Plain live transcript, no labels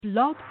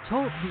Blog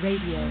Talk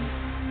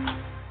Radio.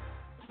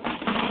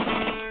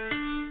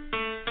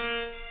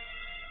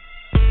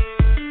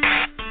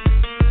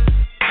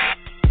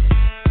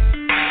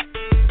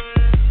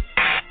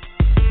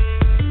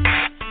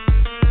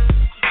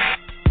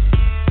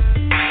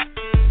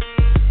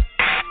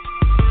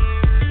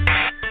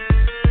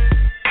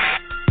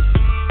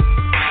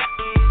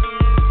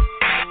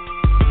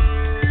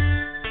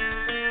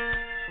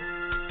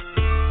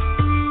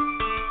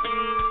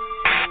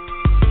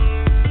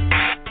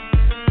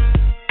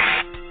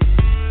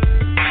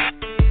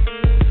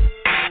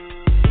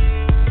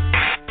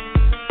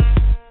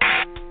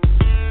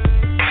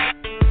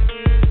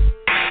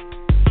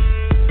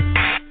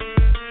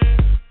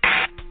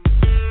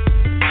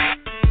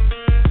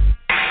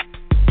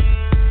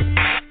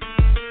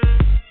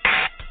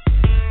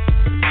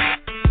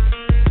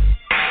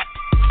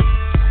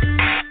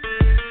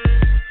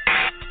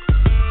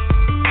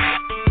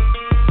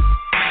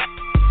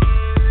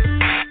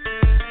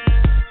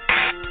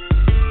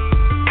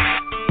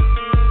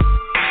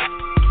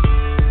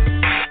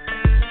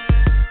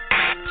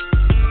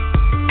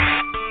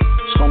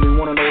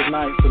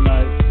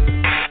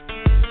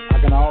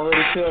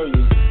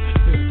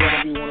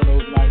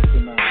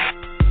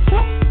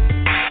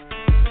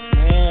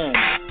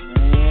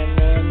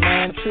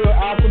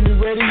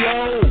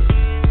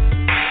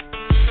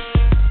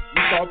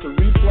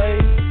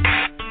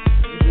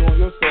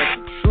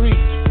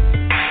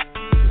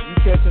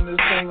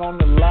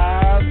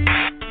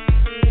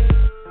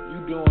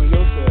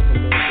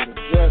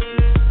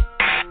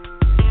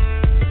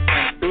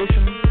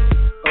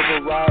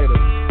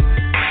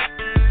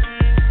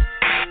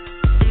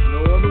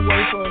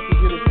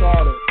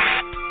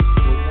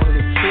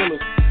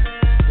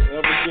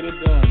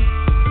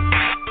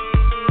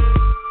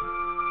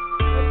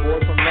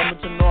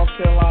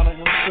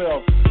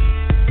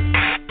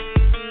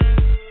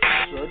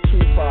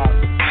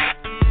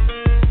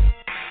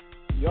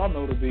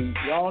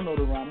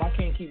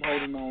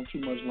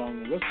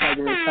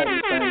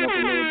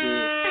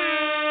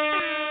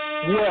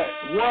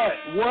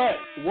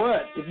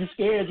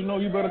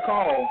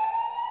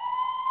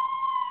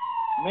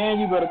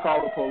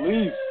 Call the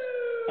police,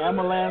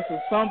 ambulance or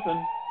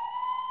something.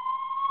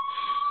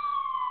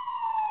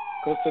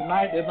 Because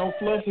tonight there's no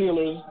flesh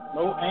healers,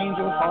 no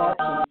angel hearts,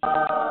 and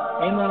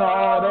ain't none of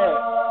all that.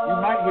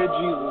 You might hear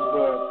Jesus,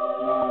 but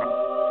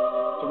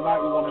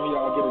tonight we want to hear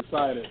y'all get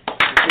excited. That's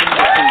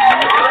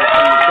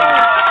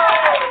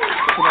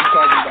what I'm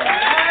talking about.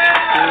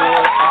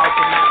 Trill,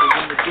 Alchemy is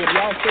in the good.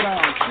 Y'all sit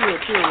down,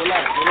 chill,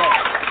 relax.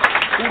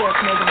 Who that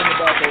smoking in the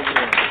back over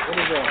there? What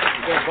is that?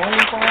 Is that Bone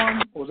Farm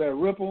or is that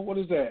Ripple? What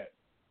is that?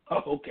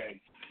 Oh, okay.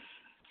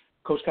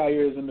 Coach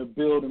Khayr is in the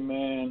building,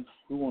 man.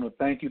 We want to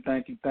thank you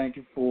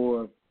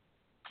for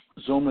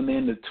zooming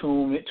in to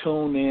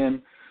tune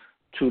in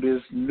to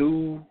this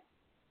new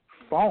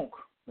funk,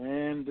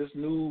 man, this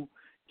new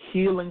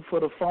healing for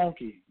the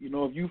funky. You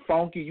know, if you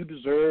funky, you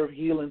deserve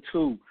healing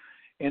too.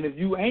 And if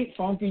you ain't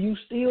funky, you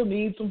still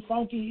need some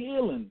funky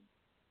healing.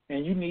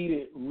 And you need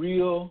it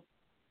real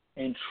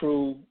and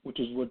true,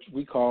 which is what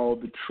we call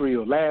the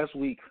Trill. Last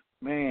week,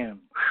 man,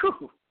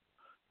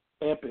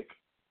 epic.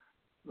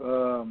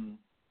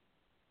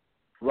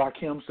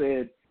 Rakim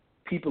said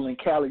people in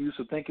Cali used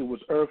to think it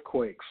was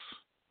earthquakes.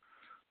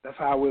 That's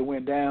how it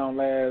went down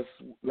last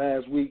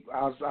week.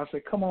 I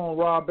said, come on,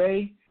 Rob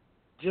A.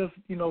 Just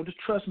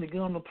trust me,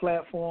 get on the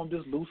platform,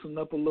 just loosen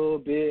up a little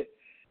bit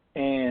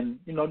and,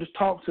 just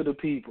talk to the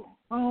people.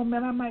 Oh,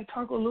 man, I might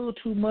talk a little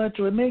too much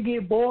or it may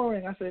get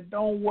boring. I said,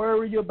 don't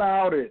worry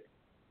about it.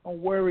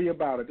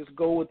 Just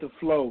go with the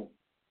flow.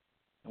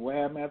 And what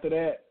happened after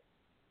that?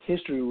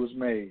 History was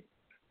made.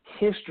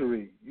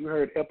 History. You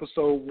heard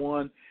episode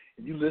 1.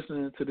 If you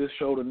listening to this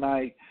show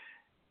tonight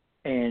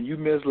and you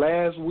missed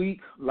last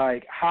week,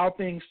 like how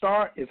things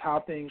start is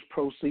how things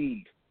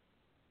proceed.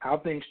 How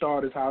things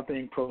start is how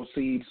things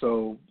proceed.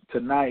 So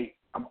tonight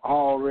I'm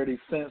already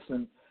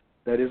sensing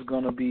that it's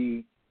going to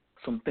be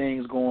some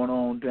things going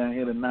on down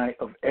here tonight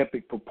of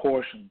epic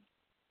proportion.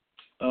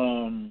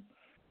 Man,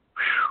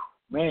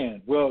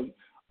 well,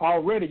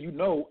 already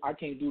I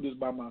can't do this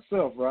by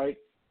myself, right?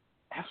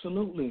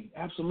 Absolutely.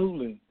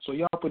 So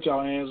y'all put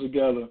y'all hands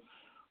together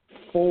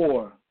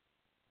for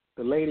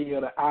the lady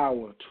of the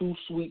hour, too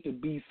sweet to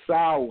be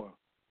sour,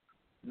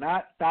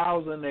 not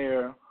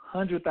thousandaire,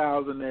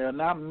 100,000aire,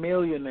 not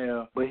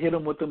millionaire, but hit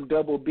them with them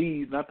double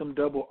B's, not them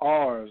double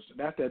R's.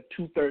 That's that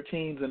 2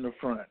 13s in the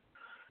front.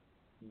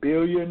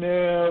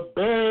 Billionaire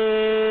babe.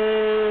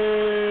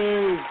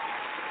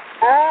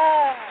 All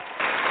right.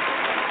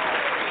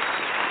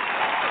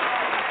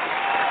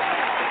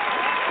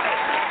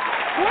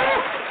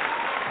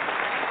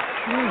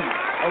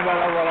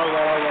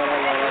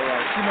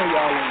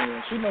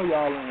 She know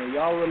y'all in here.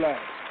 Y'all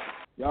relax.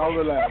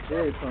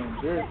 Here it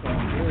comes. Man.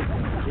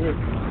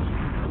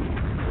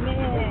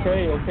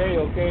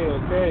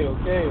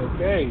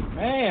 Okay.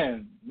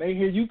 Man, they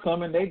hear you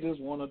coming. They just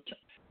want to.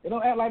 They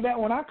don't act like that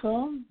when I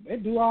come. They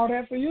do all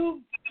that for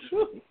you.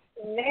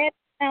 Man,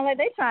 sound like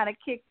they trying to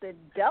kick the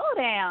dough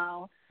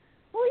down.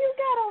 Who you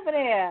got over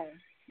there?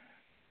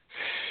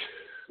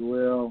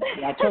 Well,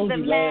 I told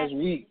you last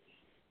week.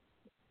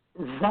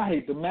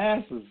 Right, the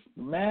masses.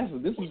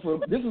 This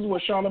is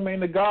what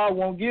Charlemagne the God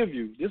won't give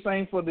you. This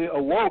ain't for the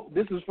awoke.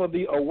 This is for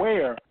the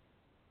aware.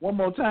 One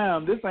more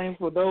time. This ain't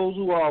for those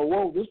who are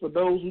awoke. This is for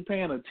those who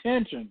paying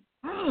attention.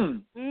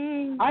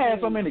 I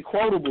had so many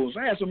quotables.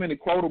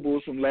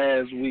 From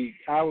last week.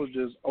 I was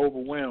just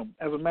overwhelmed.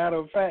 As a matter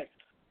of fact,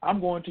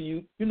 I'm going to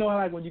you know how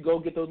like when you go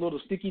get those little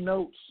sticky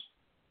notes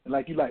and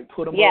like you like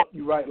put them up,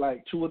 you write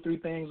like 2 or 3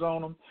 things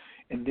on them,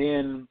 and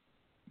then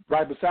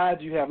right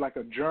beside you have like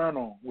a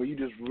journal where you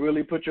just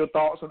really put your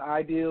thoughts and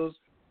ideas.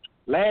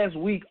 Last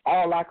week,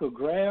 all I could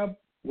grab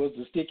was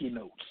the sticky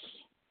notes.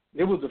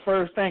 It was the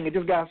first thing. It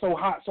just got so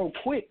hot so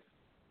quick.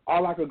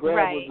 All I could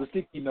grab was the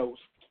sticky notes.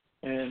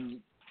 And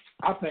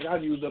I think I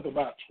used up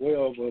about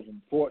 12 of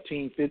them,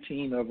 14,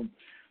 15 of them,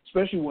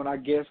 especially when our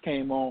guest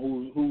came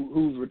on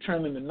who's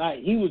returning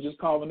tonight. He was just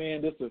calling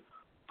in just to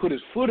put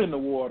his foot in the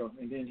water,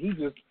 and then he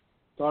just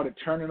started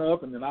turning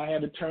up, and then I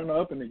had to turn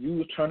up, and then you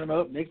was turning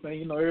up. Next thing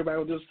you know,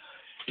 everybody was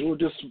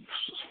just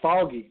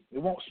foggy. It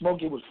wasn't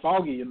smoky, it was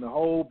foggy in the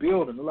whole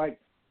building. It was like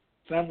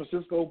San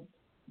Francisco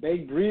Bay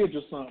Bridge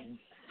or something.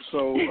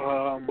 So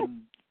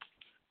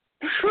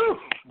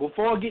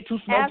before I get too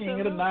smoky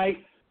in the night,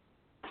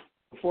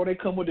 before they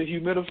come with the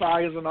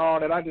humidifiers and all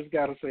that, I just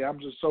got to say I'm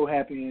just so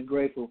happy and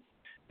grateful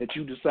that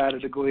you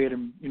decided to go ahead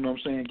and, you know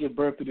what I'm saying, give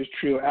birth to this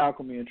Trill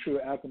Alchemy and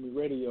Trill Alchemy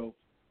Radio.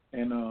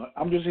 And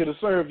I'm just here to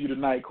serve you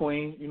tonight,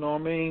 Queen. You know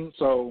what I mean?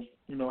 So,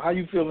 you know, how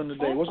you feeling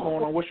today? What's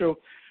going on? What's your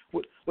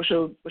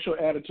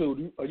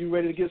attitude? Are you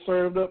ready to get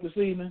served up this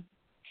evening?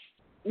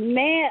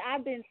 Man,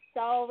 I've been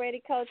so ready,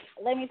 Coach.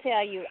 Let me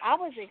tell you, I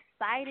was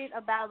excited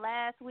about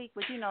last week,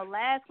 but, you know,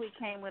 last week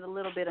came with a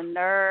little bit of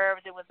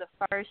nerves. It was the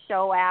first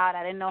show out.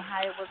 I didn't know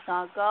how it was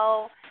going to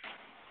go.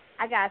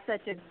 I got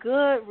such a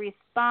good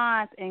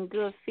response and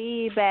good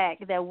feedback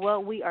that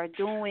what we are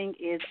doing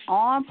is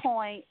on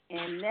point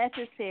and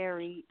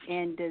necessary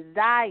and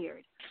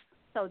desired.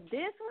 So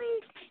this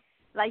week,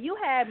 like you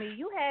had me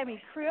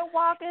crib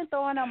walking,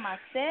 throwing on my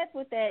sets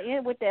with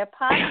that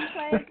poppy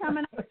play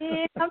coming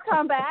in. I'm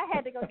talking about I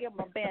had to go get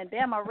my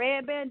bandana, my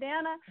red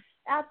bandana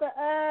out the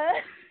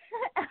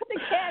out the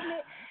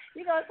cabinet.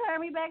 You gonna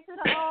turn me back to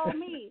the old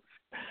me.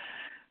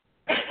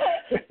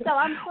 So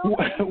I'm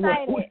super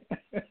excited.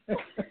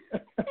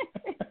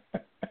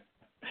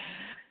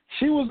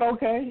 She was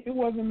okay. It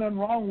wasn't nothing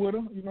wrong with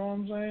her. You know what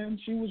I'm saying?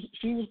 She was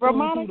cool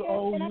through the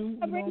old you. You know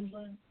what I'm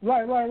saying?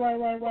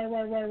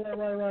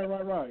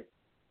 Right.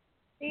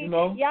 You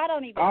know, y'all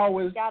don't even.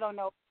 Y'all don't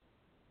know.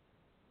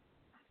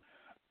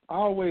 I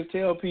always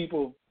tell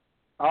people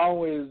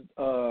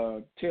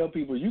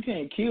you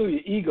can't kill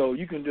your ego.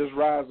 You can just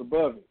rise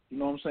above it. You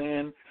know what I'm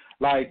saying?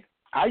 Like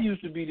I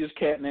used to be this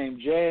cat named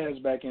Jazz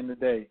back in the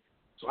day,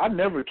 so I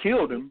never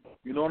killed him.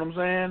 You know what I'm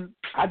saying?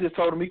 I just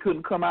told him he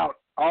couldn't come out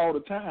all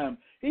the time.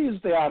 He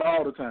used to stay out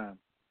all the time.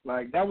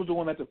 Like that was the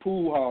one at the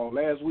pool hall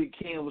last week.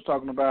 Ken was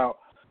talking about,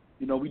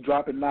 you know, we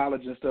dropping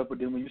knowledge and stuff. But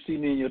then when you see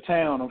me in your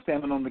town, I'm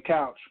standing on the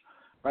couch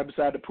right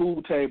beside the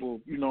pool table,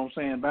 you know what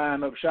I'm saying,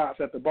 buying up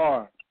shots at the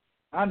bar.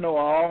 I know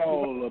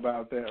all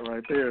about that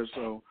right there.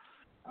 So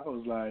I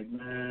was like,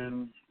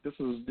 man, this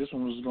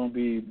one was going to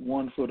be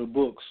one for the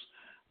books.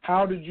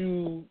 How did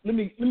you? Let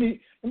me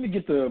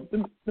get the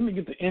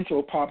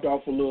intro popped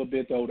off a little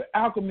bit though. The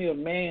Alchemy of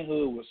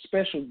Manhood with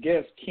special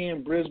guest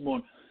Ken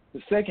Brisbane.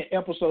 The second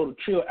episode of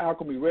Trill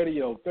Alchemy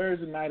Radio,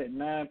 Thursday night at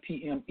 9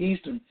 p.m.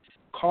 Eastern.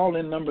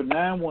 Call-in number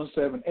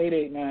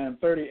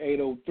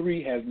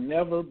 917-889-3803 has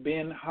never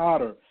been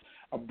hotter.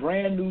 A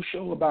brand new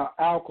show about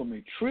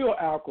alchemy, Trill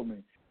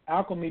Alchemy,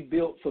 alchemy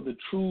built for the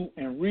true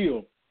and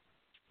real.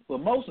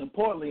 But most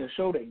importantly, a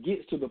show that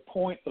gets to the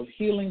point of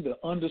healing the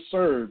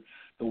underserved,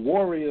 the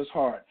warrior's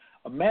heart.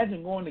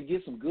 Imagine going to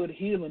get some good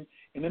healing,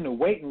 and in the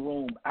waiting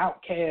room,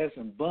 Outkast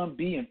and Bun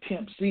B and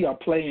Pimp C are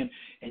playing,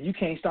 and you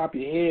can't stop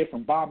your head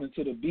from bobbing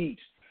to the beat.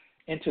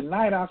 And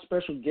tonight, our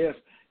special guest,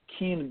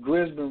 Ken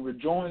Brisbane,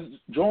 rejoins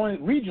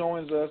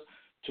us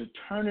to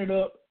turn it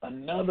up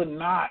another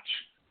notch.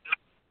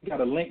 We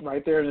got a link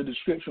right there in the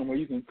description where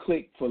you can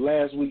click for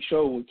last week's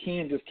show where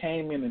Ken just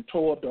came in and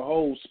tore up the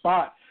whole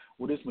spot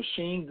with his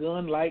machine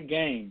gun-like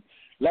game.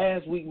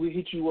 Last week, we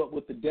hit you up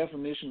with the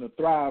definition of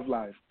Thrive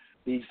Life,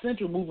 the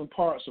essential moving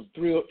parts of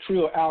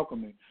Trill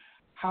Alchemy,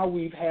 how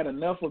we've had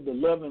enough of the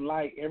love and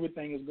light,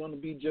 everything is going to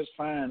be just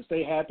fine,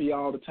 stay happy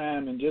all the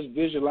time, and just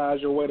visualize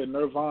your way to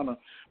nirvana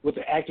with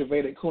the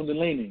activated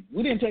kundalini.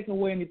 We didn't take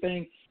away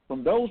anything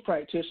from those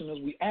practitioners.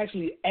 We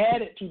actually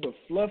added to the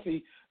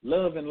fluffy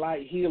love and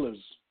light healers.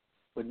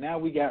 But now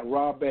we got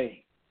Ra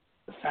Bay,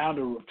 the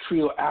founder of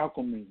Trill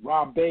Alchemy,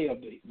 Ra Bay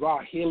of the Ra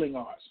Healing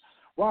Arts.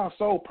 Ra's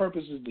sole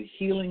purpose is the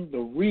healing the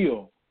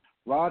real.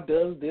 Ra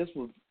does this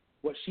with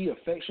what she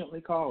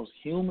affectionately calls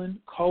human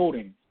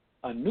coding,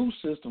 a new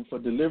system for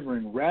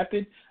delivering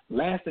rapid,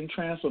 lasting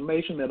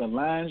transformation that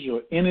aligns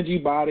your energy,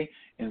 body,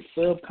 and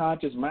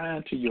subconscious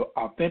mind to your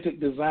authentic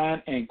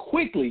design and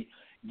quickly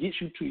gets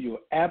you to your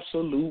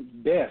absolute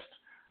best.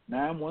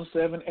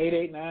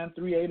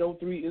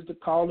 917-889-3803 is the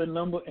call-in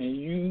number, and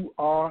you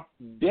are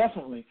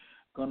definitely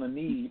gonna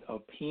need a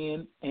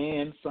pen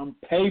and some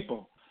paper.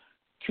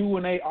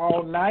 Q&A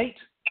all night.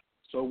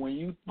 So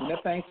when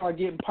that thing start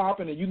getting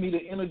popping and you need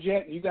to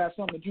interject, you got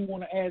something that you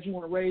want to ask, you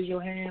want to raise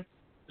your hand,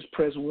 just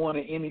press 1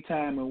 at any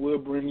time, and we'll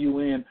bring you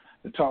in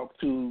to talk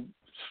to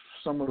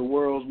some of the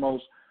world's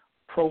most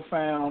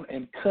profound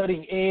and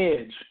cutting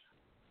edge.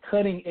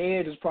 Cutting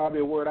edge is probably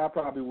a word I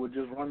probably would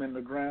just run in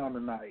the ground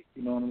tonight.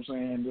 You know what I'm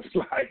saying? Just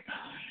like,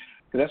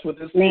 that's what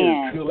this is.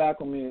 Trill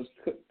Alchemy is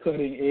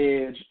cutting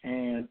edge,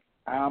 and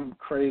I'm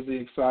crazy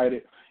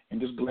excited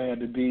and just glad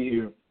to be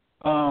here.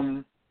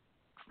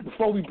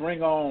 Before we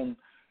bring on,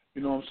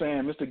 you know what I'm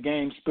saying, Mr.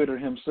 Game Spitter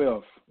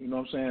himself, you know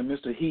what I'm saying,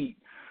 Mr. Heat,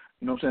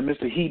 you know what I'm saying,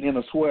 Mr. Heat in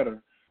a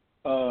sweater.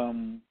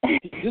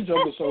 This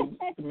joker, so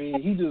I mean,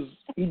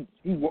 he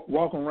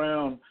walking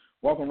around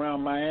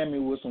Miami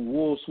with some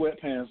wool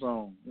sweatpants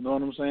on. You know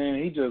what I'm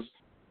saying?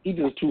 He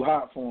just too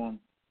hot for him.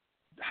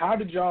 How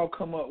did y'all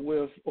come up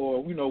with,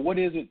 or you know, what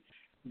is it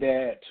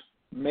that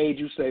made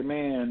you say,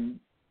 man,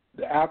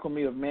 the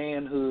Alchemy of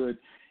Manhood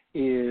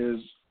is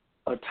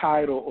a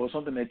title or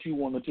something that you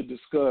wanted to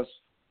discuss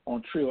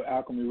on Trill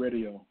Alchemy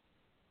Radio?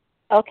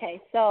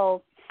 Okay,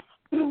 so,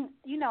 you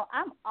know,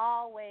 I'm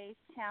always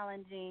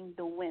challenging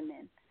the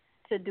women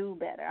to do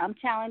better. I'm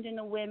challenging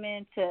the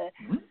women to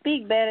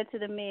speak better to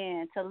the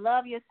men, to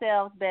love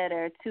yourselves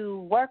better, to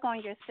work on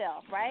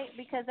yourself, right?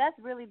 Because that's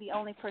really the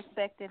only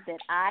perspective that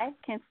I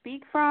can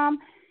speak from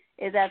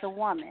is as a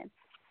woman.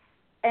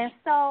 And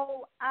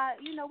so,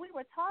 you know, we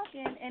were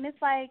talking, and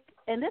it's like,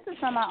 and this is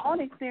from my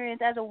own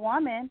experience as a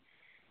woman,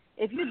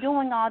 if you're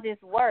doing all this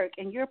work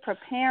and you're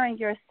preparing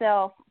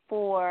yourself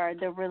for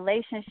the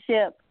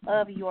relationship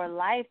of your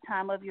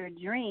lifetime, of your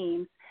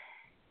dreams,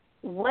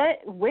 where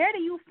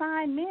do you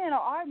find men, or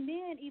are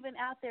men even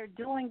out there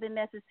doing the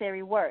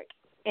necessary work?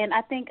 And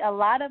I think a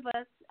lot of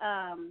us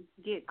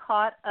get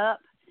caught up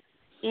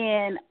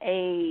in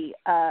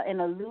an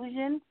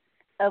illusion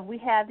of we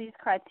have these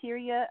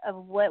criteria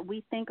of what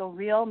we think a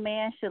real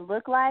man should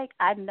look like.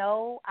 I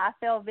know I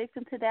fell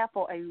victim to that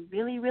for a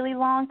really, really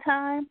long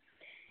time.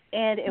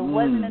 And it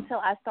wasn't until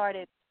I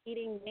started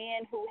meeting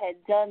men who had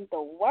done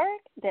the work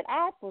that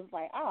I was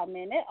like, oh,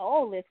 man, that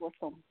old list was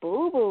some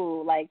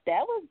boo-boo. Like, that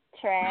was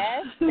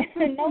trash.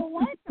 No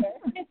wonder.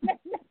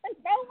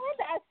 No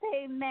wonder I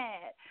stayed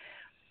mad.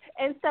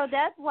 And so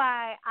that's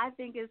why I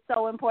think it's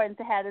so important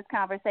to have this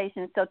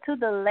conversation. So to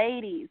the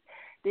ladies,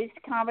 this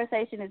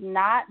conversation is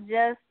not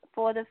just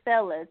for the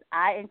fellas.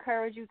 I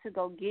encourage you to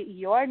go get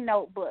your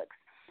notebooks.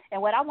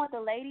 And what I want the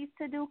ladies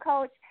to do,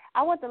 Coach,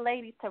 I want the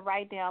ladies to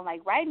write down,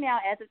 like right now,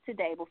 as of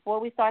today,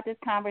 before we start this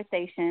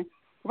conversation,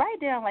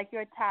 write down like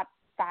your top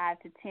 5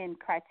 to 10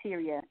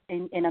 criteria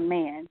in a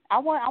man. I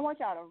want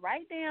y'all to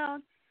write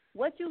down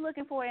what you're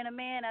looking for in a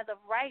man as of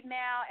right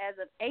now, as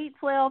of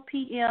 8:12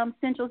 p.m.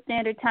 Central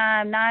Standard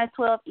Time,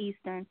 9:12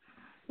 Eastern.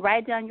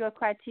 Write down your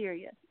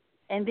criteria.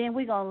 And then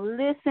we're going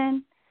to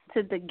listen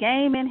to the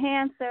game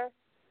enhancer,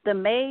 the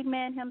made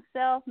man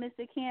himself,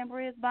 Mr. Ken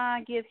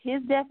Brisbane, give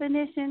his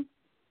definition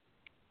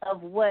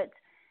of what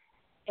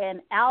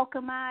an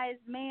alchemized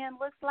man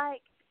looks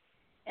like.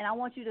 And I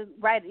want you to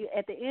write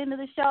at the end of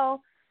the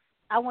show,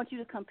 I want you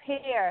to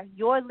compare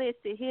your list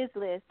to his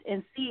list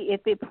and see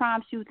if it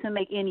prompts you to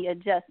make any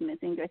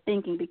adjustments in your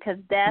thinking, because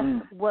that's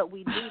what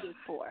we do this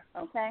for,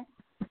 okay?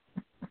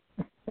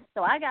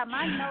 So I got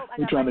my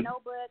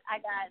notebook. I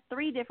got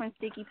 3 different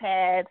sticky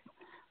pads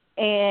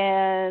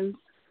and,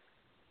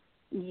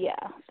 yeah,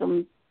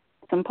 some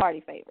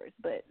party favors,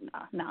 but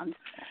no,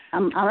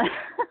 I'm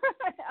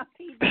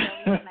teasing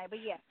tonight, but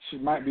yeah. She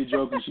might be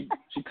joking.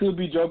 She could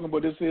be joking,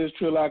 but this is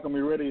Trill Alchemy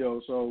Radio,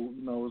 so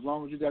you know, as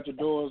long as you got your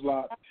doors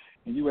locked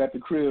and you at the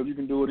crib, you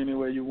can do it any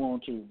way you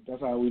want to.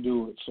 That's how we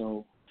do it.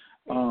 So,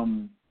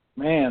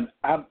 man,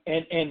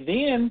 and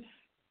then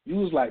you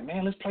was like,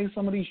 man, let's play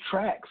some of these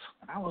tracks.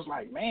 And I was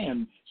like,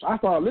 man. So I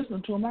started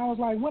listening to him. I was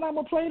like, when I'm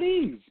gonna play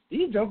these?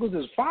 These jokers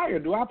is fire.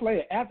 Do I play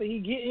it after he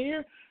get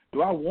here?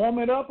 Do I warm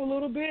it up a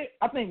little bit?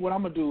 I think what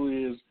I'm going to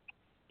do is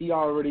he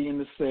already in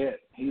the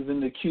set. He's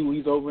in the queue.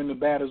 He's over in the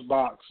batter's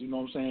box, you know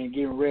what I'm saying,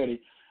 getting ready.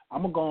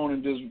 I'm going to go on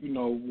and just, you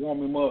know,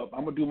 warm him up.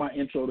 I'm going to do my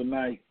intro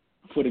tonight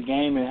for the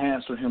game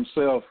enhancer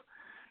himself,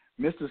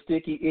 Mr.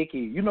 Sticky Icky.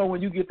 You know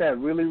when you get that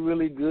really,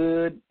 really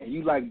good and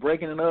you like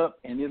breaking it up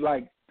and you're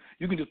like,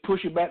 you can just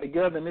push it back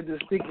together and it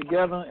just stick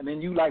together, and then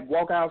you like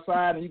walk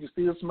outside and you can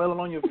still smell it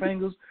on your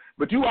fingers.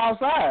 But you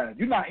outside.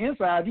 You're not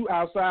inside. You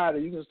outside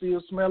and you can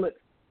still smell it.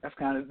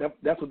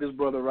 That's what this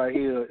brother right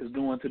here is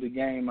doing to the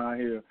game out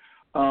here.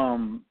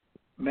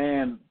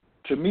 Man,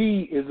 to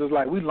me, it's just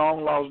like we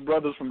long lost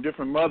brothers from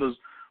different mothers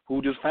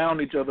who just found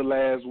each other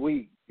last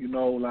week. You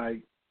know, like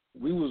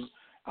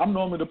I'm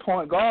normally the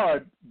point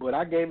guard, but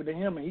I gave it to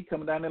him and he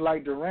coming down there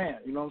like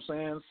Durant. You know what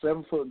I'm saying?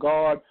 7-foot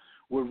guard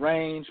with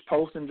range,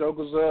 posting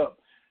jokers up.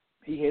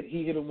 He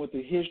hit him with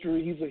the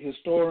history. He's a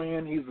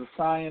historian. He's a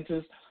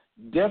scientist.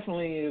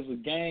 Definitely is a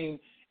game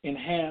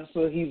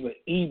enhancer. He's an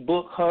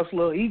e-book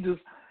hustler.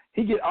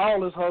 He get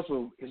all his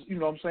hustle, you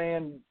know what I'm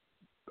saying,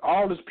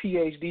 all his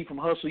PhD from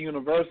Hustle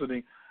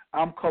University,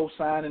 I'm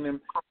co-signing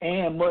him,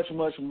 and much,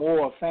 much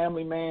more. A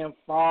family man,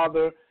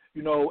 father,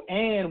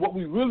 and what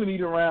we really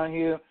need around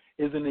here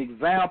is an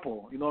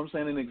example, you know what I'm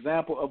saying, an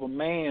example of a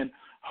man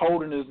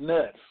holding his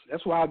nuts.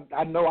 That's why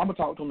I know I'm going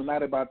to talk to him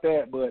tonight about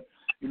that, but,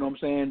 you know what I'm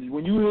saying,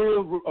 when you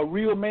hear a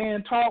real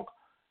man talk,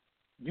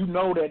 you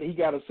know that he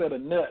got a set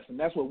of nuts, and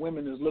that's what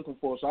women is looking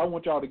for. So I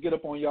want y'all to get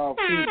up on y'all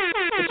feet,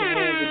 put your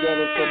hands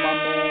together for my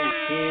man,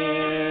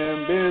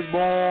 Kim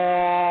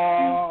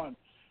Bisborn.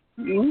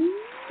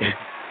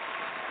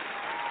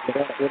 What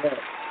up?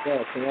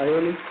 Can y'all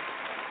hear me?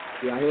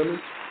 Y'all hear me?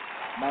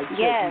 Mike,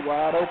 yes. You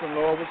wide open,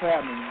 Lord. What's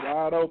happening?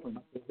 Wide open.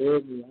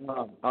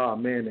 Oh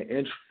man, the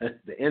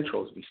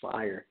intros be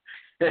fire.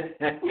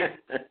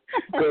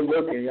 Good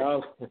looking,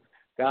 y'all.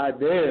 God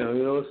damn,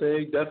 you know what I'm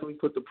saying? Definitely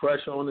put the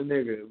pressure on the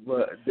nigga,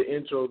 but the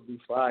intros be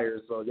fire,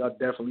 so y'all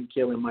definitely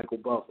killing Michael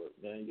Buffer,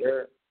 man.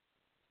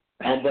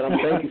 But I'm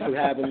thank you for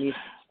having me.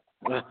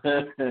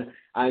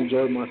 I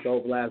enjoyed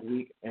myself last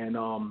week, and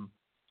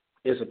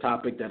it's a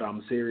topic that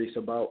I'm serious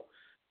about.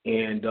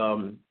 And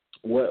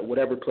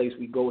whatever place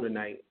we go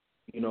tonight,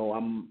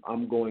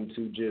 I'm going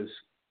to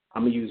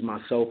use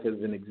myself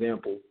as an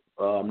example.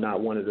 I'm not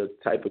one of the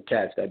type of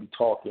cats that be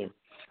talking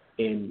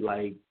in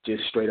like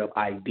just straight up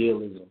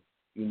idealism.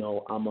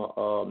 I'm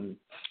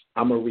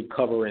a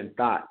recovering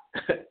thought,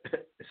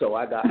 so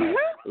I got a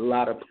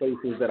lot of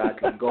places that I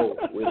can go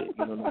with it.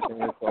 You know what I'm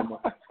saying?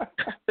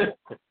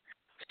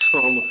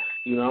 I'm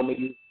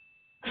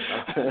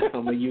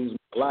gonna use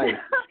my life,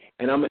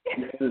 and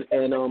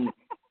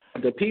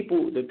the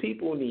people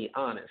need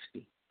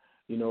honesty.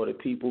 The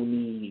people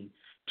need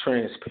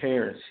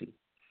transparency.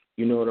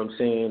 You know what I'm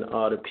saying?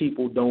 The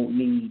people don't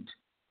need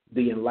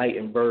the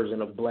enlightened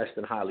version of blessed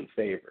and highly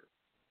favored.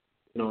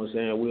 You know what I'm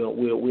saying? We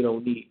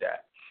don't need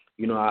that.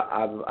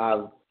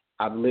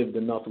 I've lived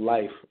enough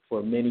life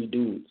for many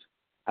dudes.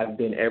 I've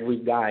been every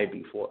guy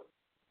before.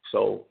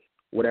 So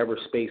whatever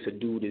space a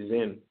dude is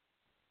in,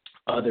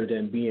 other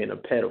than being a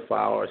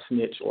pedophile or a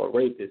snitch or a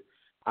rapist,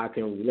 I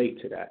can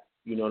relate to that.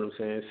 You know what I'm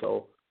saying?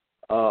 So,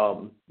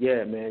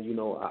 yeah, man,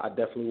 I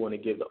definitely want to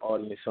give the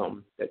audience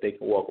something that they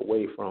can walk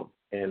away from.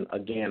 And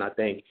again, I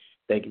thank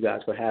you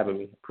guys for having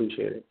me.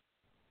 Appreciate it.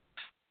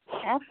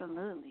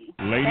 Absolutely.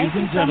 Ladies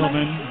and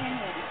gentlemen,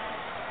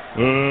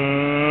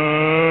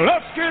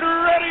 let's get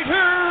ready to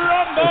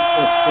rumble!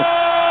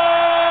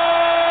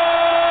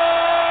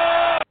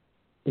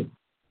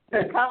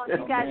 Coach,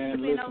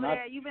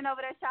 you've been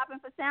over there shopping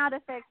for sound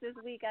effects this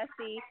week, I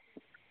see.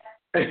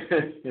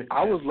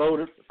 I was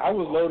loaded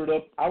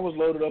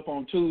up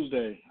on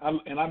Tuesday, I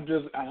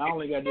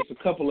only got just a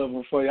couple of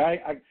them for you. I'm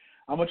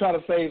gonna try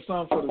to save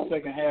some for the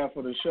second half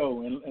of the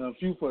show and a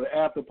few for the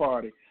after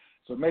party.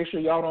 So make sure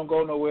y'all don't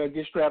go nowhere.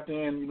 Get strapped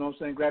in, you know what I'm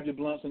saying? Grab your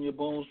blunts and your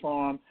Boone's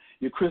Farm,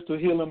 your crystal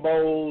healing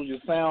bowls, your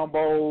sound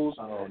bowls,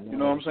 you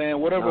know what I'm saying?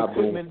 Whatever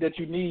equipment that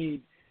you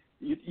need,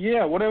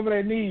 whatever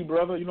they need,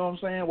 brother, you know what I'm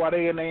saying? While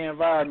they in their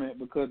environment,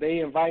 because they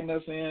inviting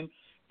us in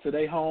to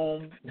their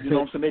home, you know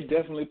what I'm saying? They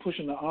definitely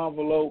pushing the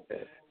envelope.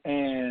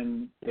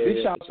 And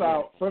big shouts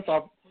out, first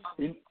off,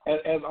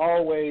 as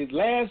always,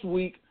 last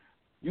week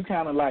you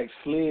kind of like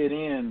slid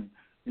in,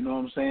 you know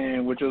what I'm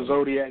saying, with your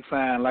zodiac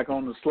sign, like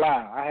on the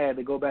sly. I had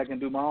to go back and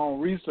do my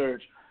own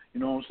research, you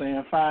know what I'm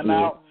saying, find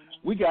out.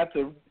 We got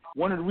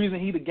one of the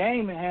reasons he the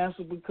game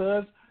enhancer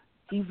because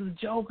he's a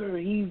joker.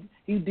 He's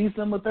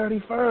December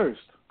 31st.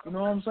 You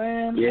know what I'm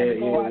saying? I had to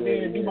go out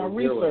there and do my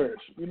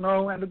research. I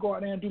had to go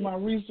out there and do my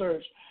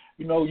research.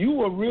 You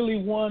were really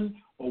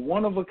a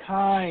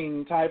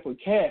one-of-a-kind type of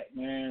cat,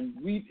 man.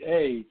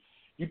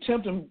 You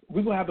tempt him.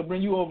 We're going to have to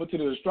bring you over to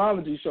the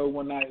astrology show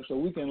one night so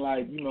we can,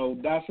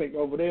 dissect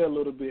over there a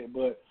little bit.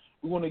 But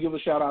we want to give a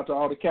shout-out to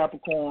all the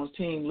Capricorns,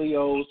 Team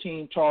Leos,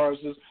 Team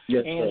Tauruses,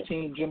 and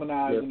Team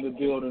Geminis in the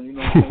building. You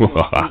know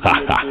what I'm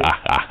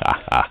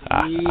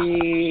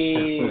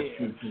saying?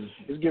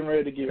 It's getting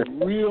ready to get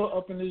real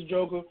up in this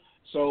joker.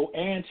 So,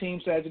 and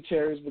Team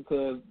Sagittarius,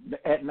 because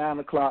at 9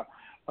 o'clock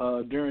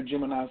during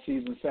Gemini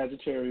season,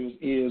 Sagittarius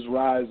is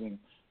rising.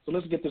 So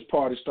let's get this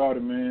party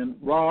started, man.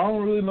 Ron, I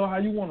don't really know how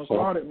you want to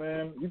start it,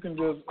 man. You can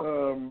just,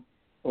 or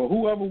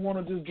whoever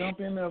want to just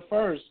jump in there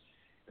first,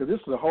 because this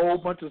is a whole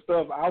bunch of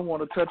stuff I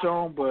want to touch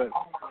on. But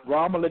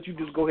Ron, I'm gonna let you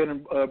just go ahead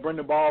and bring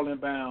the ball in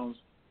bounds,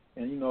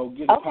 and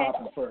get it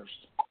popping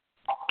first.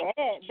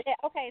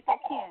 Okay, so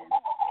Ken,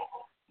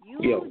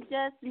 you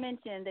just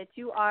mentioned that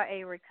you are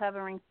a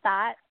recovering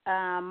thought.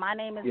 My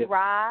name is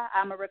Ra.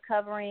 I'm a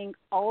recovering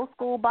old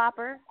school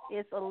bopper.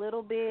 It's a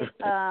little bit,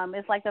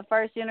 it's like the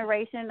first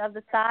generation of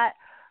the thought.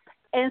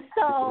 And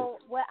so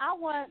what I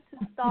want to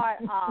start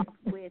off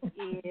with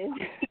is,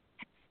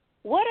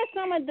 what are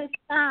some of the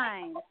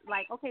signs?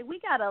 Like, okay, we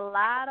got a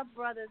lot of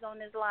brothers on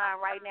this line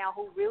right now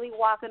who really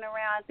walking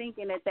around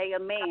thinking that they a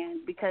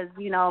man because,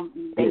 they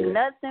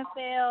nuts and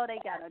fell, they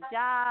got a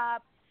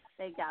job,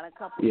 they got a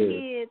couple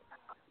kids.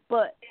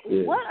 But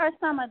what are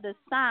some of the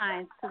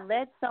signs to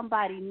let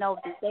somebody know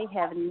that they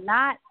have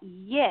not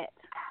yet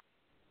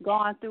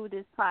gone through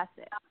this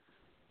process?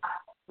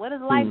 What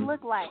does life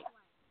look like?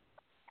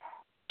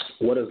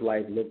 What does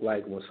life look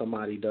like when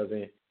somebody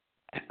doesn't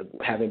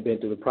having been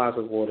through the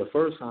process, well, the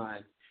first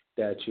sign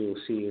that you'll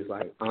see is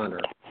like honor.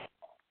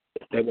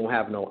 They won't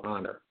have no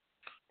honor.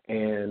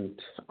 And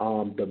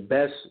the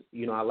best,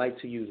 I like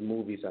to use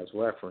movies as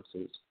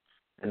references.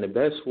 And the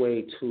best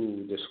way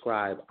to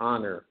describe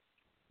honor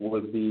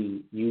would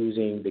be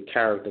using the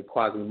character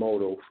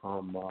Quasimodo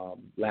from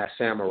Last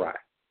Samurai.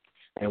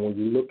 And when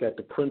you look at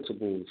the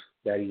principles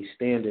that he's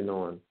standing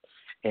on,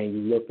 and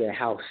you look at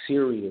how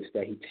serious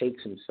that he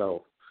takes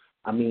himself,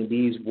 I mean,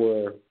 these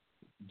were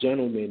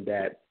gentlemen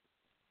that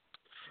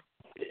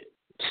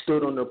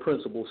stood on their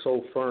principles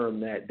so firm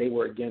that they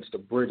were against the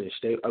British,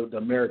 the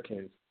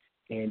Americans,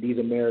 and these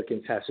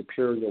Americans had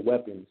superior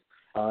weapons,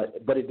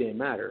 but it didn't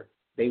matter.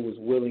 They was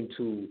willing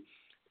to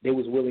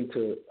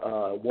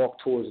walk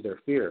towards their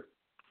fear,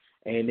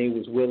 and they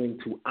was willing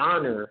to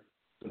honor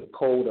the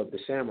code of the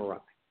samurai.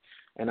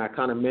 And I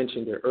kind of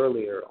mentioned it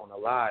earlier on a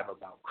live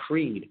about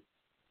creed.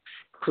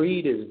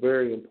 Creed is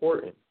very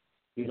important.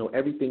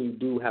 Everything you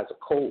do has a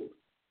code.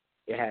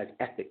 It has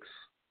ethics.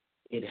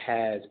 It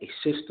has a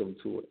system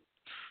to it.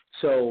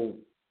 So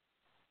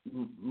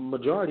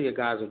majority of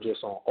guys are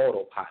just on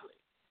autopilot.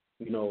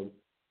 You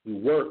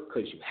work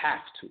because you have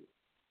to.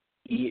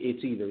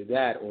 It's either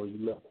that or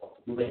you live off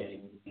the land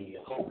and you be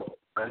a hobo,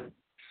 right?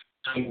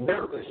 So you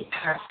work because you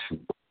have to.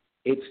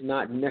 It's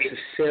not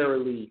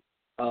necessarily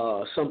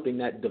something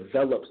that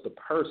develops the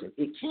person.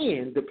 It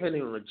can,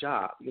 depending on the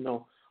job,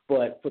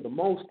 but for the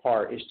most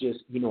part, it's just,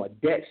 a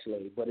debt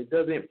slave, but it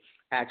doesn't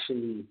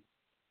actually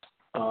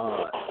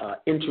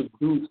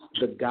introduce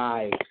the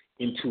guy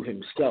into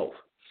himself.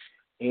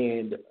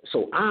 And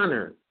so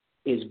honor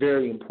is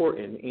very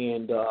important.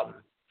 And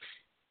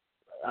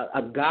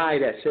a guy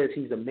that says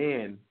he's a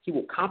man, he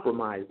will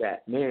compromise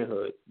that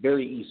manhood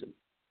very easily.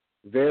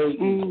 Very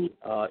easily.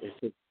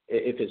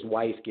 If his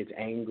wife gets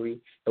angry,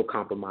 he'll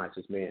compromise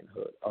his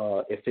manhood.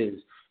 If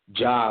his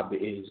job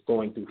is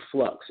going through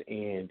flux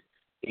and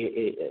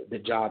the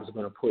job is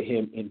going to put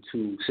him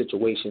into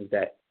situations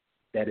that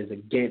is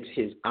against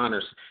his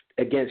honors,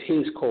 against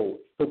his code,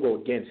 he'll go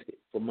against it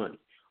for money.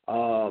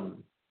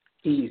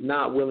 He's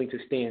not willing to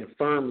stand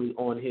firmly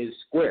on his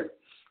square.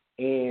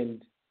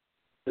 And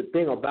the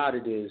thing about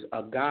it is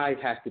a guy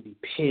has to be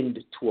pinned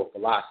to a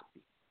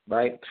philosophy,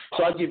 right?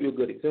 So I'll give you a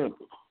good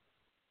example.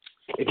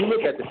 If you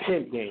look at the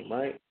pimp game,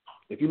 right?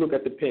 If you look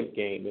at the pimp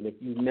game, and if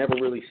you've never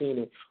really seen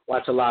it,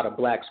 watch a lot of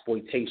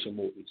blaxploitation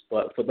movies.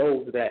 But for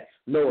those that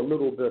know a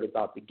little bit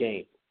about the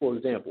game, for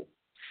example,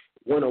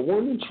 when a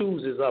woman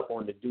chooses up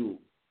on the dude,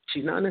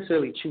 she's not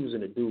necessarily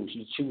choosing a dude,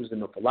 she's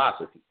choosing a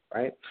philosophy,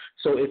 right?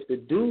 So if the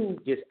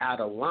dude gets out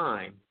of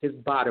line, his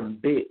bottom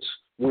bitch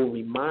will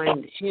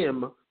remind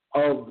him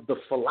of the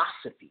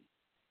philosophy.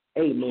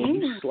 Hey, man,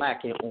 you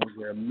slacking on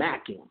your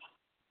macking,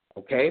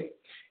 okay?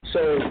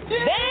 So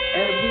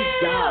every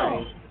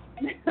guy,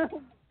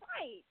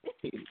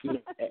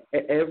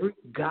 every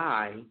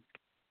guy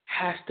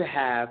has to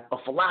have a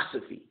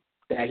philosophy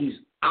that he's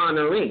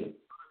honoring.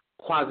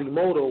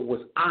 Quasimodo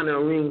was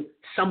honoring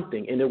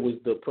something, and it was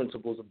the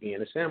principles of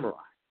being a samurai,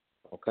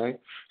 okay?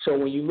 So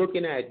when you're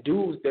looking at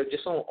dudes, they're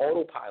just on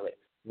autopilot.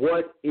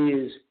 What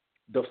is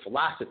the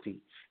philosophy?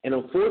 And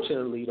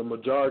unfortunately, the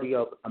majority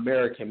of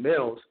American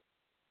males,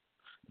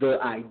 the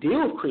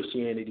ideal of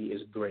Christianity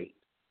is great,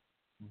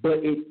 but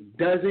it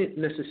doesn't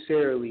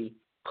necessarily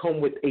come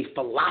with a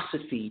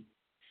philosophy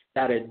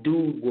that a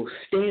dude will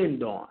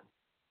stand on,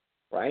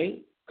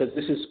 right? Because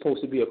this is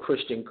supposed to be a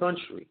Christian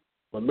country.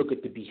 But look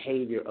at the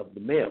behavior of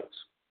the males,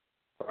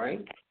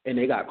 right? And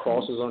they got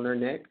crosses on their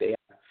neck. They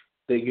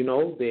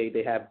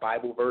have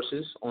Bible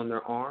verses on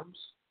their arms.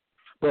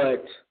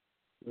 But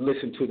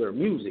listen to their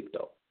music,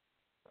 though,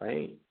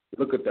 right?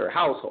 Look at their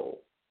household.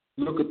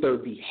 Look at their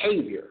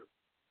behavior,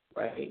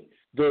 right?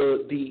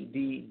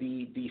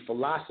 The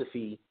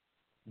philosophy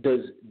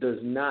does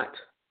not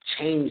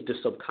change the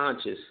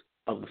subconscious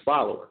of the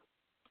follower,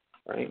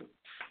 right?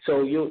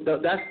 So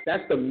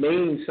that's the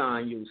main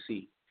sign you'll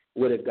see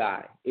with a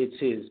guy. It's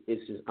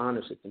his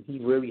honor system. He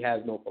really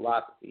has no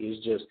philosophy.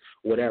 It's just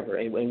whatever,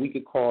 and we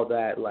could call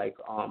that like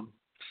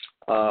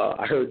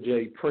I heard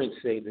Jerry Prince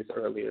say this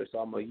earlier, so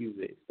I'm gonna use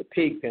it. It's the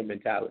pig pen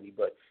mentality,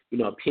 but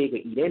a pig will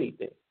eat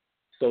anything.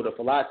 So the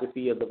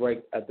philosophy of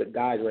the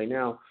guys right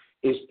now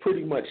is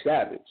pretty much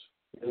savage.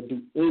 They'll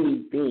do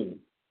anything,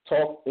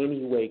 talk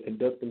any way,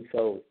 conduct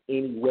themselves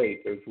any way.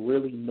 There's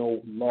really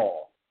no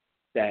law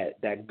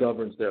that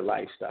governs their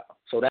lifestyle.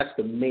 So that's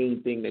the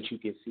main thing that you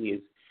can see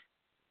is,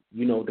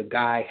 the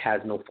guy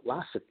has no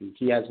philosophy.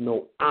 He has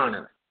no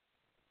honor.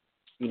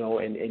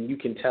 And you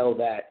can tell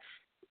that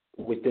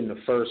within the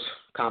first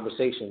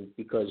conversation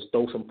because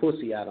throw some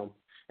pussy at him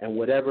and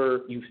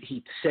whatever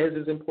he says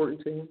is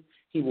important to him,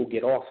 he will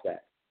get off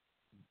that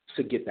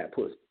to get that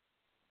pussy.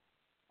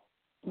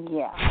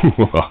 Yeah.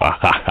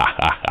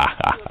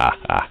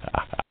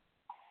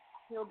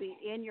 He'll be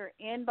in your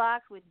inbox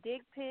with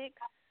dick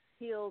pics.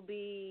 He'll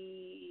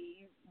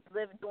be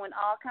doing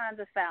all kinds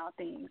of foul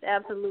things.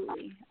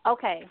 Absolutely.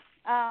 Okay.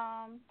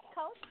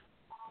 Coach?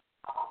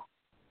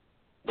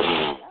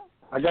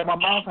 I got my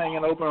mouth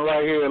hanging open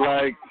right here.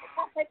 Like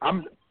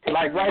I'm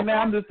like right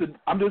now. I'm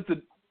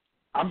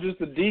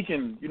just a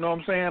deacon. You know what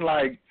I'm saying?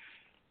 Like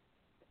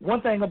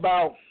one thing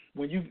about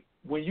when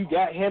you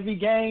got heavy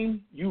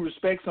game, you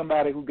respect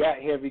somebody who got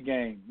heavy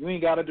game. You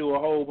ain't got to do a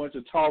whole bunch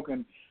of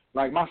talking.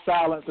 Like my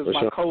silence is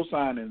my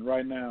co-signing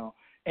right now,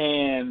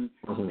 and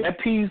that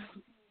piece.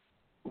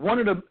 One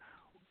of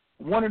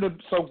the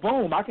so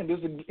boom, I can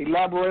just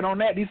elaborate on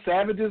that. These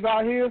savages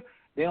out here,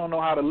 they don't know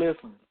how to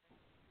listen.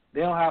 They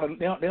don't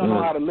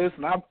know how to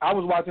listen. I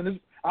was watching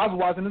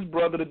this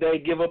brother today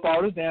give up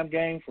all this damn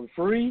game for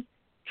free,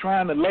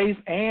 trying to lace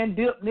and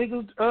dip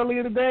niggas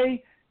earlier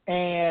today,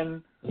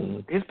 and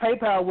his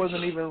PayPal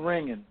wasn't even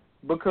ringing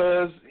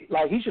because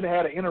like he should have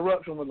had an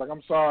interruption with like,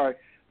 I'm sorry,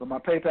 but my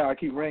PayPal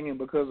keep ringing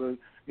because of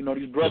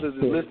these brothers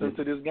is listening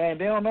to this game.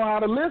 They don't know how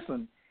to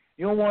listen.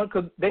 You don't want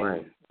because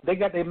they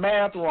got their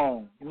math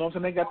wrong. You know what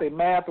I'm saying? They got their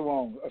math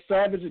wrong. A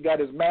savage has got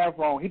his math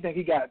wrong. He think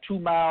he got 2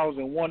 mouths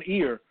and 1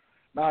 ear.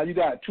 Now you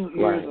got 2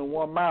 ears and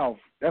 1 mouth.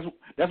 That's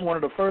one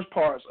of the first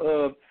parts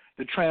of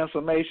the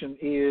transformation.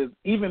 Is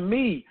even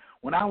me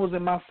when I was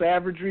in my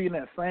savagery and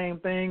that same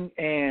thing.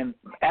 And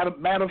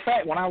matter of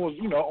fact, when I was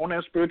on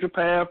that spiritual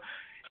path,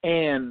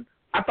 and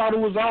I thought it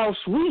was all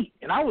sweet,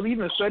 and I was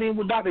even studying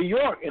with Dr.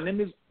 York, and then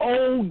this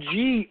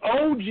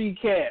OG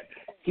cat.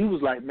 He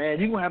was like, man,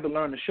 you're going to have to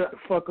learn to shut the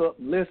fuck up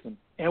and listen.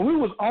 And we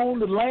was on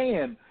the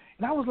land,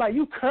 and I was like,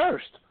 you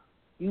cursed.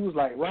 He was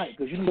like, right,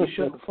 because you need to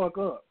shut the fuck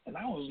up. And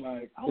I was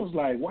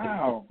like,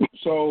 wow.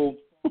 So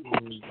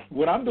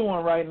what I'm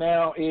doing right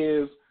now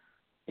is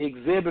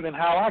exhibiting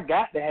how I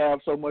got to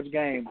have so much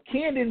game.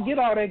 Ken didn't get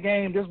all that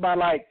game just by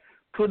like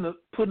putting a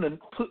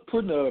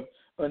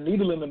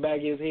needle in the back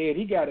of his head.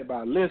 He got it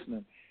by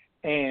listening.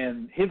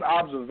 And his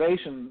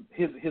observation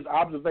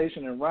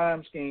and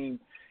rhyme scheme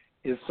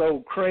is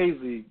so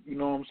crazy, you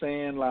know what I'm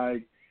saying?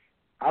 Like,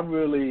 I'm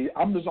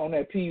just on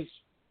that piece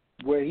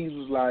where he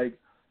was like,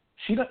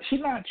 she's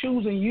not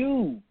choosing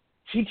you.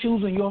 She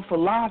choosing your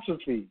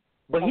philosophy.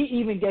 But he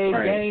even gave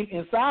game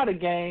inside a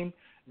game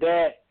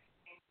that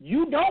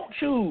you don't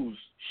choose.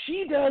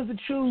 She does the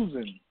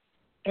choosing.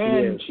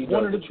 And she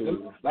does the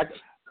choosing.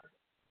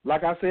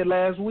 Like I said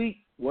last week,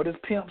 what does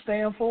PIMP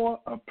stand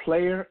for? A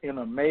player in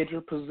a major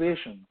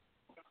position.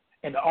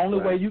 And the only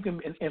way you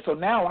can, and so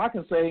now I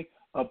can say,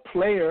 a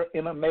player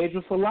in a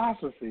major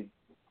philosophy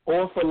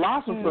or a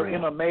philosopher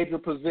in a major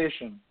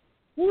position.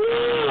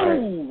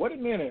 Woo! Wait a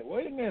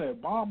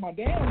minute. Bomb my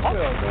damn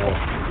self.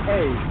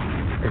 Hey.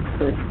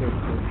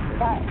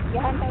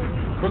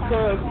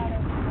 Because.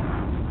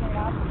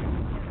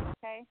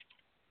 Okay.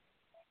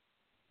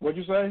 What'd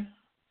you say?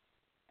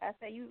 I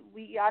say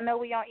y'all know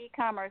we on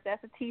e-commerce.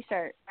 That's a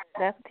T-shirt.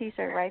 That's a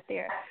T-shirt right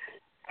there.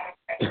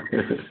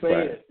 Say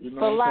it. You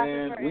know what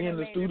I'm saying? We in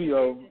the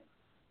studio.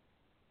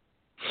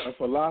 A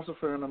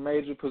philosopher in a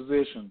major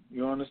position.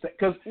 You understand?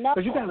 Because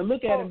you got to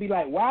look at it and be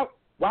like, why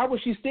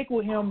would she stick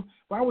with him?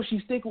 Why would she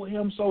stick with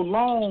him so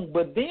long?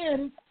 But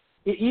then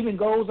it even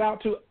goes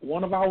out to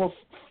one of our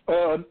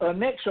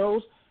next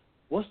shows.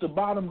 What's the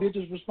bottom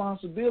bitch's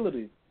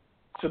responsibility?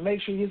 To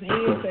make sure his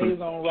head stays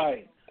on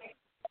right.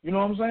 You know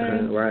what I'm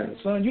saying? Right.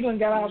 Son, you done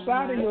got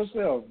outside of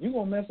yourself. You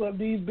going to mess up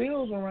these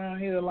bills around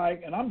here,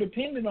 like, and I'm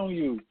dependent on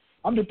you.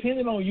 I'm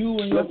dependent on you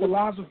and your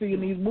philosophy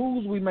and these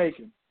moves we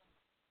making.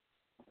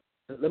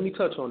 Let me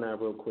touch on that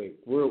real quick,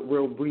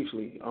 real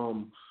briefly.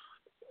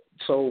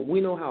 So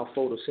we know how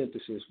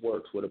photosynthesis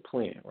works with a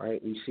plant,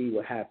 right? We see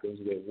what happens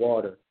with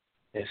water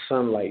and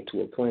sunlight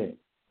to a plant.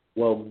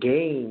 Well,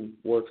 game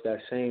works that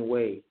same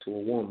way to a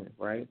woman,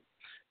 right?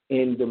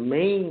 And the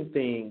main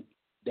thing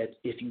that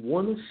if you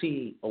want to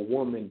see a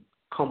woman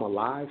come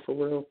alive for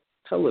real,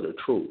 tell her the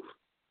truth.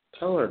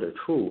 Tell her the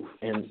truth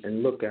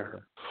and look at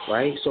her,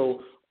 right?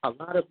 So a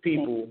lot of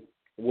people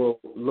will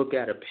look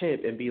at a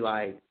pimp and be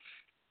like,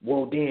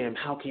 well, damn,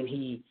 how can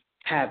he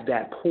have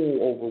that pull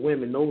over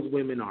women? Those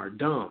women are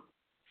dumb.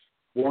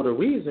 Well, the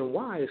reason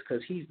why is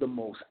because he's the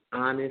most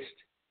honest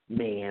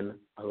man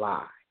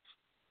alive.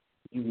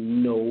 You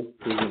know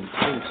his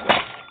intention,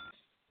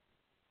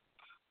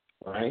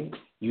 right?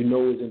 You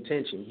know his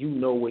intention. You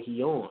know what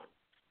he on,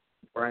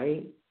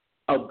 right?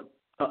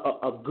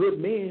 A good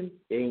man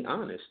ain't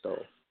honest,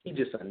 though. He's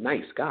just a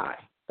nice guy.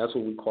 That's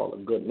what we call a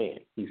good man.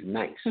 He's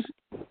nice.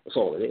 That's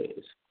all it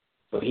is.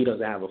 But he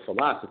doesn't have a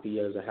philosophy, he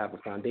doesn't have a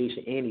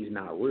foundation, and he's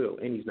not real,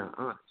 and he's not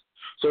honest.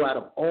 So out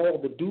of all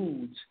the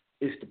dudes,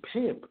 it's the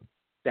pimp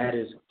that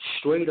is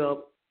straight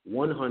up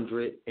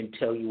 100 and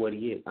tell you what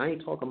he is. I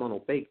ain't talking about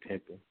no fake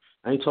pimping.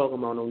 I ain't talking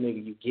about no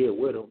nigga you get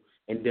with him,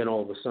 and then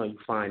all of a sudden you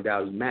find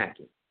out he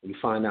macking. You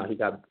find out he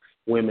got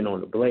women on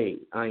the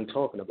blade. I ain't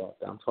talking about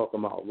that. I'm talking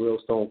about real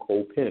stone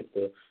cold pimp,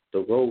 the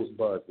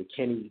Rosebud, the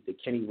Kenny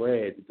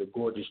Red, the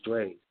Gorgeous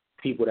Dre,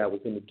 people that was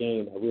in the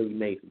game that really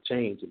made some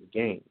change in the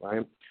game,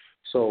 right?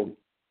 So,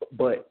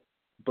 but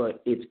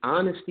it's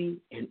honesty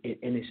and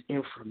it's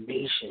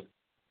information,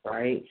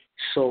 right?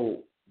 So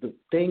the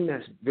thing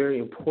that's very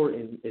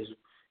important is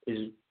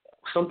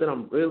something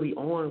I'm really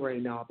on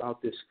right now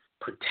about this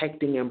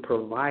protecting and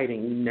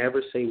providing. We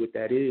never say what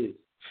that is.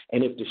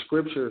 And if the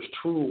scripture is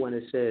true when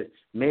it says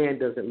man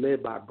doesn't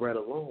live by bread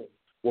alone,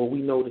 well, we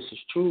know this is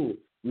true.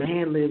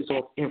 Man lives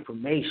off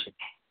information.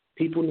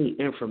 People need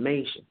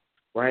information,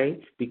 right?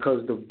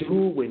 Because the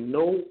dude with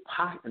no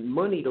pot and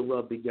money to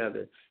rub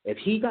together, if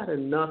he got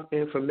enough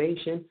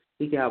information,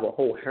 he can have a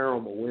whole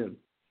harem of women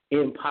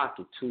in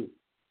pocket too.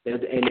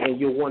 And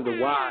you'll wonder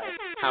why,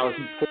 how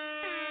he put,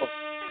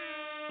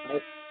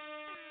 right?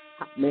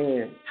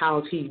 Man,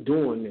 how's he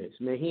doing this?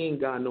 Man, he ain't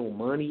got no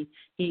money.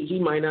 He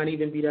might not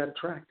even be that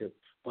attractive,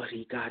 but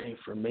he got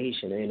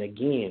information. And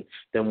again,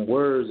 them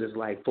words is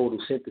like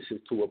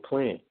photosynthesis to a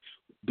plant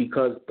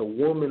because the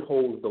woman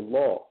holds the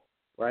law,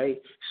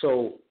 right?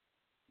 So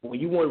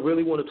when you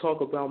really want to talk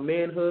about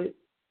manhood,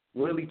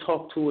 really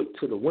talk to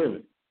the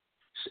women.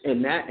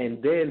 And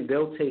then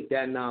they'll take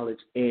that knowledge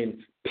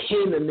and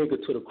pin a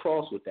nigga to the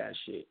cross with that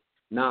shit.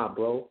 Nah,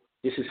 bro,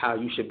 this is how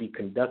you should be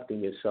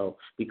conducting yourself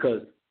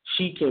because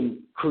she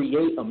can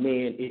create a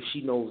man if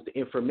she knows the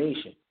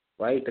information,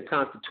 right? The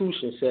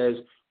Constitution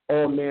says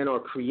all men are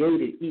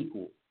created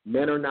equal.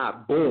 Men are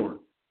not born,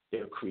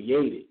 they're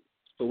created.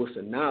 So it's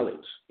a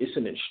knowledge, it's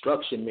an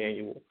instruction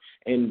manual,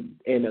 and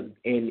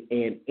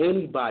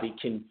anybody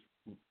can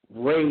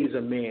raise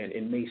a man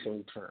in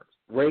masonry terms.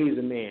 Raise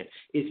a man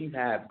if you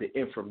have the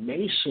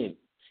information,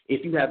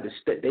 if you have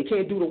they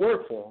can't do the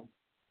work for them,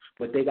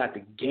 but they got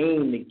the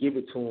game to give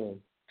it to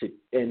them.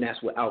 And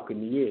that's what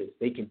alchemy is.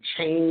 They can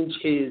change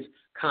his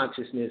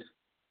consciousness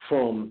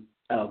from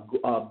a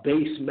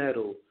base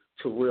metal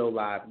to real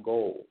live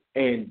gold.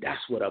 And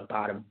that's what a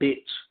bottom bitch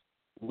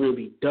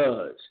really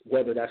does,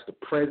 whether that's the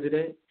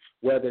president,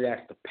 whether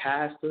that's the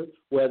pastor,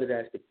 whether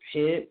that's the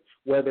pimp,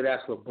 whether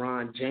that's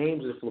LeBron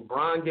James. If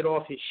LeBron get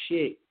off his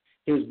shit,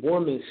 his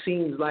woman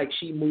seems like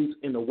she moves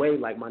in a way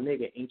like, my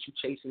nigga, ain't you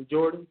chasing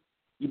Jordan?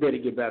 You better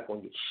get back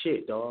on your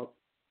shit, dog.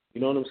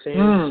 You know what I'm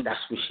saying? That's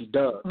what she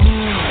does. Wait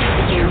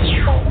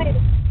a minute.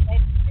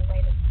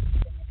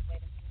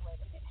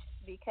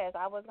 Because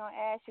I was going to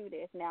ask you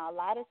this. Now, a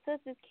lot of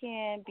sisters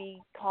can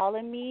be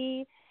calling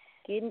me,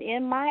 getting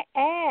in my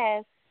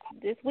ass.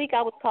 This week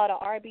I was called a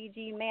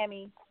RBG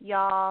mammy,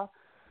 y'all,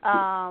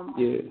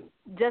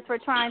 just for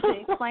trying to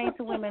explain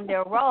to women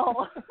their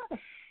role.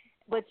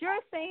 But you're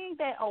saying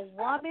that a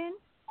woman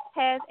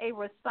has a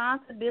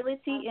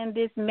responsibility in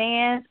this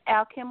man's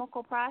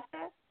alchemical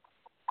process?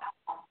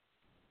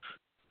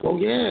 Well,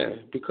 yeah,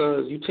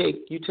 because you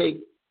take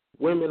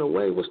women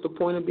away. What's the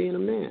point of being a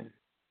man?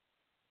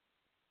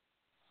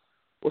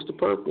 What's the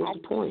purpose? What's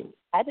the point?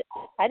 I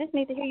just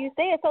need to hear you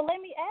say it. So let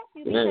me ask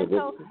you,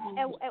 because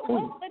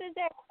what does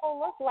that role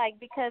look like?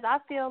 Because I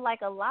feel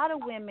like a lot of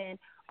women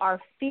are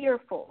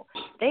fearful.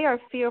 They are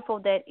fearful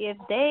that if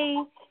they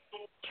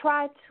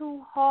try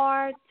too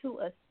hard to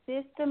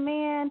assist a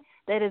man,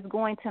 that is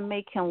going to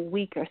make him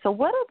weaker. So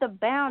what are the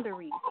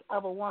boundaries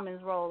of a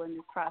woman's role in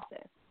this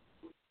process?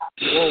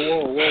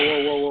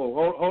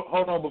 Whoa.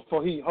 Hold on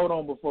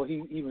before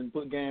he even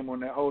put game on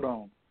that. Hold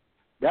on.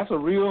 That's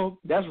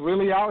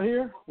really out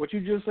here? What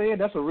you just said,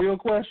 that's a real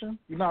question?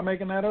 You're not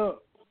making that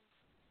up?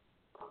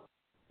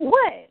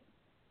 What?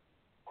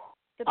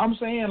 I'm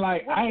saying,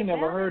 like, I ain't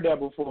never heard that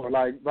before.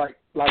 Like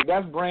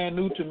that's brand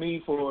new to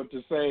me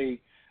to say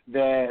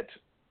that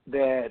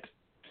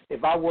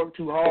if I work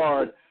too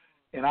hard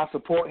and I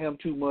support him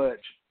too much,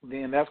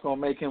 then that's going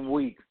to make him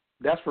weak.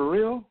 That's for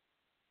real?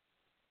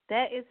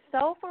 That is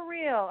so for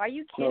real. Are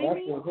you kidding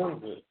me?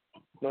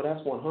 No,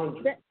 that's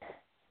 100.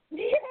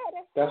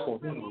 That's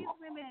 100.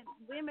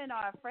 Women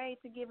are afraid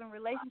to give in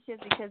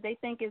relationships because they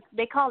think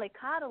they call it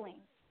coddling.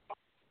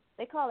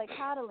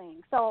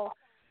 So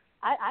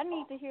I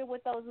need to hear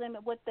what those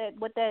limits, what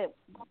that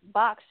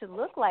box should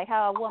look like,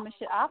 how a woman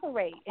should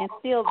operate, and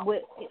still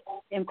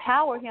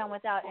empower him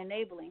without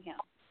enabling him.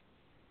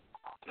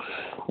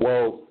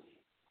 Well,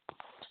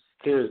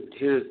 here's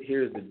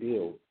the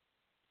deal.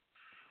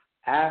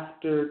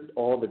 After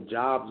all the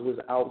jobs was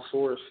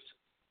outsourced,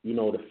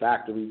 the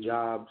factory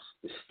jobs,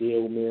 the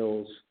steel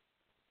mills,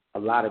 a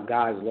lot of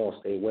guys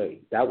lost their way.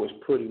 That was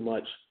pretty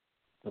much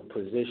the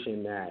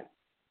position that,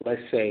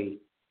 let's say,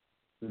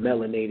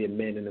 melanated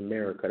men in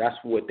America, that's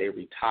what they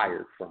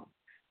retired from.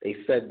 They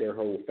fed their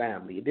whole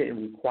family. It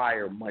didn't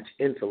require much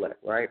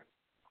intellect, right?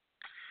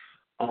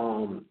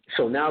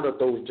 So now that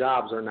those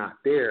jobs are not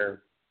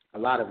there, a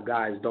lot of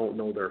guys don't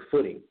know their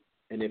footing.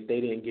 And if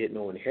they didn't get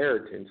no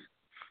inheritance,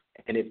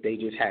 and if they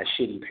just had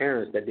shitty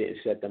parents that didn't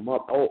set them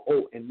up,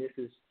 and this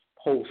is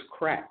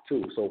post-crack,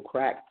 too. So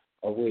crack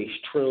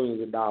erased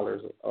trillions of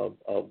dollars of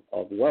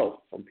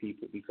wealth from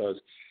people because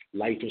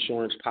life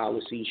insurance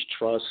policies,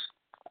 trusts,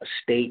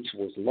 estates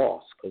was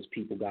lost because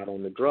people got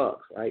on the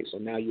drugs, right? So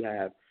now you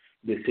have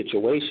this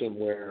situation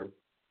where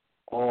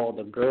all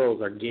the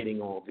girls are getting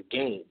all the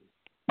game.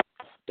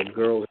 The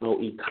girls know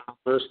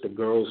e-commerce, the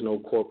girls know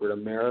corporate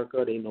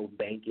America, they know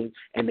banking,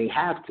 and they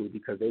have to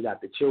because they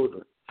got the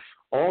children.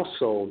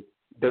 Also,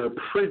 they're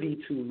privy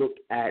to look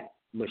at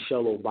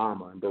Michelle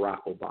Obama and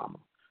Barack Obama.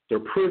 They're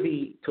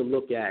privy to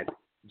look at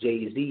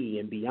Jay-Z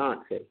and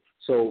Beyonce.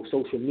 So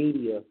social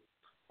media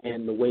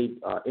and the way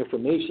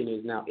information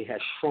is now, it has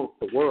shrunk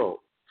the world.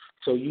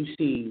 So you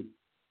see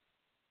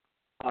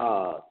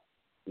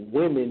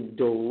women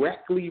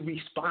directly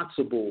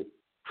responsible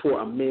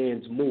for a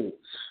man's moves.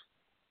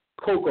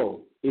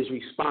 Coco is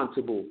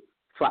responsible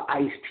for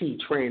Ice-T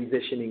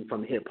transitioning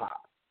from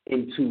hip-hop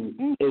into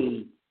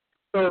a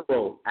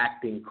thorough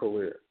acting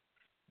career.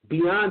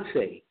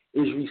 Beyonce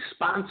is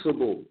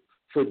responsible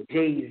for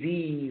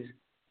Jay-Z's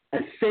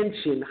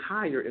ascension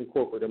higher in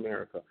corporate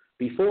America.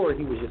 Before,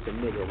 he was just a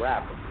nigga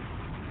rapper.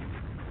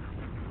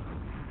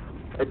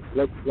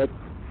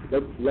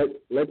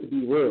 Let's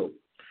be real.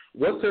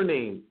 What's her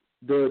name?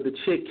 The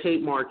chick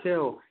Kate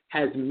Markell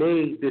has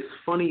made this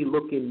funny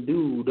looking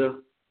dude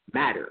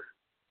matter.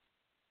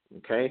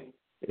 Okay?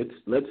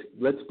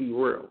 Let's be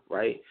real,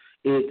 right?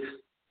 It's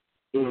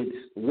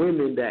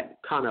women that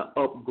kind of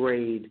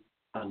upgrade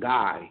a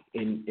guy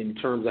in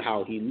terms of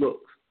how he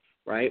looks,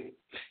 right?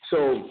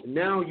 So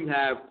now you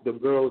have the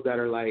girls that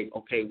are like,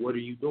 okay, what are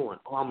you doing?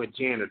 Oh, I'm a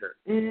janitor.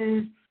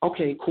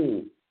 Okay,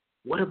 cool.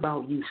 What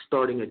about you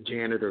starting a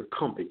janitor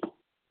company,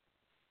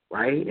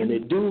 right? And the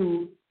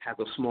dude has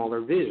a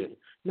smaller vision.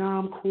 No,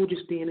 I'm cool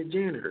just being a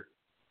janitor.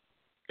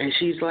 And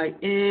she's like,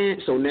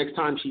 So next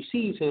time she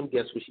sees him,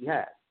 guess what she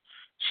has?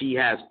 She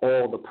has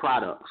all the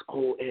products.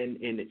 Oh, and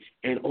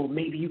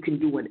maybe you can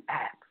do an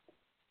app.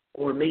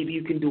 Or maybe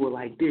you can do it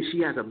like this. She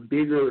has a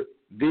bigger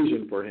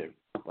vision for him,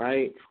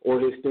 right? Or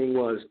his thing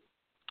was,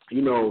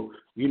 you know,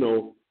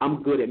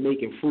 I'm good at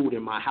making food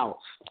in my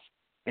house.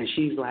 And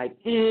she's like,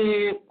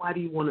 why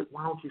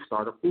don't you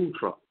start a food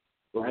truck,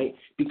 right?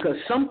 Because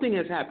something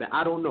has happened.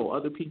 I don't know.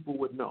 Other people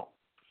would know.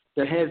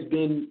 There has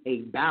been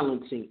a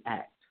balancing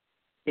act.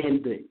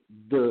 And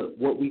the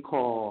what we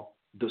call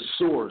the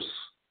source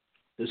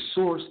is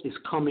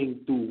coming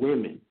through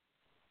women.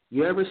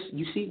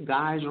 You see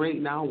guys right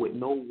now with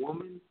no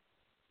woman?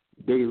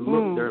 They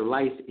look, their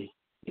life is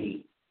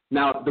hate.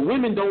 Now, the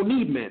women don't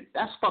need men.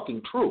 That's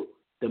fucking true.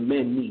 The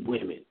men need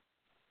women.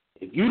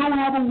 If you don't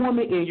have a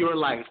woman in your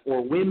life,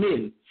 or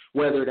women,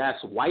 whether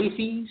that's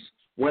wifeys,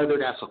 whether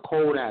that's a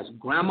cold-ass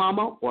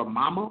grandmama or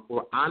mama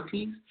or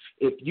aunties,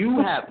 if you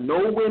have no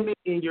women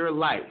in your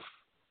life,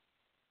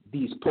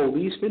 these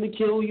police finna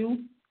kill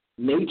you,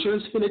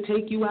 nature's finna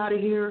take you out of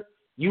here,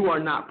 you are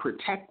not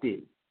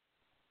protected.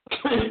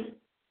 They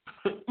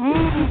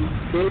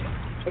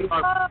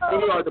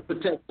are the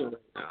protection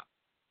right now.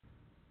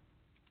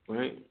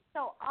 Right?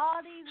 So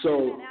all these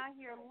women out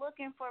here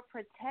looking for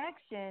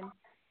protection,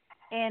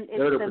 and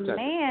it's the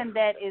man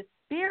that is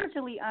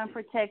spiritually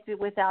unprotected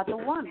without the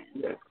woman.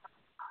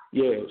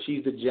 Yeah,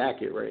 she's the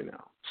jacket right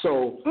now.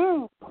 So,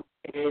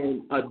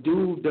 and a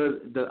dude,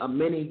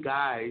 many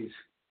guys,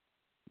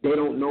 they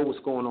don't know what's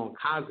going on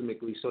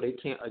cosmically, so they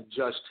can't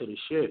adjust to the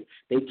shit.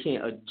 They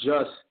can't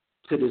adjust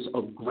to this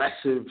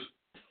aggressive,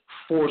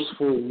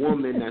 forceful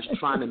woman that's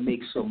trying to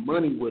make some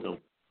money with him,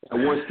 that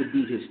wants to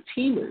be his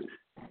teammate.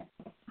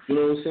 You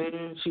know what I'm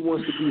saying? She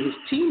wants to be his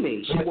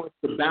teammate. She wants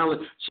to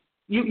balance.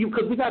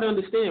 Because we got to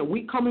understand,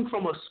 we coming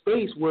from a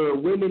space where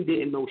women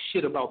didn't know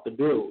shit about the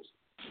bills.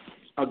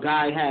 A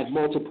guy had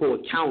multiple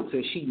accounts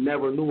and she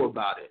never knew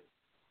about it,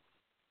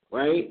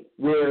 right?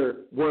 Where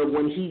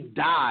when he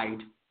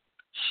died,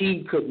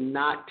 she could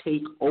not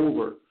take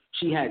over.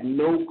 She had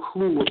no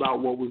clue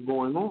about what was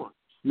going on.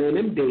 Man,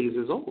 them days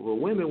is over.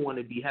 Women want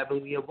to be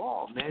heavily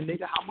involved. Man,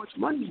 nigga, how much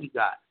money we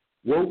got?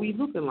 What we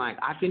looking like?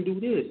 I can do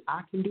this.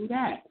 I can do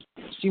that.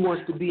 She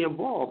wants to be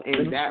involved.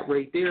 And that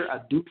right there,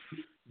 a dude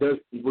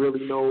doesn't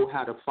really know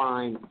how to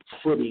find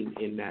footing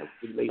in that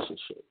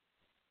relationship.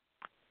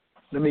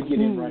 Let me get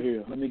in right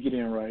here.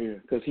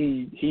 Because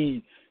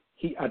he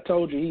I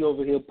told you, he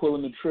over here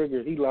pulling the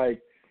trigger. He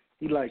like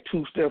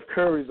two Steph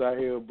Currys out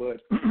here,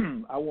 but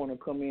I want to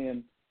come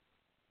in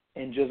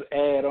and just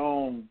add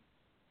on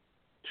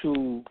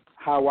to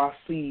how I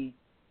see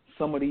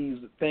some of these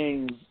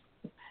things.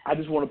 I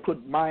just want to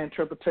put my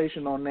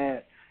interpretation on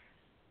that.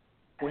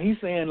 When he's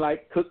saying,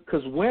 like,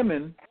 because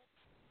women,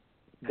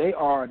 they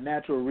are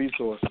natural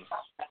resources.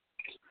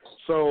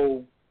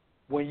 So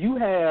when you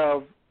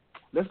have,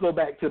 let's go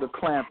back to the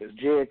Clampetts,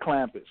 Jed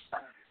Clampetts.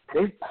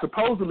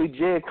 Supposedly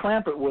Jed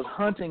Clampett was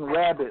hunting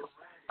rabbits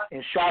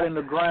and shot in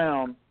the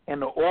ground,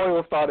 and the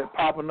oil started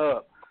popping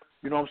up,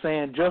 you know what I'm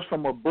saying, just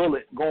from a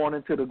bullet going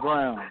into the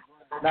ground.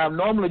 Now,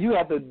 normally you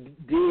have to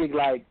dig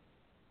like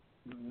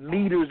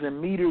meters and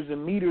meters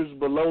and meters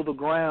below the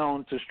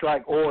ground to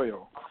strike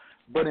oil.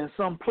 But in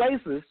some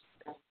places,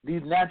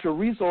 these natural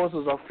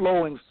resources are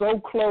flowing so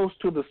close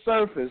to the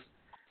surface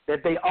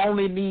that they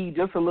only need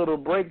just a little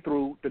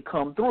breakthrough to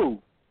come through,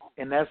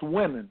 and that's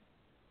women,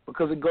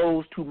 because it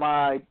goes to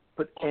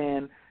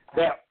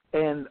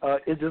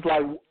it's just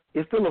like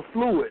it's still a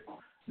fluid.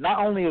 Not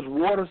only is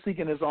water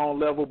seeking its own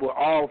level, but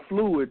all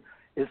fluid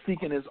is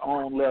seeking its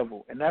own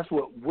level, and that's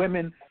what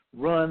women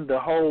run the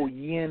whole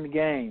yin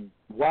game.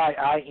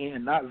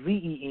 Y-I-N, not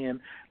Z-E-N.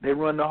 They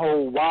run the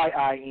whole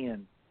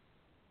Y-I-N.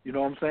 You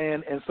know what I'm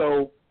saying? And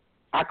so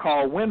I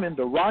call women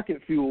the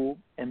rocket fuel,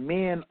 and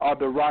men are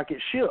the rocket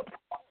ship.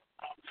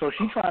 So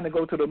she's trying to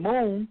go to the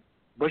moon,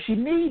 but she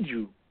needs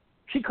you.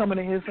 She coming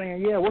in here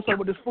saying, yeah, what's up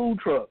with this food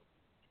truck?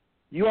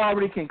 You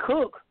already can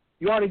cook.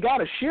 You already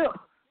got a ship.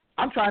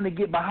 I'm trying to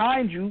get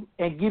behind you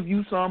and give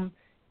you some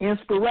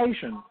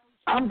inspiration.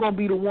 I'm going to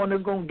be the one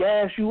that's going to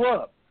gas you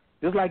up.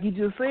 Just like you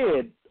just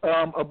said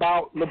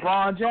about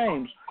LeBron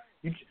James.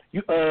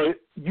 You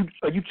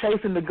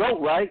chasing the GOAT,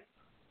 right?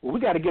 Well,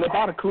 we got to get up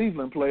out of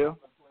Cleveland, player.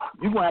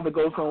 You're going to have to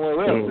go somewhere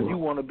else if you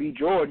want to be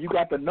Jordan. You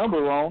got the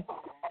number wrong.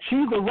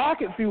 She's the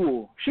rocket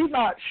fuel. She's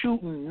not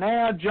shooting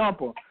now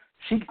jumper.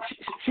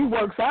 She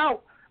works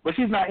out, but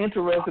she's not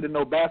interested in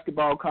no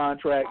basketball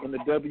contract in the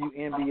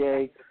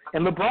WNBA.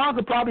 And LeBron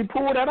could probably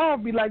pull that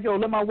off, be like, yo,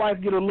 let my wife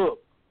get a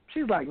look.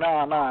 She's like,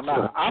 nah.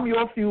 I'm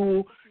your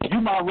fuel. You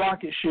my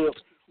rocket ship.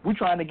 We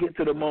trying to get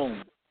to the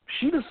moon.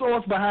 She the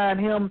source behind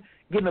him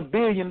getting $1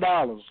 billion.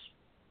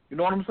 You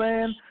know what I'm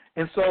saying?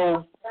 And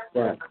so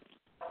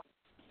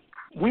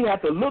we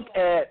have to look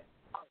at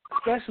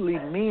especially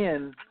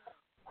men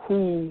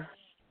who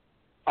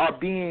are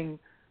being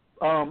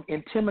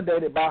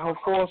intimidated by her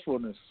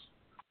forcefulness.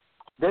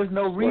 There's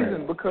no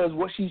reason because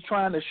what she's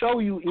trying to show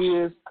you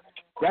is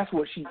that's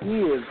what she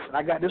is. And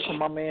I got this from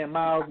my man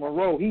Miles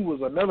Monroe. He was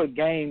another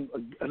game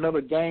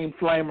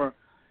flamer.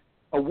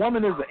 A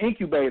woman is an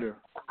incubator.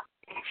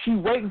 She's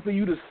waiting for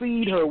you to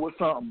seed her with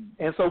something.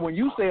 And so when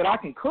you said I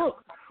can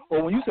cook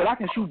or when you said I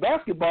can shoot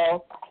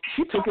basketball,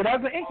 she took it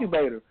as an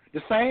incubator.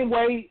 The same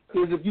way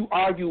is if you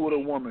argue with a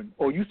woman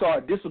or you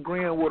start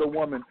disagreeing with a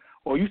woman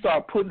or you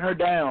start putting her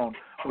down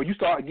or you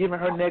start giving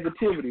her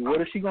negativity,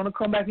 what is she going to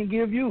come back and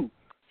give you?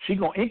 She's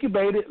going to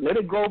incubate it, let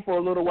it grow for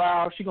a little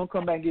while. She's going to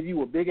come back and give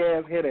you a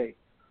big-ass headache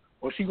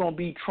or she's going to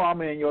be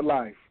trauma in your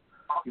life.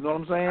 You know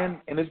what I'm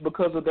saying? And it's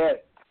because of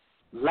that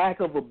lack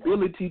of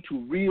ability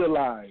to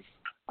realize.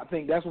 I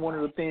think that's one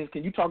of the things.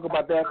 Can you talk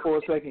about that for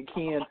a second,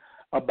 Ken,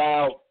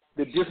 about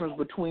the difference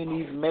between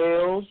these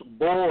males,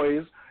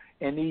 boys,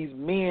 and these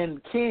men,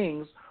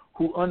 kings,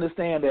 who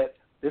understand that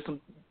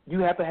you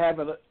have to have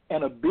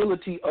an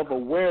ability of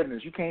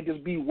awareness. You can't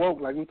just be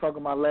woke like we were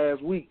talking about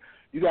last week.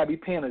 You got to be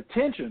paying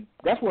attention.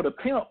 That's what a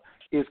pimp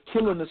is,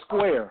 killing the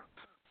square.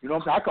 You know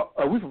what I'm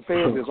saying? We from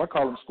Fayetteville, so I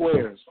call them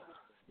squares.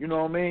 You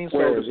know what I mean?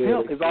 Squares, so the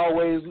pimp is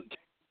always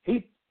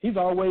he's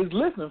always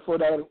listening for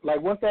that.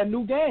 Like, what's that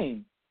new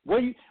game? Why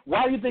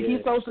do you think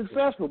he's so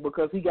successful?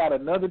 Because he got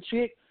another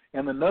chick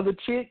and another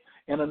chick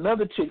and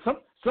another chick.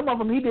 Some of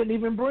them he didn't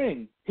even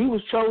bring. He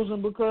was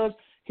chosen because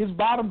his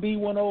bottom B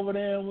went over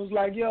there and was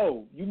like,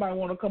 yo, you might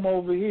want to come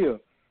over here.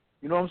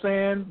 You know what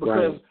I'm saying?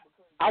 Because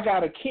I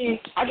got a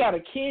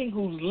king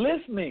who's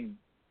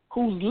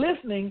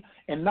listening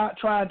and not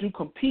trying to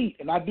compete.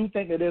 And I do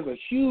think that there's a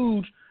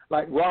huge,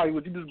 like Rory,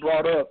 what you just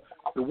brought up,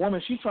 the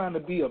woman, she's trying to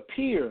be a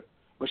peer,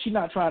 but she's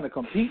not trying to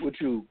compete with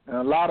you. And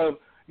a lot of,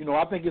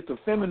 I think it's the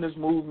feminist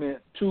movement,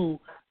 too,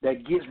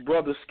 that gets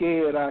brothers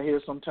scared out here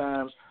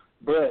sometimes.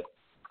 But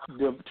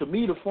to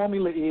me, the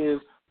formula is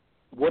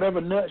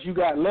whatever nuts you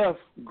got left,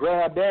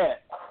 grab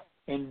that.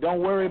 And don't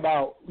worry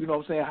about,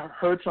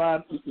 her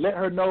trying, let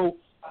her know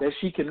that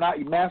she cannot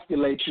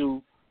emasculate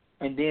you,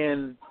 and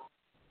then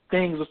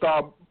things will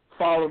start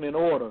falling in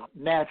order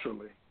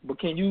naturally. But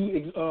can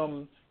you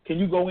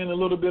go in a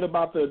little bit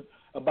about the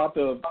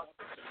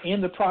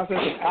in the process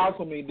of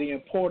alchemy, the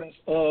importance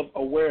of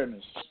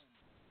awareness?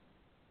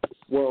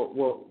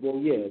 Well,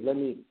 yeah.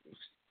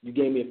 You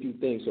gave me a few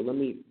things, so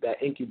that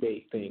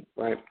incubate thing,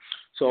 right?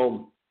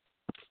 So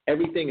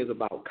everything is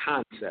about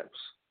concepts,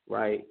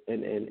 right,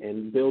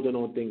 and building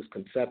on things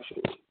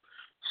conceptually.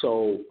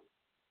 So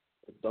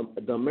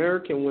the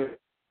American women,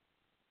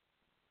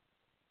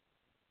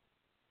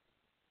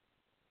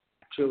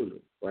 children,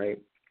 right?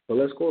 But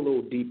let's go a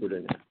little deeper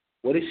than that.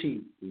 What is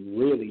she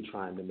really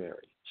trying to marry?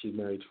 She's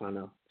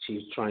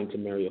trying to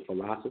marry a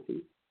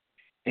philosophy.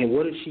 And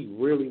what does she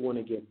really want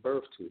to give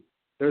birth to?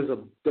 There's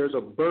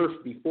a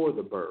birth before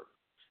the birth,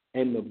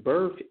 and the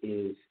birth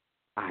is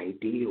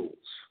ideals.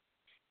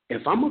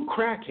 If I'm a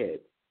crackhead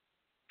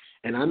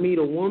and I meet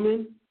a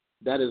woman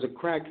that is a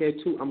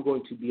crackhead too, I'm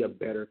going to be a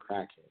better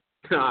crackhead.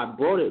 Now, I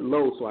brought it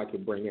low so I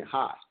could bring it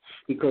high,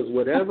 because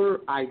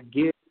whatever I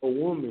give a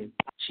woman,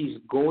 she's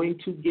going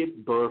to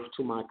give birth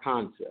to my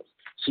concepts.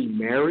 She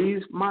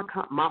marries my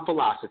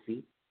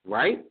philosophy,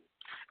 right,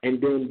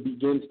 and then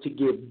begins to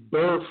give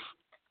birth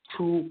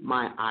to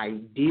my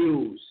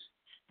ideals,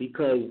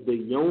 because the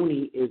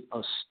yoni is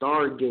a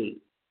stargate.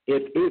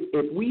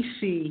 If we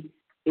see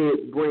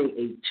it bring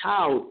a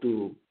child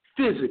through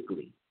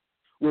physically,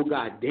 well,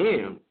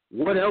 goddamn,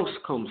 what else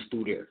comes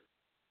through there?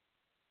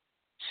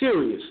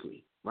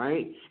 Seriously,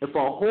 right? If a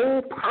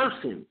whole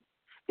person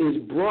is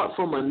brought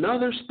from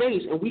another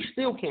space, and we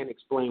still can't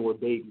explain where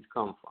babies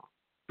come from.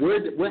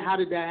 How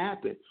did that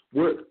happen?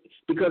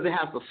 Because it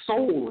has a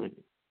soul in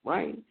it,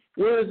 right?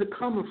 Where is it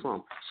coming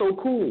from? So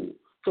cool.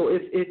 So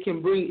if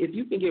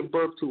you can give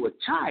birth to a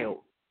child,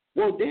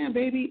 well, damn,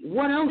 baby,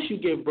 what else you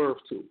give birth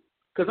to?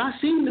 Because I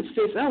seen the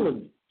fifth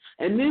element,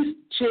 and this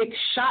chick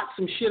shot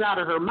some shit out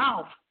of her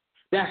mouth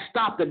that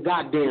stopped the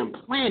goddamn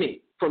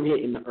planet from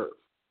hitting the earth.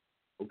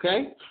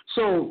 Okay?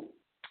 So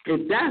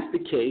if that's the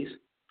case,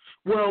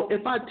 well,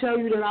 if I tell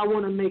you that I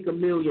want to make $1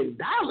 million,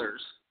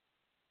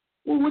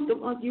 well, what the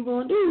fuck you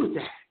going to do with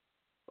that?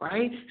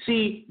 Right?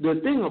 See, the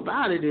thing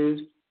about it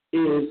is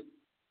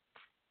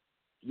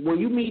when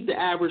you meet the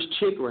average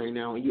chick right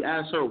now and you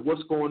ask her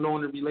what's going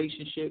on in a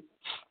relationship,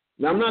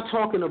 now I'm not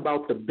talking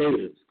about the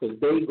betas because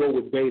they go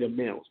with beta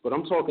males, but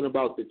I'm talking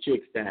about the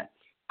chicks that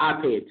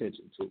I pay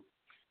attention to.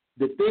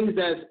 The things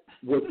that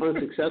was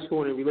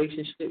unsuccessful in a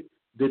relationship,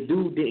 the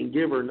dude didn't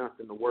give her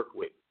nothing to work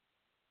with.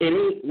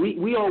 And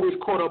we always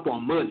caught up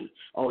on money.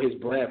 Oh, his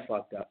bread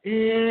fucked up.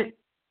 The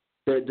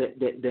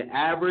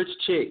average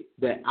chick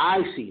that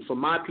I see, from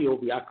my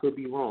POV, I could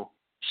be wrong,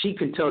 she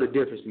can tell the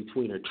difference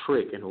between a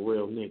trick and a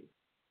real nigga,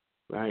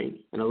 right?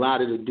 And a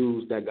lot of the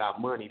dudes that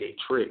got money, they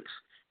tricks,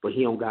 but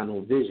he don't got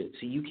no vision.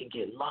 See, you can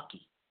get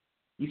lucky.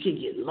 You can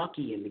get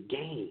lucky in the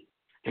game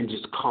and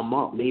just come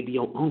up. Maybe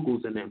your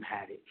uncles and them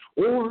had it.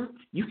 Or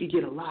you could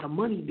get a lot of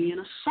money being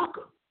a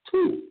sucker,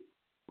 too,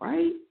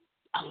 right?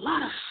 A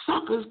lot of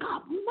suckers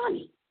got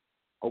money.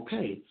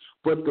 Okay,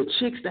 but the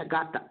chicks that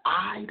got the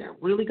eye,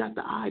 that really got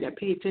the eye, that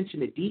pay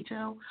attention to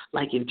detail,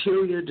 like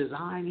interior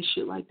design and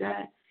shit like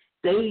that,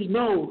 they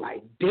know,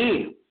 like,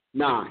 damn,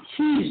 nah,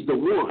 he's the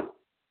one.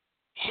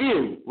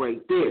 Him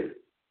right there.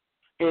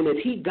 And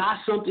if he got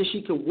something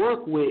she can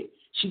work with,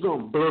 she going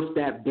to birth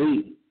that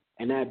baby.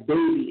 And that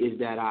baby is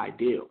that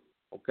ideal,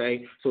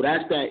 okay? So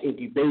that's that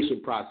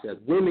incubation process.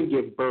 Women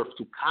give birth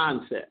to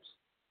concepts,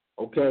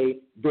 okay?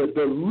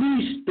 The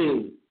least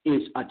thing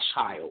is a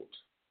child.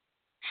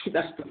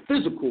 That's the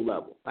physical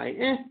level. Like,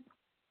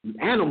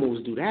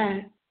 animals do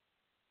that.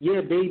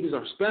 Yeah, babies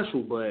are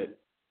special, but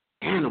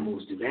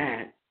animals do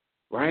that,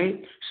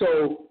 right?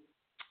 So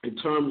in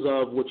terms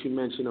of what you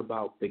mentioned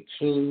about the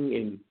king,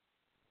 and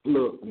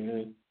look,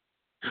 man,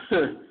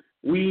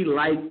 we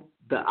like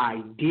the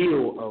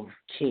ideal of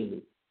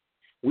king.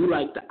 We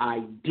like the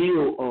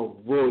ideal of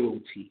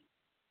royalty.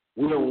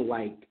 We don't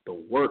like the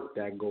work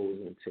that goes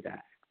into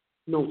that.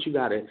 You know what you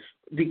got to,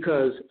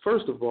 because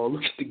first of all,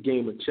 look at the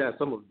game of chess.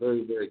 I'm a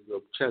very, very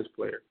good chess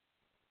player.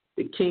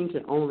 The king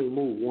can only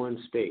move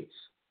one space,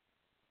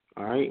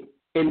 all right?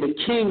 And the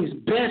king's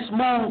best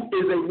move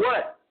is a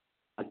what?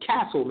 A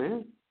castle,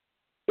 man,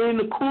 in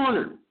the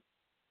corner,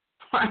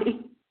 right?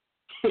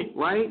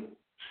 Right?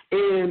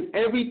 And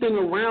everything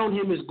around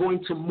him is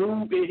going to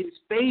move in his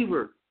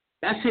favor.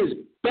 That's his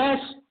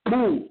best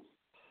move.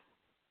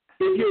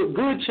 If you're a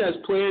good chess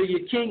player,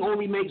 your king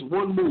only makes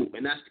one move,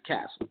 and that's the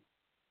castle,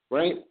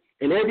 right?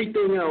 And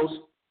everything else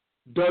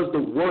does the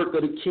work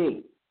of the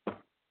king,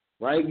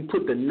 right? You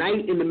put the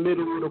knight in the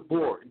middle of the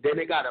board. Then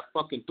they got a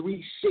fucking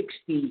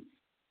 360,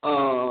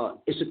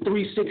 it's a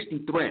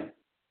 360 threat.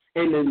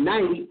 And the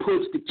knight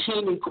puts the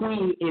king and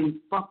queen in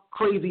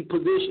crazy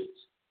positions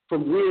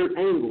from weird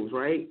angles,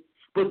 right?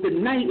 But the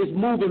knight is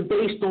moving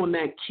based on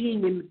that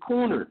king in the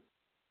corner,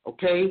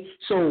 okay?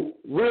 So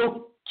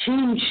real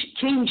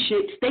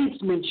kingship,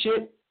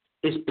 statesmanship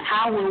is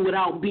power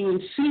without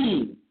being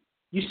seen.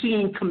 You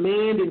seeing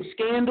command and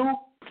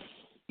scandal?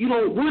 You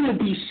don't want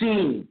to be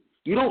seen.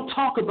 You don't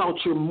talk about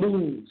your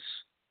moves,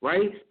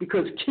 right?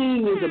 Because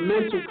king is a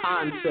mental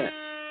concept,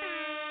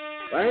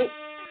 right?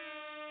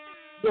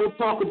 You don't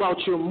talk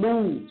about your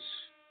moves.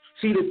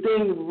 See, the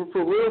thing,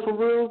 for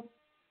real,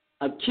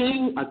 a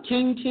king,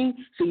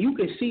 so you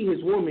can see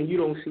his woman, you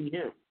don't see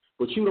him.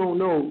 But you don't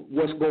know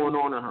what's going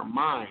on in her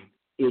mind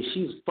if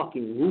she's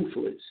fucking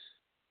ruthless.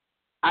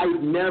 I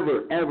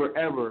never,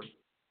 ever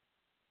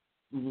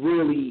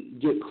really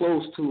get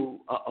close to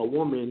a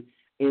woman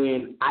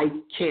and I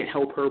can't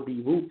help her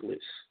be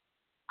ruthless.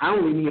 I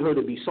only need her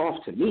to be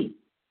soft to me.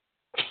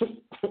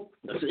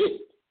 That's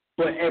it.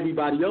 But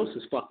everybody else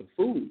is fucking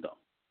food, though.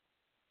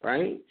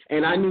 Right?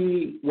 And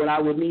what I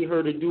would need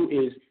her to do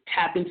is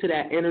tap into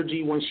that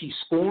energy when she's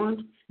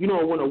scorned. You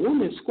know, when a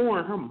woman's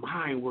scorned, her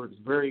mind works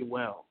very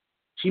well.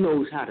 She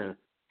knows how to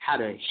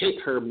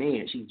hit her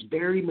man. She's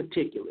very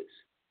meticulous.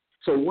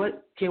 So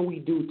what can we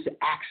do to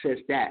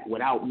access that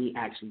without me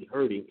actually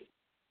hurting it?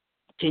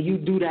 Can you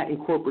do that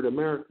in corporate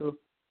America?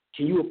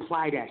 Can you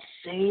apply that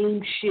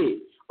same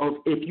shit of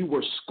if you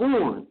were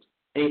scorned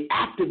and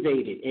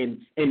activated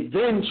and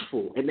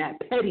vengeful and that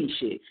petty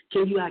shit?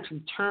 Can you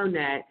actually turn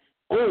that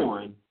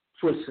on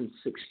for some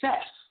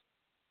success,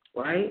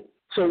 right?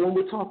 So when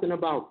we're talking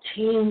about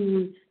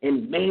king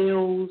and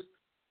males,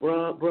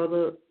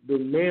 brother, the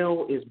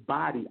male is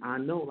body. I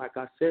know, like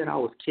I said, I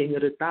was king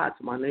of the thoughts,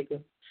 my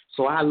nigga.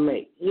 So I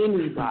let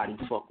anybody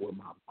fuck with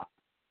my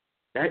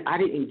body. I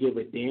didn't give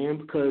a damn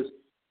because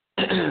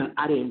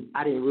I didn't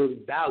really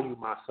value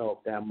myself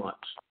that much.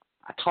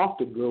 I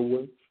talked a good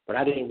one, but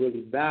I didn't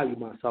really value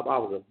myself. I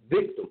was a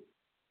victim.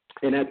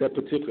 And at that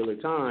particular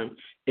time,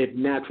 if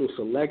natural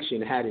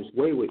selection had its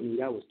way with me,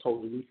 that was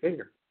totally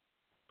fair.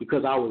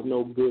 Because I was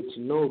no good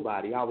to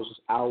nobody. I was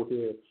just out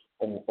here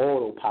on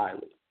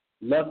autopilot.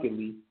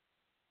 Luckily,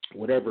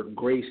 whatever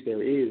grace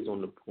there is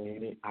on the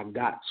planet, I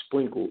got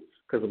sprinkled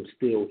because I'm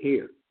still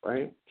here,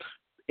 right?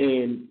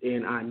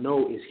 And I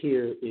know is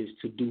here is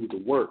to do the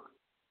work,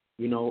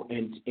 you know,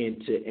 and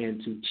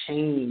to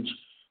change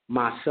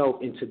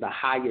myself into the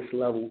highest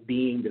level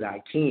being that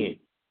I can.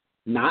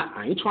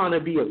 I ain't trying to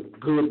be a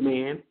good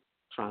man, I'm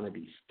trying to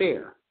be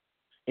fair.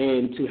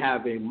 And to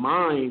have a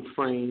mind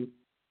frame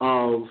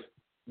of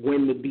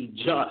when to be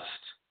just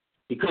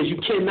because you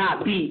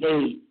cannot be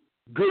a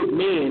good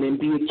man and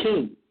be a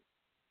king.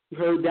 You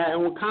heard that in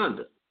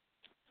Wakanda.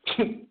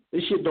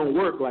 This shit don't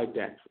work like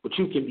that. But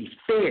you can be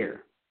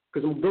fair,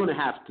 because I'm going to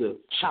have to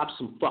chop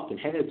some fucking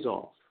heads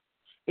off.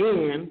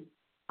 And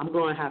I'm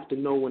going to have to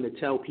know when to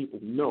tell people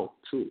no,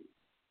 too.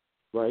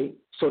 Right?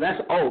 So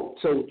that's,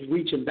 so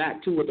reaching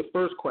back to with the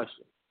first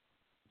question,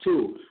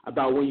 too,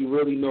 about when you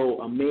really know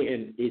a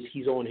man is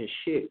he's on his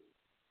shit.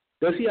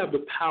 Does he have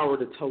the power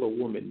to tell a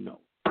woman no?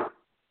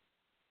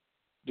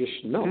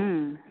 Just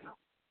no.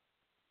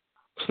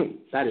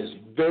 That is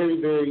very,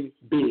 very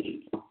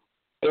big.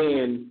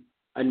 And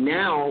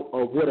now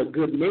what a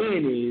good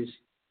man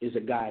is a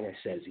guy that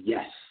says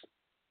yes.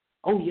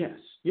 Oh, yes.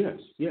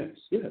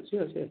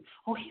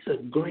 Oh, he's a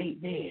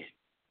great man.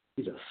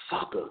 He's a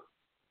sucker.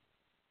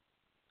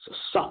 He's a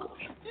sucker.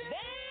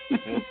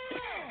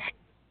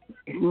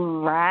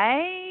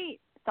 Right.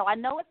 So I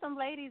know it's some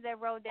ladies that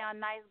wrote down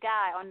nice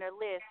guy on their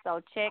list.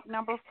 So check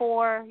number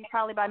 4. You're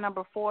probably by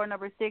number 4,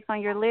 number 6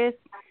 on your list.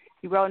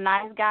 You wrote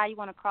nice guy. You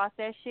want to cross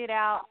that shit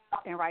out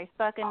and write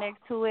sucker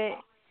next to it.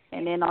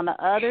 And then on the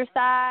other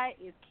side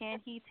is can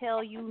he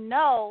tell you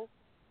no,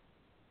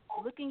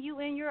 looking you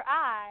in your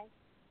eye,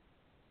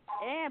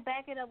 and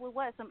back it up with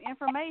what? Some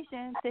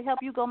information to help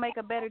you go make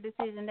a better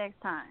decision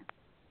next time.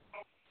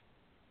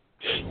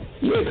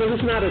 Yeah, because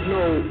it's not a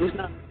no. It's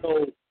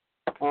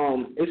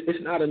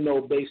not a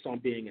no based on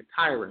being a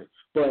tyrant.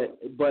 But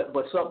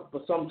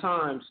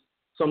sometimes,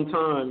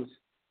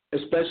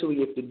 especially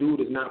if the dude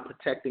is not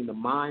protecting the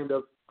mind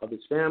of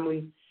his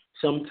family,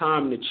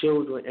 sometimes the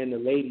children and the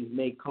ladies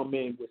may come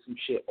in with some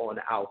shit on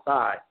the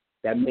outside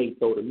that may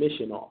throw the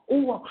mission off.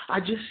 Oh, I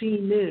just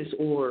seen this,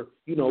 or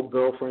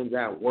girlfriends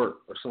at work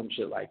or some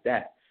shit like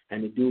that,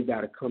 and the dude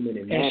got to come in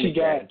and manage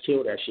that and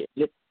kill that shit.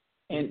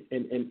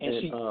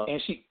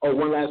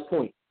 One last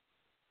point.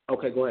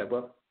 Okay, go ahead,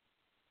 bro.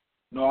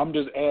 No, I'm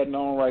just adding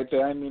on right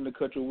there. I didn't mean to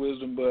cut your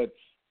wisdom, but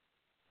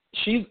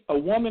a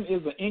woman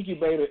is an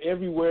incubator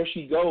everywhere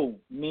she goes.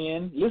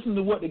 Men, listen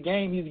to what the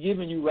game he's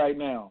giving you right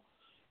now.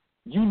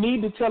 You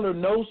need to tell her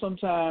no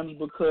sometimes,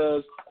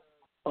 because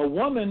a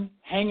woman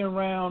hanging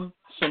around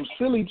some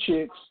silly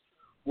chicks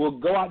will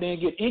go out there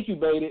and get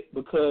incubated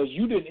because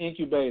you didn't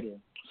incubate her.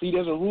 See,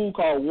 there's a rule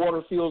called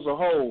water fills a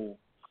hole.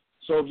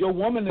 So if your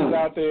woman is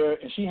out there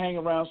and she hanging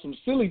around some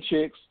silly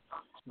chicks,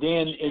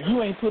 then if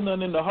you ain't putting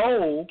nothing in the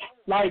hole,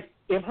 like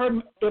if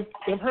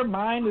her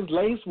mind is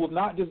laced with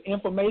not just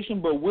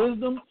information but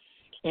wisdom,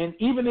 and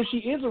even if she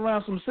is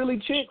around some silly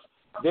chicks,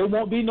 there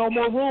won't be no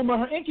more room in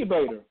her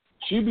incubator.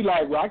 She'd be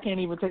like, well, I can't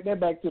even take that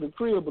back to the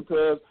crib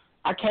because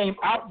I came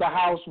out the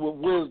house with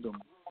wisdom.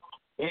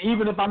 And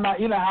even if I'm not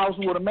in a house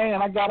with a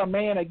man, I got a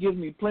man that gives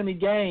me plenty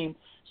game.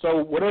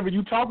 So whatever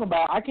you talking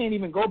about, I can't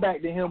even go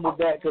back to him with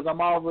that because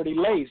I'm already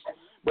laced.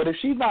 But if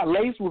she's not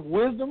laced with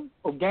wisdom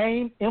or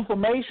game,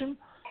 information,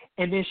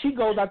 and then she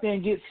goes out there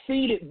and gets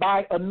seeded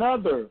by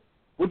another,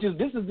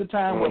 this is the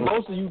time where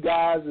most of you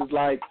guys is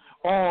like,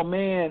 oh,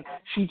 man,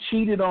 she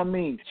cheated on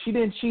me. She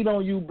didn't cheat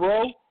on you,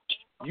 bro.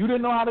 You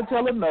didn't know how to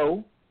tell her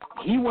no.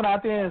 He went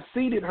out there and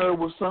seeded her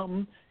with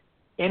something,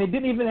 and it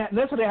didn't even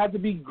necessarily have to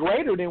be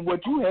greater than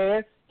what you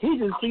had. He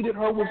just seeded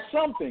her with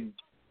something.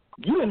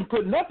 You didn't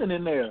put nothing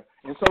in there.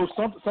 And so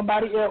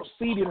somebody else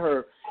seeded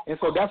her. And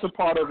so that's a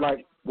part of,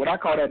 like, what I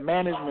call that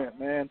management,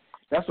 man.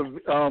 That's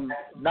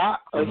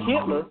not a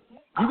Hitler.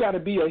 You got to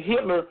be a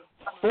Hitler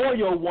for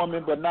your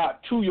woman, but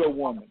not to your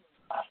woman.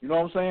 You know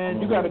what I'm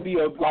saying? You got to be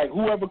like,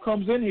 whoever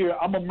comes in here,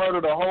 I'm going to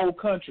murder the whole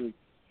country.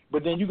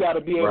 But then you got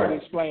to be able to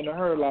explain to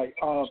her, like,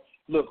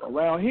 look,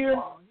 around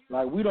here,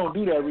 like, we don't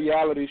do that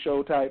reality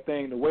show type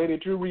thing. The way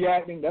that you're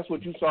reacting, that's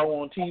what you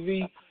saw on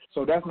TV,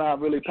 so that's not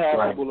really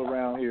passable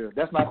around here.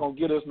 That's not going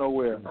to get us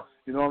nowhere.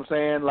 You know what I'm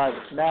saying? Like,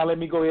 now let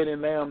me go ahead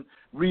and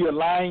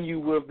realign you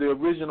with the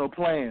original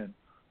plan.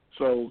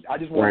 So I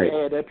just want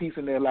to add that piece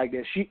in there like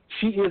that.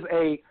 She is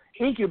a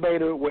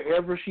incubator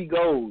wherever she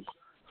goes.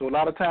 So a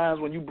lot of times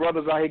when you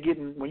brothers out here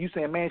when you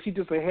saying, man, she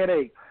just a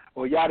headache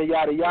or yada,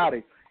 yada,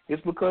 yada,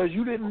 it's because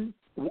you didn't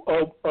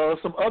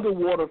some other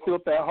water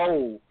filled that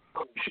hole.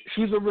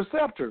 She's a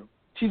receptor.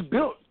 She's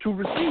built to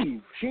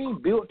receive. She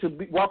ain't built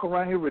to walk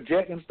around here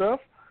rejecting stuff.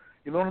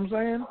 You know what I'm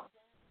saying?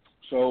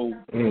 So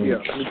yeah,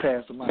 let me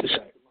pass the mic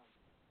back.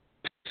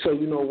 So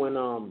when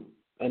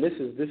and this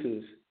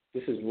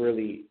is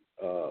really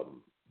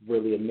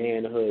really a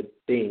manhood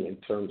thing in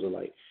terms of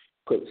like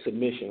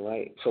submission,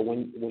 right? So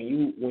when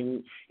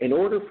you in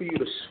order for you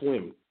to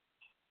swim,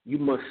 you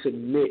must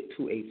submit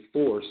to a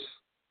force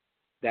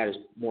that is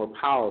more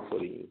powerful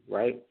than you,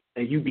 right?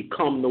 And you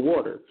become the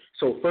water.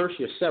 So first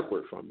you're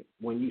separate from it.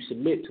 When you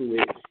submit to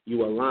it,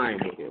 you align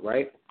with it,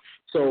 right?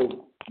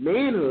 So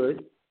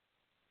manhood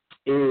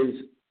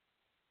is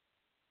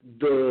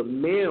the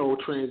male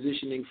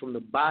transitioning from the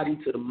body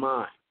to the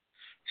mind.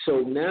 So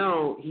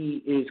now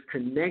he is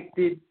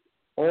connected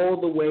all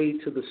the way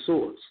to the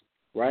source,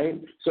 right?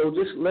 So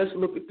just let's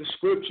look at the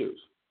scriptures.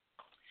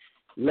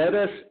 Let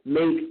us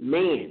make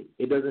man.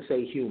 It doesn't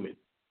say human.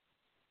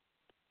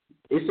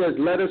 It says,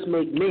 let us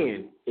make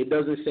man. It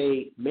doesn't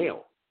say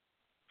male.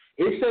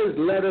 It says,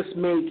 let us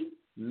make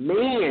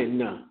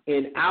man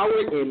in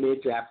our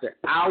image after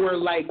our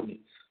likeness.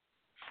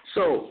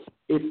 So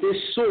if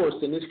this source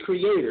and this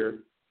creator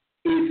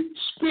is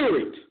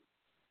spirit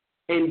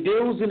and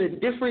deals in a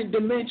different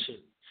dimension,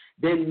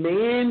 then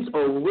man's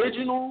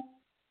original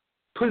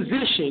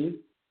position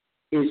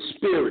is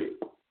spirit.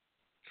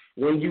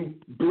 When you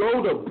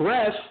blow the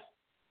breath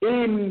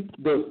in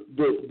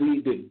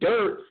the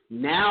dirt,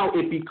 now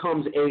it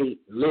becomes a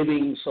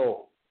living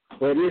soul.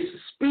 But it's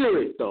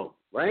spirit though,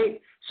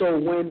 right? So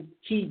when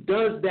he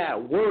does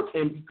that work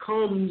and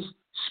becomes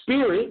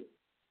spirit,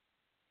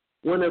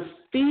 when a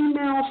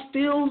female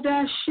feels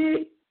that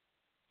shit,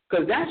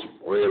 because that's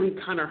really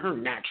kind of her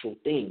natural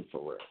thing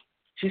for her.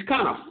 She's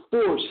kind of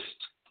forced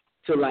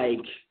to, like,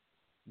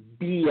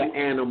 be an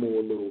animal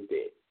a little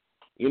bit.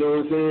 You know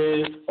what I'm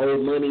saying? Oh,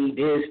 money,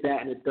 this,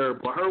 that, and the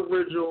third. But her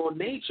original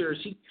nature,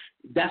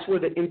 that's where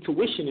the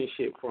intuition and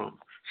shit from.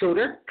 So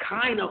they're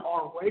kind of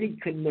already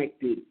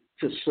connected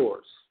to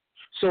source.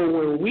 So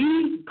when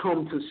we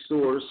come to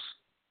source,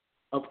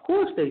 of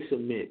course they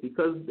submit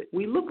because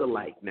we look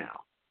alike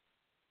now.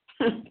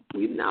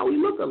 we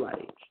look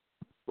alike.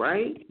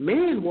 Right?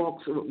 We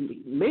walk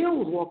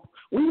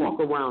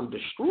around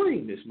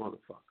destroying this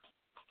motherfucker.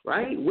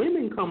 Right?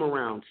 Women come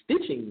around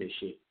stitching this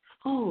shit.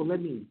 Oh,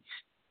 let me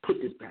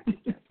put this back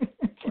together.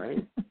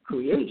 Right?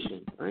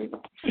 Creation, right?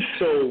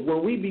 So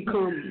when we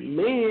become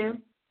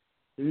man,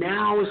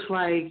 now it's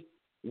like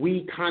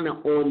we kind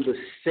of on the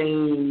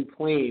same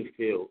playing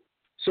field.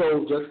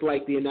 So just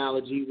like the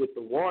analogy with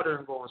the water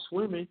and going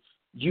swimming,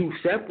 you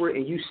separate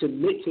and you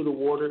submit to the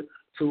water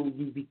till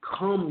you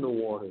become the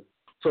water.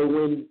 So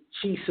when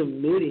she's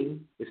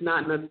submitting, it's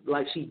not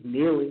like she's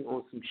kneeling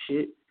on some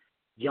shit.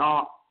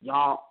 Y'all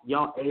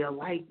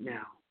alike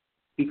now,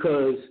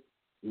 because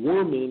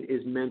woman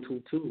is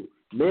mental too.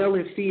 Male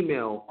and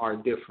female are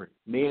different.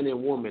 Man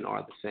and woman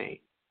are the same.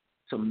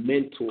 It's a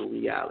mental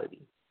reality,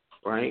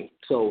 right?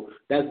 So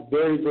that's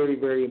very, very,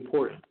 very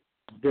important.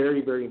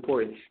 Very, very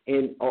important.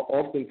 And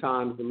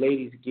oftentimes the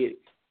ladies get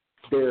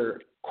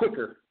there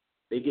quicker.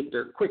 They get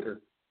there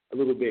quicker a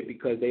little bit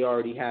because they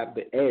already have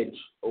the edge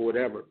or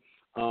whatever.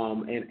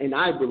 And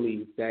I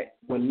believe that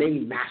when they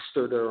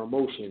master their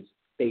emotions,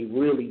 they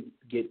really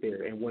get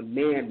there. And when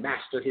man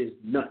master his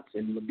nuts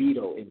and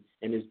libido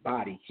and his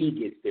body, he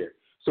gets there.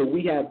 So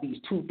we have these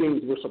two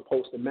things we're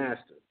supposed to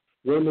master.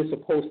 Women are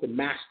supposed to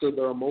master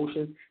their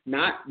emotions,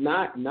 not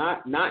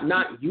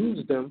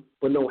use them,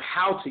 but know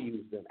how to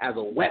use them as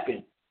a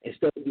weapon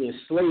instead of being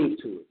slave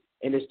to it.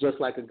 And it's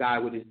just like a guy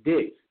with his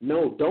dick.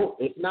 No, don't.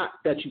 It's not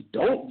that you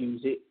don't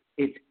use it.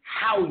 It's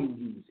how you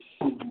use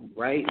it,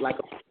 right?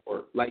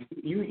 Like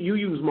you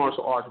use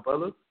martial arts,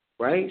 brother,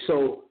 right?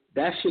 So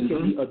that shit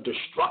can be a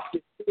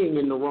destructive thing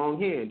in the wrong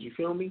hands. You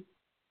feel me?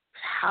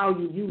 It's how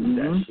you use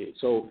that shit.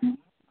 So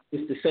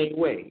it's the same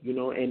way, you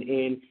know.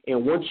 And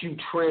once you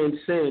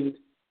transcend,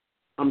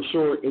 I'm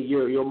sure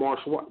your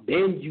martial art,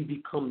 then you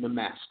become the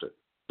master.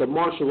 The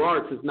martial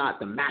arts is not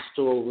the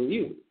master over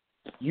you.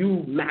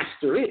 You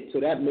master it, so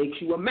that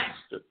makes you a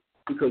master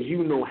because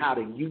you know how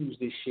to use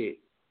this shit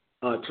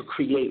to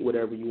create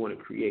whatever you want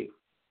to create.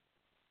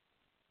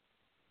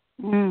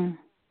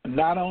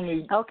 Not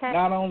only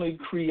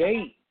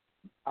create.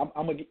 I'm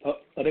gonna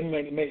let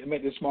me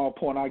make this small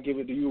point. I'll give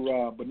it to you,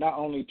 Rob. But not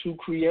only to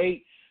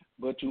create,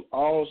 but to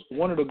also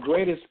one of the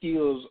greatest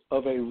skills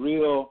of a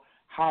real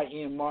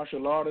high-end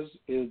martial artist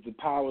is the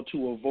power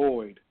to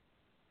avoid.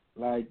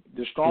 Like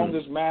the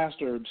strongest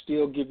master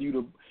still give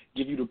you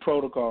the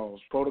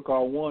protocols.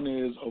 Protocol 1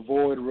 is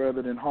avoid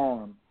rather than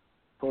harm.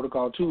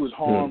 Protocol 2 is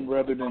harm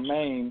rather than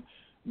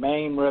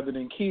maim rather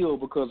than kill,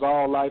 because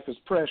all life is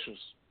precious.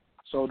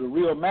 So the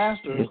real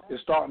master is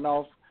starting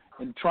off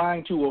and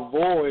trying to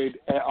avoid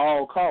at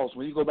all costs.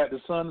 When you go back to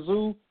Sun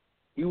Tzu,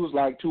 he was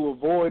like, to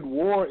avoid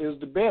war is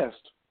the best.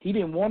 He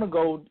didn't want to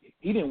go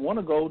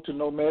to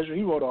no measure.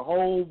 He wrote a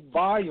whole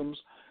volumes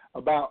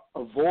about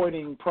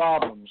avoiding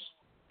problems.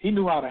 He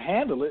knew how to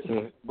handle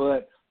it,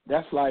 but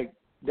that's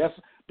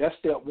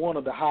step one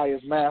of the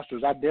highest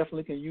masters. I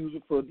definitely can use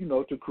it for,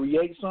 to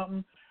create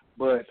something,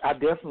 but I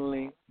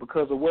definitely,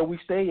 because of where we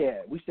stay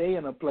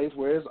in a place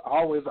where there's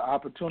always an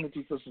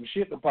opportunity for some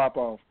shit to pop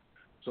off.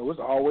 So it's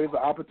always an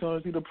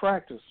opportunity to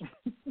practice.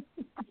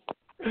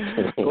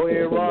 Go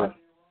ahead, Ron.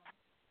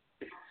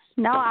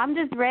 No, I'm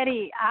just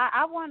ready.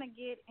 I want to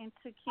get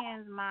into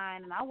Ken's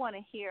mind, and I want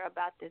to hear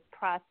about this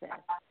process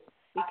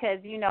because,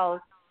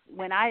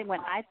 when I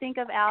think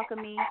of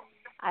alchemy,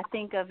 I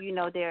think of,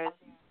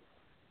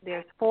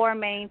 there's four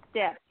main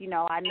steps.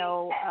 I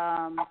know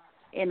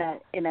in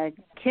a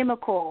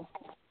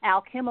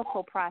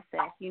alchemical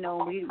process,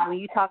 when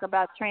you talk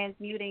about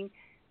transmuting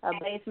a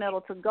base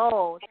metal to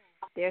gold,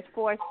 there's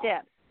 4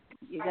 steps.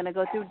 You're going to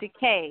go through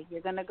decay.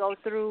 You're going to go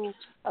through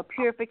a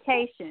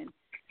purification.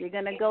 You're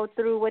going to go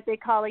through what they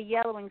call a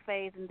yellowing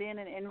phase and then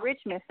an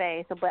enrichment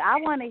phase. But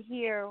I want to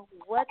hear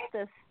what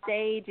the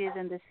stages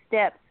and the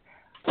steps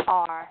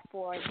are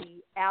for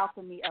the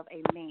alchemy of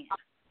a man.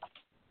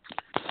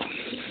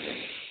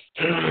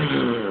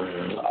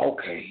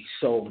 Okay,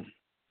 so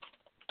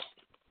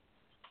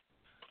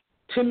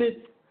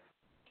timid,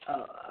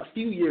 a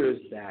few years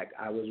back,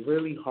 I was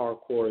really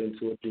hardcore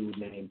into a dude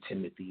named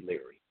Timothy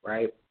Leary,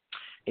 right?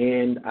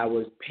 And I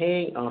was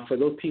paying, for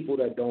those people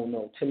that don't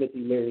know, Timothy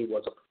Leary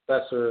was a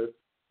professor,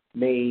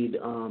 made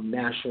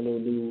national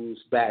news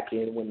back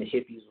in when the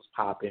hippies was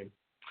popping.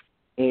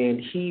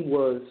 And he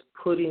was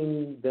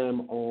putting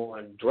them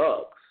on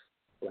drugs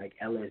like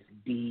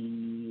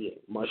LSD,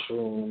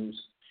 mushrooms.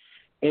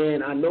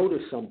 And I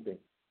noticed something.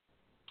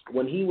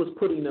 When he was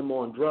putting them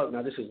on drugs,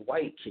 now this is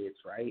white kids,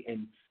 right?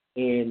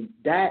 And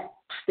that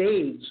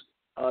stage,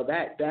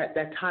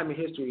 that time in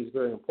history is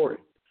very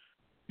important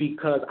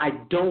because I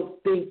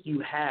don't think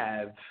you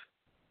have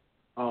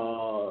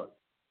a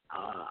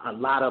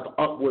lot of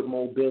upward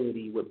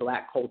mobility with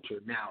black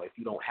culture now if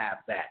you don't have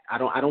that. I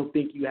don't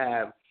think you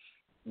have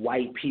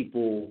white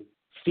people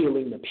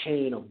feeling the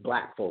pain of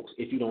black folks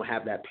if you don't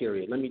have that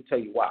period. Let me tell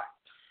you why.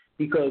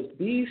 Because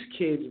these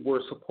kids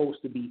were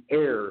supposed to be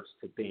heirs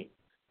to things.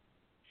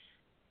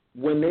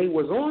 When they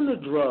was on the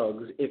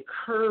drugs, it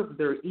curved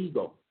their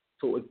ego.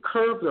 So it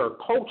curved their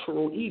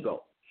cultural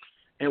ego.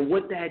 And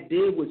what that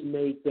did was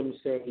make them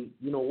say,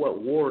 you know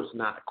what, war's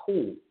not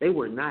cool. They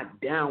were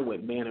not down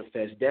with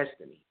manifest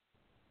destiny,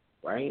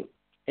 right?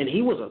 And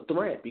he was a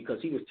threat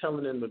because he was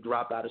telling them to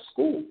drop out of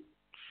school.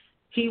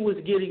 He was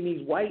getting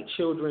these white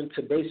children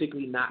to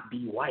basically not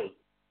be white,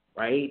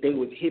 right? They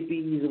was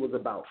hippies. It was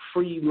about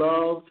free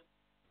love,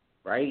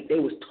 right? They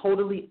was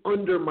totally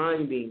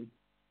undermining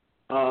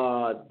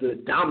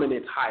the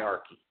dominance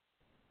hierarchy.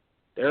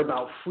 They're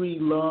about free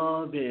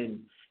love and,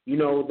 you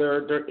know,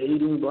 they're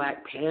aiding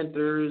Black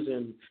Panthers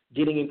and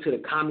getting into the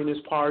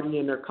Communist Party,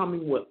 and they're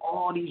coming with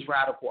all these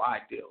radical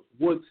ideals.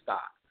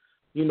 Woodstock.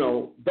 You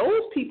know,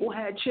 those people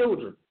had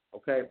children,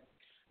 okay?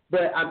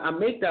 But I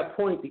make that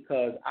point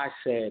because I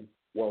said,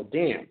 well,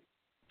 damn,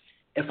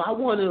 if I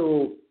want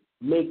to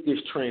make this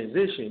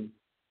transition,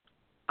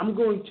 I'm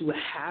going to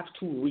have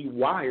to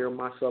rewire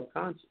my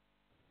subconscious.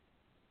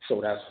 So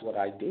that's what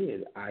I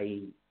did.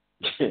 I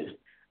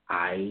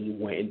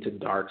went into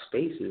dark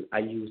spaces. I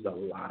used a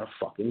lot of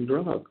fucking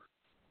drugs.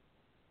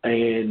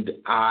 And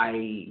I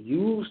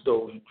used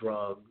those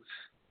drugs,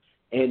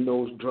 and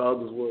those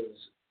drugs was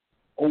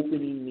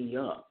opening me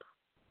up.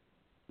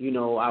 You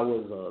know, I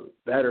was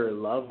a better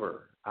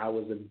lover. I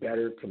was a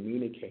better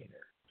communicator.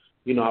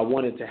 You know, I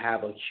wanted to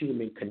have a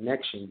human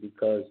connection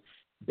because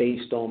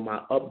based on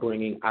my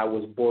upbringing, I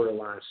was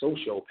borderline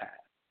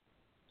sociopath.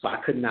 So I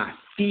could not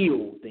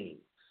feel things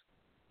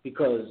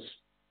because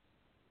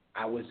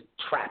I was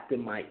trapped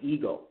in my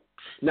ego.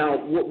 Now,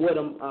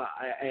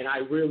 and I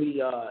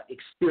really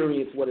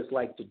experienced what it's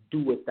like to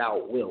do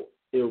without will,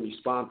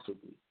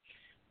 irresponsibly.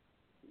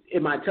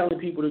 Am I telling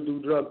people to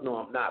do drugs? No,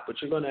 I'm not.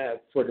 But you're going to have,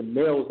 for the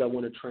males that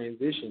want to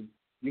transition,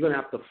 you're going to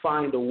have to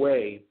find a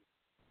way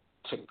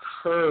to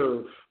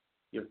curve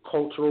your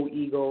cultural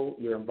ego,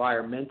 your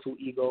environmental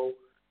ego,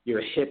 your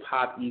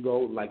hip-hop ego.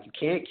 Like, you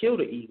can't kill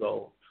the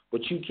ego,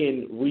 but you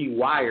can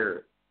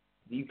rewire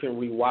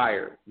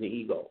the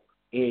ego,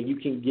 and you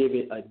can give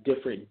it a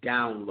different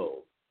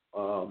download.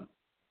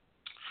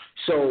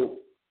 So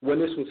when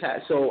this was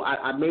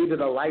I made it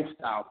a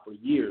lifestyle for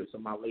years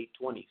in my late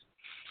 20s.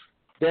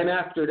 Then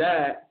after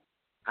that,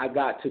 I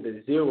got to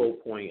the 0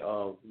 point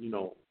of, you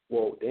know,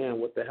 well, damn,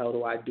 what the hell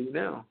do I do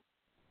now?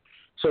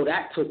 So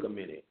that took a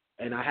minute,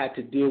 and I had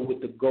to deal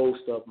with the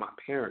ghost of my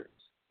parents.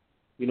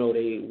 You know,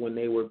 when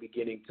they were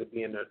beginning to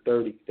be in their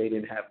 30s, they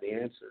didn't have the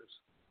answers.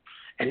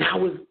 And that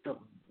was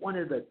one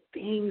of the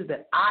things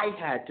that I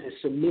had to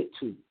submit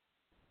to.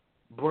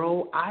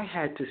 Bro, I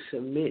had to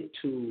submit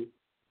to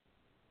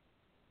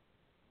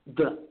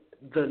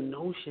the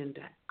notion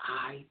that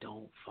I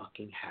don't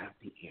fucking have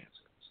the answers.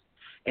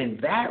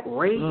 And that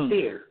right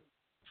there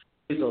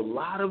is a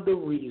lot of the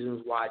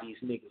reasons why these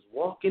niggas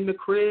walk in the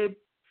crib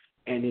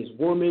and his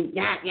woman,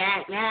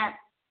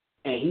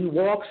 and he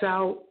walks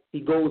out,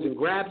 he goes and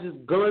grabs his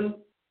gun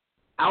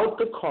out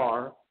the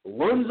car,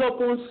 runs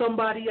up on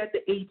somebody at the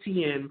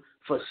ATM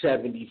for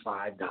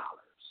 $75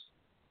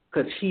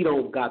 because he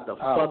don't got the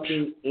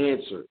fucking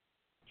answer.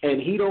 And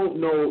he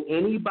don't know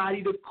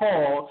anybody to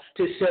call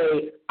to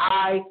say,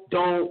 I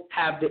don't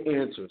have the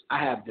answers.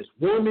 I have this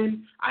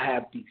woman. I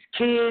have these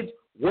kids.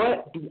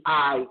 What do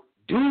I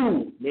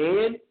do,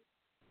 man?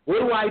 What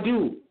do I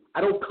do?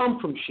 I don't come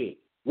from shit.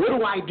 What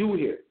do I do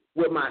here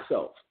with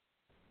myself?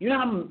 You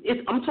know,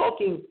 I'm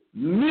talking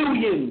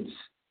millions.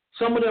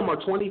 Some of them are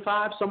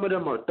 25. Some of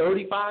them are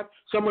 35.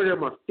 Some of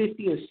them are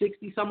 50 and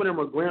 60. Some of them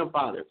are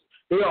grandfathers.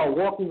 They are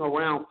walking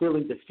around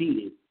feeling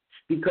defeated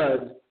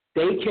because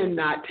they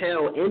cannot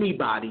tell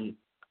anybody,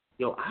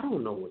 yo, I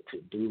don't know what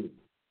to do.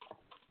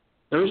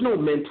 There's no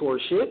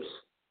mentorships.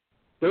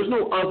 There's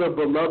no other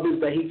beloveds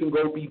that he can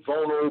go be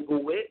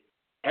vulnerable with.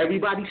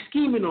 Everybody's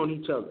scheming on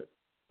each other.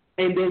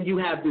 And then you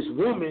have this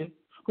woman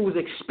who's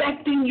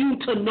expecting you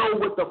to know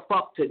what the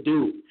fuck to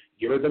do.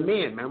 You're the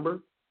man,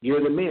 remember?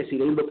 You're the man. See,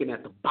 they're looking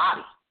at the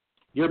body.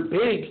 You're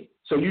big,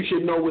 so you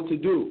should know what to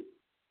do.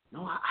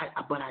 No,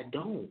 but I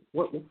don't.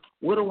 What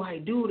do I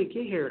do to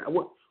get here?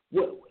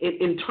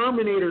 In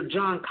Terminator,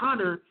 John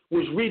Connor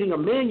was reading a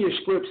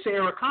manuscript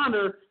Sarah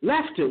Connor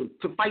left him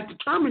to fight the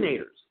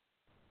Terminators.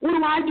 What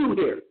do I do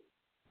here?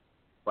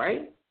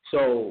 Right?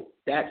 So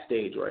that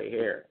stage right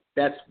here,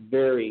 that's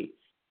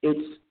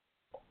it's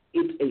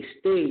a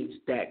stage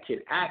that can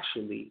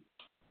actually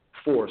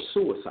force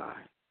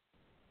suicide.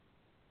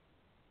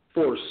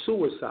 Force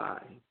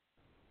suicide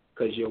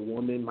because your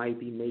woman might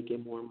be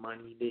making more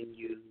money than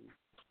you.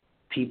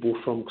 People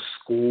from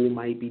school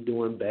might be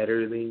doing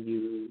better than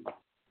you.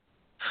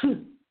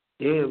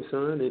 Damn,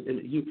 son,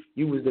 and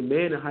you was the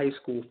man in high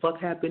school. Fuck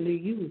happened to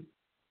you,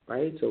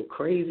 right? So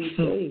crazy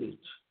stage.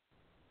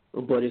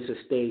 But it's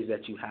a stage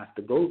that you have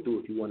to go through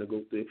if you want to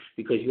go through it,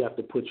 because you have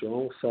to put your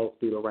own self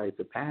through the rites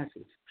of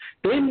passage.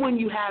 Then when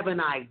you have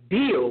an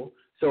ideal,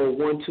 so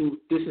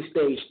this is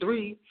stage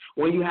 3.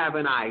 When you have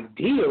an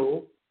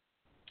ideal,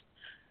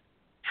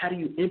 how do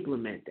you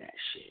implement that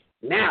shit?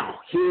 Now,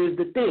 here's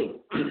the thing.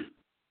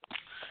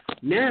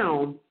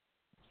 Now,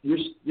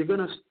 you're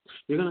gonna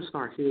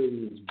start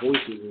hearing these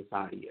voices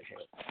inside of your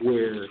head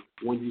where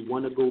when you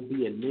want to go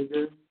be a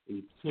nigga,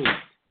 you can't.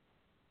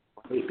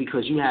 Right?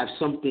 Because you have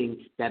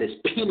something that is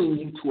pinning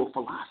you to a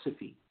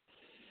philosophy.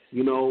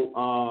 You know,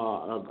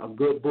 a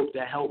good book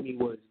that helped me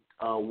was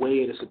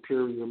Way of the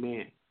Superior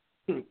Man.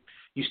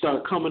 You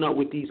start coming up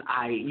with these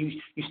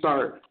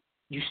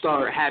you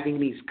start having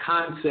these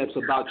concepts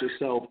about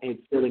yourself and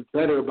feeling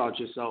better about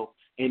yourself,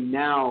 and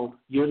now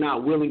you're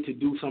not willing to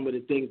do some of the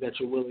things that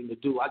you're willing to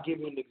do. I'll give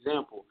you an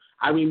example.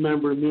 I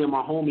remember me and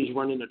my homies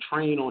running a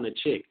train on a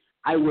chick.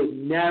 I would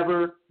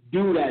never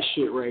do that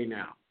shit right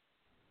now.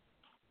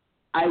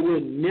 I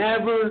would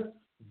never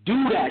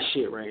do that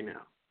shit right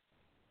now.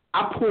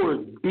 I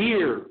poured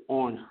beer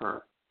on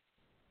her.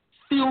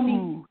 Feel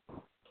me?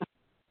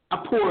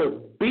 I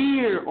poured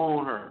beer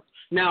on her.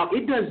 Now,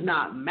 it does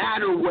not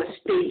matter what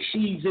state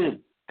she's in.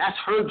 That's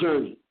her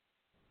journey.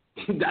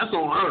 That's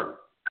on her.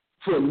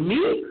 For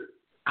me,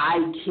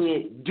 I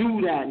can't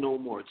do that no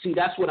more. See,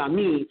 that's what I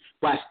mean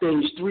by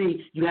stage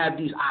 3. You have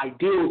these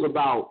ideals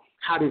about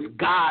how this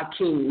God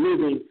King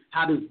living,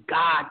 how this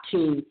God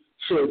King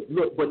should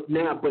look. But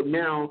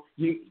now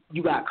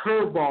you got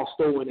curveballs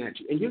thrown at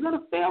you, and you're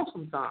gonna fail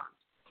sometimes.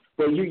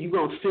 But you're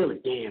gonna feel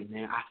it. Damn,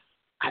 man,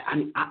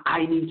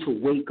 I need to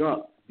wake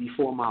up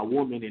before my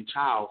woman and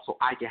child so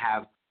I can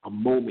have a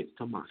moment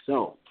to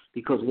myself.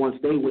 Because once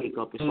they wake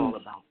up, it's all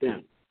about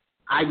them.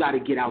 I got to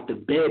get out the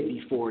bed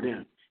before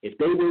them. If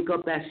they wake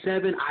up at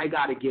 7, I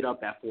got to get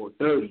up at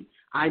 4:30.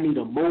 I need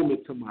a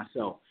moment to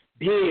myself.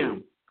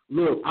 Damn,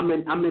 look, I'm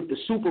at the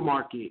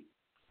supermarket,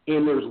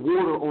 and there's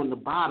water on the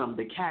bottom.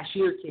 The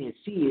cashier can't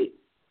see it,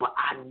 but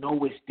I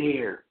know it's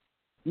there.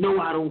 No,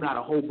 I don't got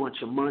a whole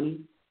bunch of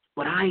money,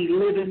 but I ain't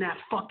living that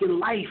fucking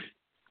life.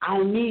 I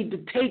don't need to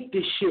take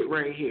this shit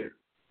right here.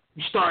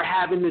 You start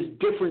having this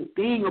different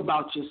thing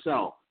about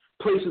yourself,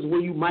 places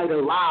where you might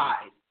have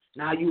lied.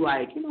 Now you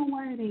like, you know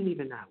what, it ain't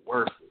even that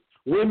worth it.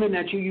 Women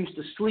that you used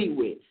to sleep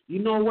with, you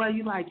know what,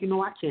 you like, you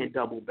know, I can't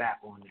double back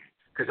on that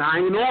because I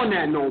ain't on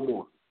that no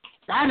more.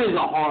 That is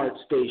a hard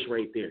space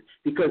right there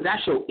because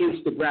that's your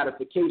instant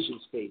gratification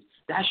space.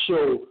 That's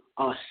your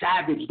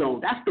savage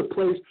zone. That's the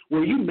place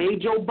where you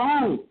made your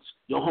bones.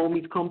 Your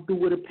homies come through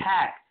with a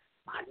pack.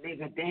 My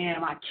nigga,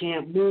 damn, I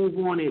can't move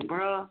on it,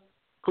 bruh.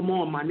 Come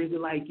on, my nigga,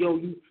 like, yo,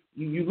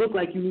 you look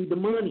like you need the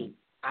money.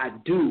 I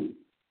do.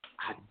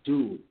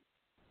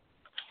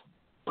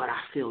 But I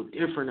feel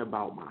different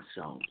about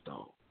myself,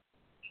 though.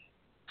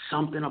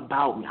 Something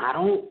about me. I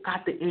don't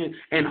got the end.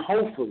 And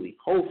hopefully,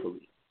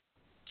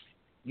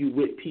 you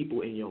with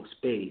people in your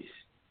space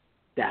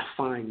that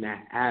find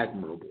that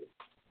admirable,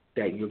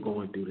 that you're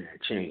going through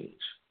that change.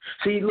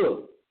 See,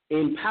 look,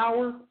 in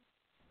Power,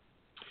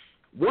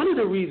 one of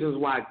the reasons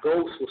why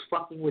Ghost was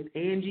fucking with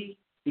Angie,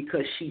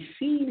 because she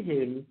seen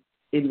him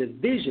in the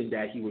vision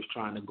that he was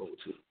trying to go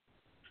to.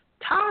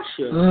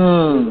 Tasha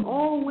was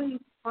always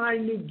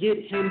trying to get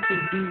him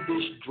to do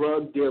this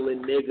drug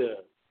dealing nigga.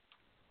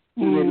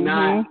 He did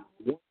not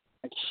want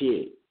that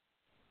shit.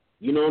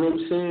 You know what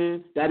I'm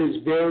saying? That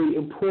is very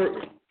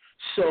important.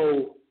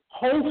 So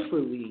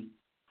hopefully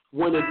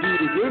when a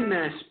dude is in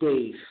that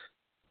space,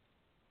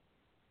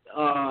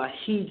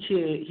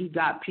 he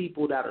got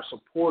people that are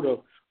supportive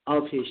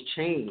of his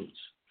change.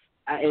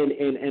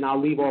 And I'll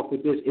leave off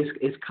with this.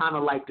 It's kind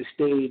of like the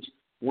stage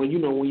when you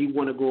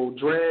want to go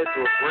dreads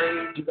or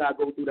braids, you gotta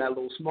go through that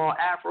little small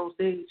afro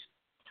stage.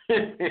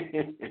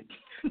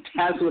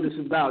 That's what it's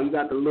about. You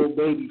got the little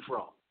baby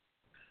fro.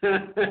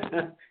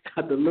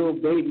 Got the little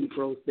baby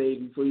fro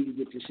stage before you can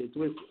get your shit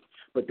twisted.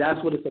 But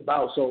that's what it's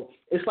about. So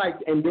it's like,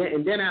 and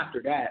then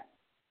after that,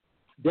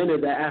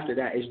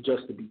 it's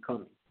just the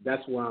becoming.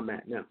 That's where I'm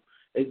at now.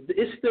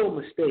 It's still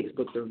mistakes,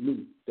 but they're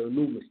new. They're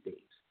new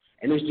mistakes,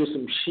 and it's just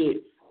some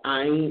shit.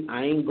 I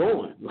ain't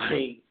going.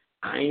 Like,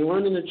 I ain't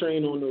running the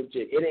train on no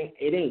chick.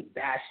 It ain't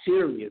that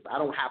serious. I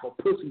don't have a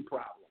pussy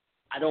problem.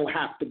 I don't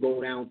have to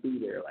go down through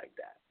there like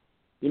that.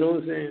 You know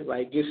what I'm saying?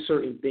 Like, just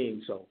certain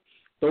things. So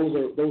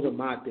those are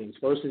my things.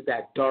 First is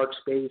that dark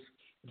space,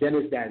 then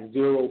it's that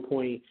 0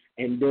 point,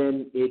 and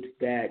then it's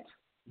that,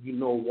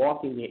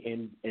 walking it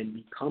and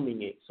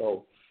becoming it.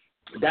 So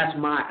that's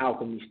my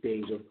alchemy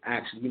stage of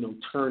actually,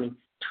 turning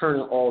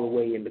all the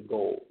way into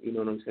gold. You know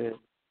what I'm saying?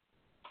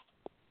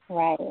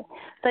 Right.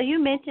 So you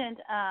mentioned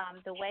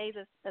the ways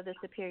of the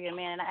superior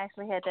man, and I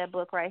actually had that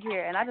book right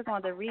here, and I just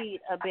wanted to read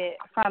a bit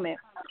from it.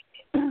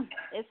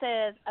 It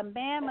says, a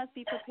man must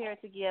be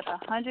prepared to give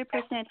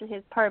 100% to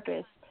his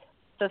purpose,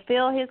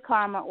 fulfill his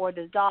karma or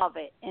dissolve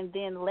it, and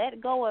then let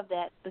go of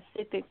that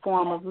specific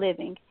form of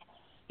living.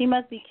 He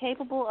must be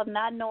capable of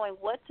not knowing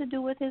what to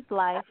do with his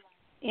life,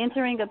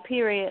 entering a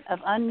period of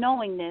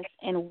unknowingness,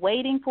 and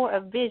waiting for a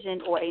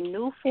vision or a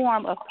new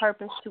form of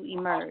purpose to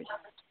emerge.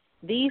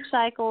 These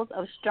cycles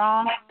of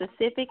strong,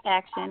 specific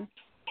action,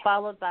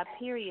 followed by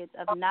periods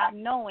of not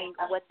knowing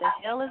what the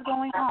hell is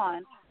going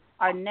on,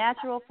 are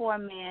natural for a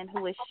man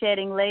who is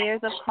shedding layers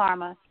of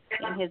karma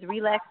in his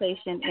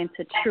relaxation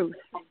into truth.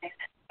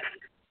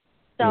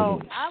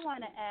 So I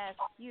want to ask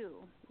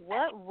you,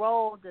 what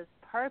role does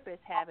purpose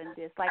have in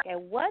this? Like,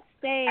 at what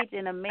stage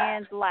in a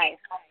man's life,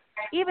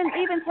 even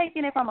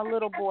taking it from a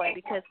little boy,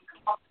 because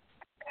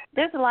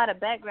there's a lot of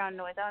background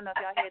noise. I don't know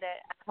if y'all hear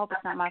that. I hope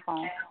it's not my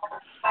phone.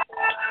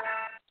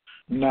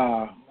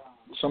 Nah,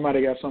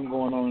 somebody got something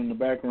going on in the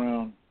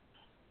background.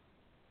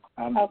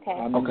 I'm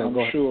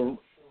sure.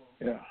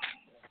 Yeah.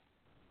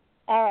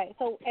 All right.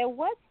 So at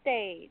what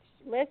stage?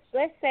 Let's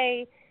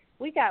say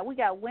we got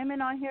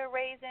women on here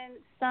raising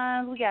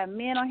sons. We got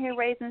men on here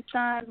raising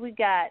sons. We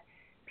got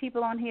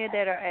people on here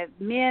that are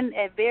men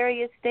at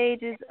various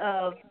stages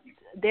of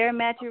their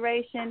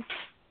maturation.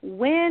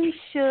 When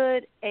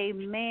should a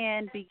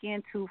man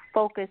begin to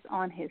focus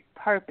on his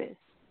purpose?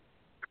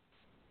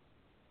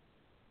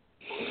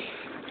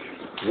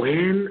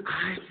 When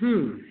I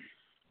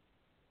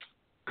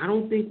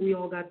don't think we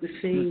all got the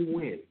same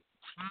when.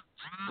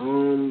 I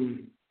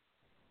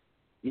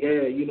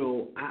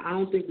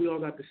don't think we all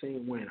got the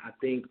same when. I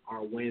think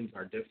our wins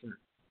are different,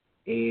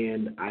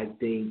 and I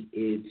think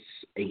it's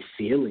a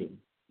feeling.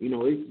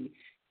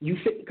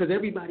 Because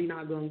everybody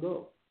not gonna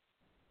go.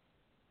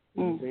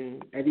 You know what I'm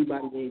saying?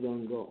 Everybody ain't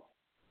gonna go.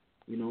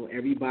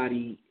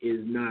 Everybody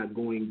is not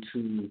going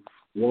to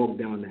walk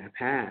down that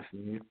path,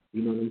 man.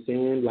 You know what I'm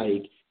saying?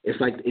 Like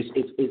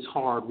it's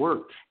hard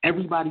work.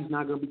 Everybody's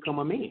not gonna become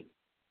a man.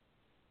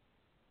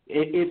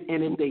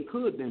 If they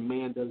could, then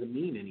man doesn't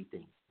mean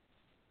anything.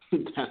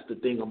 That's the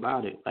thing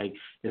about it. Like,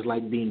 it's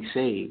like being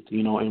saved,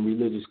 in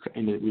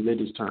the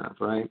religious terms,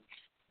 right?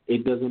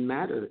 It doesn't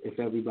matter if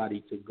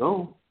everybody could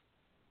go.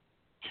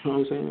 You know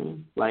what I'm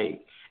saying?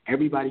 Like,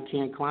 everybody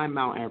can't climb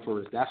Mount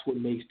Everest. That's what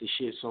makes the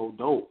shit so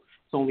dope.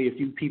 It's only a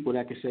few people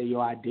that can say, yo,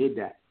 I did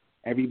that.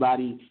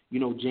 Everybody,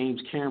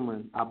 James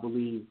Cameron, I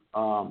believe,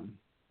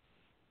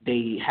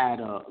 they had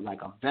a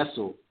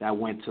vessel that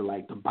went to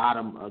like the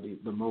bottom of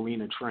the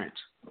Mariana Trench.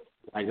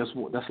 Like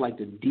that's like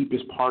the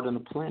deepest part of the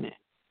planet.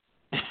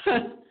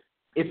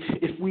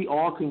 If we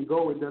all can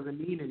go, it doesn't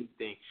mean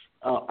anything.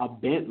 A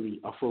Bentley,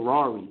 a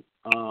Ferrari,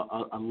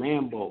 a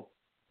Lambo,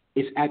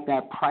 it's at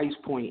that price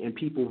point, and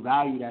people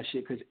value that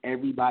shit because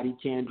everybody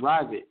can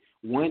drive it.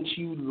 Once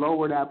you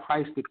lower that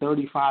price to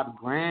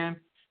 $35,000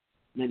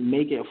 and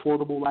make it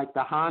affordable like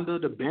the Honda,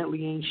 the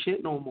Bentley ain't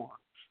shit no more.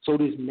 So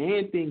this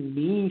man thing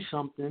means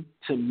something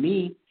to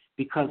me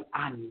because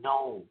I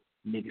know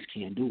niggas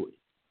can't do it.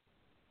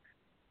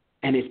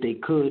 And if they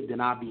could, then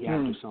I'd be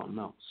after something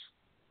else.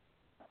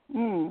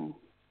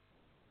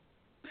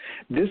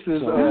 This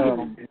is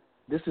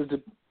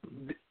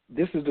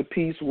the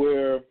piece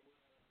where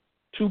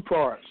two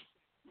parts.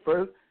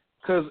 First,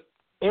 because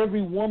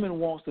every woman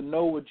wants to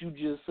know what you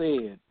just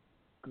said.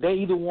 They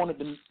either want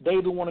to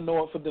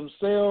know it for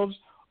themselves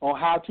on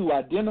how to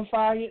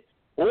identify it,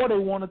 or they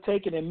want to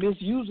take it and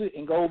misuse it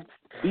and go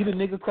beat a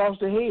nigga across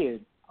the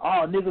head.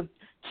 Oh, nigga,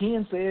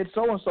 Ken said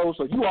so-and-so,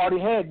 so you already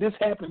had this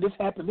happen.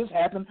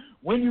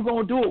 When you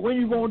going to do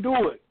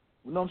it?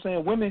 You know what I'm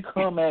saying? Women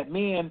come at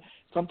men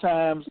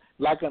sometimes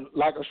like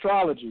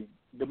astrology.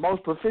 The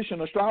most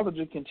proficient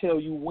astrologer can tell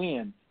you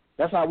when.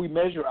 That's how we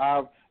measure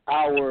our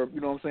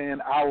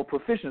our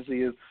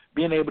proficiency is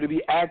being able to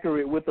be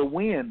accurate with the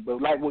when.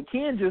 But like what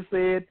Ken just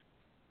said,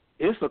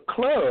 it's a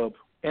club,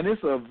 and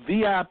it's a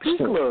VIP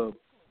club.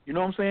 You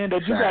know what I'm saying?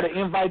 That you got to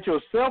invite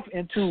yourself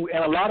into,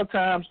 and a lot of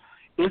times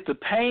it's the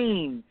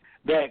pain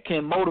that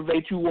can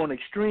motivate you, or an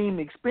extreme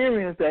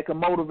experience that can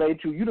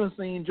motivate you. You done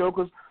seen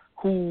jokers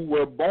who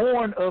were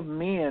born of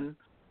men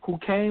who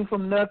came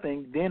from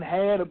nothing, then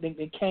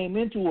came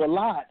into a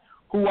lot,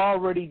 who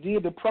already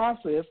did the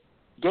process,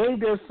 gave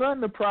their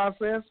son the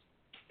process,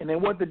 and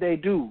then what did they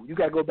do? You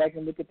got to go back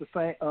and look at the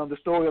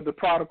story of the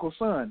prodigal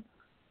son.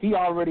 He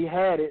already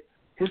had it.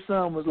 His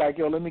son was like,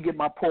 yo, let me get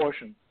my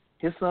portion.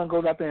 His son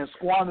goes out there and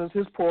squanders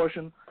his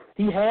portion.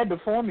 He had the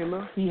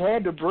formula. He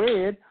had the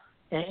bread,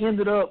 and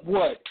ended up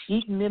what?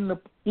 Eating in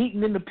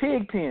the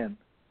pig pen,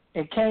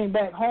 and came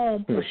back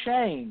home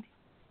ashamed.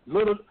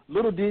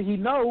 Little did he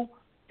know,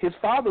 his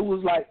father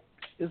was like,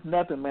 it's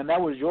nothing, man. That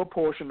was your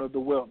portion of the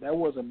wealth. That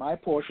wasn't my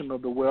portion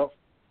of the wealth.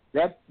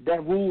 That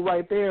rule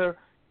right there,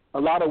 a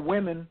lot of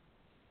women,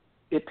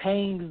 it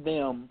pains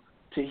them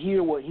to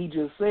hear what he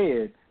just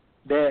said,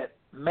 that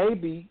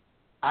maybe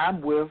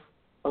I'm with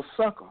a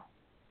sucker.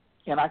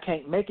 and I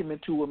can't make him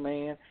into a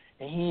man,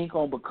 and he ain't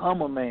going to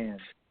become a man.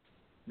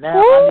 Now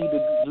I need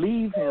to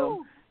leave him,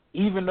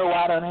 even though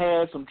I done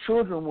had some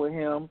children with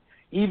him,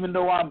 even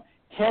though I'm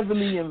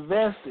heavily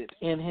invested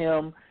in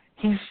him.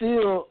 This is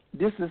still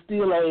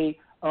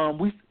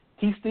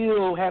he's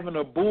still having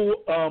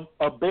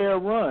a bear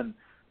run.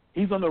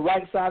 He's on the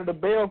right side of the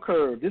bell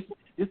curve. This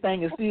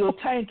thing is still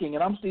tanking,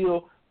 and I'm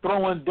still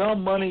throwing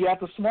dumb money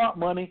after smart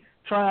money,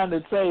 trying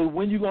to say,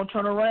 when you going to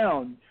turn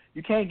around?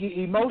 You can't get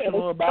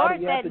emotional about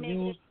it. You have to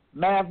use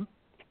math.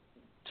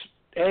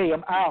 Hey,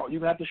 I'm out. You're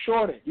going to have to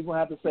short it. You're going to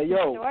have to say,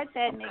 yo, I'm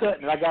cutting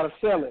it. I got to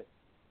sell it.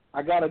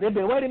 I got to.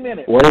 Wait a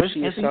minute. What if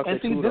she's a sucker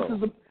too,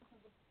 though?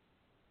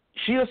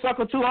 She a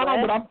sucker too. Hold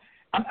on, but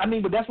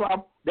but that's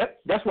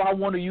why I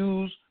want to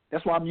use.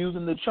 That's why I'm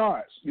using the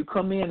charts. You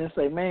come in and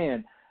say,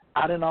 man,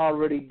 I done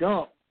already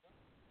dumped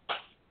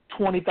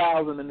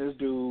 $20,000 in this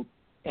dude,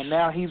 and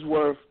now he's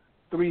worth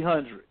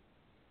 $300.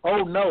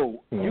 Oh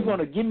no, you're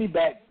gonna give me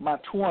back my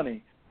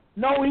 $20?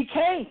 No, he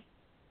can't.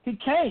 He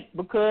can't,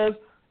 because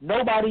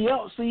nobody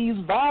else sees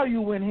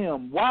value in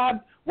him. Why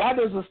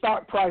does the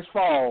stock price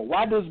fall?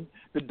 Why does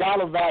the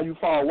dollar value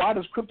fall? Why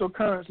does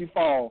cryptocurrency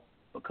fall?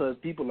 Because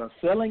people are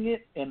selling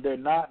it and they're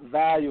not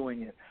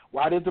valuing it.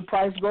 Why does the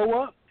price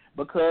go up?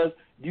 Because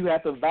you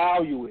have to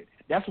value it.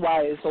 That's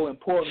why it's so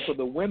important for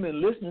the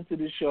women listening to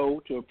this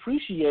show to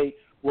appreciate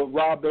what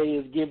Rob Bay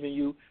is giving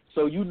you,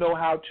 so you know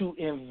how to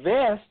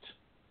invest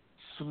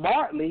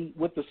smartly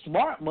with the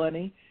smart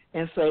money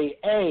and say,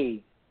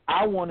 hey,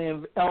 I want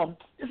to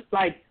it's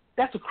like,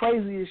 that's the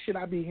craziest shit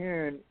I be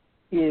hearing,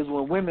 is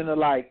when women are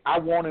like, I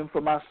want him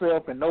for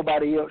myself and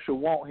nobody else should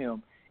want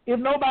him. If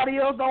nobody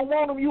else don't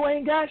want him, you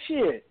ain't got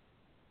shit.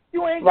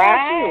 You ain't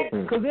got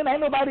shit. Because then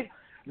ain't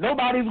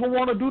nobody's going to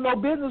want to do no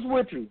business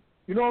with you.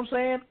 You know what I'm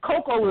saying?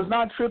 Coco is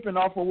not tripping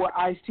off of what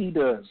Ice-T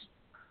does.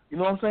 You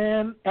know what I'm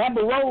saying?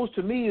 Amber Rose,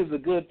 to me, is a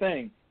good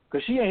thing,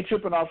 because she ain't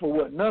tripping off of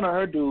what none of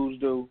her dudes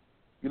do.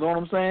 You know what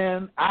I'm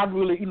saying? I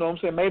really, you know what I'm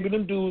saying, maybe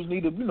them dudes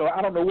need to,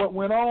 I don't know what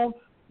went on,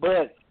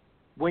 but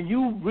when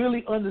you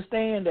really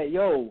understand that,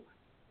 yo,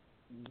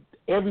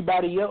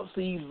 everybody else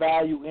sees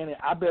value in it,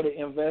 I better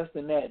invest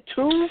in that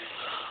too,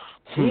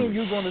 then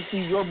you're going to see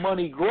your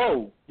money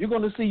grow. You're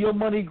going to see your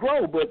money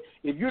grow. But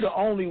if you're the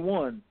only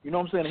one, you know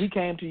what I'm saying, he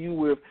came to you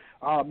with,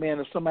 oh, man,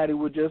 if somebody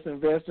would just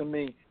invest in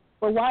me.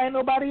 But why ain't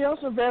nobody else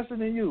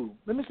investing in you?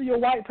 Let me see your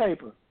white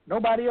paper.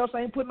 Nobody else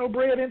ain't put no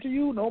bread into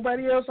you.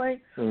 Nobody else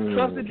ain't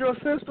trusted your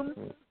system.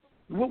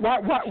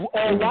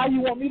 Why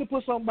you want me to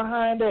put something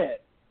behind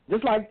that?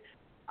 Just like,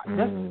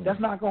 that's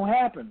not going to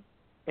happen.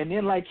 And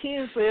then like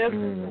Ken says,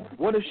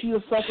 what if she a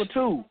sucker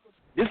too?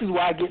 This is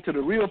why I get to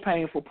the real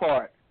painful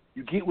part.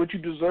 You get what you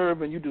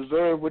deserve, and you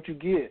deserve what you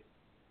get.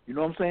 You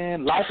know what I'm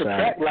saying? Like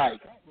attract like.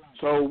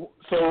 So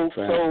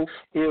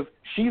if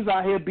she's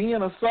out here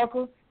being a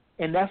sucker,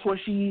 and that's what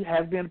she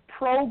has been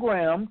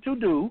programmed to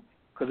do,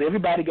 because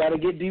everybody got to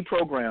get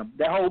deprogrammed.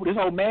 This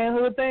whole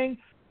manhood thing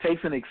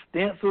takes an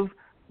extensive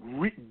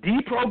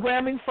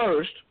deprogramming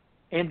first,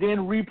 and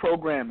then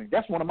reprogramming.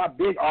 That's one of my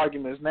big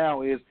arguments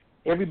now, is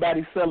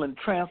everybody's selling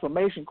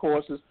transformation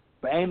courses,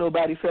 but ain't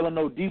nobody selling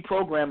no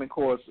deprogramming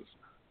courses.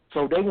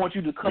 So they want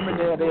you to come in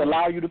there. They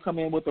allow you to come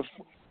in with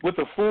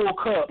a full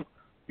cup.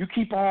 You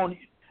keep on,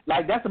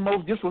 like, that's the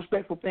most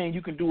disrespectful thing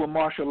you can do in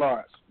martial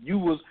arts. You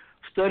was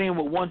studying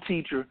with one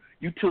teacher.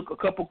 You took a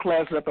couple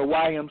classes at the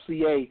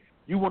YMCA.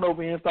 You went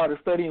over here and started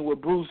studying with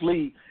Bruce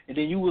Lee, and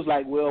then you was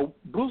like, well,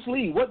 Bruce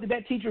Lee, what did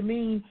that teacher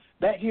mean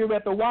back here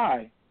at the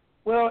Y?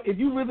 Well, if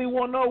you really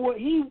want to know what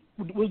he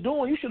was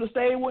doing, you should have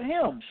stayed with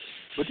him.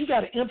 But you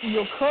got to empty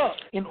your cup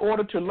in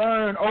order to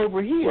learn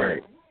over here.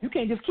 Right. You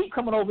can't just keep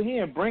coming over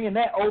here and bringing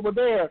that over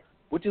there,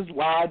 which is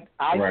why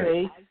I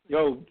say,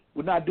 yo,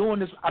 we're not doing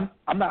this.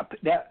 I'm not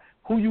that.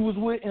 Who you was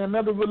with in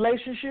another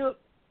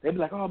relationship, they'd be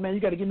like, oh, man, you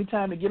got to give me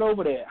time to get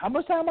over that. How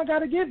much time I got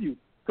to give you?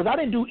 Because I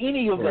didn't do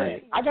any of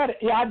that.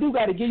 I do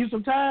got to give you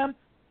some time,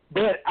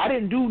 but I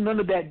didn't do none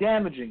of that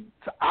damaging.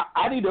 So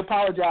I need to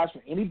apologize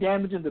for any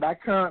damaging that I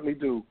currently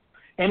do.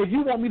 And if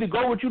you want me to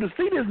go with you to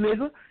see this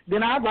nigga,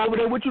 then I'll go over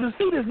there with you to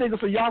see this nigga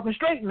so y'all can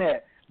straighten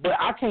that. But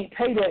I can't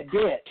pay that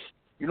debt.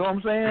 You know what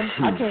I'm saying?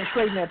 I can't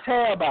straighten that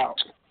tab out.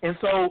 And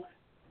so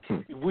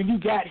when you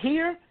got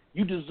here,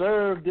 you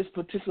deserve this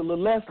particular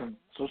lesson.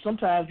 So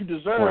sometimes you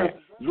deserve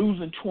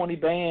losing 20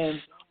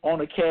 bands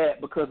on a cat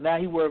because now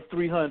he worth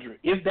 300.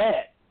 If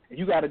that. And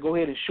you got to go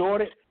ahead and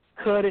short it,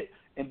 cut it,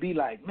 and be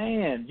like,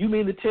 man, you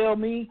mean to tell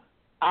me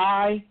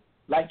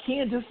like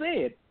Ken just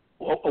said,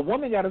 a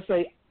woman got to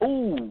say,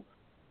 ooh,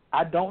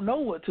 I don't know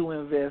what to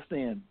invest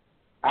in.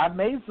 I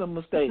made some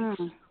mistakes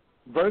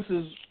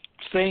versus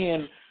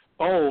saying,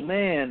 oh,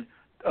 man,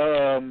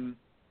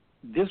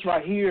 this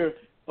right here,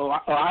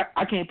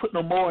 I can't put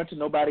no more into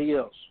nobody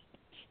else.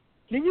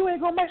 Then you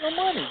ain't going to make no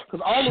money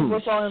because all of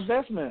us are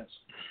investments.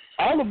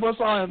 All of us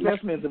are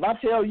investments. If I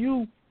tell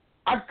you,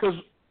 because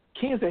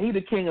Ken said he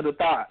the king of the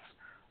thoughts.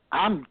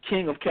 I'm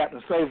king of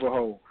Captain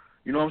Saverhole.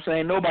 You know what I'm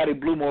saying? Nobody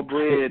blew more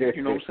bread,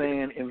 you know what I'm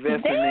saying,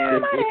 investing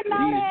in these, you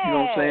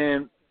know what I'm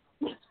saying?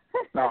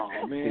 No,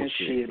 man,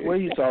 shit. What are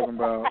you talking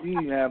about? You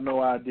even have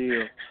no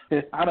idea.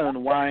 I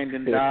done wined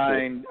and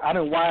dined.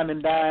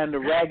 The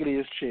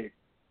raggediest chick.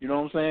 You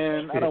know what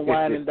I'm saying? I done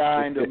wined and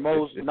dined the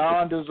most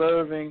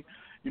non-deserving.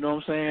 You know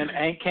what I'm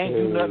saying? Can't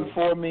do nothing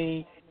for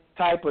me.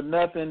 Type of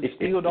nothing.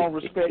 Still don't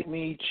respect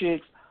me.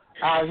 Chicks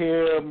out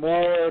here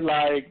more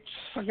like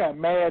I got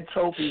mad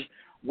trophies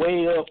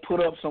way up, put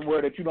up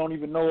somewhere that you don't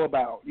even know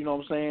about. You know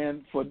what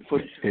I'm saying?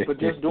 For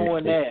just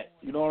doing that.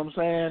 You know what I'm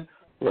saying?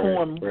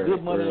 Pouring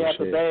good money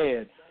after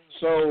bad.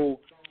 So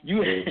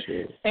you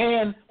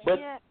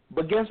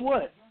but guess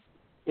what?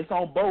 It's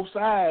on both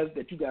sides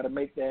that you got to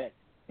make that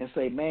and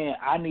say, man,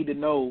 I need to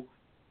know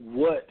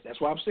what. That's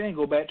why I'm saying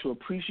go back to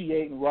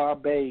appreciating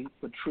Rob Bay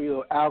for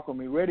Trill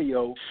Alchemy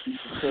Radio,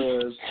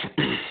 because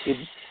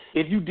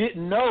if you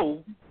didn't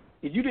know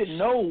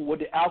what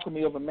the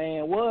alchemy of a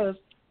man was,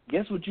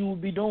 guess what you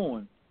would be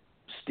doing?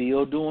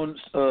 Still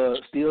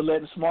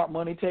letting smart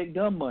money take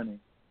dumb money.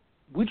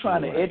 We're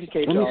trying to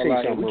educate y'all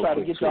out here. We try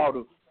to get y'all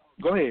to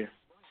go ahead.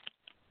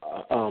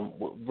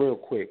 Real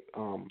quick.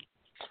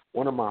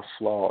 One of my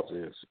flaws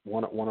is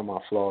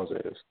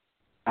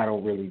I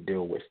don't really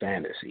deal with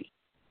fantasy,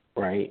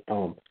 right?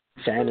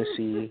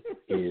 Fantasy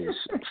is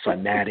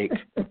fanatic,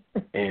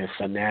 and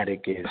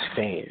fanatic is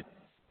fan,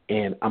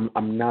 and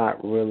I'm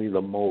not really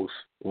the most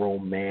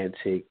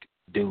romantic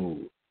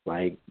dude.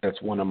 Like,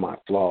 that's one of my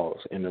flaws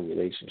in a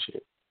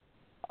relationship,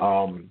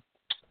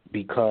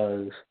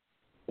 because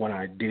when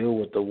I deal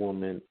with a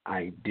woman,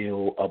 I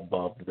deal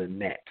above the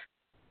neck,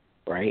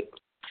 right?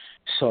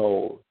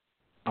 So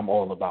I'm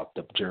all about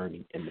the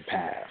journey and the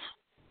path.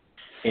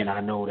 And I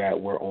know that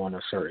we're on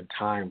a certain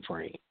time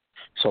frame.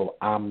 So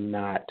I'm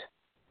not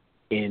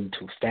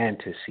into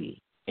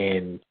fantasy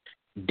and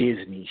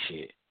Disney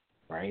shit,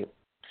 right?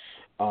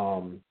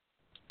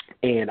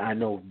 And I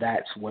know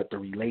that's what the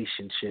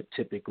relationship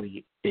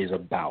typically is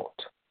about,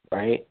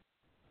 right?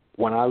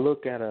 When I'm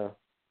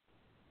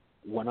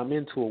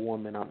into a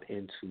woman, I'm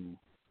into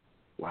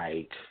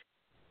like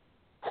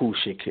who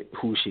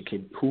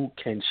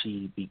can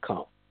she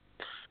become?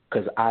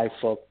 Because I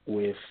fuck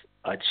with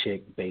a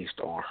chick based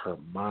on her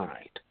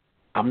mind.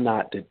 I'm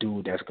not the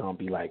dude that's gonna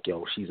be like,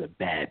 yo, she's a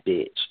bad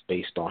bitch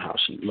based on how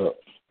she look.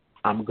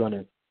 I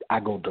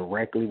go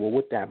directly. Well,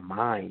 what that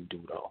mind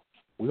do though?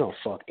 We gonna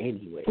fuck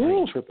anyway. I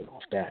ain't tripping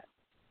off that.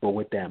 But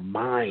what that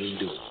mind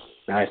do?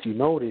 Now, if you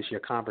notice your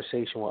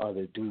conversation with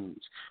other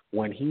dudes,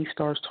 when he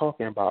starts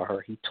talking about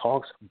her, he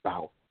talks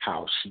about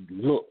how she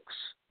looks.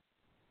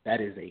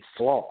 That is a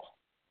flaw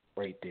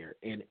right there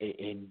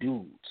in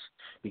dudes,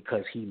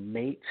 because he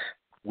mates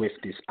with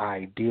this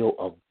ideal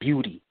of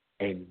beauty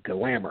and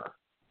glamour,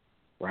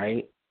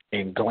 right?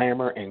 And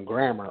glamour and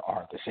grammar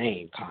are the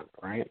same kind,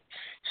 right?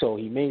 So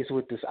he mates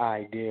with this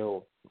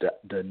ideal,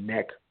 the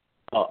neck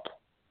up,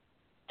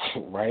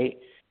 right?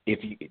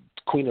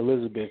 Queen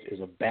Elizabeth is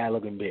a bad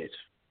looking bitch,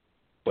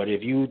 but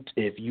if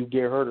you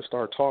get her to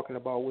start talking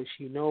about what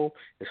she know,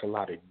 there's a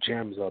lot of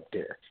gems up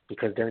there,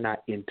 because they're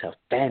not into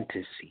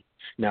fantasy.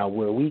 Now,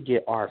 where we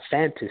get our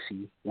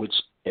fantasy, which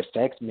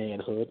affects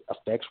manhood,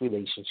 affects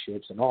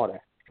relationships and all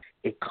that,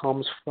 it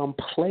comes from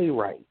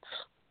playwrights.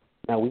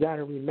 Now, we got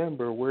to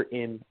remember we're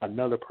in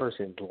another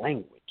person's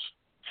language.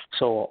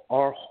 So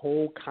our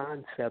whole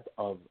concept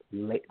of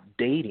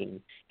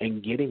dating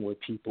and getting with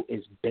people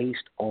is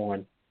based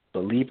on,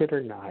 believe it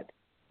or not,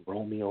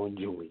 Romeo and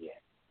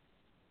Juliet,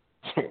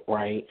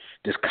 right?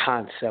 This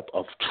concept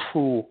of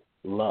true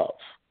love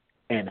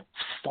and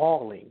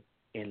falling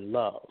in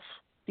love.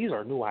 These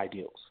are new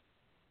ideals.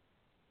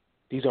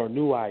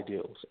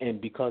 And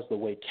because the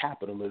way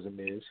capitalism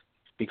is,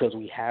 because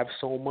we have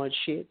so much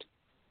shit,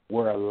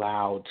 we're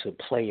allowed to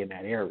play in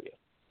that area.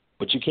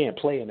 But you can't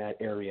play in that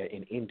area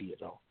in India,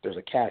 though. There's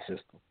a caste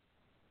system.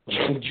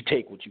 You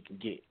take what you can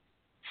get.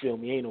 Feel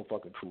me? Ain't no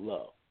fucking true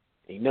love.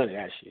 Ain't none of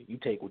that shit. You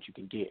take what you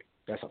can get.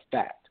 That's a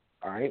fact,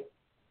 all right?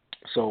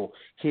 So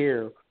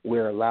here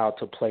we're allowed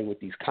to play with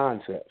these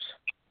concepts,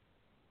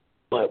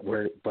 but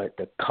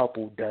the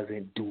couple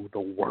doesn't do the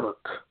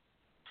work.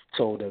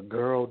 So the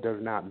girl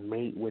does not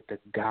mate with the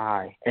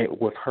guy, and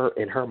with her,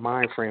 in her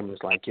mind frame is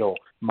like, yo,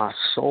 my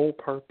sole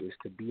purpose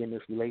to be in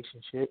this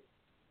relationship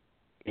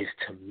is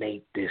to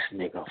make this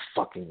nigga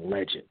fucking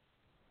legend.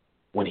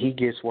 When he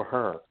gets with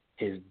her,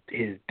 his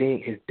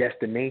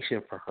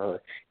destination for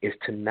her is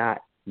to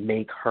not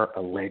make her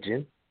a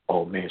legend.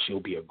 Oh man, she'll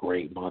be a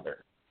great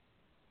mother.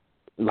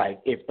 Like,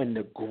 if in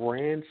the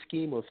grand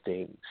scheme of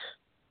things,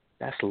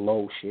 that's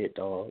low shit,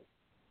 dog.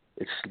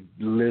 It's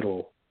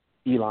little.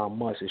 Elon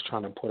Musk is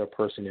trying to put a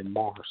person in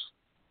Mars,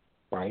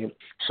 right?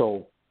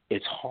 So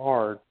it's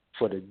hard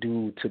for the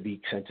dude to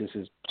be, since this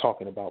is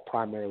talking about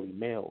primarily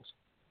males,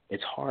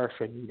 it's hard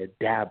for me to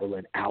dabble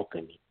in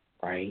alchemy,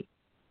 right?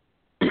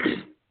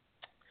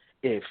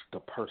 If the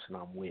person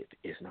I'm with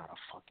is not a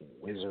fucking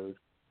wizard,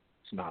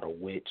 it's not a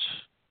witch,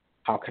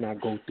 how can I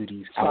go through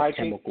these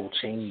alchemical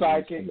changes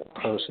in the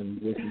person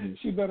with me?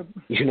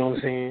 You know what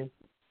I'm saying?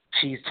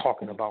 She's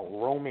talking about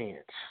romance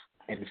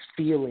and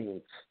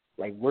feelings.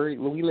 Like,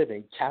 we live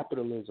in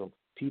capitalism.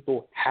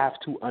 People have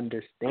to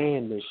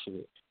understand this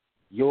shit.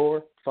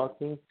 Your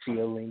fucking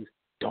feelings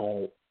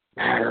don't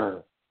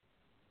matter.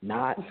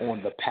 Not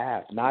on the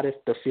path. Not if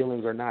the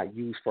feelings are not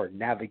used for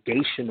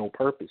navigational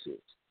purposes.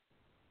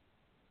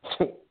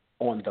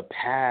 On the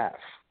path.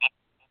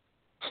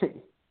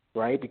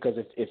 Right? Because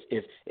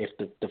if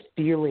the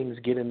feelings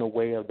get in the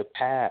way of the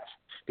path,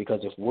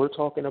 because if we're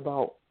talking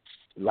about,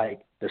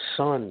 like, the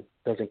sun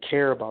doesn't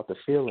care about the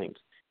feelings,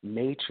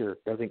 nature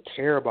doesn't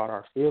care about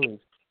our feelings,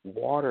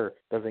 water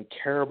doesn't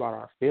care about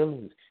our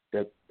feelings,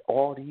 that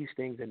all these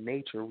things in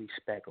nature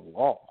respect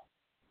law.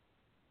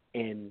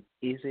 And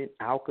isn't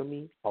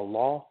alchemy a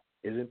law?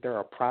 Isn't there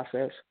a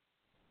process?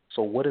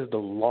 So what is the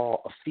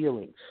law of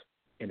feelings?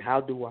 And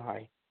how do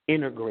I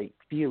integrate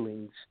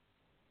feelings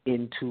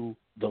into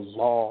the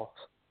laws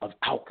of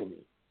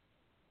alchemy?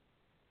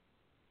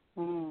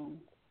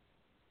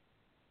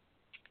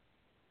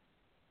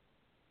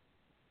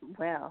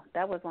 Well,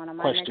 that was one of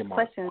my Question next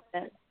mark. questions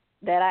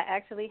that I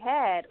actually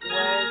had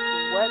was,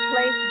 what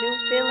place do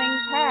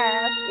feelings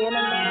have in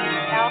a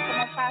man's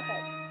alchemy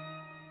process?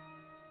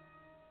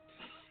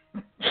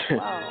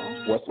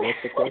 Wow. What's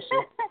the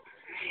question?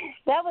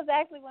 That was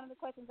actually one of the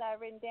questions I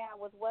had written down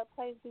was, what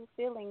place do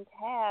feelings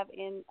have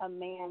in a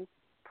man's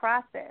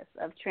process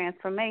of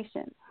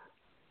transformation?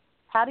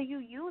 How do you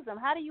use them?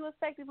 How do you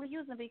effectively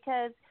use them?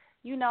 Because,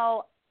 you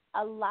know,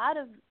 a lot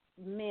of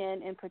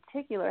men in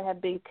particular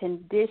have been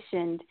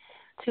conditioned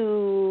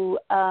to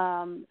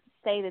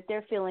say that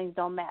their feelings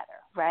don't matter,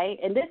 right?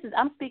 And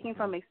I'm speaking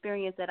from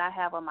experience that I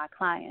have on my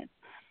clients.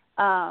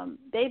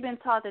 They've been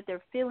taught that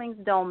their feelings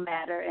don't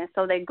matter, and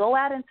so they go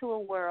out into a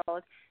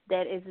world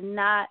that is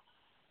not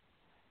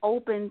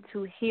open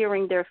to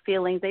hearing their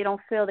feelings. They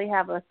don't feel they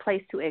have a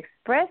place to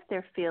express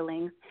their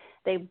feelings.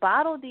 They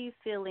bottle these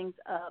feelings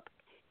up.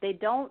 They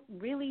don't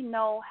really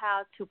know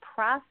how to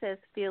process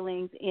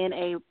feelings in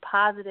a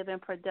positive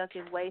and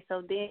productive way.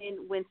 So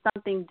then when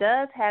something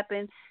does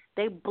happen,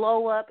 they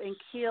blow up and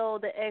kill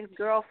the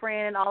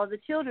ex-girlfriend and all of the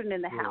children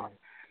in the house.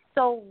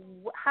 So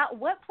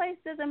what place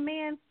does a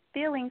man's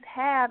feelings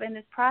have in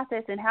this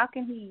process, and how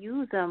can he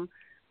use them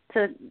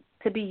to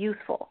be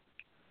useful?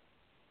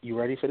 You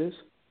ready for this?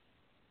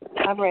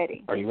 I'm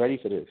ready. Are you ready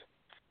for this?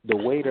 The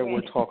way that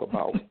we talk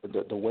about,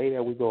 the way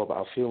that we go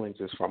about feelings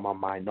is from a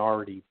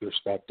minority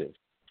perspective,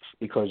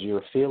 because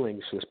your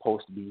feelings are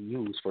supposed to be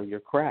used for your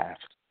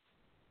craft.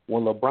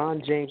 When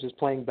LeBron James is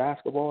playing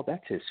basketball,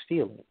 that's his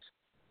feelings.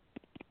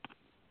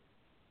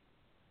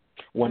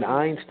 When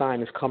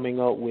Einstein is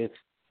coming up with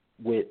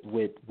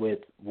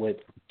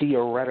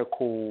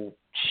theoretical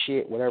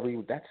shit, whatever,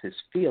 that's his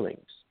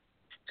feelings.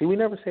 See, we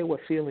never say what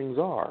feelings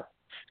are.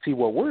 See,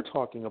 what we're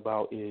talking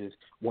about is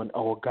when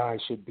a guy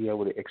should be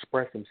able to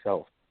express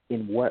himself.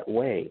 In what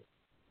way?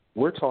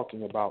 We're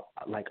talking about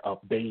like a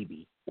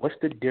baby. What's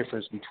the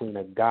difference between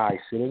a guy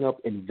sitting up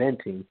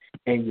inventing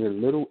and your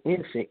little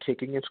infant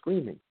kicking and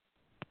screaming?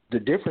 The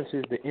difference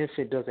is the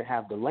infant doesn't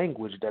have the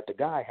language that the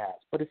guy has,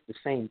 but it's the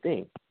same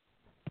thing.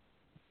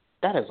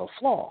 That is a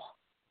flaw.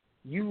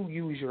 You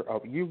use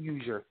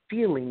your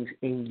feelings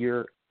in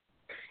your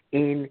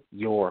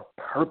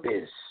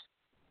purpose.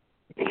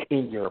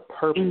 In your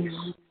purpose.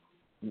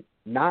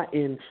 Not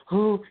in,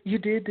 oh, you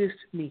did this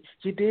to me,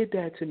 you did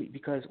that to me.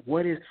 Because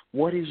what is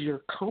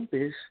your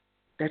compass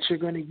that you're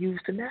going to use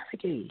to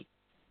navigate?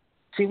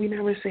 See, we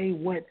never say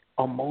what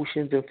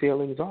emotions and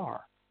feelings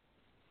are.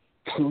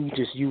 We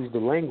just use the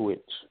language,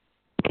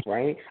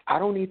 right? I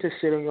don't need to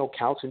sit on your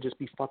couch and just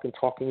be fucking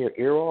talking your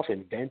ear off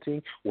and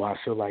venting. Well, I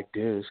feel like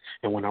this,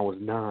 and when I was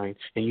 9,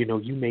 and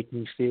you make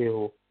me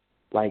feel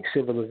like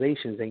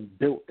civilizations ain't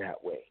built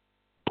that way.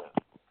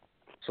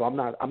 So I'm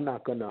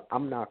not going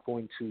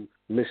to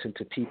listen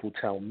to people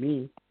tell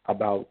me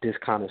about this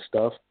kind of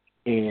stuff,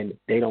 and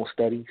they don't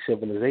study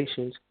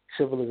civilizations.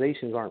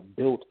 Civilizations aren't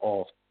built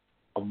off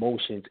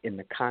emotions in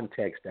the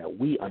context that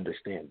we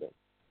understand them.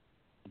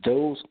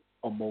 Those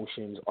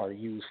emotions are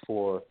used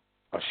for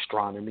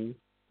astronomy,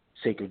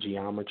 sacred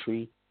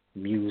geometry,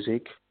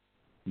 music,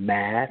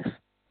 math,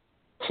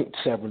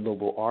 7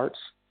 noble arts.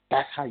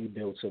 That's how you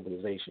build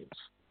civilizations.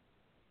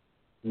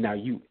 Now,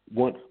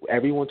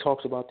 everyone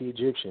talks about the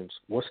Egyptians.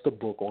 What's the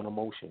book on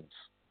emotions?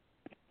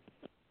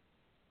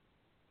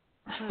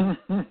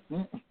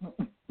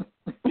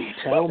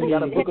 Tell me. They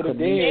got a book of the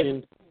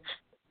dead.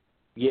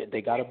 Yeah,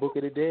 they got a book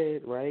of the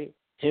dead, right?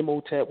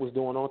 Imhotep was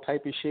doing all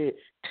type of shit.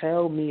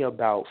 Tell me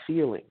about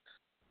feelings.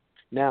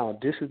 Now,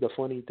 this is the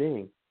funny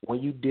thing.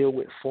 When you deal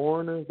with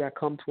foreigners that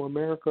come to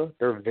America,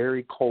 they're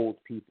very cold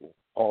people,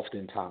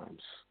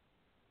 oftentimes.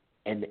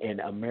 And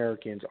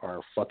Americans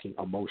are fucking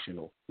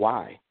emotional.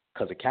 Why?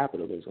 Because of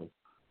capitalism.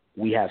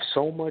 We have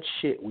so much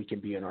shit we can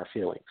be in our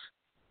feelings.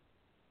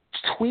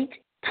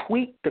 Tweak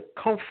the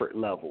comfort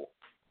level,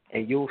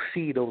 and you'll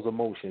see those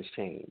emotions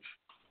change.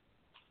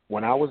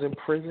 When I was in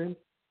prison,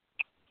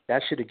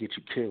 that should have get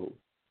you killed.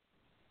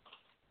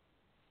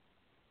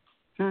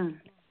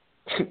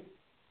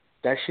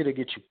 That should have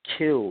get you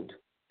killed,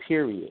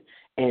 period.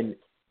 And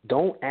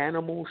don't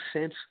animals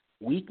sense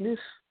weakness?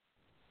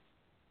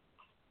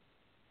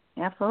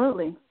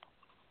 Absolutely.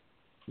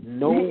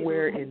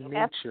 Nowhere in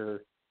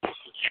nature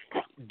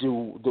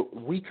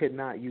we could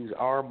not use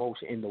our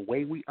emotion in the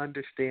way we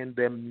understand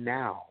them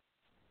now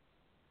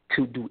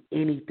to do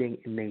anything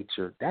in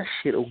nature. That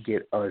shit will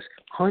get us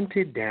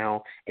hunted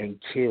down and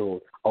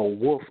killed. A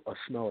wolf will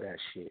smell that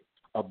shit.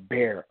 A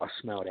bear will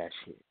smell that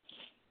shit.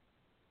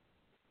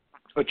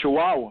 A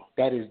chihuahua.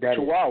 That is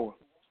Chihuahua.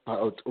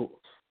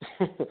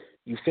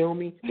 You feel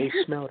me? They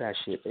smell that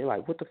shit. They're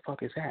like, what the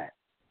fuck is that?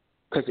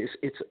 Because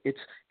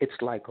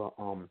it's like a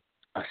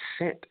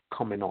scent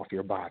coming off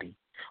your body.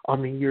 I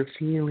mean, your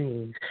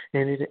feelings.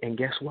 And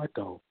guess what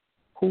though?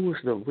 Who is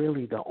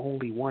really the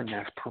only one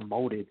that's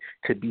promoted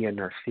to be in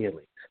their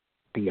feelings?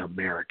 The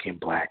American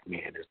black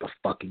man is the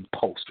fucking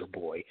poster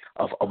boy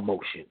of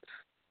emotions.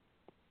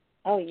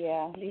 Oh,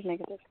 yeah. These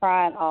niggas are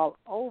crying all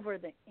over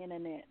the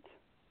internet.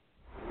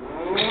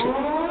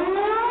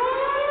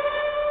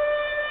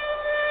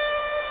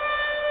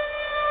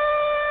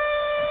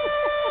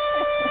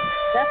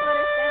 That's what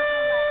it sounds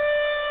like.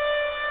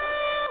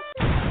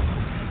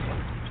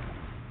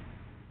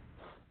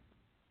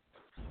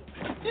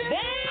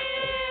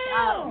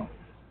 Damn!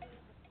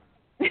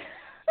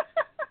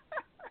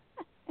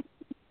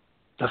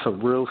 That's a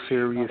real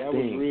serious that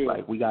thing. Real.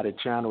 Like, we got to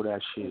channel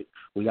that shit.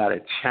 We got to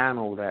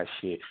channel that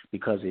shit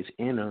because it's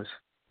in us.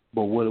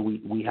 But what do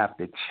we have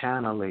to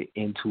channel it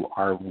into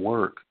our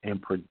work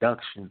and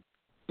production.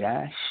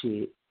 That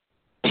shit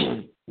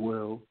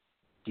will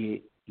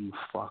get you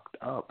fucked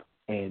up.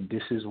 And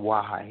this is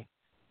why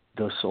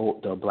the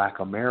black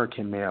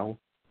American male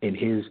in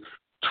his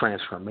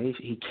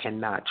transformation, he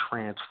cannot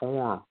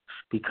transform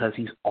because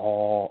he's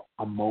all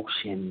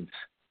emotions.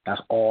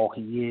 That's all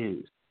he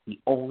is. He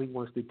only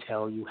wants to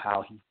tell you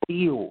how he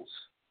feels.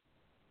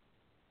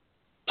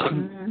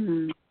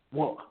 Mm-hmm.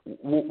 Well,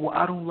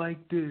 I don't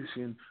like this,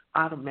 and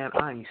I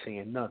ain't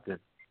saying nothing.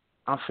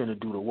 I'm finna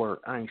do the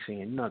work. I ain't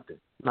saying nothing.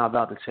 I'm not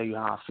about to tell you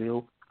how I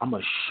feel. I'm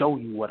gonna show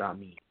you what I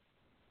mean.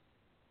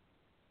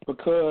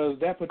 Because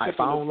that particular if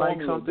I don't formula,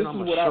 like something, I'm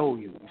gonna show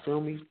you. You feel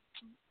me?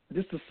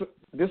 This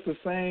the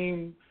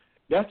same.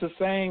 That's the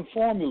same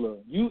formula.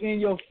 You in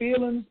your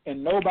feelings,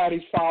 and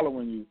nobody's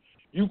following you.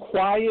 You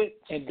quiet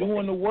and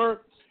doing the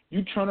work.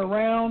 You turn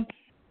around,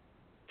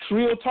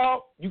 Trill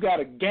talk. You got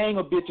a gang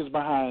of bitches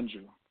behind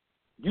you.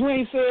 You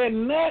ain't said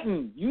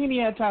nothing. You ain't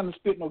even had time to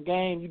spit no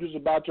game. You just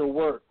about your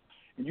work.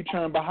 And you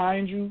turn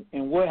behind you,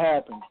 and what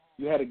happened?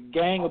 You had a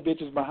gang of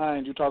bitches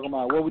behind you talking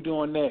about what we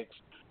doing next.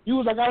 You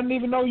was like, I didn't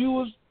even know you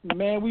was,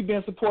 man, we've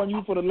been supporting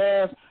you for the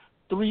last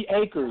 3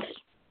 acres.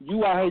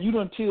 You out here, you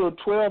done tilled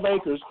 12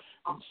 acres.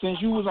 Since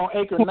you was on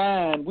acre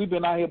 9, we've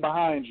been out here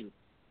behind you.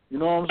 You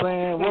know what I'm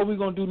saying? What are we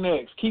going to do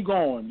next? Keep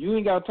going. You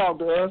ain't got to talk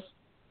to us.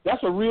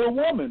 That's a real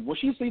woman. When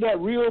she see that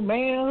real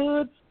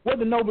manhood, what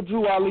the Nova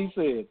Drew Ali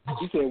said.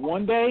 He said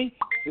one day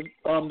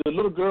the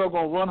little girl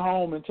going to run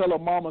home and tell her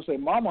mama, say,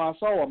 Mama, I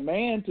saw a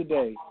man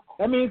today.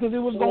 That means because it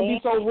was going to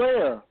be so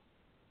rare.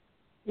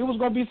 It was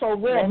going to be so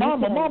rare.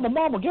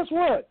 Mama, guess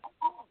what?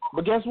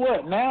 But guess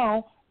what?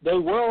 Now they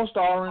world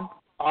starring,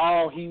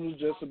 oh, he was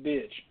just a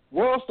bitch.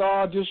 World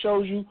Star just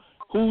shows you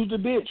who's the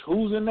bitch,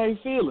 who's in their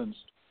feelings.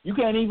 You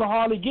can't even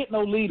hardly get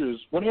no leaders.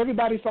 When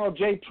everybody saw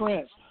Jay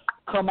Prince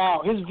come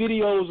out, his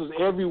videos is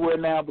everywhere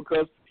now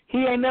because he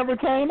ain't never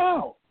came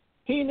out.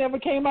 He never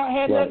came out,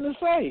 had nothing to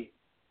say.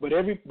 But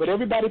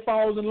everybody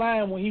falls in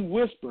line when he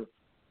whisper.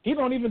 He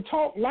don't even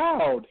talk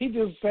loud. He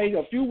just say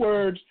a few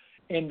words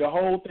and the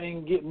whole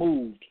thing get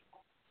moved.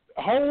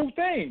 The whole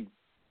thing.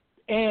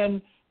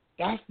 And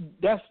that's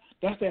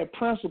that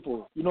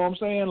principle. You know what I'm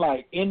saying?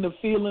 Like in the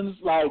feelings,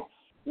 like,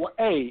 well,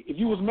 hey, if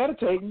you was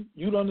meditating,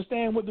 you'd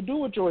understand what to do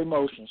with your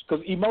emotions.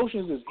 Because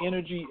emotions is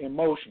energy and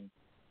motion.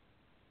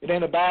 It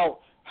ain't about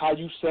how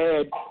you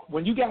said.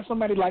 When you got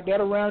somebody like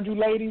that around you,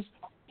 ladies,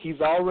 he's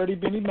already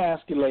been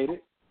emasculated.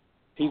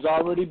 He's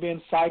already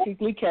been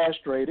psychically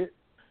castrated.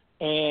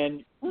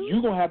 And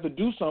you're going to have to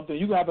do something.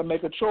 You're going to have to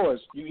make a choice.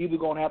 You're either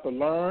going to have to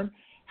learn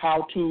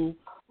how to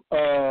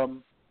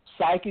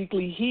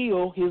psychically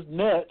heal his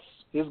nuts,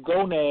 his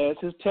gonads,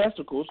 his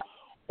testicles,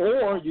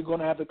 or you're going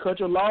to have to cut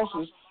your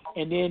losses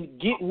and then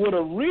get with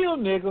a real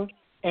nigga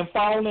and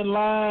fall in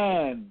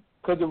line.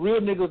 Because the real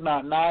nigga's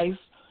not nice.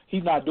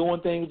 He's not doing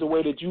things the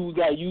way that you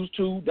got used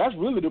to. That's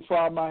really the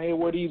problem out here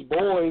where these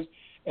boys,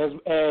 as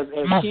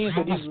kids,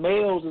 that these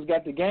males has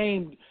got the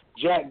game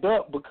jacked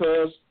up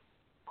because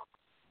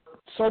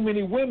so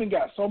many women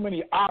got so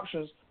many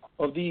options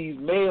of these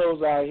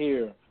males out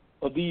here,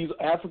 of these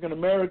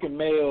African-American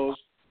males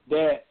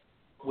that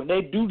when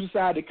they do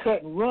decide to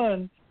cut and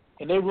run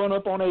and they run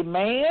up on a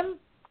man,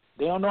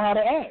 they don't know how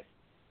to act.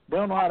 They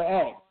don't know how to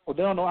act, or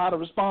they don't know how to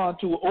respond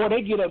to it, or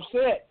they get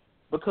upset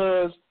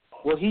because,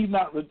 well, he's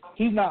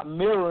not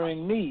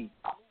mirroring me.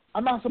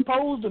 I'm not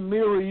supposed to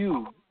mirror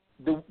you.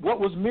 What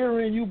was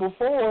mirroring you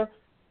before,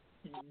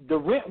 the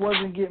rent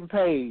wasn't getting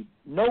paid.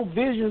 No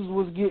visions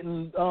was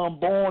getting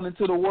born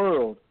into the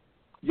world.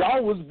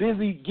 Y'all was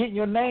busy getting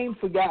your name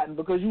forgotten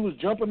because you was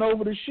jumping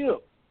over the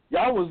ship.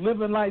 Y'all was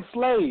living like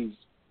slaves.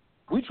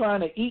 We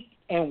trying to eat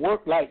and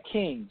work like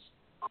kings.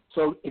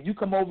 So if you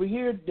come over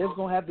here, there's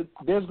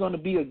going to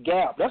be a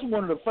gap. That's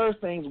one of the first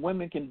things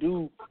women can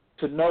do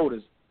to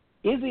notice.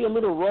 is he a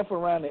little rough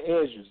around the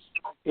edges?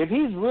 If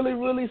he's really,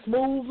 really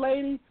smooth,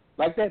 lady,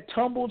 like that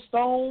tumbled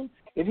stone,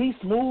 if he's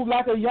smooth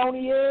like a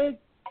yoni egg,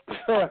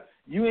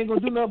 you ain't gonna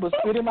do nothing but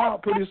spit him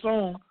out pretty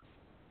soon.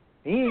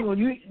 He ain't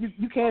gonna,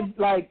 you can't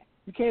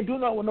do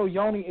nothing with no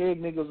yoni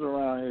egg niggas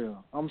around here.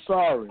 I'm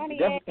sorry.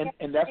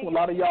 And that's what a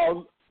lot of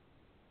y'all.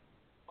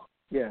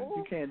 Yeah,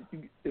 you can't.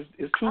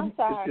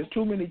 It's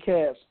too many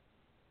cats.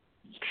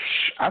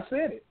 I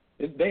said it.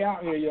 They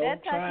out here, yo,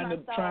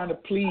 trying to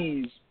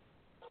please.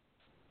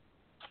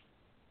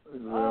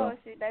 Oh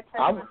shit, that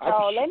touched my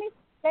soul. Let me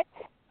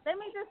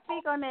just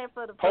speak on that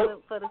for the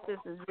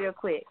sisters real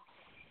quick,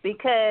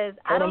 because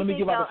let me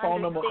give out the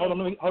phone number. Hold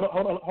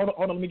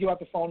on. Let me give out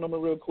the phone number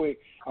real quick.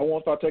 I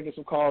won't start taking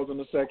some calls in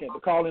a second. The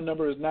call-in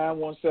number is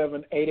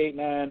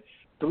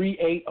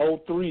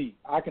 917-889-3803.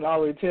 I can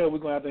already tell we're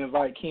gonna have to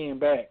invite Ken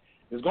back.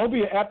 It's gonna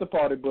be an after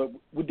party, but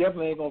we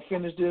definitely ain't gonna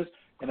finish this.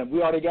 And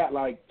we already got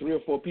like 3 or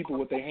 4 people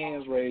with their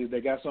hands raised.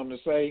 They got something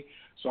to say.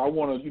 So I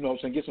want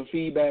to, get some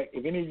feedback.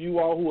 If any of you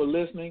all who are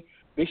listening,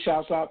 big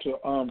shouts out to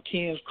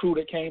Ken's crew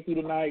that came through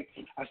tonight.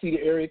 I see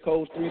the area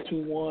codes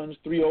 321s,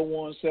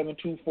 301s,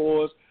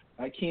 724s.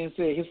 Like Ken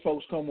said, his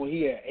folks come when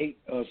he at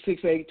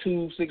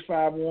 682,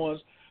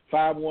 651s,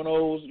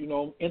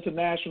 510s.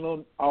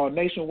 International,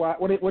 nationwide.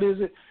 What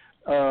is it?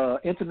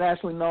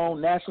 Internationally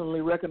known,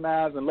 nationally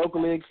recognized, and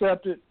locally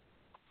accepted.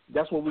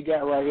 That's what we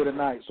got right here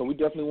tonight. So we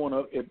definitely want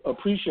to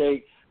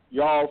appreciate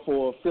y'all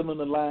for filling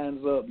the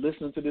lines up,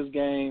 listening to this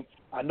game.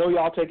 I know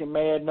y'all taking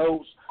mad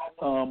notes,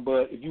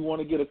 but if you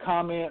want to get a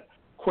comment,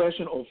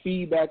 question, or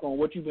feedback on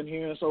what you've been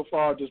hearing so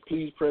far, just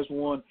please press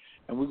 1,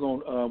 and we're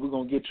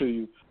gonna get to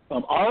you.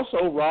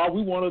 Also, Rob,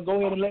 we want to go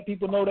ahead and let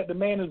people know that the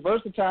man is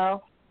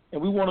versatile, and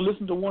we want to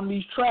listen to one of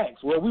these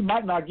tracks. Well, we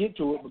might not get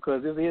to it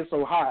because it is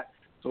so hot,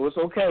 so it's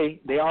okay.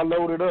 They are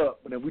loaded up,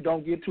 but if we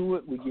don't get to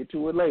it, we get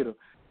to it later.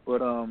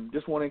 But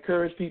just want to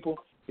encourage people,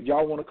 if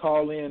y'all want to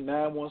call in,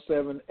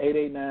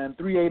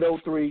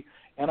 917-889-3803.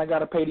 And I got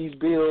to pay these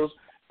bills.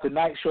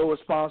 Tonight's show is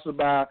sponsored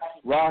by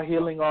Raw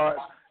Healing Arts,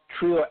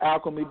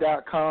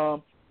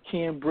 TrillAlchemy.com,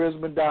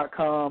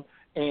 KenBrisbane.com,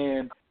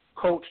 and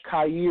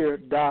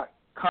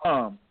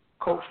CoachKair.com.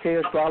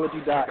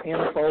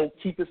 CoachKairAstrology.info.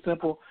 Keep it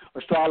simple,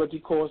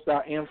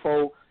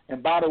 astrologycourse.info.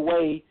 And by the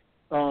way,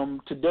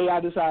 today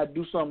I decided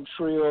to do something,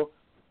 Trill.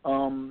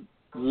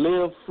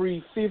 Live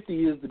Free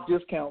 50 is the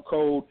discount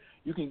code.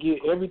 You can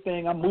get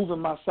everything. I'm moving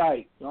my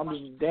site. I'm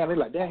just they're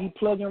like, he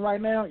plugging right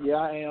now? Yeah,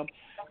 I am.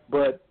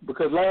 But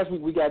because last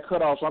week we got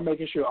cut off, so I'm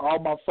making sure all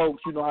my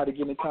folks, know how to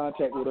get in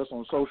contact with us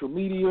on social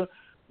media,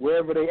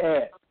 wherever they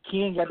at.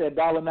 Ken got that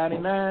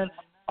 $1.99.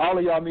 All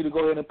of y'all need to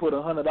go ahead and put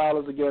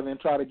 $100 together and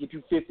try to get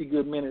you 50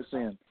 good minutes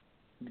in.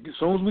 As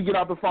soon as we get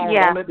off the phone,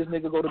 don't let this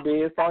nigga go to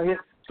bed. Start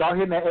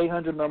hitting that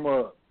 800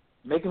 number up.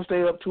 Make him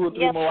stay up 2 or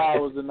 3 more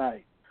hours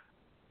tonight.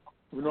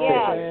 You know what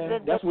I'm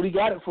saying? That's what he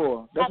got it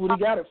for.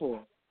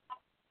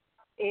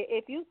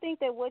 If you think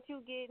that what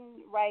you're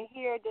getting right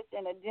here, just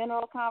in a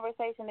general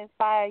conversation, is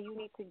fire, you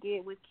need to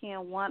get with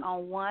Ken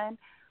one-on-one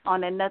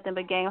on the Nothing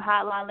But Game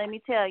hotline. Let me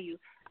tell you,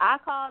 I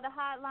called the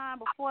hotline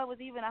before it was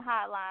even a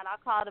hotline. I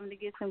called him to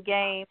get some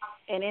game.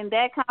 And in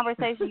that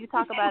conversation, you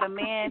talk about a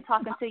man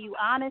talking to you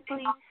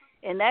honestly.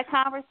 In that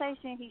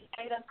conversation, he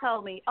straight up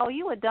told me, oh,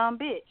 you a dumb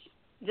bitch.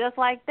 Just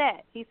like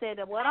that. He said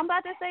that what I'm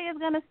about to say is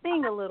going to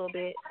sting a little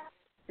bit.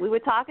 We were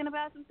talking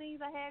about some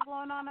things I had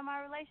going on in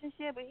my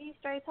relationship, but he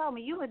straight told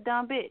me, you a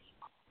dumb bitch.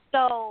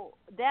 So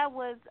that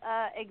was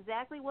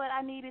exactly what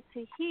I needed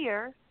to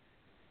hear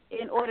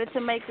in order to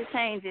make the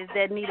changes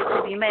that needed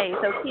to be made.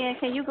 So, Ken,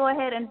 can you go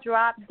ahead and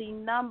drop the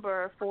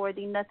number for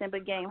the Nothing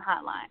But Game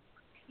hotline?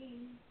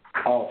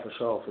 Oh, for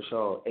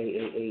sure.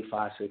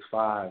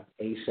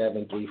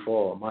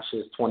 888-565-8734. My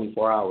shit's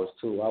 24 hours,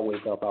 too. I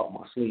wake up out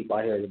my sleep.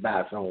 I hear the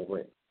bathroom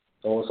ring.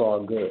 So it's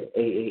all good.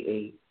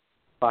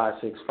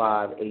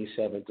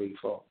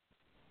 888-565-8734.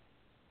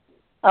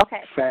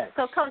 Okay. Facts.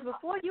 So, Coach,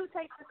 before you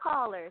take the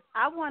callers,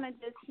 I want to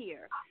just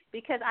hear,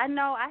 because I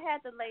know I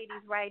had the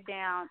ladies write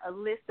down a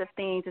list of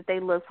things that they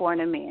look for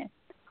in a man.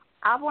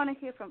 I want to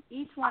hear from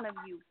each one of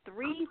you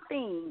 3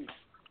 things,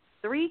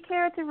 3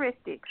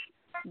 characteristics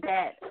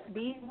that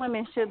these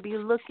women should be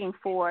looking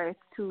for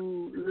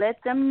to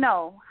let them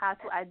know how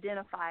to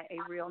identify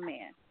a real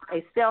man,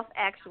 a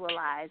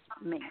self-actualized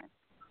man.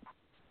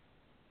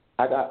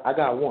 I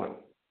got one.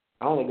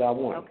 I only got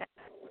one. Okay.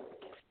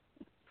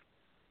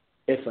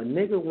 If a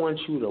nigga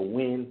wants you to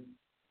win,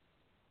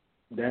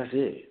 that's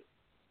it.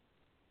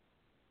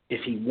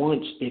 If he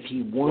wants to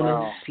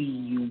see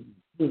you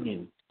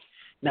win.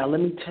 Now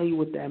let me tell you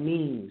what that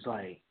means.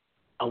 Like,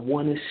 I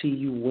want to see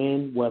you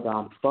win whether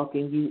I'm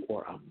fucking you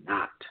or I'm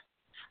not.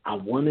 I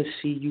want to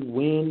see you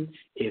win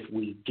if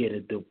we get a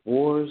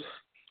divorce.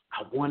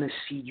 I want to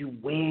see you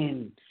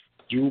win.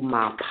 You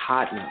my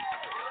partner.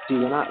 See,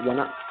 when I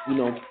you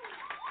know,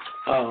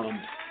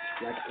 I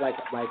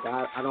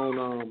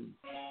don't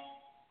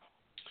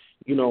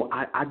you know,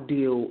 I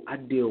deal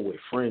with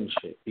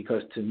friendship,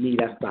 because to me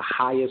that's the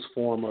highest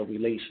form of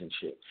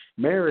relationship.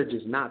 Marriage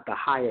is not the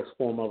highest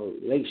form of a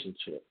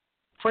relationship.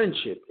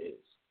 Friendship is.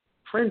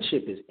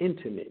 Friendship is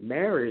intimate.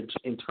 Marriage,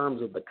 in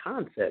terms of the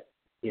concept,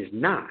 is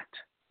not.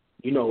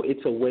 You know,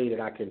 it's a way that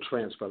I can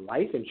transfer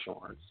life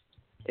insurance.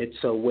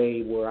 It's a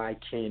way where I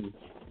can,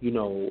 you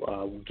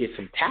know, get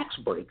some tax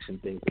breaks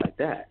and things like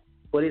that.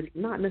 But it's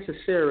not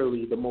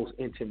necessarily the most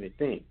intimate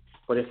thing.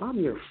 But if I'm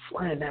your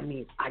friend, that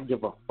means I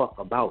give a fuck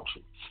about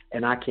you,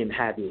 and I can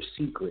have your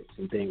secrets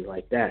and things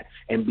like that,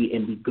 and be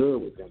good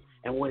with them.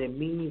 And what it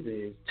means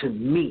is, to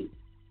me,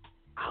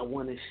 I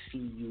want to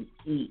see you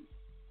eat.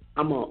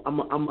 I'm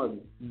a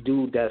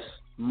dude that's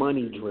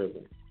money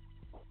driven.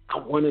 I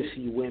want to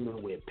see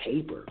women with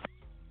paper.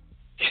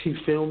 You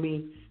feel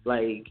me?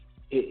 Like,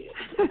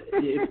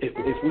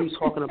 if we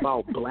talking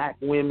about black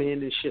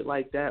women and shit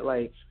like that,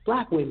 like,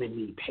 black women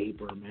need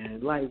paper,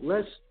 man. Like,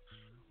 let's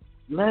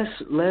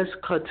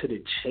cut to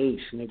the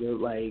chase, nigga.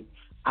 Like,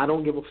 I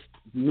don't give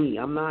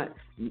I'm not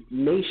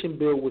nation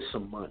build with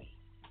some money.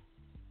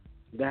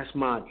 That's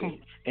my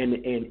thing. And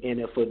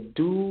if a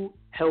dude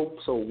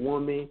helps a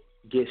woman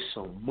get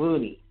some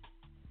money,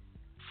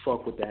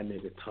 fuck with that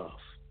nigga tough.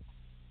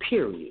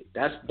 Period.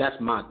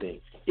 That's my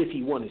thing. If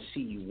he want to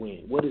see you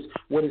win, what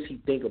does he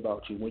think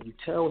about you when you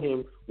tell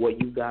him what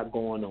you got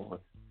going on,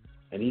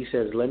 and he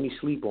says, "Let me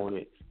sleep on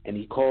it," and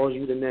he calls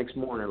you the next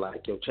morning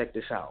like, "Yo, check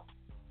this out.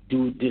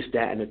 Do this,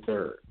 that, and the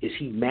third." Is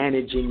he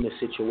managing the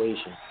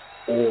situation,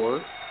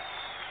 or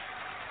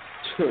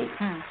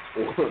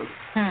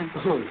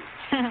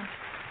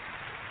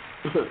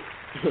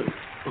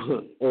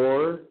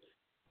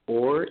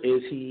or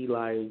is he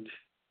like,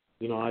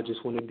 you know, I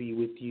just want to be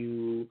with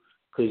you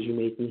because you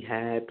make me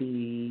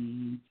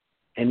happy?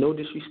 And no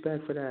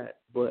disrespect for that,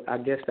 but I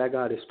guess that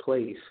got its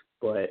place.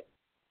 But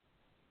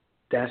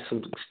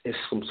it's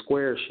some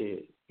square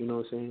shit. You know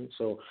what I'm saying?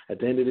 So at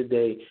the end of the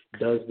day,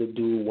 does the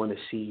dude want to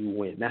see you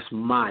win? That's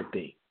my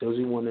thing. Does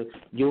he want to?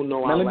 You'll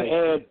know. Now, I let like. me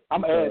add.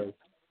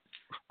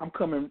 I'm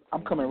coming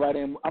right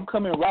in. I'm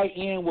coming right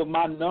in with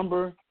my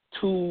number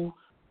 2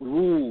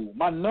 rule.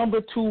 My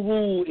number 2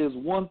 rule is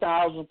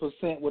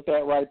 1,000% with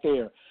that right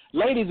there.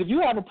 Ladies, if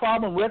you have a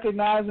problem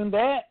recognizing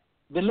that,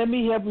 then let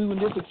me help you in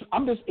this.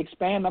 I'm just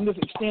extending on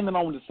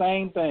the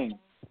same thing.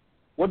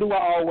 What do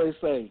I always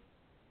say?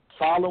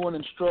 Following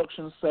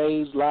instructions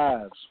saves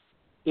lives.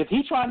 If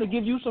he's trying to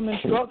give you some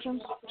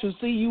instructions to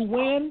see you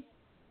win,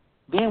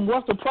 then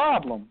what's the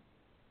problem?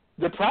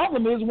 The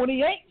problem is when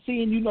he ain't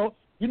seeing you.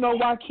 Know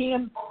why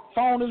Ken's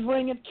phone is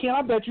ringing? Ken,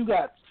 I bet you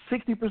got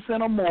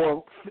 60% or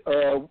more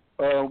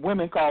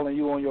women calling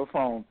you on your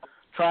phone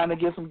trying to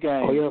get some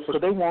game. Oh, yeah, so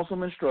they want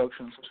some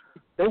instructions.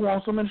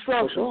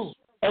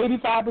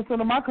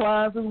 85% of my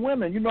clients is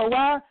women. You know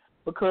why?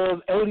 Because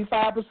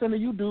 85%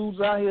 of you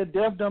dudes out here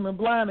deaf, dumb, and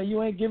blind, and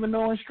you ain't giving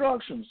no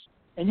instructions.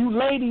 And you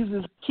ladies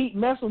is keep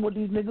messing with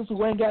these niggas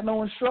who ain't got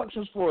no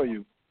instructions for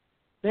you.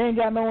 They ain't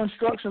got no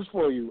instructions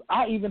for you.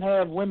 I even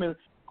have women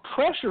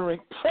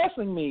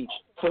pressing me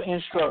for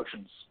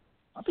instructions.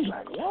 I'll be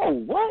like, whoa,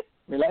 what?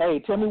 They're like, hey,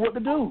 tell me what to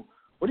do.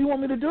 What do you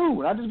want me to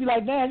do? And I just be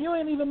like, damn, you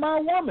ain't even my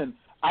woman.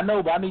 I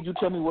know, but I need you to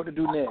tell me what to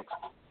do next.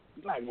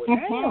 Be like, well,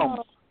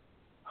 damn.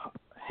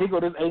 Here go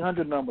this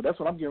 800 number. That's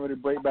what I'm getting ready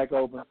to break back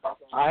open.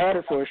 I had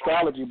it for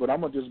astrology, but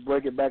I'm going to just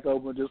break it back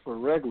open just for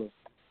regular.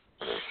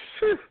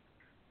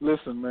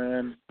 Listen,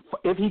 man,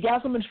 if he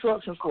got some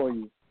instructions for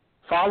you,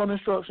 following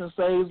instructions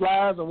saves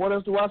lives, and what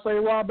else do I say,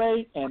 Rob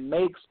A? And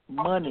makes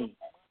money.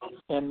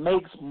 I'm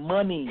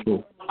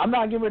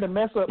not getting ready to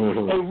mess up.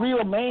 A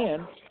real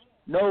man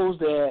knows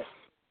that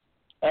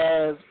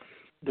as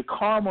the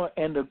karma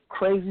and the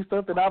crazy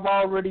stuff that I've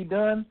already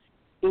done,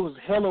 it was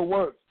hella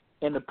work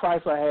and the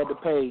price I had to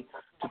pay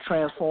to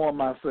transform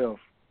myself.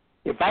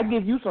 If I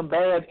give you some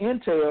bad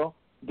intel,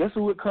 guess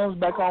who it comes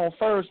back on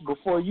first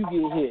before you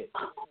get hit?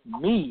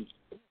 Me.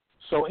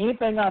 So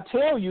anything I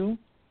tell you,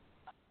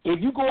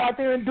 if you go out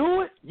there and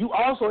do it, you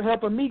also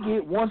helping me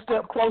get one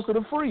step closer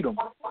to freedom.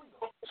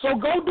 So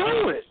go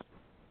do it.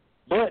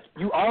 But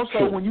you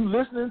also, when you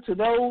listening to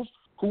those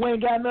who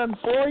ain't got nothing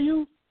for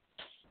you,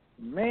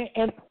 man,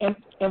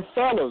 and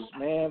fellas,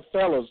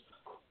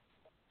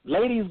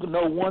 ladies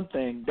know one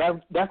thing.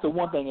 That's the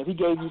one thing. If he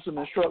gave you some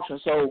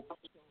instructions, so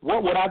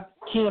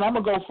Ken, I'm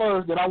going to go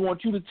first, then I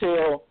want you to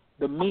tell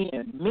the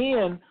men.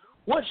 Men,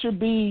 what should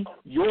be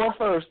your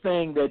first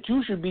thing that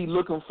you should be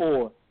looking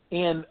for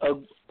in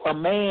a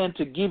man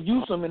to give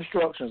you some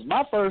instructions?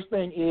 My first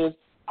thing is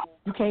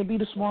you can't be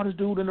the smartest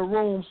dude in the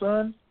room,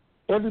 son.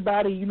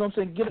 Everybody, you know what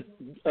I'm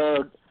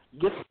saying,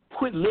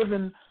 quit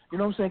living, you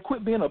know what I'm saying,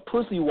 quit being a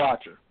pussy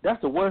watcher.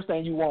 That's the worst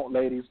thing you want,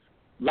 ladies.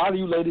 A lot of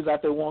you ladies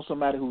out there want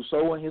somebody who's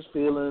so in his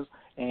feelings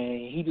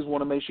and he just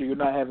want to make sure you're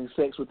not having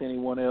sex with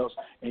anyone else,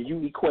 and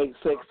you equate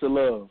sex to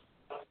love.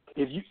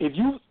 If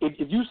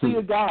you see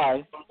a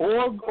guy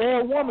or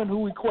a woman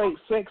who equates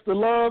sex to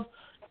love,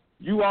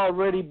 you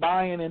already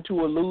buying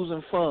into a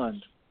losing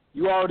fund.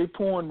 You already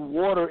pouring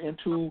water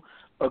into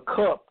a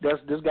cup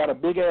that's just got a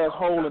big ass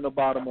hole in the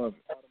bottom of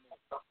it.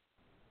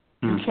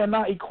 You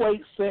cannot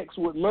equate sex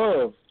with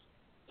love.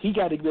 He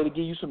got to be able to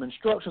give you some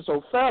instructions.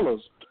 So fellas,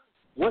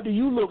 what do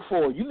you look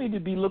for? You need to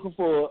be looking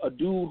for a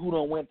dude who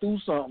done went through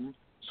something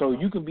so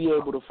you can be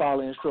able to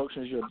follow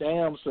instructions your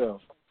damn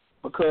self.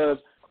 Because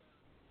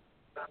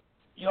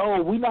we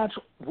don't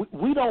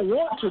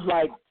want to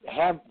like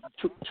have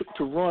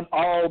to run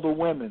all the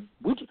women.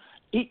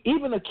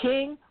 Even a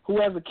king who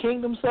has a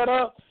kingdom set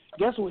up,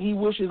 guess what he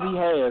wishes he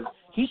has?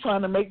 He's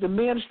trying to make the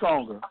men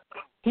stronger.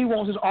 He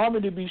wants his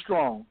army to be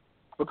strong.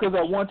 Because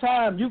at one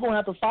time, you're going to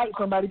have to fight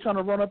somebody trying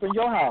to run up in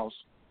your house.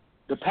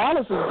 The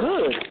palace is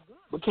good,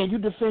 but can you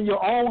defend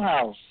your own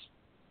house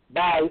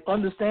by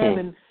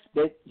understanding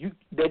that you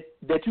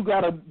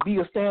got to be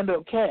a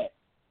stand-up cat?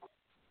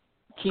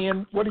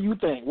 Ken, what do you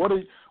think?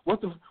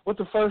 What's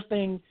the first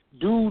thing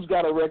dudes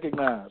got to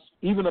recognize,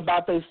 even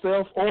about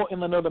themselves or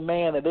in another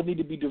man, that they need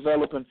to be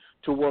developing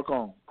to work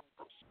on?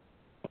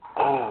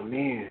 Oh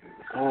man,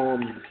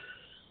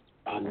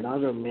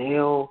 another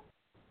male.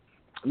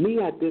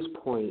 Me at this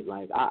point,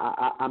 like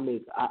I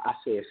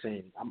say a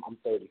saying. I'm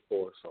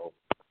 34, so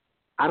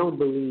I don't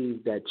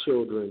believe that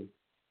children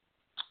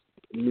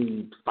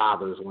need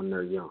fathers when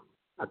they're young.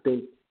 I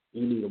think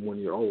you need them when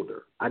you're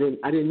older. I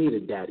didn't need a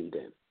daddy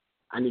then.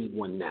 I need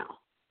one now,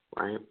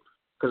 right?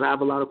 Because I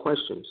have a lot of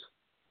questions.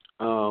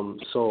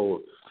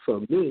 So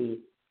for me,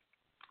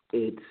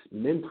 it's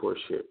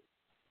mentorship.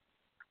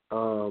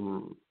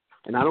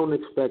 And I don't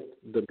expect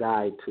the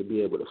guy to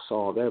be able to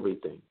solve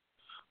everything.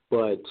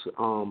 But,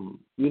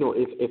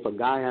 if a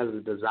guy has a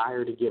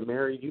desire to get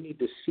married, you need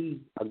to see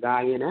a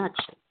guy in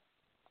action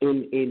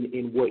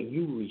in what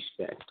you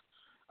respect.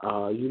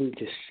 You need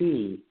to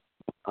see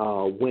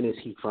when is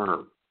he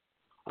firm.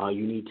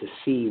 You need to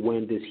see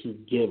when does he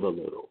give a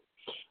little.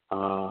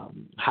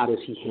 How does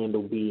he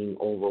handle being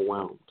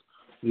overwhelmed?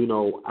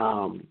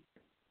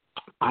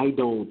 I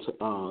don't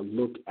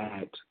look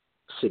at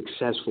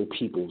successful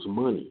people's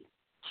money.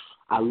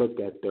 I look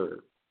at their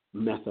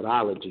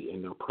methodology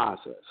and their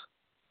process.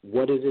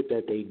 What is it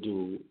that they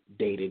do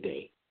day to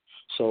day?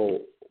 So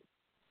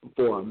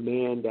for a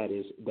man that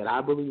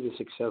I believe is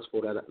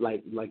successful, that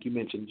like you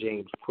mentioned,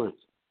 Jay Prince.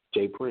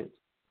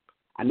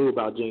 I knew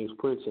about James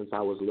Prince since I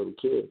was a little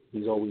kid.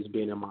 He's always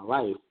been in my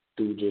life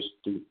through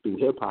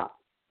hip hop.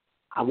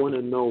 I want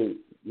to know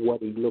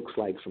what he looks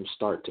like from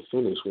start to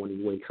finish when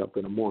he wakes up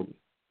in the morning,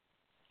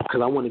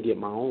 because I want to get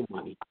my own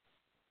money,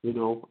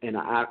 And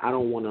I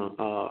don't want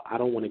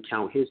to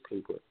count his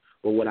paper.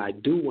 But what I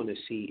do want to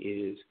see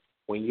is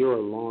when your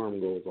alarm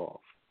goes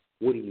off,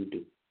 what do you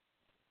do?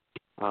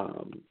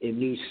 In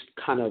these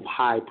kind of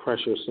high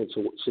pressure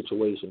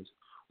situations,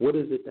 what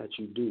is it that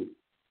you do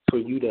for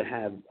you to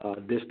have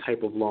this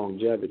type of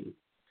longevity,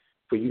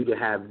 for you to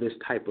have this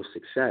type of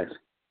success?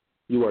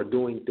 You are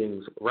doing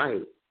things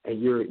right,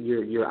 and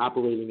you're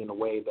operating in a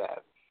way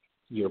that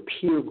your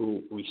peer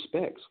group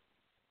respects.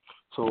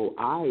 So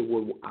I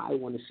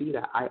want to see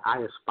that. I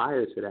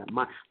aspire to that.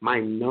 My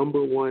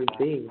number one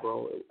thing,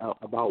 bro,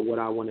 about what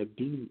I want to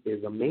be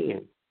is a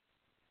man.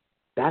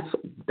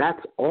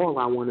 That's all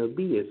I want to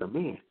be is a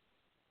man.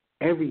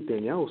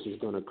 Everything else is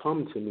going to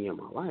come to me in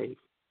my life,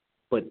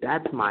 but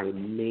that's my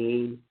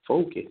main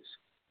focus.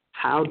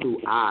 How do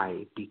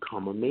I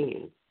become a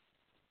man?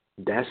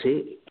 That's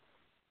it.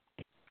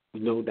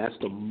 That's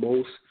the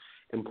most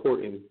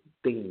important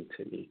thing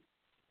to me.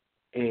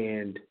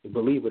 And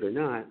believe it or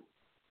not,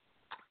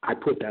 I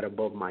put that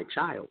above my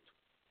child.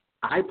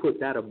 I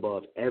put that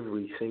above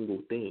every single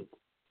thing.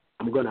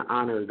 I'm going to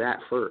honor that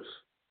first.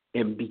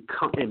 And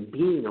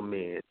being a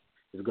man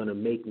is going to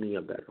make me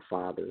a better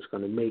father. It's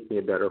going to make me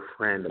a better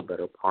friend, a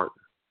better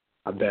partner,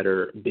 a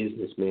better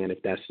businessman,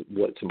 if that's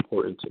what's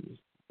important to me.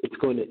 It's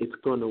going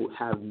to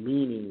have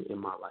meaning in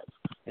my life.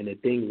 And the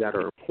things that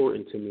are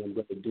important to me, I'm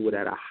going to do it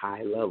at a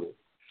high level,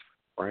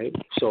 right?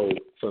 So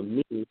for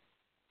me,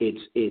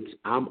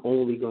 I'm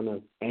only going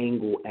to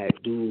angle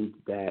at dudes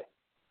that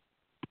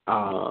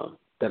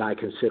I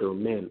consider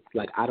men.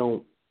 Like I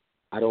don't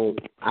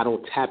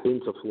tap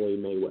into Floyd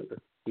Mayweather.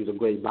 He's a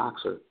great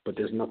boxer, but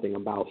there's nothing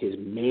about his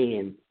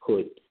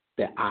manhood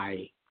that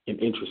I am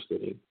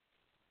interested in.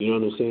 You know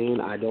what I'm saying?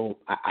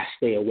 I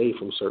stay away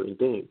from certain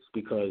things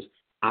because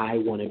I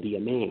want to be a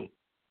man.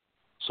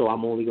 So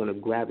I'm only going to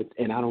grab it,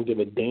 and I don't give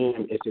a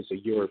damn if it's a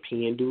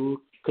European dude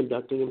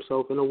conducting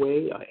himself in a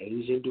way, an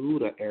Asian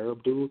dude, an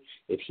Arab dude.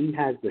 If he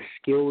has the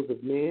skills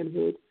of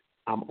manhood,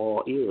 I'm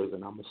all ears,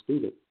 and I'm a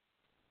student.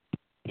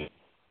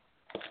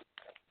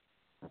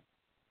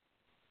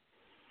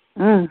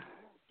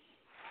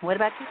 What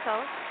about you,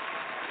 Coach?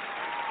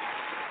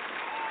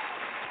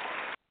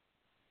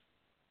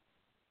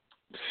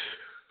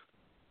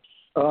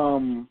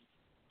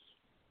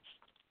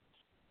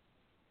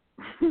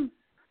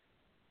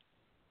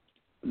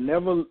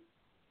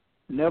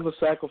 Never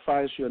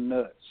sacrifice your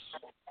nuts.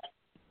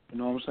 You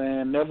know what I'm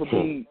saying? Never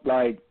be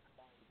like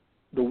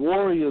the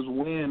Warriors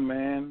win,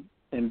 man,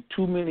 and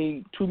too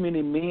many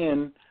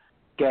men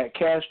got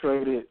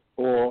castrated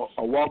or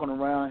are walking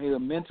around here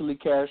mentally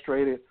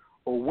castrated,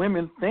 or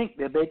women think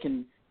that they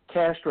can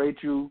castrate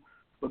you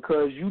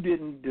because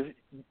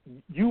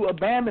you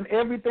abandon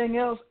everything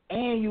else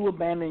and you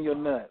abandon your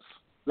nuts.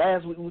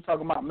 Last week we were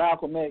talking about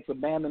Malcolm X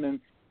abandoning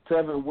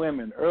 7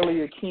 women.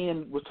 Earlier,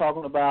 Ken was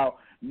talking about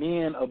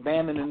men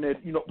abandoning their,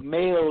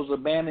 males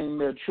abandoning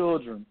their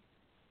children.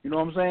 You know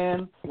what I'm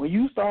saying? When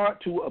you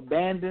start to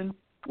abandon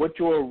what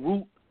your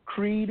root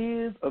creed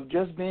is of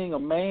just being a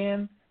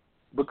man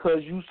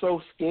because you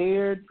so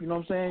scared, you know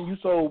what I'm saying?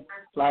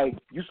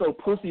 You so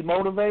pussy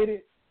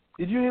motivated.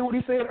 Did you hear what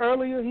he said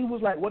earlier? He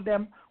was like, what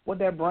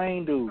that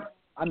brain do?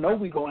 I know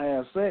we gonna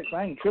have sex.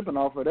 I ain't tripping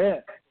off of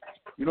that.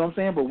 You know what I'm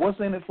saying? But what's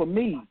in it for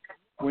me?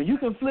 When you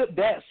can flip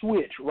that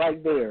switch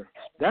right there,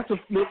 that's a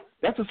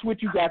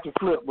switch you got to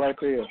flip right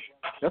there.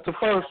 That's the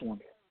first one.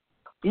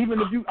 Even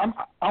if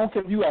I don't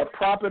care if you have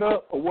prop it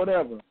up or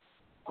whatever,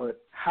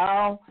 but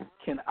how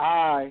can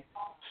I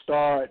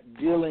start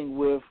dealing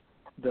with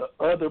the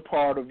other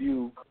part of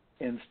you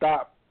and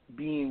stop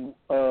being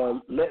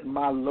letting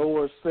my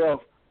lower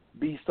self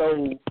be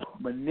so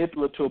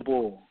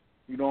manipulatable?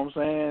 You know what I'm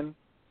saying?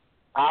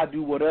 I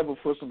do whatever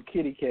for some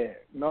kitty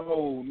cat.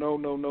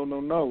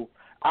 No.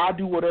 I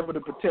do whatever to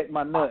protect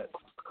my nuts,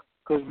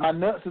 because my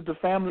nuts is the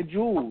family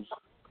jewels.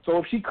 So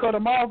if she cut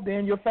them off,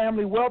 then your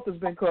family wealth has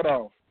been cut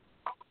off.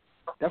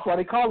 That's why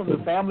they call them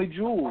the family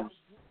jewels.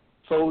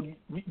 So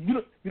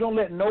you don't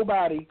let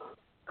nobody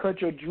cut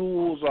your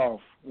jewels off.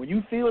 When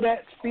you feel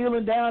that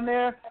feeling down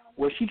there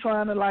where she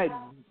trying to like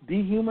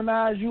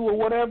dehumanize you or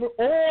whatever,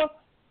 or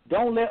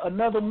don't let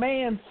another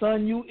man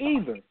son you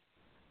either.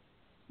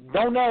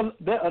 Don't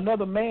let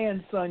another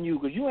man son you,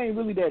 because you ain't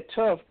really that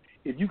tough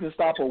if you can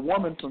stop a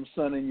woman from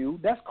sonning you.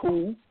 That's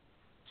cool.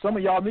 Some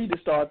of y'all need to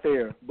start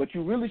there, but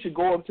you really should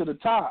go up to the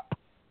top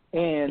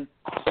and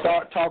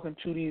start talking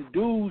to these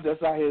dudes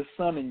that's out here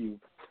sonning you.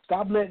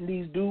 Stop letting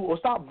these dudes, or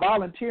stop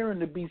volunteering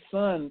to be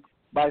sunned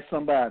by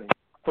somebody.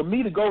 For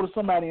me to go to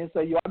somebody and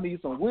say, yo, I need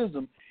some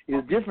wisdom,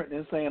 is different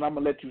than saying I'm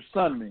gonna let you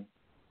son me.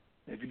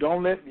 If you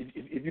don't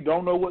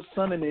know what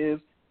sunning is,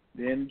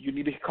 then you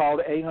need to call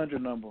the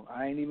 800 number.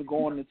 I ain't even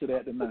going into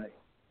that tonight.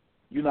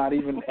 You're not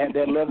even at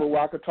that level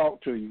where I could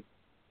talk to you.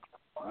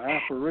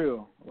 For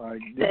real. Like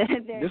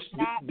this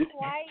not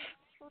quite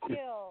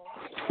real.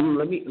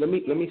 Let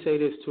me say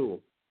this too.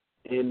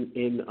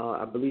 In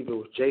I believe it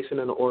was Jason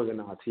and the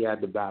Argonauts. He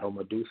had to battle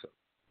Medusa.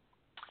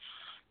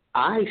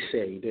 I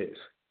say this,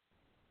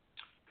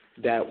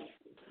 that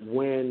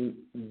when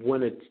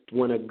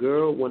a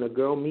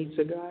girl meets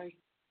a guy,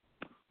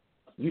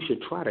 you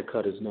should try to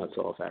cut his nuts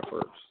off at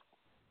first.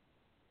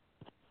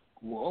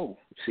 Whoa.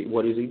 See,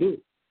 what does he do?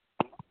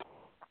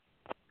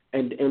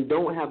 And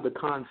don't have the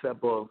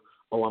concept of,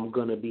 oh, I'm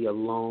going to be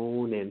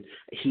alone and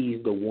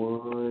he's the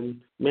one.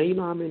 Man, you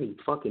know how many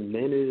fucking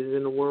men it is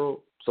in the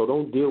world? So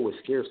don't deal with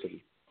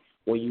scarcity.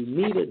 When you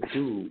meet a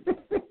dude,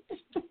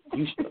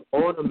 you should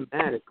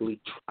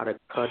automatically try to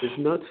cut his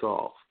nuts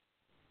off.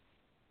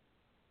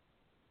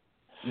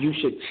 You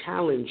should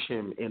challenge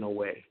him in a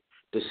way.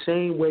 The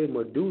same way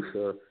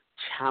Medusa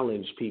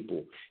challenged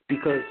people.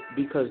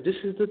 Because this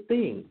is the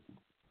thing.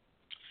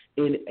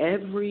 In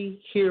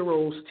every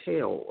hero's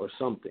tale or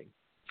something,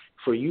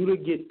 for you to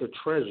get the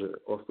treasure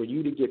or for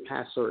you to get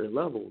past certain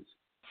levels,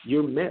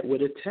 you're met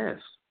with a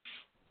test.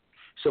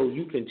 So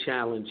you can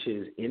challenge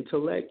his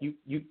intellect.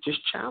 You just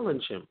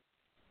challenge him.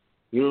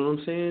 You know what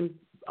I'm saying?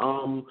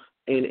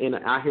 And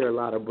I hear a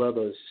lot of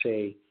brothers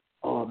say,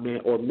 oh,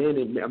 man, or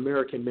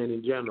American men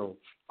in general,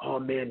 oh,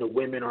 man, the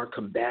women are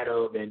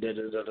combative and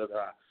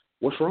da-da-da-da-da.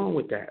 What's wrong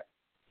with that?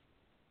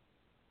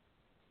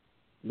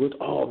 With,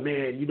 oh,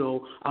 man,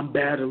 I'm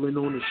battling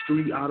on the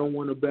street. I don't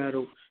want to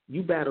battle.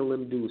 You battle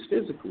them dudes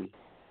physically.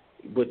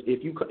 But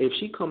if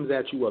she comes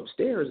at you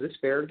upstairs, it's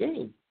fair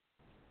game.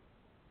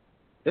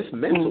 It's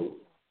mental.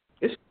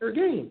 It's fair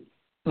game.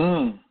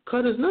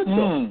 Cut his nuts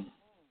off.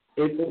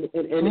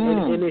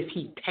 And if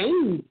he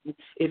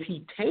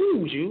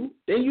tames you,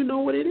 then you know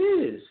what it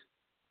is.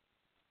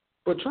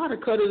 But try to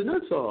cut his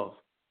nuts off.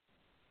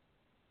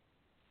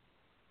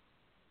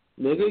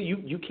 Nigga,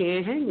 you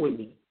can't hang with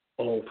me.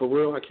 Oh, for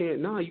real, I can't?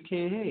 Nah, you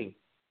can't hang.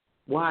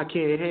 Why I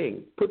can't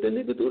hang? Put the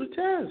nigga through the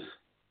test.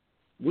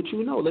 What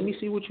you know? Let me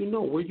see what you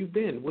know. Where you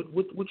been?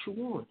 What you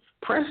want?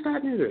 Press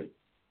that nigga.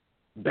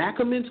 Back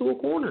him into a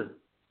corner.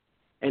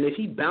 And if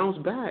he bounce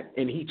back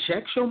and he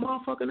checks your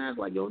motherfucking ass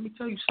like, yo, let me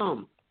tell you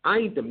something. I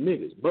ain't them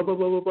niggas. Blah, blah,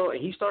 blah, blah, blah. And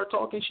he start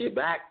talking shit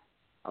back.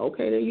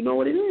 Okay, then you know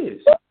what it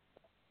is.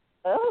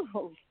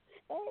 Oh,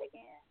 say it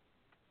again.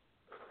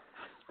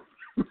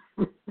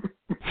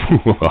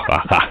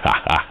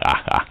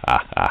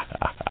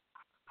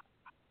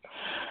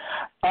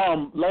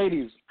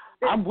 Ladies,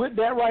 I'm with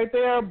that right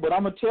there, but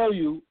I'm going to tell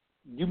you,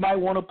 you might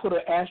want to put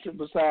an asterisk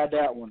beside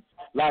that one.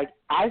 Like,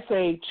 I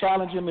say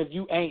challenge him if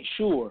you ain't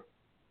sure.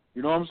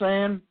 You know what I'm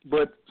saying?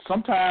 But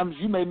sometimes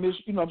you may miss,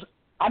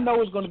 I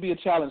know it's going to be a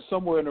challenge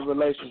somewhere in the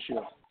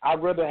relationship.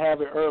 I'd rather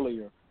have it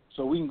earlier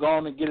so we can go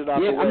on and get it out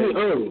the way. Yeah, I mean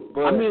early.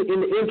 But, I mean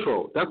in the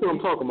intro. That's what I'm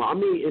talking about. I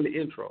mean in the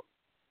intro.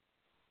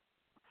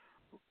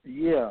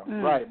 Yeah,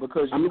 right,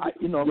 because,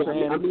 you know what I'm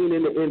saying? I mean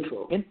in the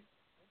intro.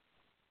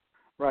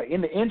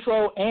 In the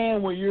intro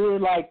and when you're,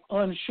 like,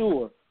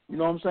 unsure. You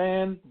know what I'm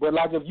saying? But,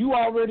 like, if you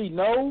already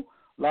know,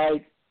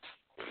 like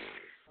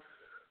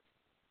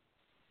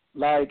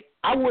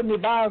I wouldn't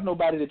advise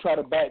nobody to try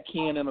to back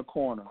Ken in a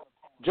corner,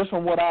 just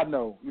from what I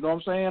know. You know what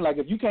I'm saying? Like,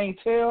 if you can't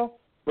tell,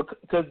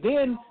 because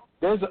then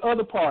there's the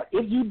other part.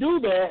 If you do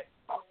that,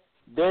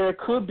 there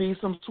could be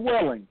some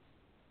swelling.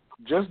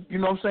 Just, you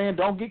know what I'm saying,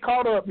 don't get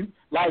caught up.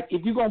 Like,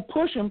 if you're going to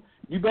push him,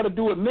 you better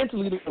do it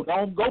mentally.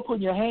 Don't go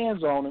putting your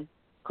hands on him,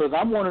 because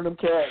I'm one of them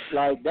cats,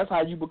 like, that's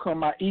how you become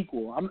my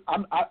equal.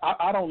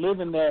 I don't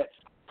live in that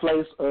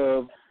place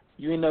of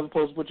you ain't never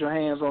supposed to put your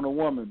hands on a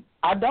woman.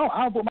 I don't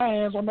put my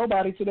hands on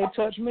nobody till they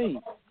touch me.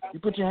 You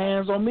put your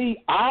hands on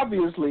me,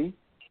 obviously,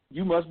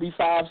 you must be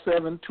 5'7",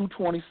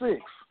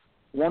 226.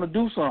 Want to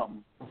do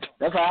something.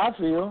 That's how I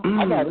feel.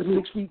 I got a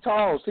 6 feet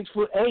tall,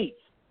 6'8".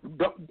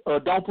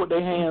 Don't put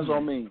their hands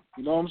on me.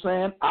 You know what I'm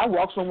saying? I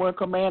walk somewhere and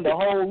command the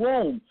whole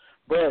room.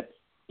 But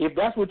if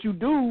that's what you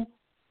do,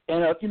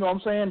 and you know what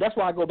I'm saying, that's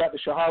why I go back to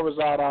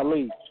Shahrazad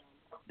Ali.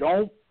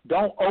 Don't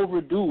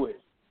overdo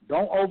it.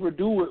 Don't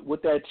overdo it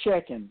with that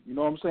checking. You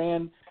know what I'm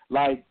saying?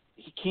 Like,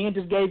 Ken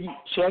just gave you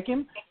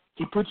checking.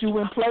 He put you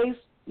in place.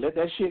 Let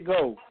that shit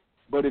go.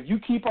 But if you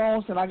keep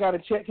on saying I got to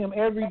check him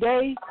every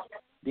day,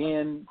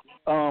 then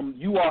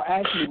you are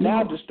actually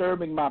now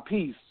disturbing my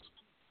peace.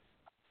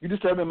 You're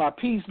disturbing my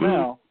peace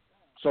now,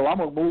 so I'm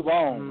going to move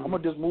on. I'm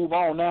going to just move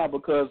on now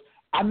because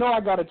I know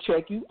I got to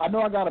check you. I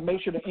know I got to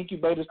make sure the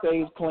incubator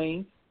stays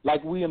clean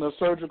like we in a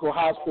surgical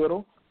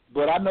hospital.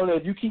 But I know that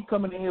if you keep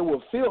coming in here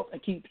with filth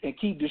and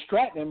keep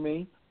distracting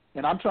me,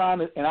 and I'm trying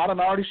to, and I done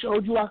already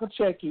showed you I can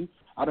check you.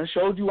 I done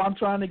showed you I'm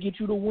trying to get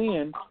you to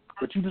win,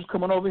 but you just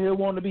coming over here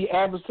wanting to be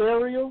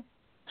adversarial,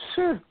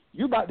 sure,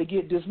 you about to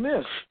get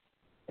dismissed.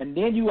 And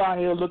then you out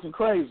here looking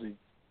crazy.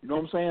 You know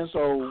what I'm saying?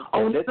 So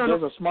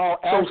there's a small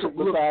asterisk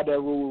beside that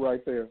rule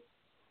right there.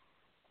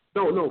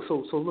 No.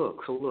 So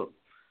look.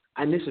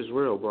 And this is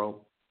real, bro.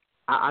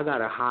 I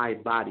got a high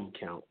body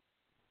count.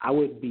 I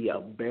would be a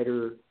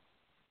better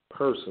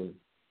person,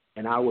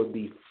 and I would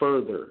be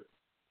further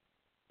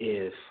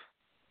if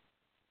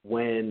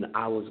when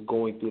I was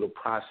going through the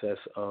process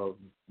of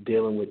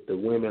dealing with the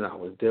women I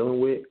was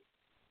dealing with,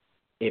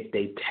 if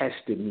they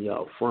tested me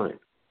up front.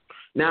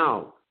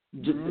 Now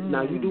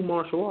you do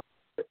martial arts.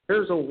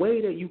 There's a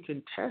way that you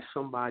can test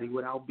somebody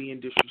without being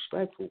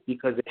disrespectful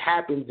because it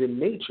happens in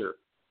nature.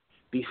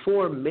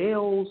 Before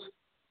males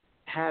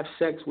have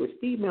sex with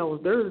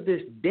females, there's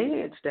this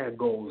dance that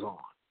goes on.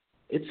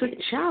 It's a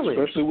challenge.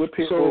 Especially with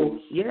pit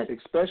bulls. Yes.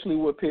 Especially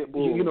with pit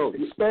bulls.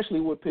 Especially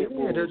with pit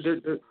bulls.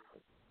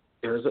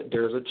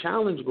 There's a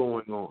challenge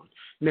going on.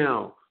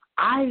 Now,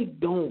 I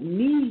don't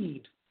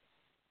need,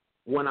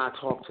 when I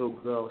talk to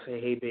a girl, say,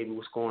 hey, baby,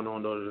 what's going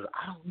on?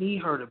 I don't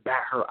need her to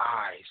bat her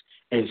eyes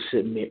and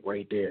submit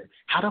right there.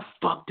 How the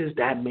fuck does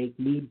that make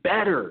me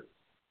better?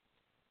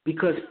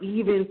 Because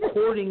even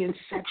courting and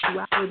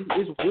sexuality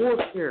is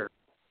warfare.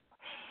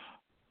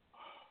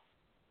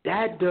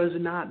 That does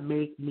not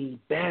make me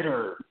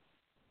better.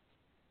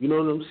 You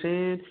know what I'm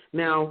saying?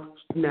 Now,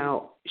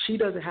 she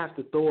doesn't have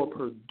to throw up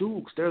her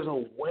dukes. There's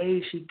a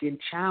way she can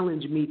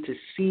challenge me to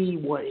see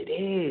what it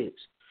is.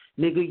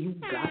 Nigga, you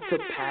got to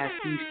pass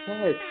these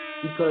tests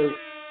because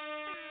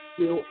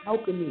still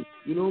alchemy.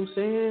 You know what I'm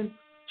saying?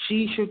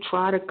 She should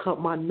try to cut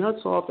my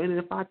nuts off, and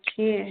if I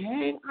can't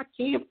hang, I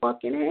can't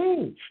fucking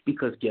hang.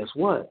 Because guess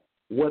what?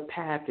 What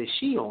path is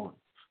she on?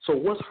 So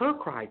what's her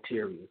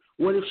criteria?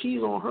 What if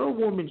she's on her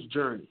woman's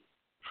journey?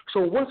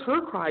 So what's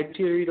her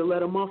criteria to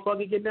let a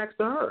motherfucker get next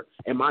to her?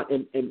 Am I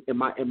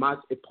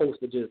supposed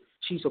to just,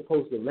 she's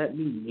supposed to let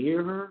me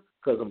near her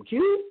because I'm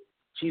cute?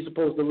 She's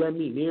supposed to let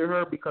me near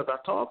her because I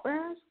talk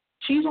fast?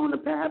 She's on the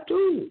path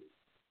too.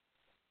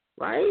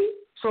 Right?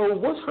 So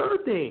what's her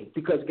thing?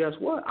 Because guess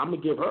what? I'm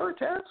going to give her a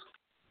test.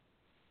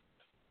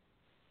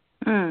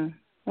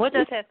 What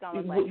does test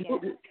going to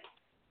look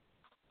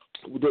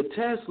like? The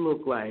test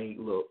look,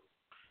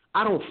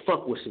 I don't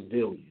fuck with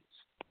civilians.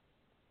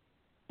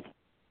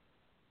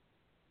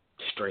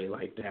 Straight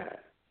like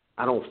that.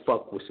 I don't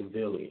fuck with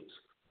civilians.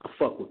 I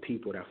fuck with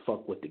people that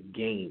fuck with the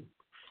game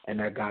and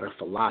that got a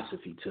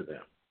philosophy to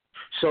them.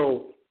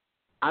 So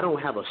I don't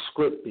have a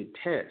scripted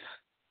test,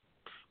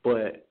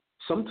 but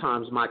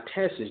sometimes my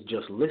test is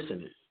just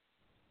listening.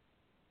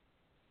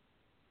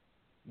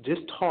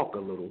 Just talk a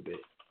little bit.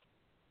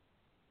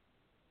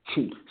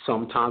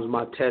 Sometimes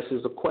my test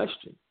is a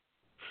question.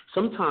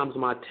 Sometimes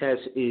my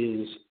test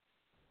is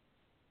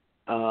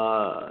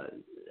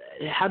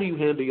how do you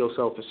handle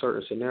yourself in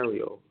certain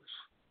scenarios?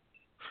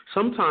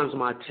 Sometimes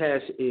my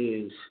test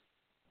is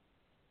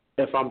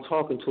if I'm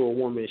talking to a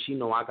woman, she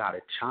know I got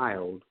a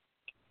child,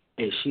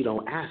 and she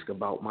don't ask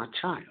about my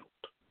child.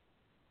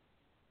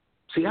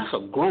 See, that's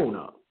a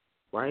grown-up,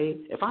 right?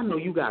 If I know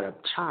you got a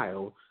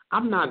child,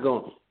 I'm not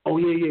going, oh,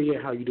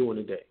 yeah, how you doing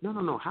today?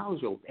 No,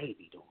 how's your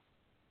baby doing?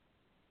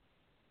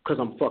 Because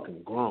I'm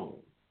fucking grown.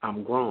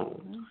 I'm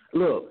grown.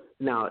 Look,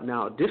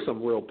 now this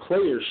some real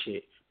player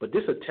shit, but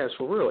this a test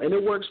for real, and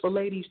it works for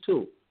ladies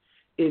too.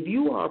 If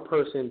you are a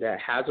person that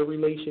has a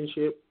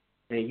relationship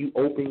and you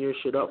open your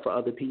shit up for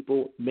other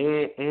people,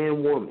 man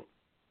and woman,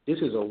 this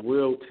is a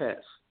real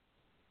test.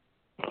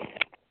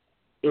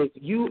 If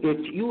you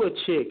a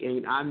chick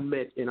and I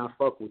met and I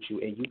fuck with you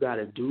and you got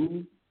a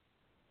dude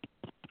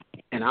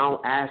and I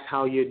don't ask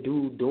how your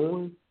dude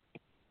doing,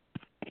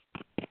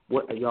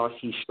 what y'all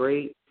see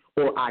straight,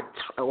 or I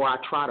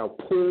try to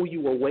pull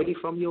you away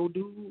from your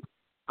dude,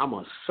 I'm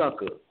a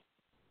sucker.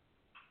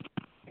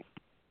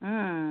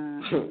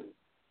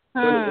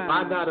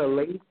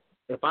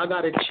 If I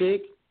got a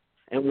chick,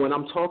 and when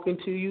I'm talking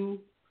to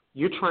you,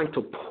 you're trying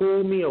to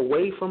pull me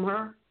away from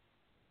her,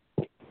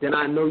 then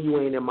I know you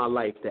ain't in my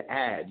life to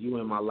add. You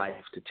in my life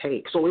to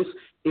take. So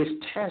it's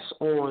tests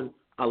on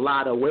a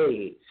lot of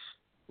ways,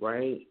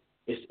 right?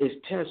 It's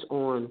tests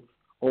on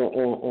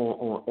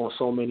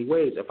so many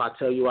ways. If I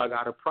tell you I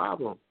got a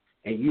problem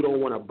and you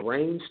don't want to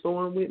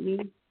brainstorm with me,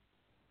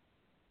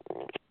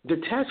 the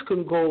test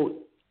can go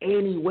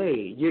any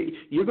way.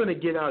 You're going to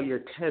get out your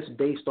test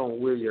based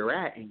on where you're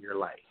at in your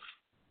life.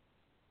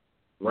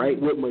 Right?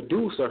 With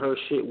Medusa, her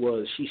shit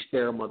was she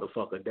stare a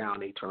motherfucker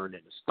down, they turned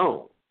into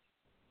stone.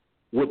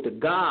 With the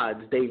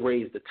gods, they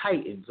raised the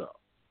Titans up.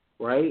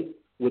 Right?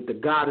 With the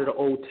God of the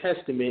Old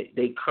Testament,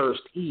 they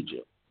cursed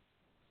Egypt.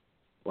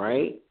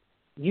 Right?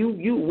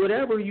 You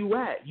whatever you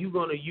at, you're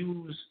gonna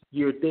use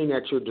your thing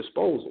at your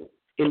disposal.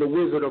 In the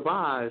Wizard of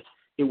Oz,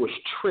 it was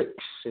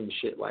tricks and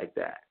shit like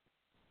that.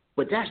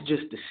 But that's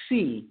just to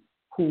see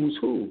who's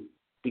who.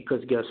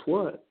 Because guess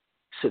what?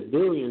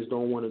 Civilians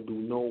don't want to do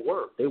no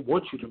work. They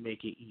want you to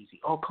make it easy.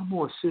 Oh, come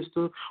on,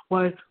 sister.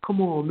 Why? Come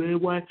on, man.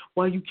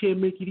 Why you can't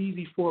make it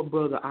easy for a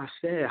brother? I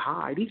said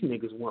hi. These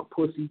niggas want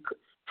pussy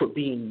for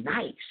being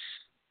nice.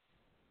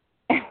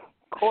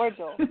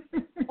 Cordial.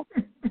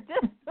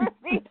 Just for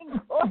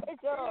being cordial.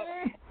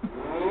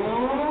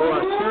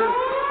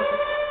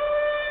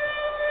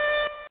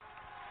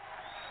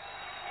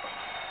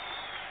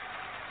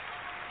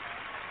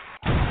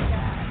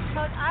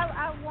 Coach,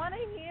 I want to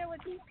hear what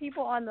these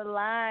people on the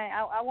line.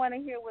 I want to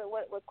hear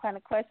what kind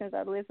of questions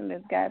our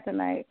listeners got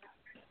tonight.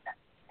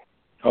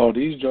 Oh,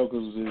 these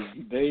jokers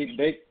is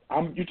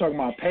you talking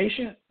about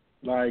patient?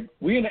 Like,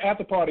 we in the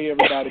after party,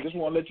 everybody. Just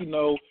want to let you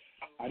know,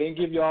 I didn't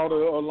give y'all the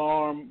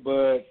alarm,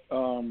 but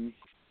I'm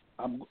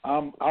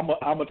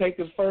gonna take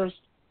this first.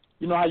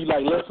 You know how you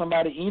like let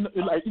somebody in,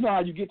 like you know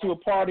how you get to a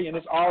party and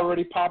it's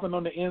already popping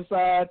on the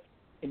inside,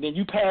 and then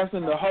you pass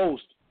in the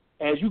host.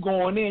 As you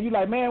going in, you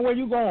like, man, where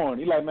you going?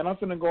 You like, man, I'm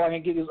finna go out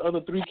and get these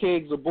other 3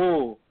 kegs of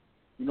bull.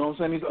 You know what I'm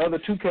saying? These other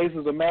 2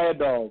 cases of Mad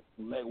Dog.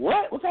 Like,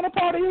 what? What kind of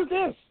party is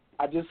this?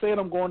 I just said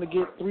I'm going to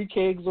get 3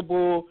 kegs of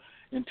bull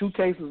and 2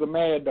 cases of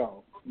Mad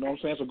Dog. You know what I'm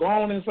saying? So go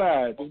on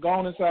inside. Just go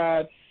on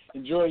inside.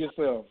 Enjoy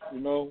yourself.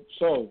 You know.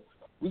 So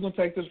we're gonna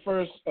take this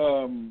first.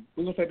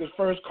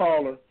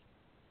 Caller.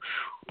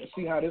 Let's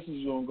see how this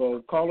is gonna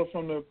go. Caller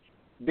from the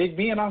Big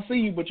Ben, I see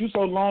you, but you so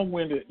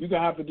long-winded, you're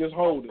going to have to just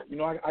hold it. You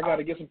know, I got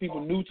to get some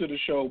people new to the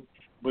show,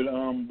 but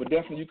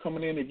definitely you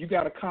coming in. If you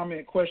got a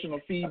comment, question,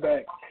 or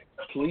feedback,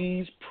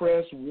 please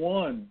press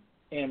 1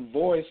 and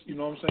voice, you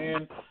know what I'm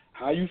saying,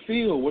 how you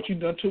feel, what you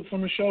done took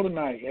from the show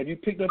tonight. Have you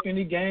picked up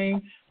any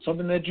game,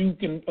 something that you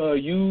can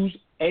use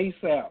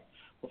ASAP?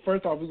 But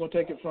first off, we're going to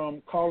take it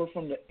from caller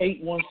from the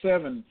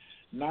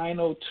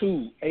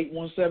 817-902.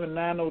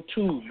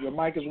 817-902. Your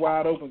mic is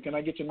wide open. Can I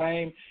get your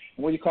name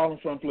and where you calling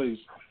from, please?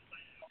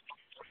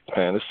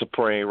 Man, this is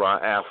Supreme Raw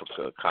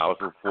Africa, calling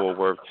from Fort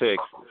Worth, Texas.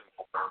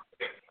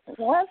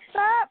 What's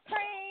up,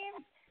 Preem?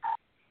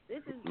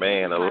 This is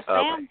man, a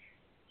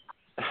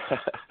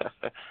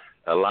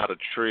lot of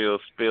Trill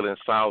spilling,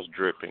 sauce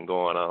dripping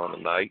going on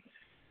tonight.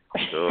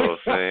 You know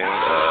what I'm saying?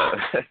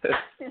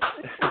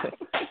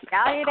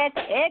 Y'all hear that,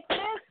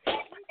 Texas?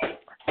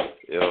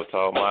 You know what I'm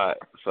talking about?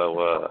 So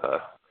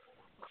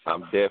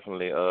I'm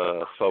definitely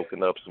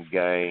soaking up some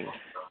game.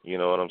 You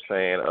know what I'm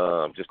saying?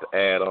 Just to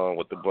add on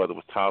what the brother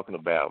was talking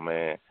about,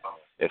 man,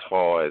 as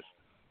far as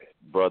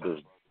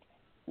brothers,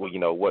 well, you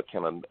know, what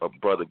can a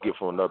brother get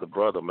from another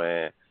brother,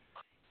 man?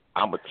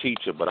 I'm a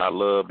teacher, but I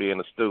love being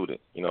a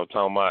student. You know what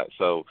I'm talking about?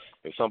 So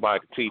if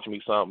somebody can teach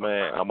me something,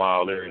 man, I'm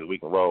all there. We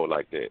can roll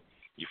like that.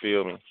 You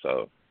feel me?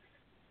 So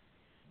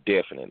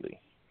definitely.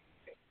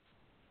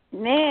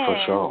 Man,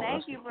 for sure.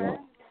 Thank you, bro.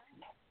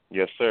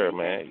 Yes, sir,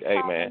 man.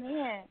 Hey,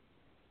 man.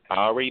 I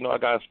already know I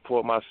gotta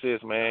support my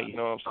sis, man. You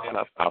know what I'm saying?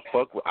 I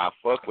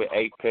fuck with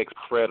Apex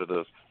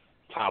Predators,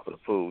 top of the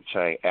food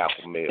chain,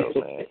 Apple Mills,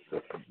 man.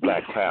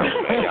 Black Power,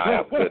 man. Y'all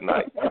have a good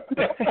night.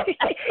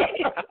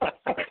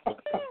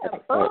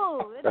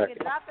 Ooh, this nigga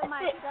dropping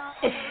my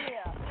stone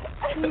here.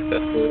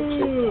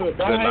 Good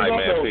night,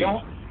 man. Peace.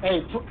 Hey,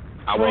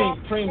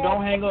 Preem,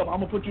 don't hang up.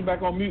 I'm gonna put you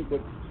back on mute,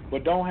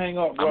 but don't hang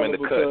up, brother. I'm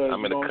in the cut.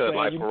 I'm in the cut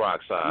like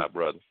peroxide,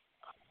 brother.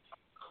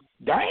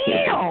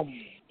 Damn.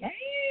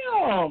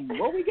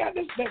 What we got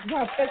Texas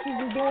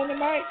is doing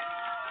tonight?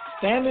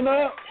 Standing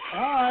up. All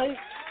right.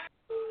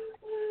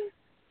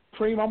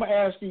 Preem, I'm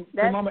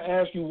gonna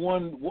ask you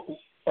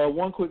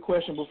one quick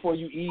question before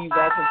you ease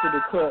off into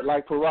the cut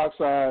like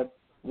peroxide.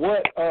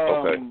 What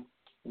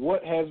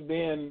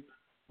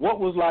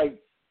was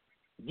like?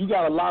 You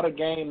got a lot of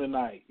game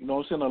tonight. You know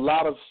what I'm saying? A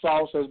lot of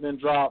sauce has been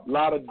dropped, a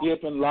lot of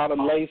dipping, a lot of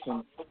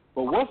lacing.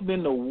 But what's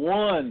been the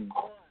one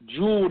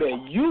jewel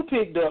that you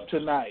picked up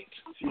tonight?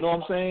 You know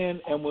what I'm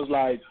saying? And was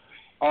like,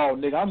 oh,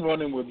 nigga, I'm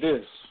running with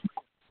this.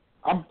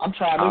 I'm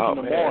trying this in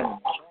the morning.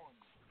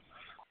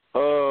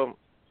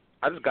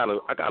 I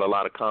got a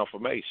lot of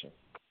confirmation.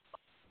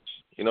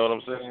 You know what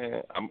I'm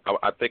saying?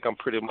 I think I'm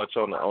pretty much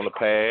on the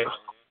path.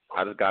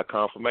 I just got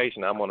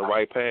confirmation I'm on the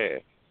right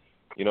path.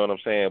 You know what I'm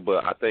saying?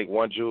 But I think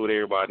one jewel that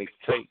everybody needs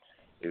to take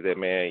is that,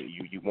 man,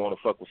 you want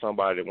to fuck with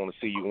somebody that want to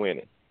see you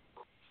winning.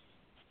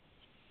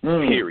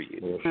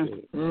 Period.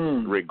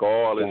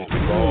 Regardless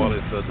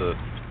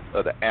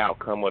of the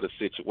outcome of the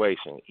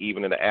situation,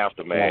 even in the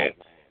aftermath,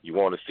 you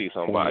want to see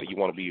somebody. You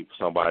want to be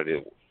somebody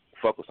that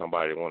fuck with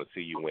somebody that want to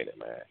see you winning,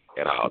 man.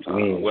 At all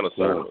times, win a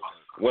circle.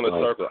 Win a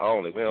circle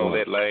only. We don't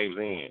let lames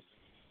in.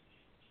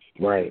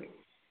 Right.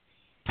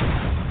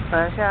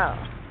 For sure.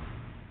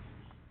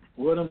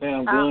 Where them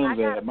damn guns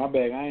at? My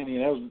bag. I ain't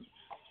even. That was.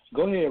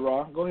 Go ahead,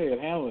 Raw. Go ahead.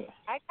 Handle it.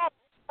 I got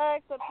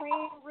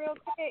Supreme real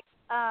quick.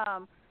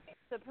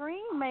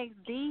 Supreme makes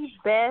the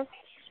best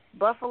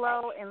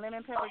buffalo and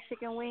lemon pepper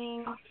chicken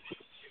wings.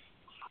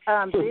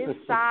 This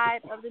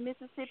side of the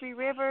Mississippi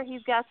River,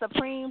 he's got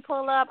Supreme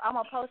pull up. I'm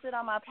gonna post it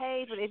on my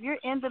page. But if you're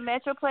in the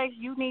Metroplex,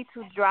 you need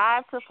to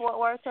drive to Fort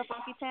Worth to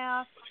Funky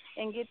Town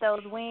and get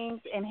those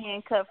wings and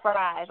hand cut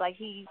fries. Like,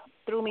 he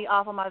threw me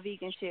off of my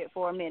vegan shit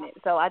for a minute.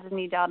 So I just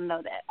need y'all to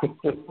know that.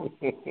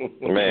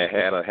 Man,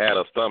 had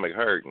a stomach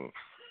hurting.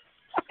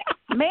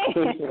 Man,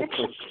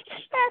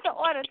 that's an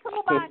order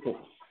 2 boxes.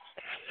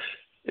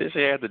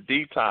 She had the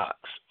detox.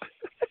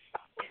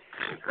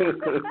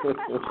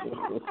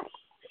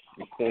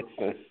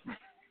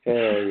 Hell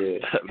yeah!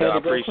 I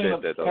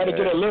appreciate that though. Had to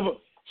get a liver.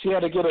 She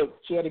had to get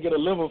a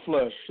liver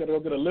flush. She had to go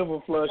get a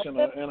liver flush and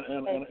a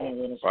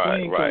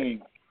spleen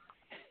clean.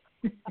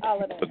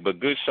 But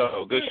good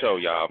show,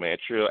 y'all, man.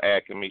 Trill,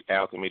 Alchemy,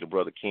 the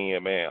brother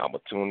Ken, man. I'ma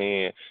tune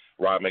in.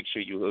 Rod, make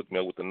sure you hook me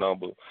up with the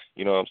number.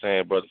 You know what I'm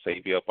saying, brother? Say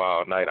you be up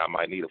all night. I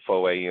might need a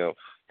 4 a.m.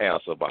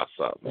 answer about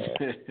something,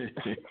 man.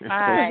 All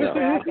right,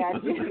 I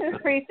got you.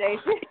 Appreciate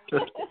you.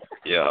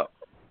 Yeah.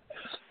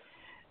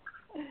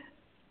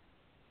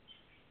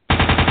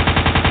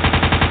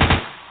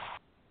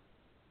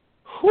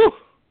 Whew.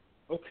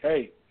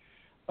 Okay.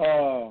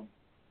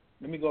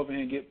 Let me go over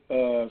here and get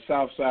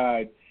south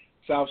side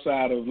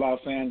of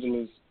Los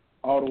Angeles,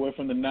 all the way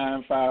from the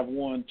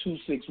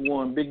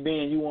 951-261. Big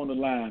Ben, you on the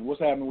line.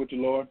 What's happening with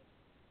you, Lord?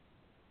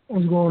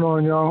 What's going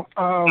on, y'all?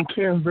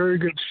 Ken, very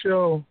good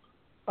show.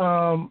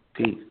 I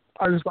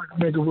just like to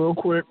make it real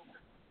quick.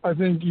 I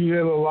think you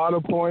hit a lot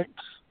of points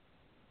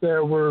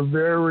that were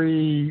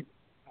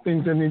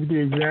things that need to be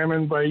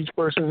examined by each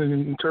person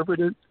and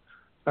interpreted.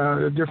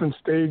 The different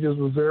stages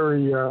were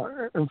very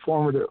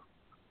informative.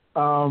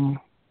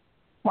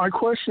 My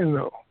question,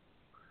 though,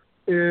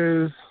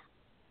 is,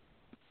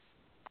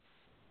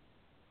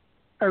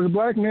 as a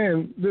black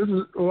man,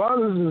 a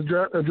lot of this is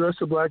addressed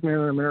to black men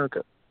in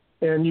America,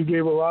 and you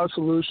gave a lot of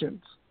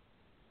solutions.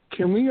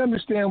 Can we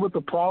understand what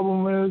the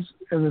problem is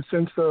in the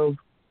sense of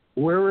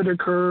where it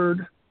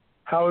occurred,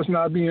 how it's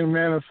not being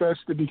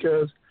manifested?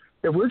 Because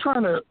if we're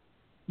trying to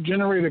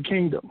generate a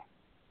kingdom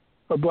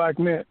of black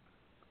men,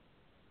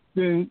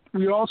 then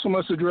we also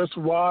must address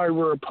why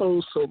we're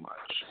opposed so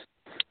much.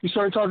 You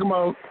start talking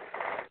about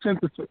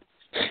synthesis.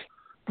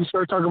 You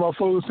start talking about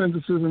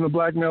photosynthesis in the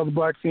black male, the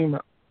black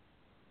female.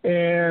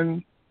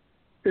 And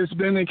it's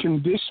been a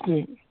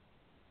conditioning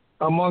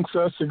amongst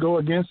us to go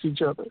against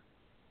each other.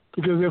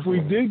 Because if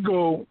we did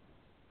go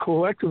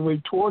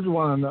collectively towards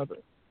one another,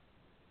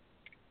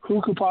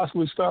 who could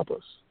possibly stop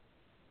us?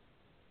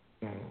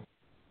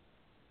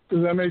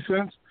 Does that make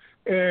sense?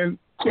 And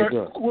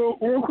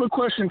real quick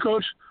question,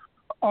 Coach.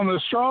 On the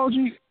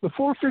astrology, the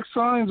 4 fixed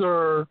signs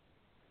are,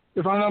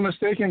 if I'm not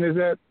mistaken, is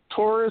that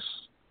Taurus,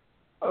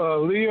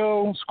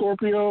 Leo,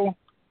 Scorpio,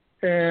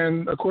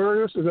 and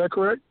Aquarius? Is that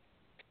correct?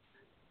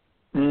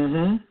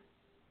 Mm-hmm.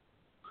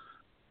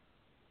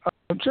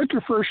 Check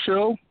your first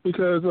show,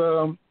 because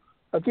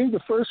I think the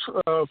first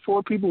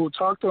 4 people who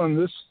talked on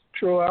this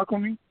Trill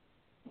Alchemy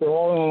were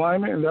all in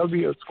alignment, and that would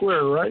be a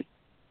square, right?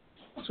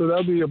 So that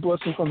would be a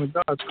blessing from the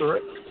gods,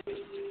 correct?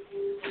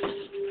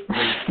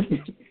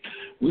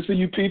 We see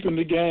you peeping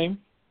the game.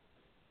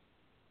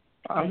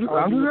 I'm just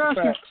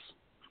asking.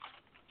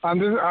 I'm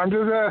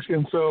just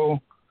asking. So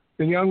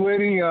the young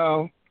lady,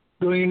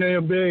 Billionaire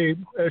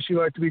Babe, as she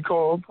liked to be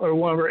called, or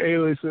one of her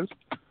aliases,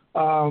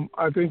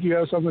 I think you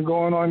have something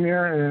going on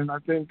there, and I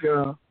think,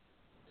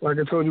 like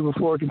I told you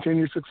before,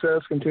 continued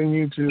success,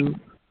 continue to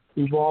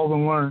evolve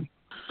and learn.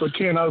 But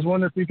Ken, I was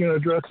wondering if you can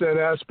address that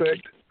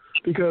aspect,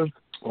 because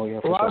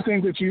a lot of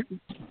things that you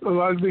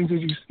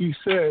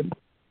said,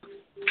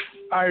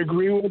 I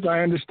agree with.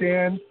 I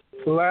understand.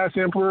 The Last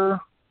Emperor,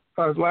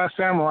 Last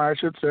Samurai, I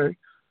should say.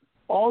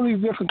 All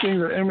these different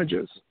things are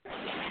images.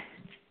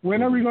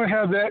 When are we going to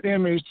have that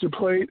image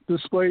displayed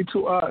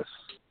to us,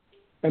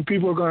 and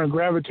people are going to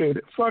gravitate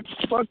it? Fuck,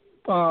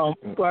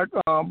 Black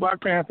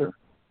Panther.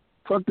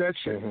 Fuck that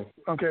shit.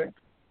 Mm-hmm. Okay.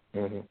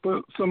 Mm-hmm.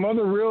 But some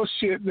other real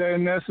shit that,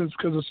 in essence,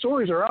 because the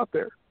stories are out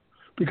there,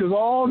 because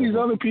all these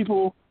other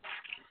people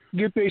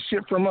get their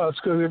shit from us.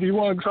 Because if you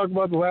want to talk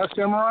about the Last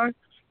Samurai,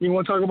 you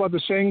want to talk about the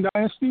Shang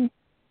Dynasty,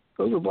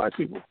 those are black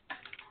people.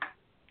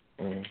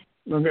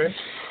 Mm-hmm. Okay.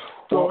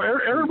 So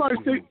everybody's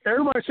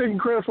taking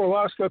credit for a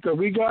lot of stuff that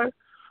we got,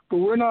 but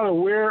we're not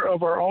aware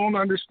of our own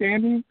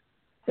understanding,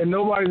 and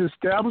nobody's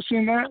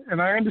establishing that.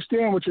 And I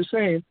understand what you're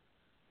saying.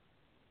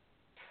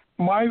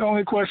 My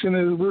only question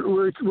is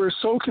we're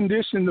so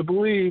conditioned to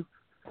believe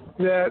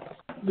that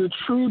the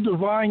true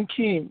divine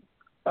king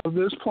of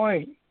this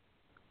plane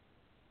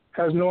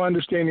has no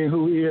understanding of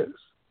who he is.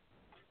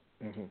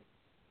 Mm-hmm.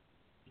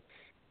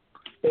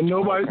 And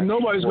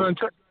nobody's going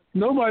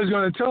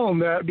to tell them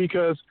that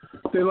because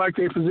they like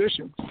their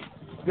position.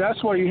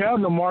 That's why you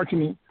have the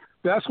marketing.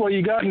 That's why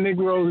you got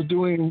Negroes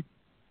doing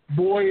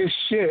boyish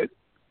shit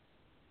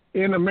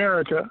in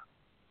America.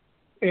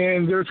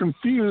 And they're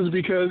confused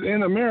because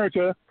in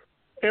America,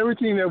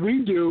 everything that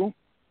we do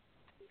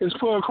is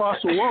put across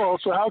the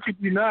world. So how could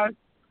you not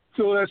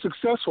feel that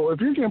successful?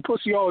 If you're getting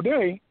pussy all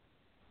day,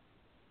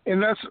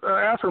 and that's an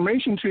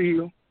affirmation to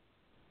you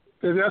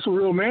that that's what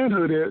real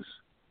manhood is,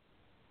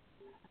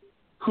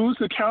 who's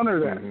to counter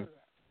that?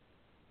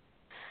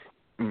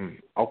 Mm-hmm.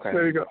 Okay.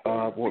 There you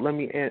go. Well, let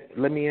me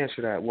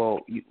answer that.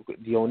 Well,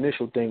 your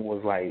initial thing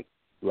was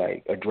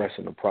like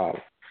addressing the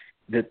problem.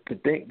 This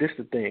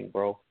the thing,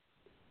 bro.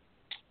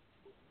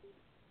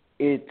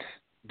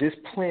 This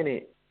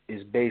planet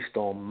is based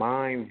on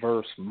mind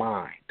versus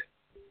mind.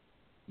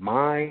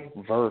 Mind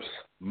versus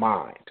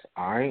mind.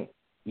 All right.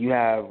 You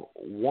have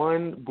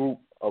one group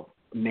of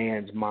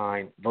man's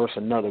mind versus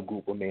another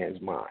group of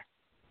man's mind.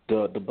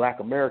 The Black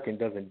American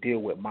doesn't deal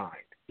with mind.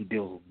 He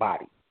deals with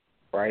body,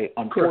 right?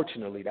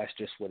 Unfortunately, that's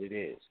just what it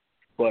is.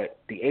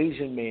 But the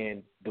Asian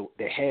man,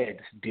 the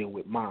heads deal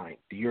with mind.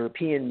 The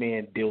European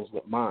man deals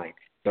with mind.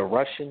 The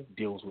Russian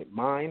deals with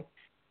mind.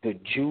 The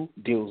Jew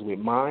deals with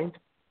mind.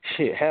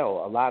 Shit,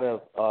 hell, a lot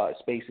of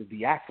spaces,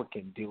 the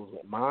African deals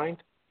with mind.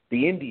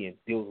 The Indian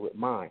deals with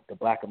mind. The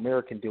Black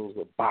American deals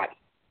with body.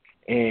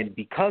 And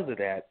because of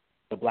that,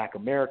 the Black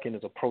American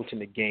is approaching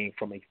the game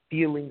from a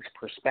feelings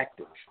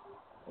perspective,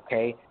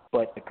 okay?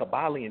 But the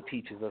Kabbalion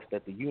teaches us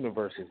that the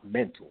universe is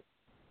mental,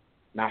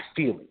 not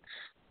feelings.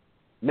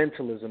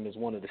 Mentalism is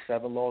one of the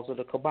 7 laws of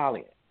the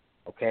Kabbalion,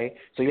 okay?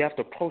 So you have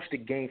to approach the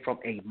game from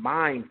a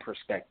mind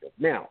perspective.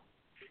 Now,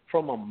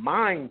 from a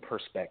mind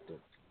perspective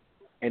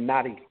and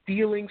not a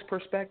feelings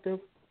perspective,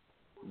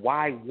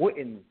 why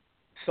wouldn't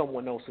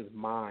someone else's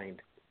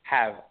mind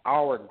have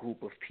our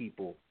group of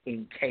people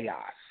in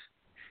chaos?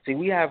 See,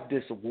 we have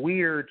this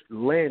weird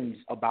lens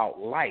about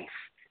life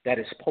that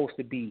is supposed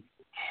to be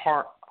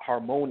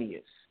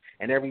harmonious,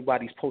 and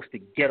everybody's supposed to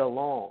get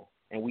along,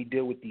 and we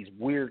deal with these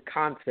weird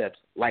concepts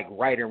like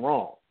right and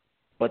wrong.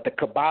 But the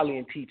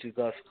Kabbalion teaches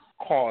us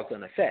cause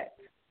and effect,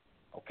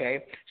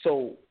 okay?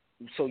 So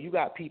you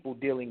got people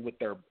dealing with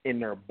in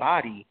their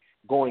body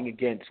going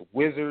against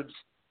wizards,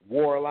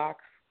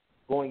 warlocks,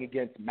 going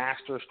against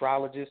master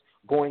astrologists,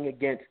 going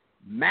against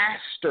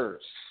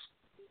masters,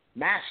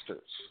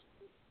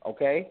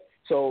 okay?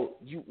 So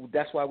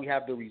that's why we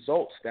have the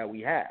results that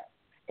we have.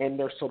 And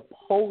they're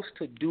supposed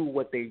to do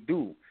what they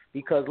do.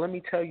 Because let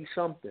me tell you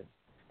something.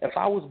 If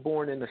I was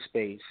born in a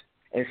space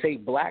and say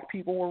black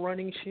people were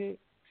running shit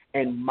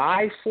and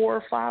my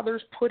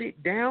forefathers put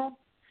it down,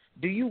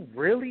 do you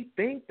really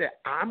think that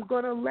I'm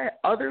going to let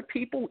other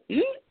people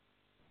eat?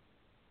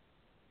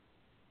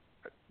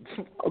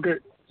 Okay.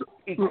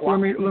 Let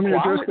me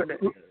address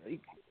that.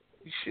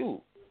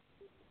 Shoot.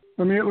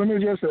 Let me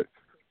address it.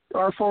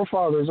 Our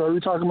forefathers, are we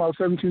talking about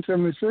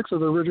 1776 or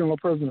the original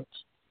presidents?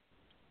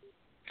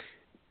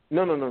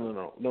 No.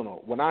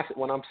 When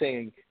I'm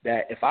saying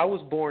that if I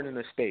was born in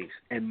a space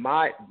and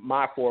my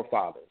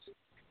forefathers,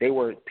 they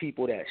were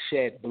people that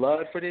shed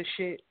blood for this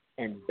shit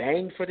and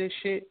banged for this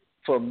shit,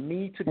 for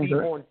me to be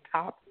on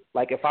top,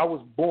 like if I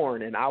was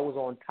born and I was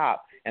on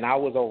top and I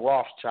was a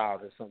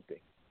Rothschild or something,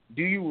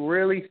 do you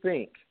really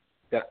think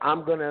that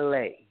I'm going to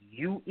let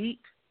you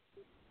eat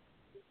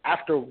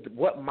after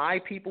what my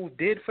people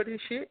did for this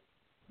shit?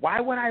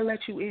 Why would I let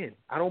you in?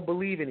 I don't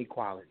believe in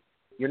equality.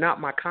 You're not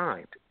my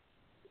kind.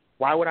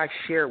 Why would I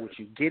share with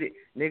you? Get it,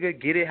 nigga,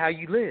 get it how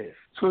you live.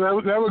 So that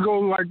would go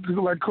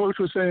like Coach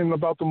was saying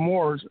about the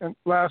Moors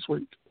last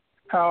week,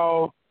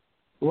 how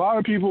a lot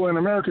of people in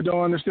America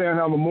don't understand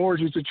how the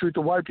Moors used to treat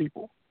the white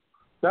people.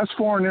 That's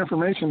foreign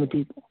information to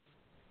people.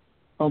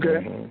 Okay?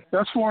 Mm-hmm.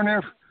 That's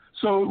foreign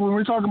So when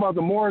we talk about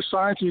the Moorish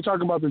science, you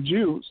talk about the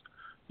Jews.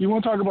 You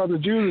want to talk about the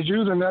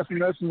Jews are nothing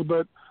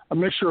but a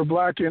mixture of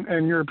black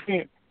and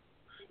European.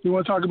 You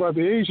want to talk about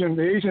the Asian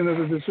is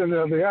a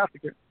descendant of the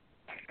African.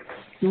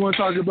 You want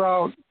to talk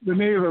about the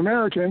Native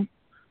American,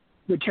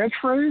 the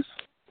catchphrase,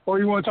 or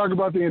you want to talk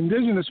about the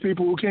indigenous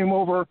people who came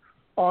over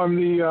on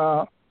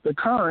the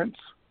currents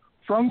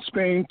from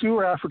Spain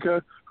through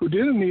Africa who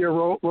didn't need a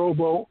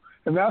rowboat,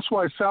 and that's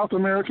why South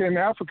America and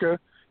Africa,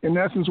 in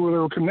essence, where they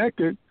were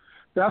connected,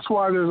 that's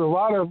why there's a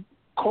lot of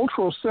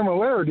cultural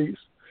similarities,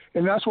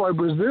 and that's why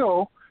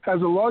Brazil has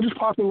the largest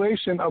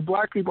population of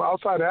black people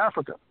outside of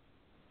Africa.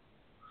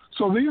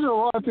 So these are a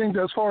lot of things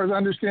as far as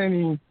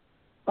understanding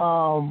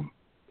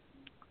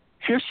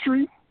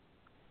history.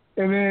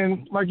 And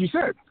then, like you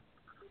said,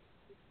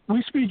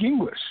 we speak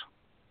English.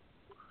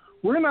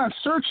 We're not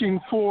searching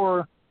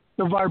for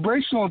the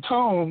vibrational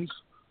tones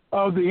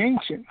of the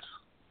ancients.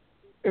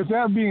 If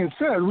that being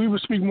said, we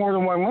would speak more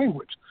than one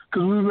language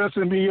because we would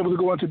then be able to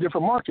go into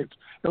different markets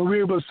and we'll be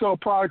able to sell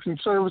products and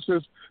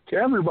services to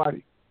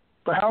everybody.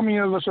 But how many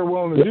of us are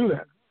willing to do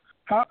that?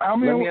 How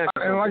many?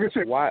 And like I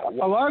said, a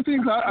lot of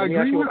things I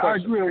agree with. I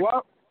agree a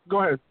lot.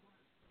 Go ahead.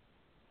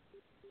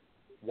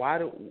 Why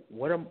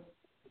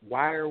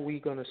are we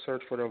going to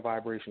search for the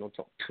vibrational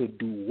tone? To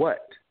do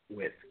what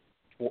with,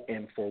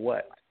 and for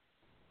what?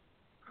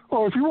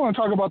 Well, if you want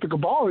to talk about the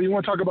Kabbalah, you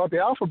want to talk about the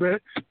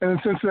alphabet, and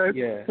since that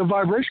the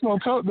vibrational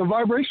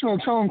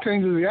tone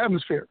changes the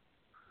atmosphere.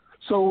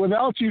 So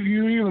without you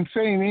even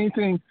saying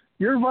anything,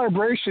 your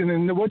vibration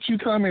and what you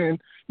come in,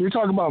 you're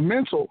talking about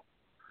mental.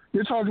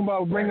 You're talking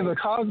about bringing the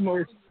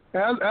cosmos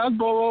as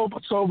below,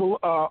 so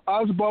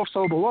as above,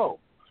 so below.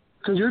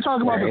 Because you're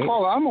talking about the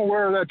Kabbalah. I'm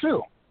aware of that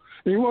too.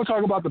 And you want to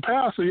talk about the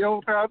path, the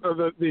yellow path, or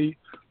the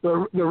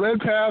red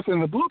path,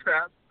 and the blue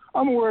path.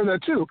 I'm aware of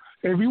that too.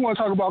 And if you want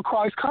to talk about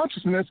Christ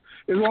consciousness,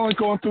 it's only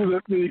going through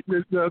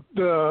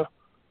the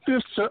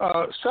fifth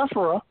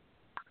sephira,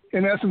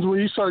 in essence, where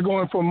you start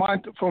going from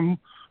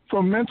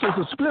mental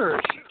to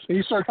spirit, and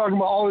you start talking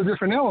about all the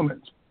different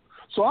elements.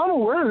 So I'm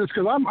aware of this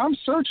because I'm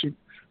searching.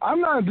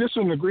 I'm not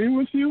disagreeing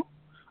with you.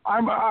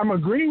 I'm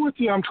agreeing with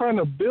you. I'm trying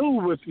to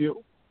build with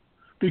you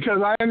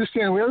because I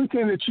understand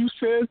everything that you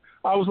said.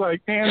 I was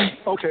like,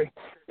 okay.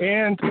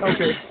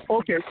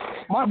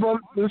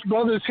 This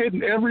brother is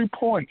hitting every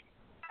point.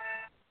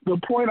 The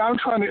point I'm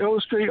trying to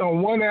illustrate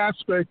on one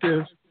aspect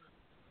is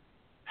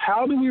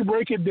how do we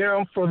break it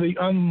down for the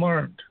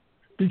unlearned?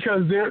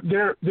 Because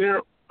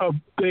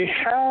they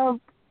have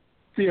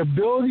the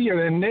ability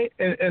and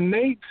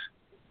innate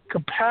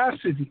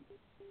capacity.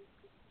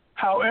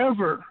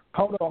 However,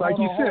 hold on.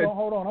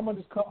 I'm gonna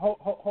just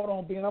hold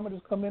on, Ben. I'm gonna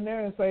just come in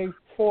there and say,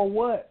 for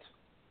what?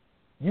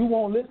 You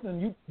won't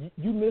listen.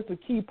 You missed a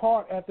key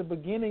part at the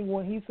beginning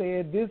when he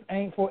said this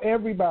ain't for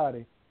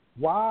everybody.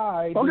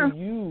 Why do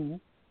you?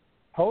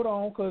 Hold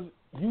on, because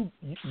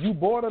you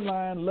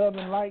borderline love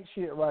and light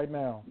shit right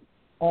now.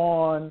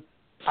 On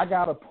I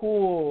gotta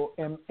pull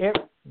and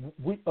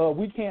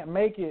we can't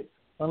make it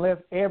unless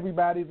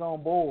everybody's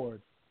on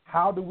board.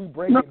 How do we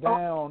break it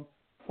down?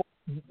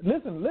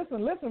 Listen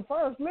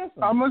first.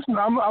 Listen. I'm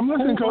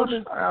listening, Coach.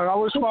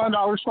 I'll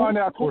respond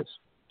afterwards.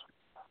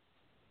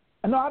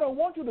 No, I don't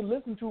want you to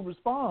listen to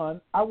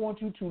respond. I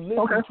want you to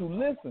listen to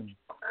listen.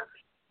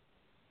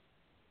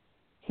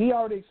 He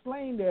already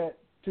explained that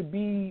to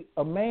be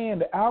a man,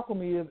 the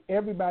alchemy is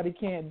everybody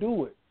can't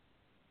do it.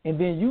 And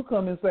then you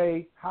come and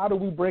say, how do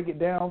we break it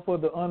down for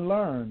the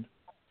unlearned?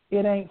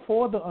 It ain't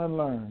for the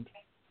unlearned.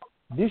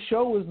 This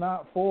show is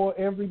not for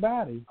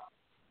everybody.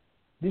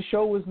 This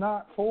show is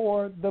not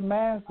for the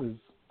masses.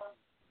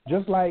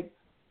 Just like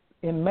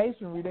in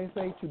masonry, they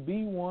say to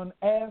be one,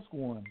 ask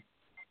one.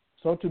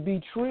 So to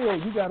be Trill,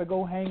 you got to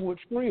go hang with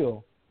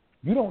Trill.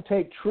 You don't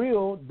take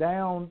Trill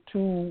down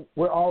to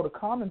where all the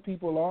common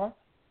people are.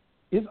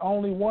 It's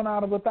only 1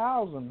 out of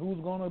 1,000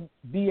 who's going to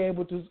be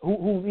able to,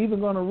 who's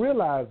even going to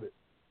realize it.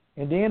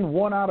 And then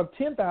 1 out of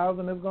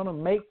 10,000 is going to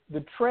make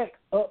the trek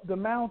up the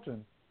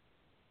mountain.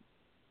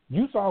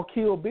 You saw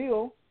Kill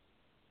Bill.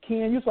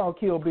 Ken, you saw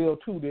Kill Bill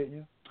too, didn't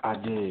you? I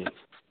did.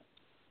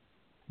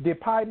 Did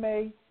Pai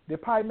Mei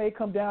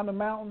come down the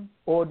mountain,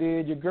 or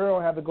did your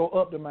girl have to go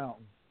up the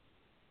mountain?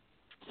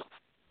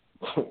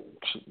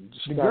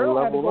 The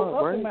girl had to go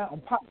up the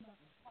mountain.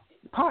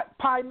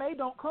 Pai Mei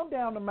don't come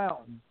down the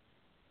mountain.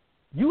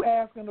 You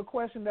asking the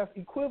question that's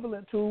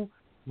equivalent to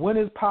when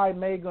is Pai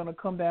Mei going to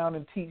come down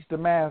and teach the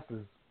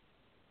masses?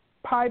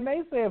 Pai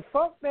Mei said,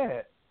 fuck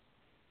that.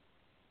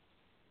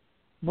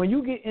 When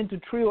you get into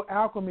Trill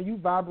alchemy, you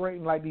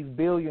vibrating like these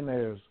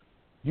billionaires.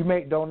 You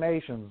make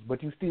donations,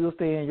 but you still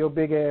stay in your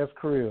big-ass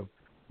crib.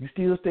 You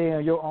still stay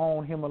in your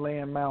own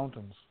Himalayan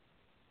mountains.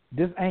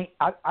 This ain't,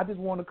 I just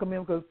want to come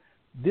in because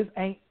this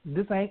ain't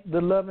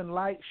the Love and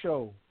Light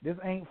show. This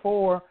ain't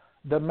for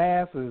the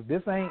masses.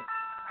 This ain't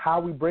how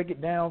we break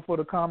it down for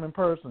the common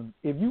person.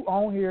 If you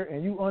on here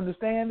and you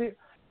understand it,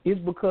 it's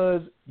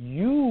because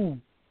you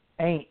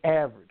ain't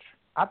average.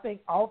 I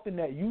think often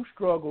that you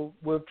struggle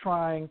with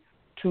trying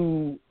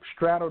to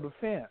straddle the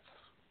fence.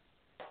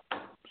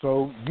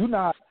 So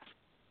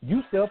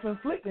you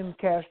self-inflicting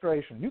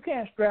castration. You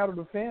can't straddle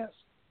the fence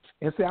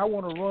and say, I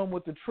want to run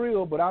with the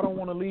Trill, but I don't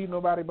want to leave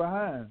nobody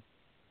behind.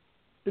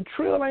 The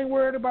Trill ain't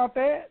worried about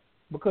that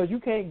because you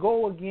can't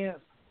go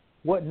against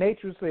what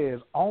nature says.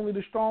 Only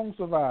the strong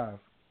survive.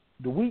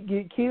 The weak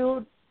get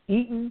killed,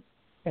 eaten,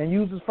 and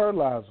used as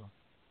fertilizer.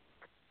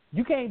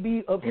 You can't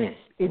be upset.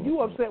 If you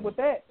upset with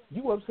that,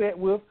 you upset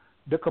with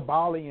the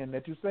Kabbalion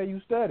that you say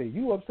you study.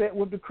 You upset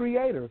with the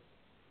Creator.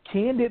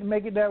 Ken didn't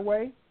make it that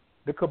way.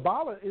 The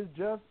Kabbalah is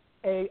just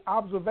a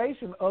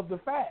observation of the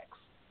facts.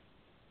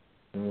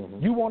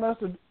 Mm-hmm. You want us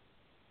to,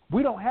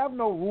 we don't have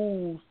no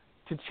rules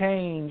to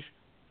change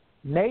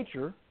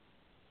nature.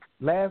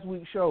 Last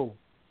week's show,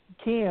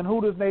 Ken, who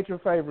does nature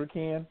favor,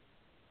 Ken?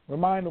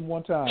 Remind them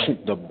one time.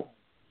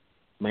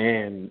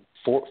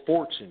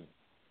 Fortune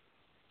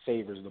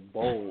favors the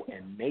bold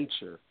and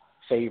nature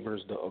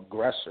favors the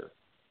aggressor.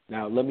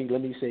 Now, let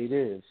me say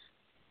this.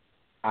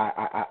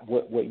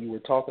 What you were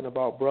talking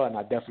about, bro, and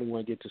I definitely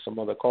want to get to some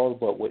other calls,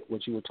 but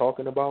what you were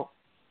talking about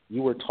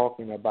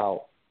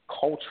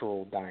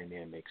cultural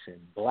dynamics and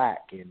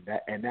black,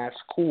 and that's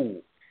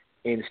cool.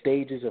 In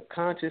stages of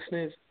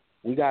consciousness,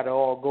 we got to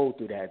all go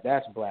through that.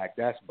 That's black.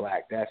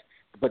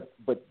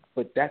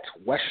 But that's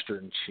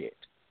Western shit,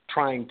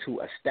 trying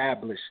to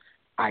establish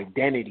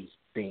identity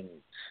things.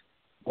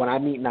 When I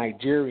meet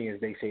Nigerians,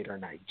 they say they're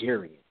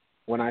Nigerian.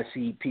 When I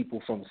see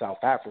people from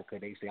South Africa,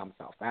 they say I'm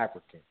South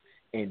African.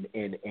 And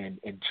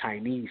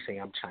Chinese say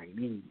I'm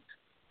Chinese.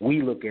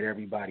 We look at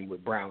everybody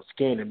with brown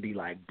skin and be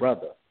like,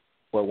 brother.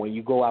 But when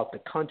you go out the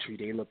country,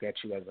 they look at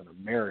you as an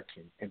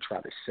American and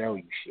try to sell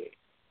you shit.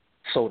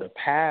 So the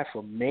path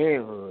of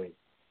manhood,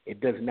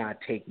 it does not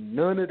take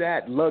none of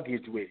that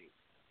luggage with it.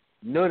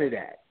 None of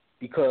that.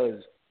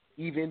 Because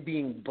even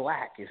being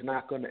black is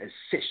not going to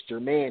assist your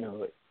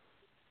manhood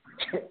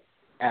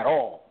at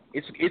all.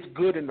 It's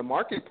good in the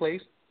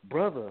marketplace.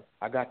 Brother,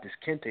 I got this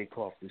kente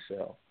cloth to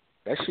sell.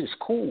 That shit's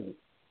cool.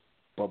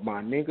 But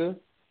my nigga,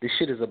 this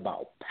shit is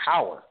about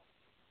power.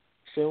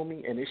 Feel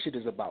me? And this shit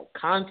is about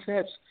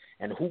concepts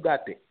and who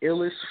got the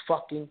illest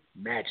fucking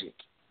magic.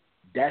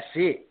 That's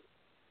it.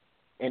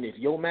 And if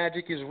your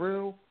magic is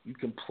real, you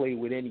can play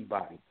with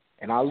anybody.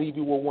 And I'll leave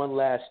you with one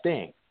last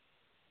thing.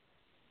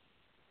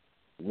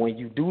 When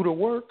you do the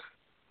work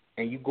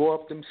and you go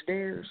up them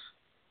stairs,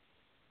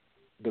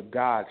 the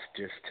gods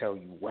just tell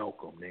you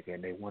welcome, nigga,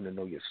 and they want to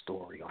know your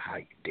story on how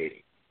you did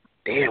it.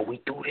 Damn,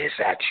 we threw this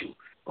at you.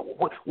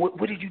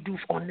 What did you do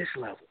on this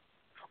level?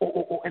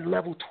 Or in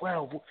level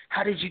 12,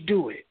 how did you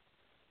do it?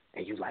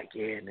 And you like,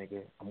 yeah,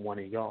 nigga, I'm one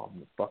of y'all. I'm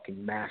the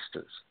fucking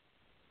masters.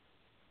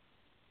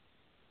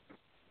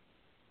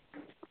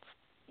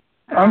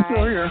 I'm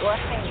still here.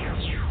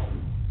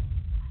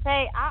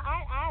 Hey,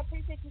 I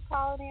appreciate you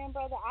calling in,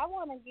 brother. I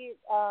want to get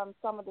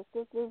some of the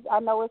sisters. I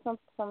know it's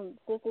some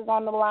sisters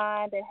on the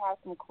line that have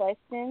some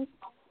questions.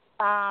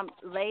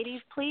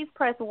 Ladies, please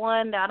press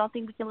 1. I don't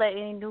think we can let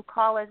any new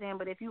callers in,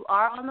 but if you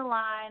are on the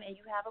line and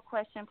you have a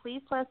question,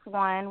 please press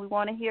 1. We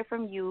want to hear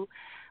from you.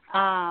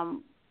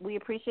 We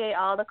appreciate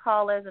all the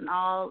callers and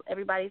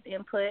everybody's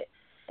input,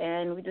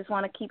 and we just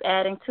want to keep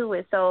adding to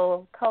it.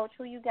 So, Coach,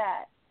 who you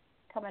got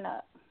coming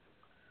up?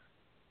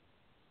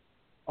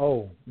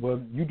 Oh,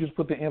 well, you just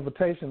put the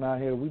invitation out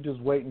here. We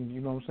just waiting,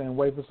 you know what I'm saying,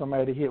 wait for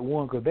somebody to hit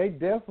one, because they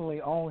definitely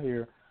on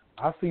here.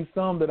 I see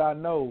some that I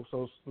know.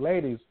 So,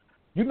 ladies,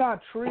 you're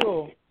not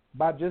Trill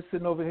by just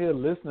sitting over here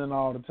listening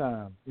all the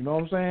time. You know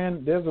what I'm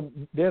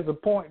saying? There's a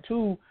point,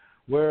 too,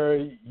 where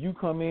you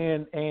come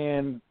in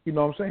and, you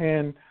know what I'm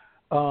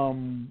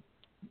saying,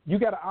 you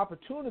got an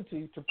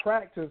opportunity to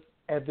practice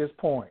at this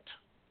point.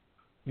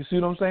 You see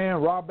what I'm saying?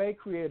 Rob Bay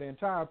created an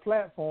entire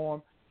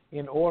platform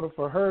in order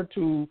for her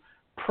to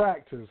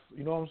practice.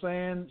 You know what I'm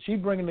saying? She's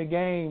bringing the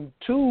game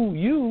to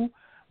you,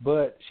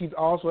 but she's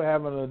also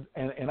having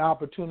an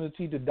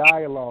opportunity to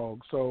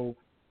dialogue. So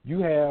you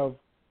have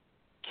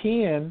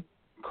Ken,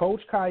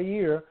 Coach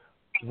Khayr,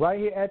 right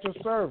here at your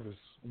service.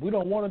 We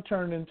don't want to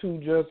turn into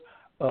just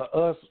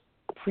us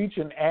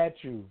preaching at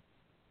you.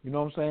 You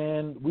know what I'm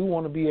saying? We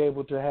want to be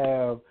able to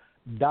have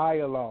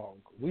dialogue.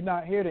 We're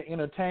not here to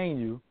entertain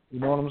you. You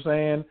know what I'm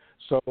saying?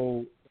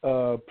 So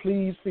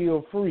please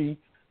feel free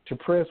to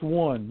press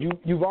 1.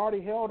 You've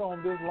already held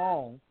on this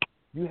long.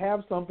 You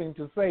have something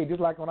to say. Just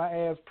like when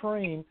I asked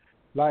Preem,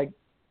 like,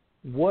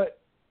 what?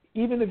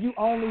 Even if you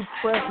only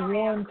press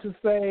 1 to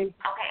say,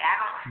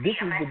 this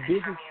is the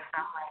biggest.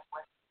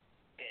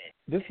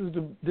 This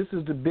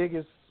is the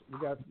biggest.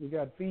 We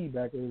got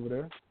feedback over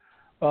there.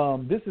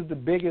 This is the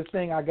biggest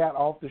thing I got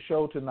off the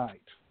show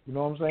tonight. You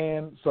know what I'm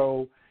saying?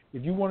 So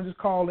if you want to just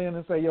call in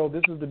and say, yo,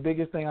 this is the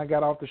biggest thing I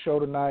got off the show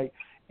tonight,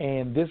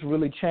 and this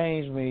really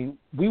changed me,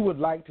 we would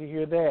like to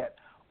hear that.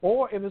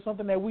 Or if it's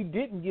something that we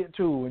didn't get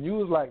to, and you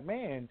was like,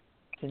 man,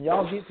 can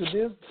y'all get to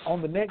this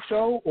on the next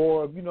show?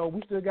 Or, you know,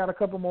 we still got a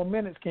couple more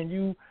minutes. Can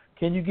you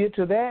get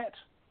to that?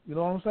 You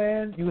know what I'm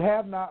saying? You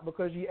have not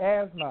because you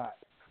asked not.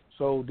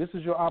 So this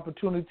is your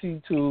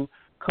opportunity to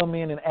come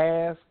in and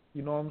ask,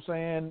 you know what I'm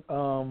saying?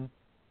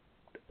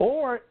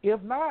 Or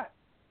if not,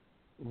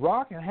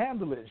 Rock can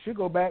handle it. She'll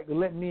go back to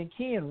let me and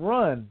Ken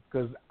run,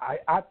 because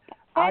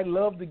I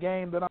love the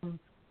game that I'm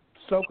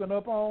soaking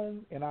up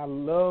on, and I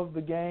love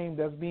the game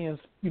that's being,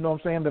 you know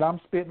what I'm saying, that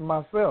I'm spitting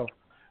myself.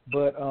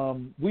 But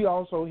we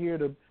also here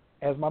to,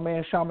 as my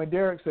man Shaman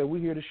Derek said, we're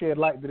here to shed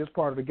light to this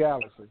part of the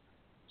galaxy.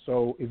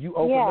 So if you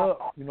open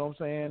up, you know what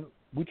I'm saying,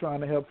 we're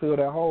trying to help fill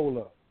that hole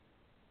up.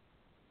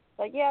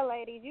 But yeah,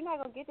 ladies, you're not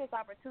gonna get this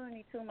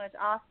opportunity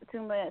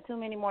too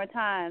many more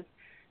times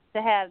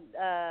to have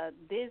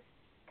this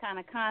kind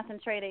of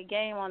concentrated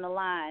game on the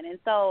line. And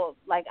so,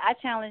 like, I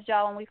challenged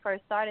y'all when we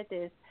first started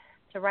this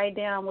to write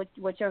down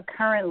what your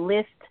current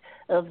list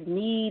of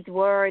needs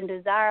were and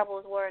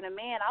desirables were in a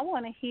man. I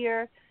want to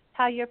hear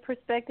how your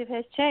perspective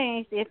has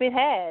changed, if it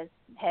has.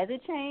 Has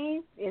it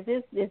changed? Is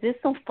this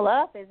some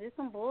fluff? Is this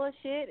some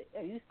bullshit?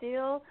 Are you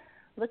still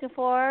looking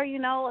for,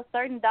 a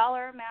certain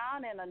dollar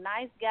amount and a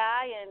nice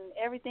guy and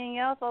everything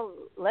else, so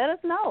let us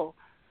know.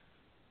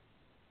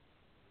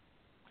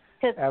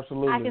 'Cause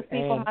Absolutely. I can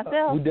speak for And,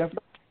 myself. we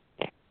definitely.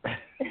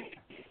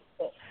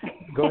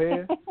 Go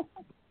ahead.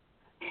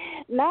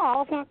 No, I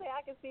was going to say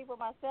I can speak for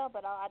myself,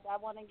 but I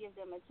want to give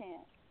them a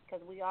chance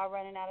because we are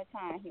running out of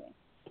time here.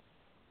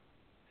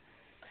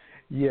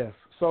 Yes.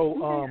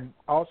 So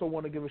I also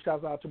want to give a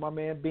shout out to my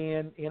man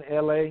Ben in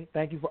LA.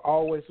 Thank you for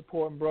always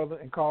supporting, brother,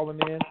 and calling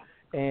in.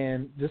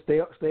 And just stay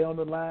on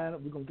the line.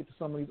 We're going to get to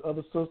some of these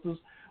other sisters.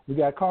 We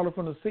got a caller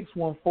from the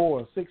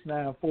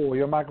 614-694.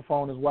 Your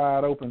microphone is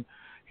wide open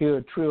here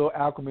at Trill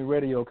Alchemy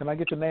Radio. Can I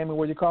get your name and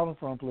where you're calling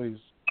from, please?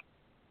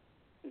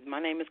 My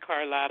name is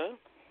Carlotta,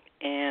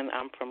 and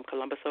I'm from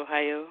Columbus,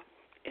 Ohio.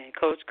 And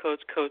Coach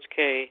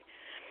K,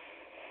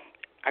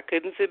 I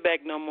couldn't sit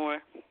back no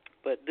more,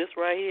 but this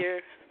right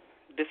here,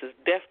 this is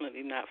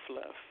definitely not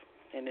fluff,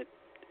 and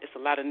it's a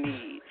lot of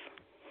needs.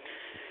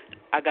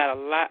 I got a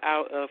lot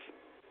out of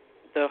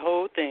the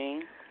whole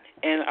thing,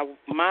 and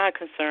my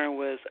concern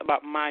was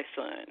about my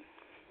son.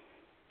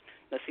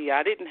 Now, see,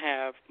 I didn't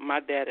have my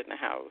dad in the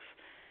house.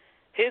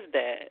 His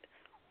dad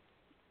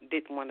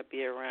didn't want to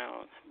be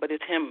around, but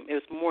it's him. It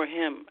was more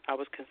him I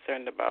was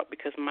concerned about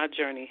because my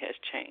journey has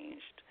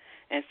changed.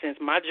 And since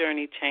my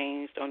journey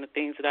changed on the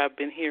things that I've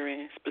been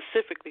hearing,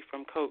 specifically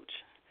from Coach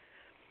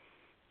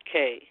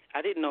K,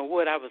 I didn't know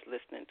what I was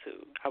listening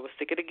to. I was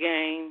sick of the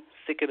game,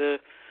 sick of a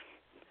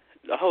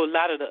whole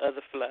lot of the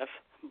other fluff,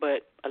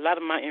 but a lot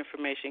of my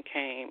information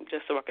came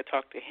just so I could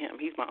talk to him.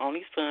 He's my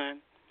only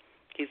son.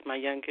 He's my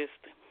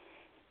youngest.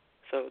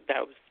 So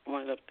that was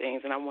one of the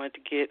things, and I wanted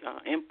to get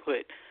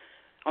input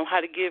on how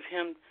to give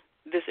him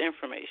this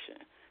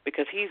information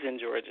because he's in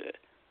Georgia.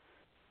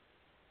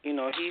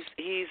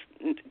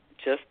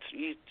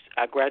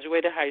 I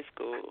graduated high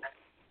school,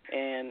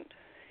 and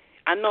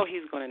I know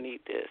he's going to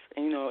need this.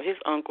 And, his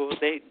uncles,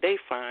 they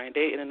fine.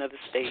 They in another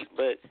state,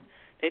 but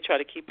they try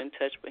to keep in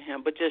touch with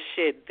him, but just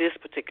share this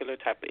particular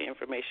type of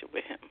information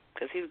with him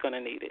because he's going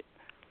to need it.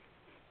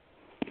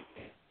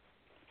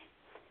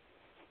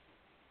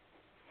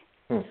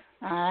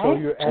 So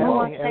you're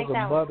asking as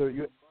a mother,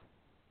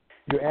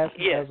 you're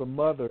asking as a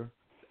mother,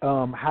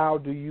 how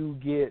do you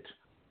get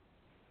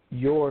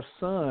your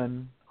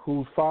son,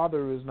 whose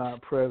father is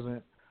not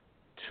present,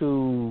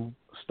 to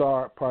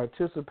start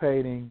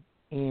participating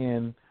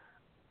in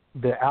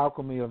the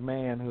alchemy of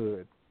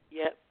manhood?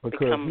 Yep,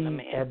 because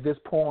he, at this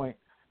point,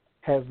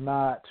 has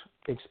not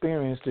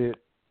experienced it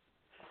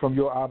from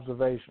your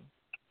observation.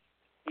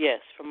 Yes,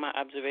 from my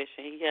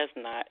observation, he has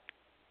not,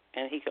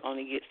 and he can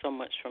only get so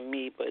much from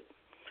me, but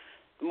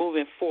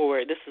moving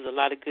forward, this is a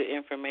lot of good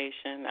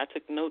information. I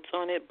took notes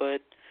on it,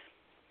 but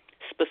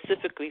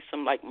specifically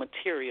some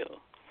material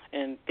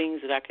and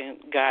things that I can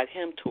guide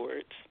him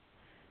towards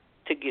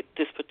to get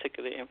this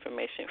particular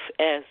information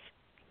as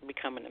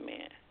becoming a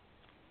man.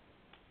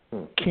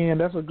 Ken,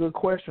 that's a good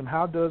question.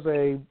 How does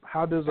a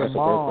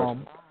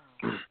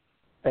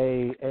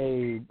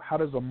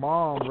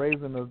mom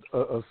raising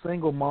a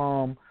single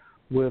mom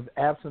with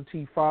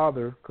absentee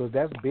father, because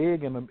that's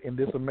big in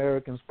this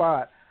American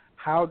spot?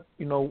 How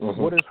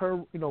what is her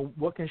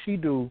what can she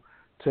do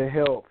to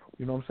help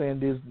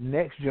this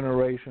next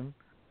generation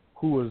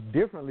who is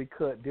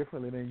cut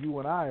differently than you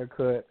and I are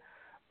cut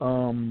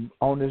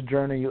on this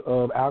journey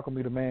of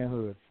alchemy to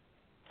manhood?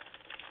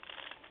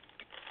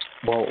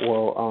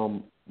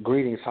 Well,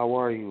 greetings. How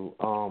are you?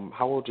 How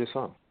old is your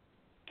son?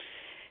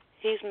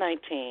 He's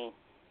 19.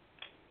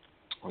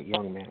 Oh,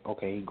 young man.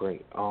 Okay,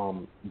 great.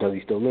 Does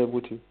he still live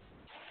with you?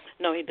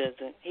 No, he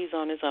doesn't. He's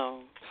on his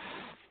own.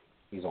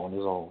 He's on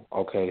his own.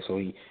 Okay, so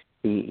he's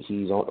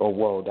on. Oh,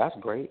 well, that's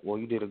great. Well,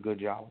 you did a good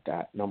job with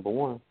that. Number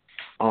one.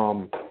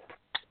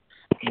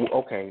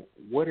 Okay,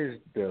 what is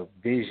the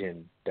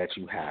vision that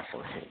you have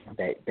for him?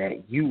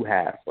 That you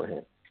have for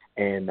him?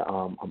 And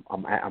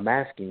I'm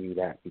asking you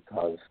that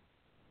because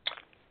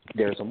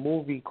there's a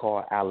movie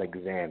called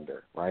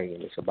Alexander, right?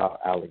 And it's about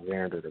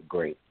Alexander the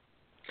Great.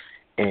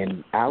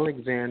 And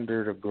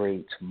Alexander the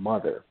Great's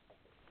mother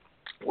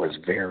was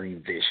very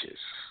vicious.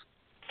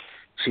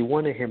 She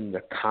wanted him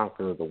to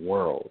conquer the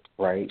world,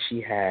 right?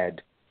 She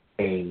had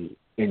a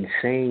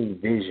insane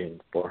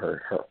vision for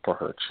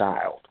her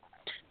child.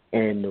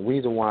 And the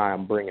reason why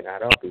I'm bringing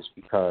that up is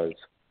because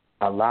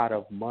a lot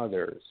of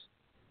mothers,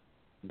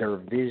 their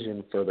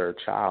vision for their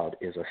child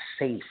is a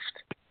safe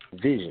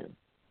vision.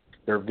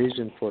 Their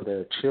vision for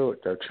their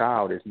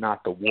child is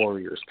not the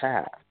warrior's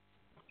path.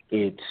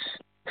 It's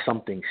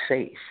something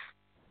safe.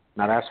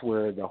 Now that's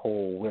where the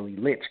whole Willie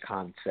Lynch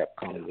concept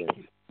comes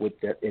in. With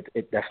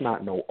that's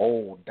not no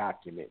old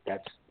document.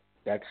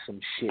 That's some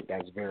shit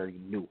that's very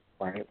new,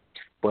 right?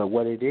 But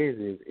what it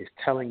is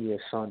telling your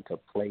son to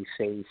play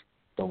safe,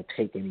 don't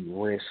take any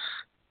risks,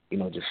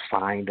 just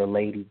find a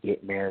lady,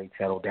 get married,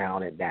 settle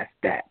down, and that's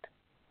that.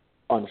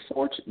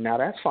 Unfortunately, now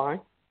that's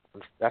fine.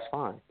 That's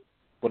fine.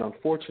 But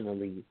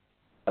unfortunately,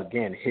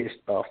 again, his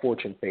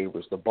fortune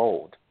favors the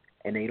bold,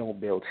 and they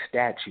don't build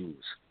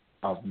statues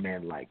of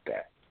men like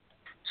that.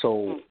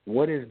 So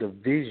what is the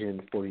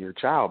vision for your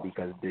child?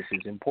 Because this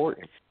is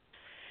important.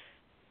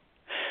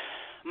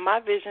 My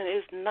vision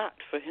is not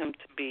for him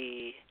to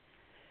be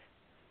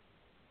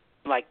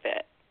like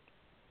that.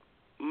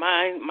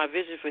 My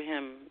vision for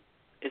him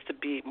is to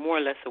be more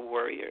or less a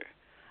warrior.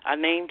 I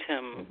named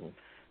him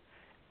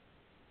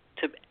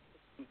to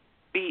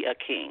be a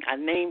king. I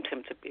named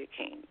him to be a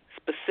king,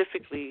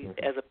 specifically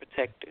as a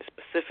protector,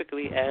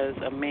 specifically as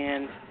a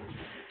man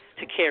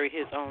to carry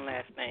his own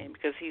last name,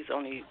 because he's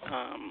only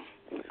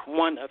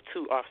one of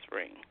two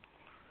offspring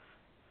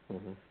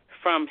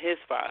from his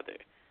father.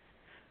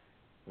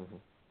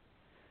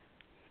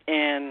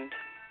 And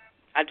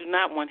I do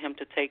not want him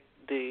to take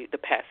the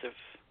passive,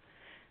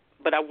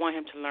 but I want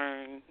him to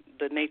learn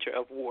the nature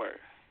of war,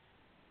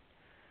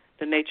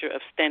 the nature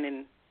of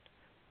standing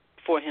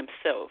for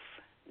himself,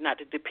 not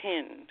to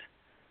depend,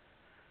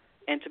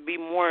 and to be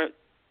more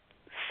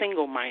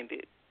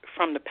single-minded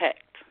from the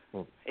pact.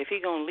 If he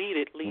gonna lead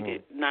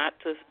it, not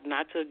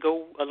to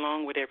go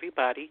along with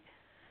everybody.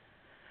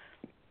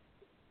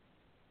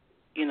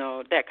 You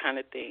know, that kind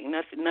of thing.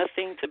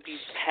 Nothing to be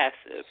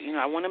passive. You know,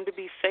 I want him to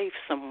be safe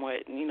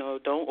somewhat. You know,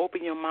 don't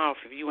open your mouth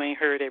if you ain't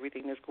heard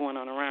everything that's going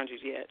on around you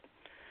yet.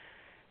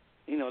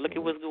 You know, look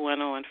at what's going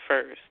on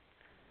first.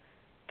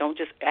 Don't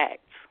just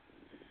act.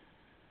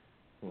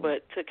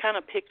 But to kind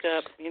of pick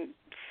up and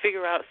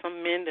figure out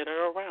some men that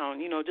are around,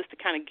 you know, just to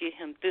kind of get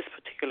him this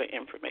particular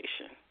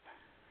information.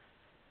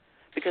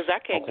 Because I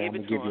can't give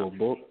it to him. I'm going to give you a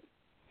book.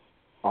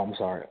 I'm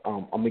sorry.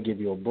 I'm going to give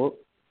you a book,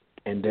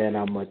 and then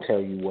I'm going to tell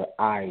you what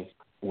I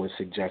would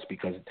suggest,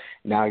 because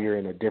now you're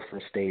in a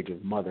different stage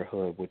of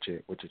motherhood with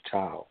your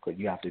child, because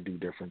you have to do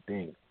different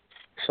things.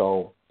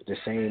 So the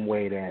same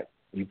way that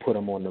you put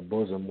him on the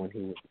bosom when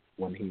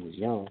he was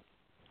young,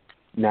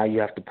 now you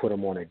have to put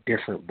him on a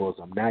different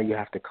bosom. Now you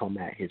have to come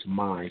at his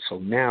mind. So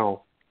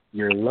now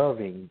your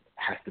loving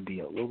has to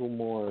be a little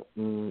more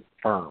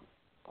firm,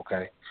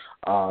 okay?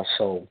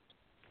 So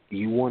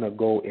you want to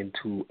go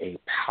into a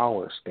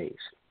power space.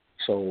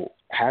 So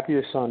have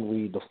your son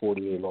read the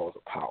 48 Laws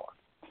of Power.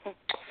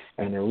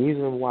 And the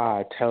reason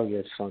why I tell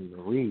your son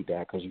to read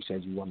that, because you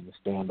said you want him to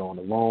stand on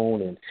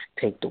alone and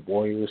take the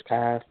warrior's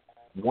path,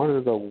 one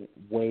of the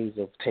ways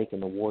of taking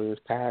the warrior's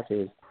path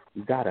is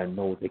you got to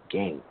know the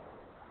game.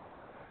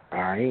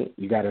 All right?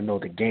 You got to know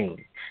the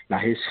game. Now,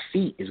 his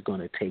feet is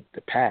going to take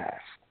the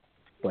path,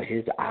 but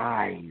his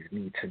eyes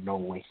need to know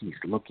what he's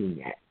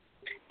looking at.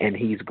 And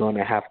he's going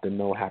to have to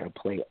know how to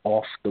play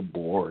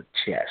off-the-board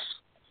chess.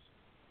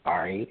 All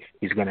right?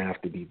 He's going to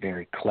have to be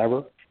very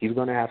clever. He's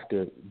going to have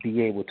to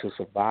be able to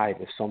survive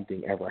if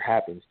something ever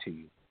happens to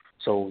you.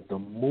 So the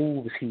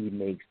moves he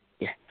makes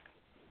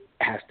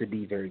has to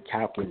be very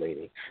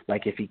calculating.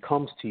 Like if he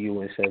comes to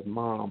you and says,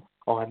 Mom,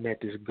 I met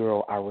this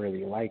girl, I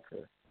really like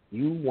her.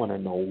 You want to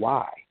know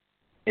why.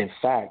 In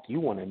fact, you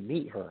want to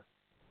meet her,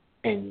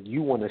 and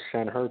you want to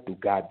send her through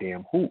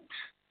goddamn hoops,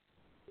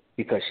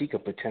 because she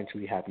could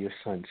potentially have your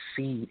son's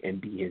seed and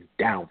be his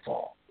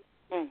downfall.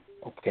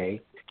 Okay?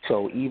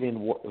 So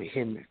even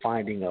him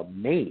finding a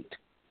mate,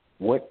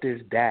 what does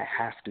that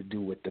have to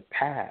do with the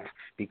path?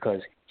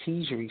 Because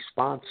he's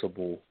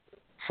responsible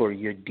for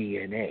your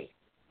DNA.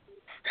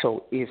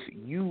 So if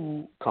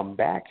you come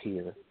back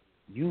here,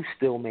 you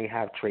still may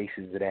have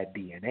traces of that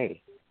DNA.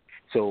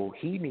 So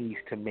he needs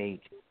to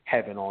make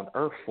heaven on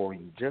earth for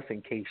you just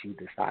in case you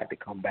decide to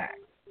come back.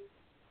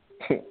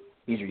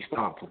 He's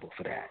responsible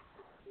for that.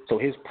 So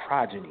his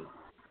progeny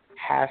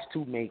has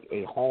to make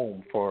a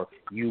home for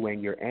you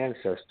and your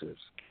ancestors,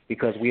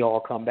 because we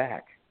all come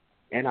back.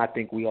 And I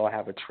think we all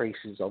have a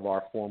traces of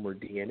our former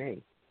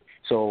DNA.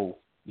 So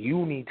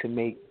your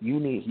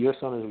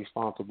son is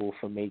responsible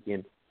for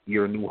making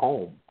your new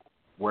home,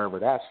 wherever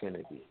that's going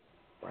to be,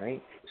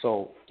 right?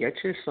 So get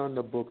your son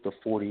the book, The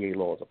 48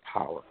 Laws of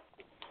Power,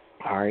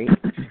 all right?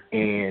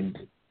 And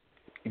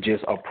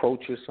just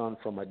approach your son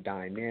from a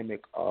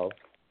dynamic of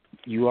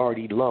you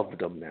already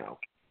loved him now.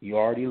 You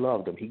already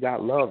loved him. He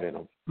got love in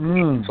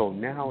him. So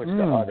now it's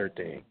the other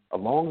thing.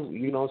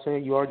 You know what I'm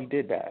saying? You already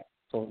did that.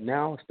 So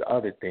now it's the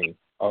other thing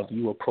of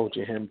you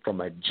approaching him from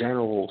a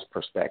general's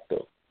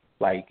perspective.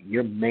 Like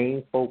your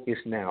main focus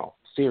now,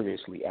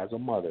 seriously, as a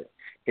mother,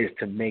 is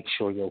to make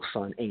sure your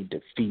son ain't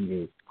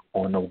defeated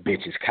on no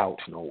bitch's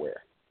couch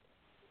nowhere.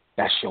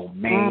 That's your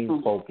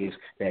main focus,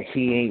 that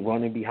he ain't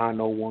running behind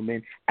no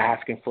woman,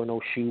 asking for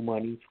no shoe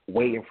money,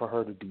 waiting for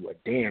her to do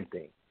a damn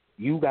thing.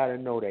 You got to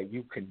know that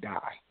you can die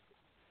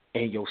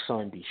and your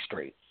son be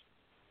straight,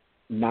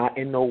 not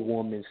in no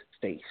woman's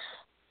face.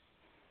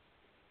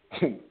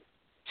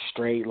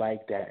 Straight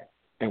like that.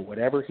 And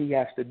whatever he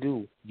has to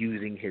do,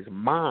 using his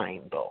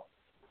mind, though.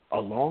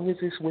 As long as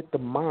it's with the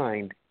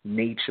mind,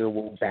 nature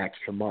will back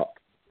him up,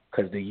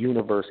 because the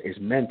universe is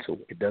mental.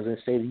 It doesn't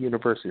say the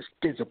universe is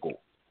physical.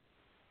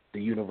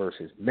 The universe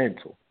is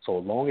mental. So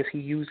as long as he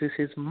uses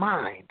his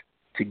mind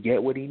to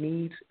get what he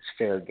needs, it's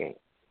fair game.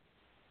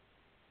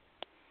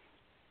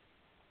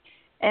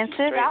 And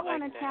sis, I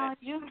want to challenge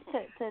you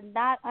to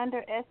not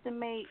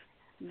underestimate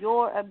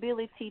your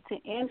ability to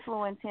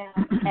influence him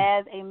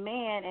as a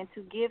man and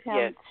to give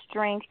him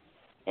strength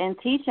and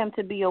teach him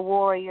to be a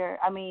warrior.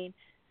 I mean,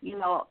 you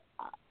know,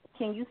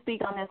 can you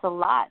speak on this a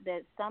lot,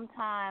 that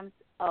sometimes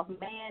a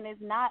man is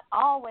not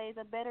always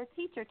a better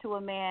teacher to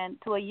a man,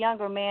 to a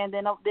younger man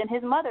than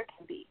his mother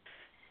can be.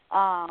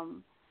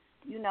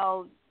 You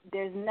know,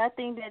 there's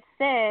nothing that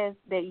says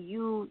that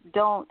you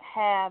don't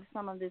have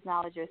some of this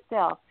knowledge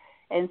yourself.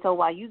 And so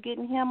while you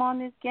getting him on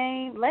this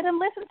game, let him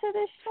listen to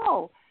this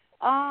show.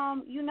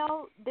 You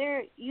know,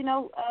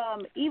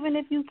 even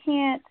if you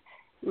can't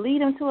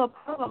lead him to a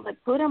program, but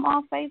put him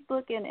on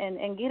Facebook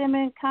and get him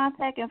in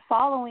contact and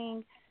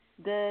following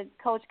the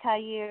Coach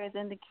Kayers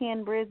and the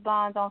Ken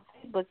Brisbons on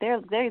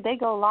Facebook. They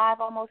go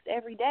live almost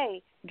every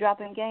day,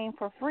 dropping game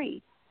for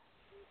free.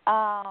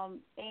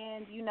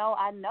 And, you know,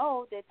 I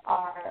know that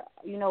are,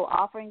 you know,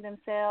 offering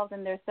themselves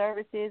and their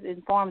services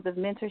in forms of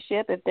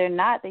mentorship. If they're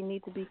not, they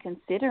need to be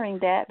considering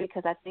that,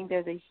 because I think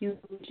there's a huge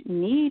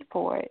need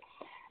for it.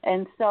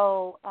 And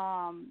so,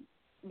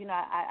 you know,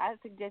 I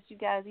suggest you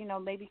guys, you know,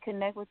 maybe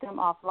connect with them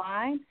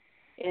offline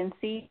and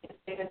see if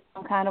there's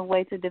some kind of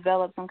way to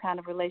develop some kind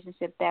of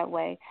relationship that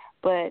way.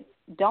 But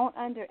don't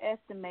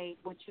underestimate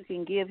what you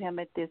can give him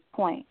at this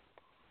point.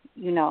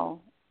 You know,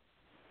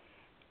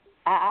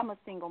 I'm a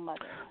single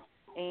mother,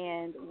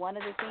 and one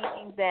of the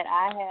things that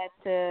I had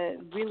to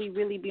really,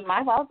 really be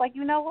mindful, I was like,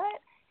 you know what?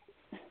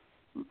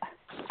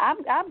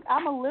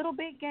 I'm a little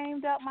bit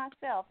gamed up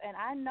myself, and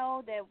I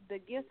know that the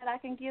gifts that I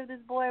can give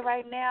this boy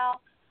right now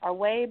are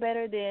way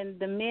better than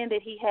the men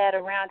that he had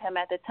around him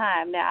at the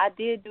time. Now, I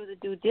did do the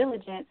due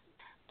diligence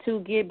to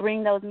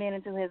bring those men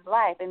into his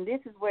life, and this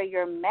is where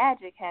your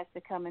magic has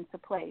to come into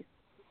place.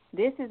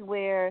 This is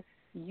where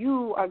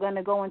you are going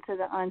to go into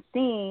the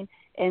unseen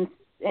and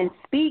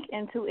speak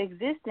into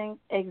existing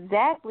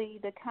exactly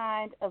the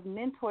kind of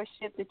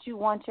mentorship that you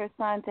want your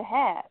son to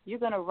have. You're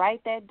going to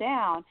write that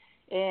down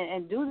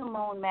and do the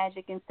moon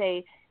magic and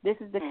say, this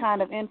is the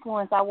kind of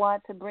influence I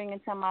want to bring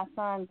into my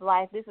son's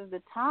life. This is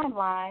the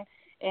timeline,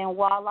 and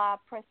voila,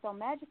 presto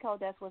magico,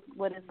 that's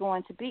what it's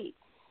going to be.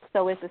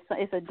 So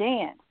it's a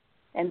dance,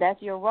 and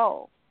that's your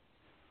role.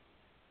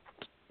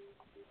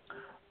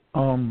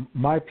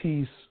 My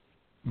piece,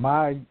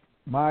 my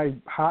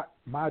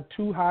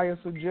two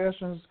highest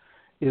suggestions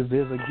is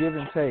there's a give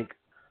and take.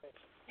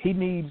 He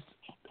needs,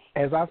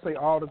 as I say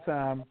all the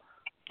time,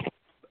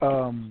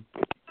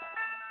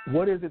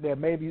 what is it that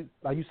maybe,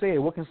 like you said,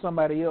 what can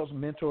somebody else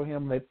mentor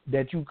him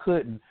that you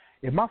couldn't?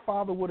 If my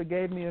father would have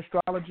gave me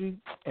astrology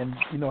and,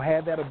 you know,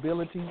 had that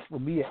ability for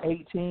me at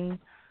 18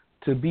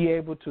 to be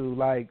able to,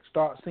 like,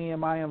 start seeing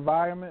my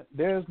environment,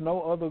 there's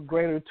no other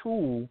greater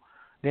tool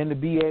than to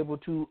be able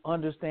to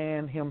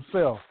understand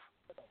himself.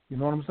 You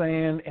know what I'm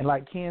saying? And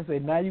like Ken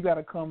said, now you got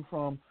to come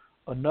from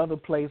another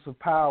place of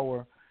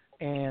power.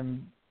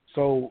 And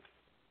so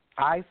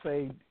I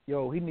say,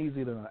 he needs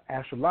either an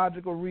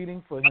astrological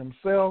reading for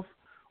himself,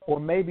 or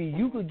maybe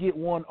you could get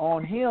one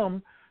on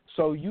him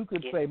so you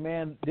could say,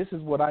 man, this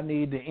is what I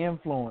need to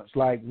influence.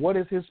 Like, what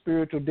is his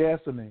spiritual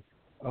destiny?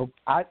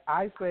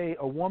 I say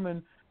a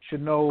woman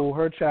should know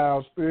her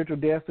child's spiritual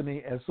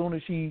destiny as soon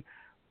as she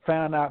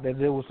found out that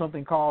there was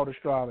something called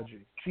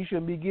astrology. She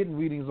shouldn't be getting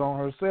readings on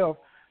herself.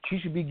 She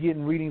should be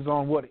getting readings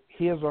on what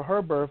his or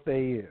her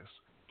birthday is.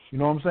 You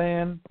know what I'm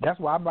saying? That's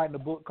why I'm writing a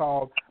book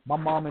called My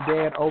Mom and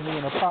Dad Owe Me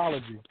an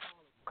Apology,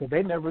 because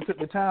they never took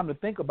the time to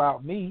think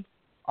about me.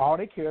 All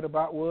they cared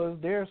about was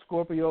their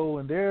Scorpio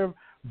and their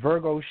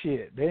Virgo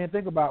shit. They didn't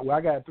think about, well,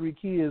 I got 3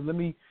 kids. Let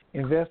me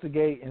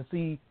investigate and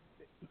see.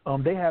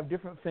 They have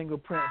different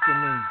fingerprints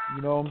than me.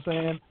 You know what I'm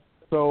saying?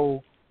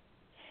 So,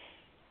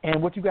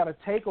 and what you got to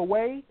take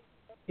away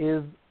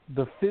is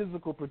the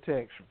physical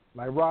protection.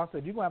 Like Ross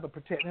said, you're going to have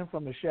to protect him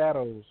from the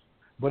shadows.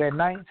 But at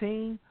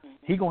 19,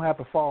 he's going to have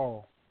to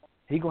fall.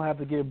 He's going to have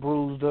to get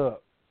bruised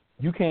up.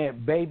 You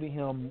can't baby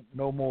him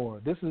no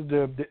more.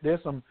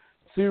 There's some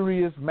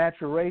serious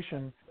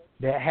maturation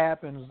that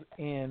happens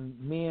in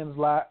men's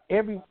life,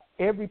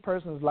 every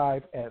person's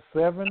life at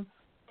 7,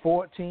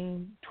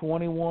 14,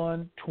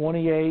 21,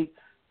 28,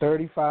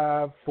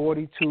 35,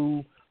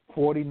 42,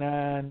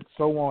 49,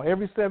 so on,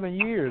 every 7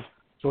 years.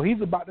 So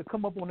he's about to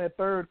come up on that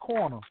third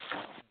corner.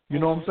 You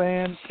know what I'm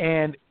saying?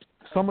 And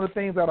some of the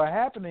things that are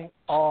happening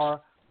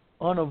are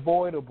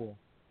unavoidable.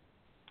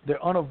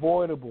 They're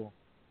unavoidable.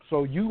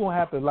 So you're going to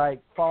have to,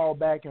 like, fall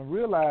back and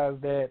realize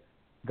that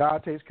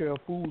God takes care of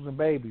fools and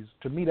babies.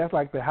 To me, that's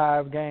like the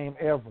highest game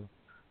ever.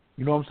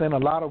 You know what I'm saying? A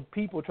lot of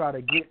people try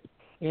to get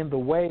in the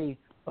way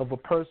of a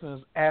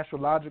person's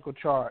astrological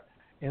chart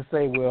and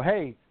say, well,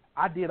 hey,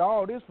 I did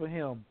all this for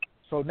him,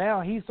 so now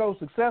he's so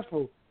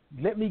successful,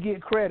 let me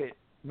get credit.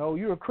 No,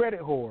 you're a credit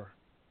whore.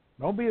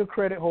 Don't be a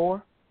credit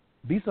whore.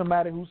 Be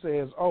somebody who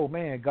says, oh,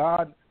 man,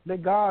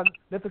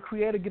 let the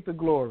Creator get the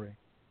glory.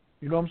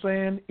 You know what I'm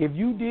saying? If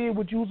you did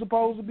what you were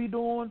supposed to be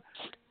doing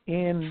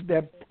in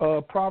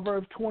that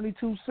Proverbs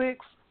 22:6,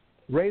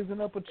 raising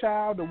up a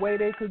child the way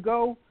they could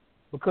go,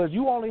 because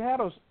you only had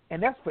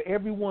and that's for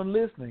everyone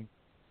listening,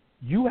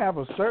 you have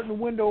a certain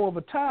window of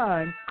a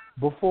time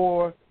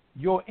before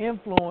your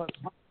influence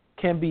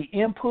can be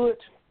input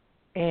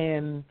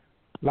and,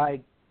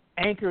 like,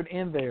 anchored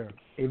in there.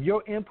 if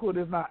your input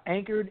is not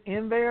anchored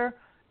in there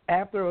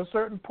after a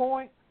certain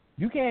point,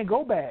 you can't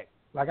go back.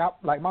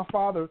 Like my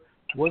father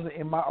wasn't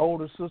in my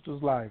older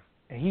sister's life,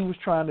 and he was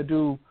trying to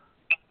do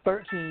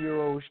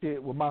 13-year-old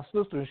shit with my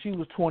sister, and she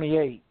was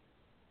 28.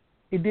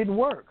 It didn't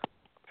work.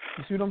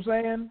 You see what I'm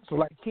saying? So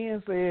like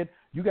Ken said,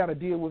 you got to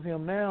deal with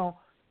him now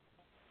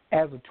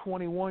as a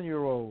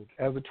 21-year-old,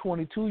 as a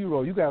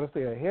 22-year-old. You got to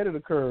stay ahead of the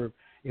curve.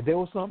 If there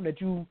was something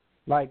that you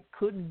like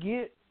couldn't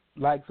get,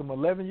 like some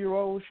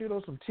 11-year-old shit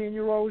or some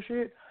 10-year-old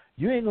shit,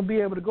 you ain't going to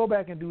be able to go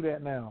back and do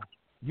that now.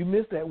 You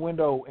missed that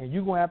window, and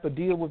you're going to have to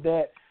deal with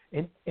that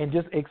and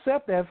just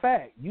accept that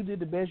fact. You did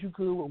the best you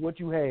could with what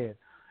you had.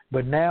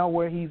 But now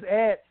where he's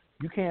at,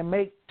 you can't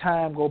make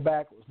time go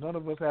backwards. None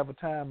of us have a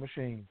time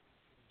machine.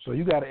 So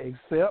you got to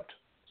accept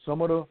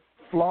some of the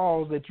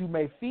flaws that you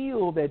may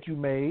feel that you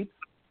made,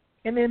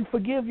 and then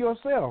forgive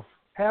yourself.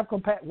 Have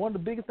one of the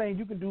biggest things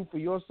you can do for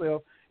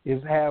yourself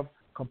is have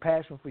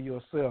compassion for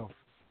yourself.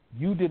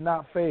 You did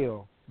not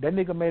fail. That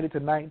nigga made it to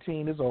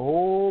 19. There's a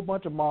whole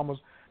bunch of mamas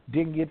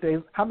didn't get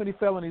theirs. How many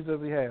felonies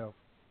does he have?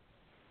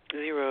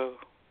 0.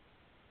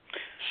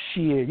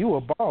 Shit, you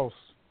a boss.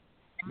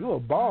 You a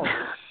boss.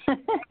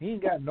 He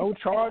ain't got no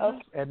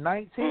charges at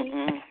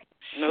 19.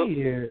 Nope.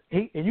 Shit.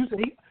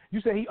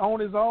 You said he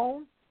owned his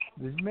own?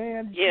 This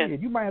man, yeah.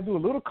 Shit, you might have to do a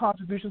little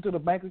contribution to the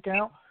bank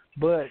account,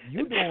 but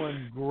you're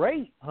doing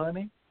great,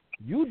 honey.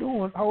 You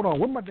doing, hold on,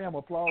 where my damn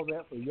applause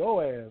at for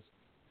your ass?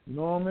 You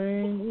know what I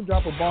mean? We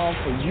drop a bomb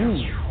for you.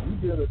 You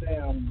did a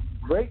damn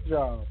great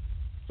job.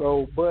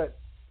 So, but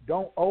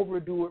don't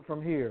overdo it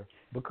from here,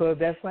 because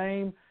that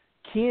same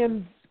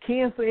Ken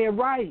said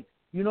right.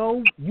 You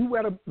know, you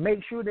got to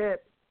make sure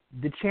that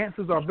the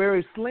chances are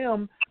very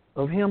slim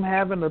of him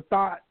having a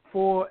thought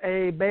for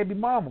a baby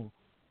mama.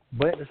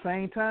 But at the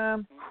same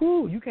time,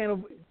 you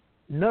can't.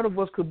 None of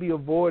us could be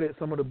avoided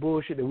some of the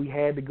bullshit that we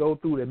had to go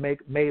through that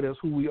made us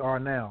who we are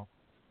now.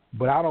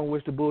 But I don't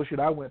wish the bullshit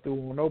I went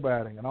through on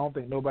nobody, and I don't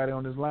think nobody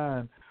on this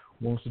line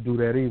wants to do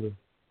that either.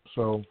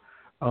 So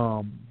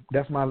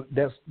that's my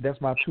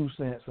 2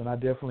 cents, and I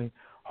definitely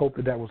hope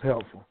that was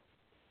helpful.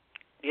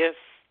 Yes,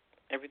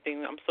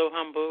 everything. I'm so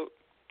humbled.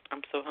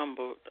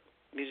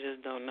 You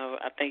just don't know.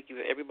 I thank you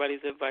for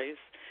everybody's advice.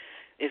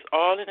 It's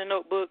all in a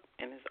notebook,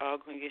 and it's all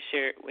going to get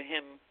shared with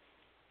him.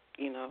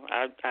 You know,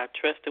 I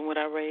trust in what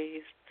I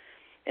raised,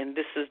 and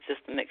this is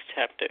just the next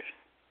chapter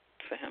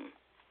for him.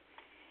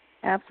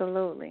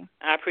 Absolutely.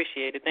 I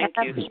appreciate it. Thank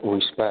you.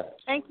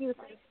 Respect. Thank you.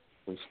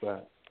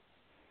 Respect.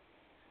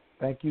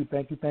 Thank you.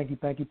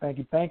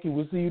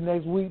 We'll see you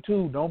next week,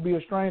 too. Don't be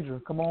a stranger.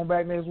 Come on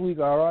back next week,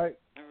 all right?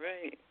 All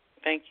right.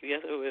 Thank you.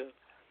 Yes, I will.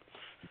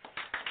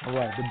 All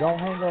right, but don't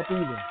hang up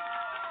either.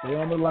 Stay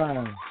on the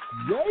line.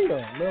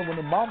 Yeah. Love when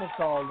the mamas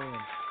call in.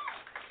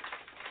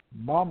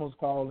 Mamas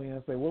call in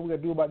and say, what we got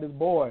to do about this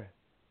boy?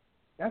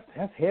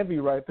 That's heavy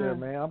right there,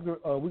 man.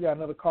 We got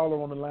another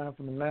caller on the line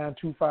from the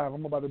 925.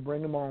 I'm about to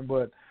bring him on,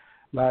 but,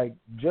 like,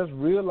 just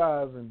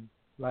realizing,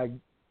 like,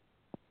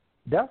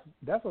 that's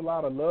a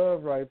lot of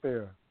love right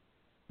there.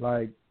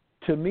 Like,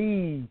 to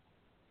me,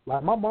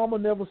 like, my mama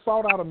never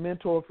sought out a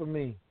mentor for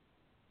me.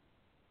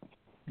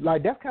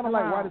 Like, that's kind of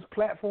like why this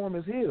platform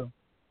is here.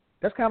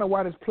 That's kind of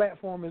why this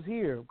platform is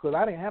here, because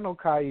I didn't have no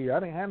Kyrie. I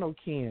didn't have no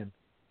Ken.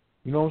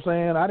 You know what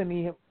I'm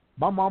saying?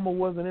 My mama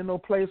wasn't in no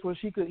place where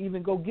she could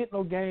even go get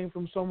no game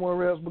from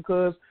somewhere else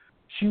because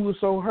she was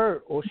so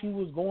hurt, or she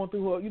was going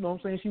through her, you know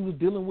what I'm saying? She was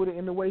dealing with it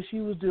in the way she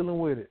was dealing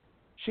with it.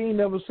 She ain't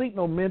never seek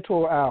no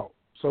mentor out.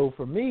 So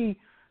for me,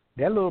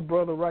 that little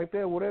brother right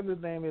there, whatever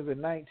his name is at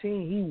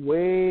 19, he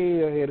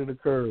way ahead of the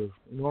curve.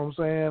 You know what I'm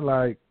saying?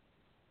 Like,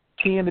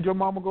 Ken, did your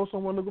mama go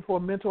somewhere looking for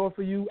a mentor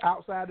for you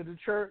outside of the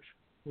church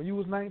when you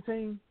was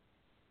 19?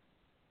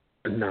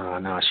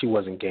 Nah, she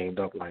wasn't gamed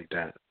up like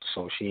that.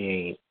 So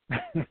she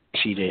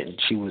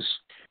didn't. She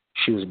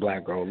was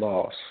black girl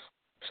lost.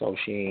 So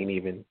she ain't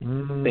even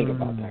think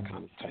about that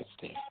kind of type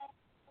thing.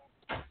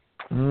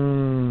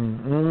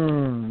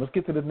 Let's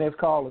get to the next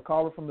caller.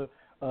 Caller from the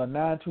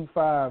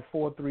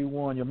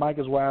 925-431. Your mic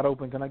is wide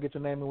open. Can I get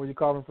your name and where you're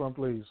calling from,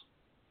 please?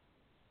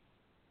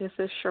 This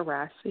is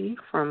Shirasi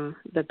from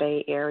the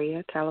Bay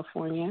Area,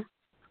 California.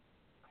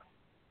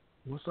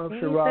 What's up,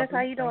 Shirasi?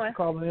 How you doing? Thanks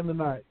for calling in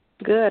tonight.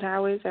 Good.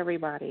 How is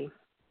everybody?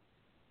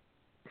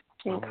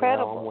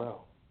 Incredible. I'm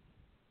well.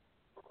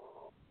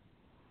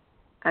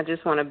 I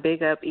just want to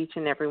big up each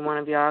and every one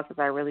of y'all because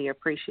I really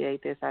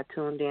appreciate this. I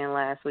tuned in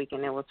last week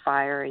and it was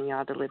fire, and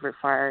y'all delivered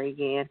fire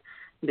again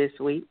this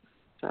week.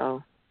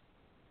 So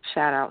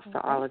shout outs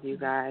to all of you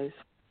guys.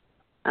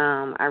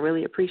 I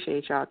really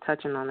appreciate y'all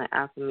touching on the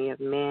alchemy of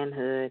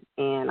manhood,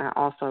 and I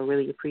also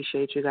really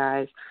appreciate you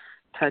guys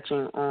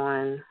touching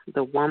on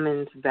the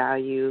woman's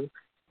value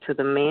to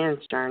the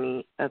man's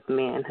journey of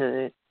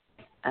manhood.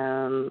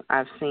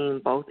 I've seen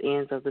both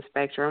ends of the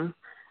spectrum.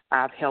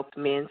 I've helped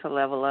men to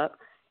level up,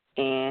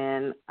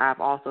 and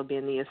I've also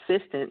been the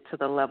assistant to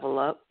the level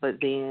up, but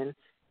then,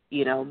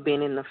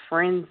 been in the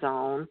friend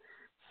zone.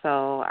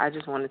 So I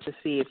just wanted to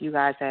see if you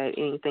guys had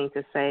anything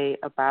to say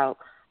about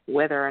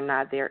whether or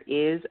not there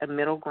is a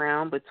middle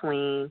ground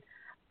between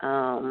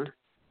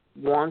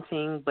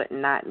wanting but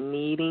not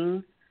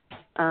needing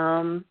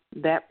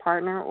that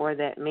partner or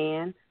that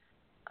man,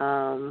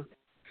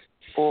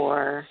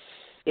 or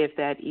if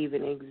that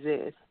even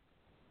exists.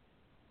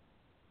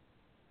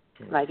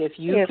 Like if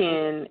you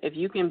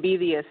can be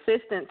the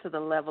assistant to the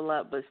level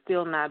up but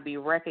still not be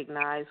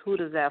recognized, who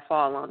does that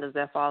fall on? Does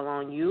that fall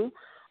on you,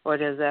 or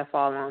does that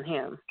fall on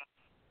him?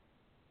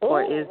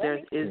 Or is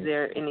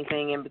there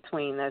anything in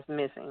between that's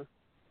missing?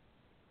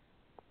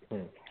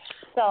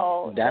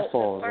 So that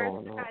falls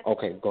on.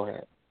 Okay, go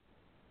ahead.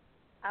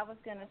 I was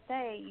gonna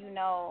say,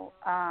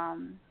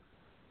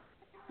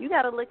 you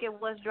got to look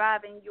at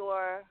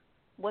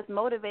what's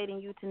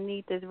motivating you to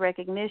need this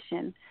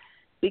recognition.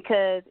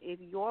 Because if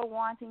you're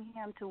wanting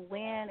him to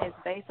win is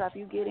based off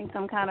you getting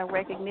some kind of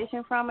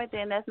recognition from it,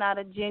 then that's not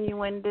a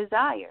genuine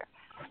desire.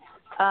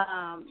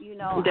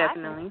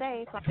 Definitely.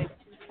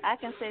 I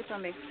can say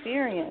from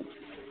experience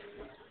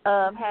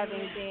of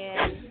having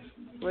been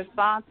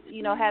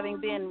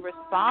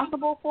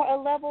responsible for a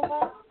level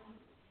up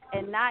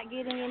and not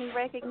getting any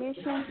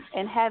recognition,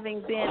 and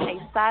having been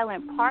a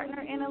silent partner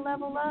in a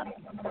level up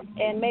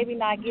and maybe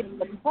not getting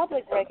the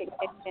public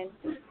recognition.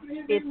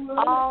 It's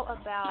all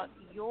about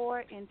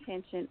your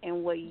intention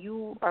and what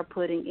you are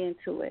putting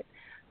into it.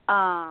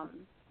 And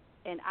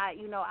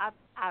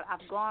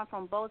I've gone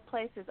from both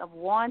places of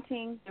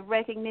wanting the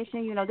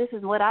recognition. This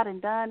is what I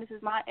done. This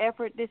is my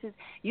effort. This is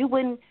you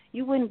wouldn't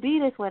be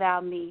this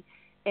without me.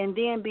 And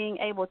then being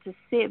able to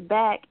sit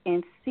back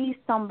and see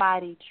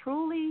somebody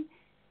truly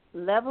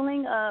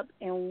leveling up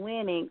and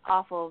winning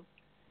off of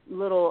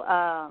little,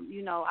 I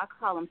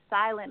call them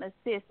silent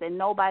assists that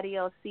nobody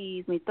else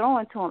sees me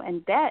throwing to them,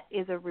 and that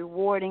is a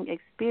rewarding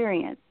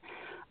experience.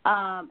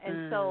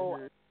 So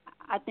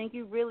I think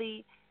you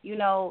really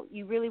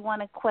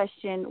want to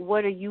question,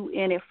 what are you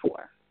in it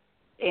for?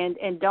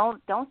 And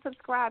don't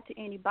subscribe to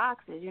any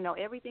boxes.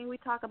 Everything we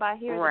talk about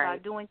here is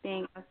about doing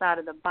things outside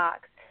of the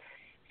box.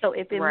 So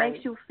if it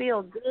makes you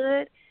feel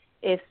good,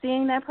 if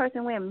seeing that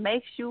person win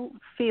makes you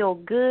feel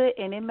good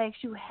and it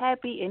makes you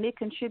happy and it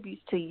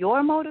contributes to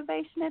your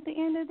motivation at the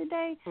end of the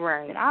day,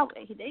 then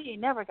they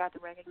never got to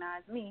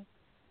recognize me.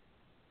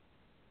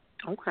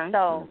 Okay.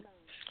 So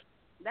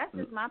that's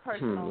just my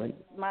personal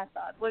my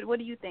thoughts. What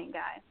do you think,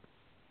 guys?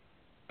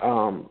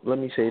 Let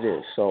me say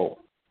this. So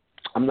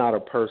I'm not a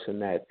person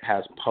that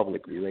has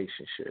public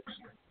relationships,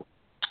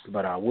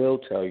 but I will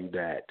tell you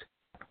that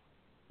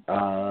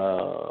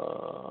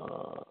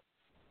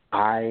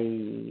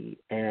I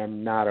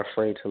am not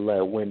afraid to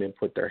let women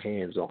put their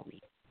hands on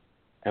me.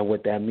 And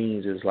what that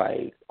means is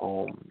like,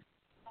 I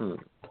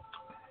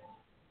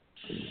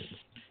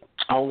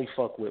only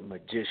fuck with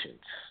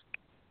magicians.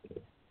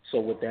 So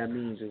what that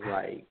means is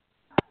like,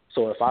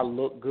 so if I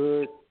look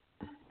good,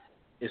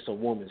 it's a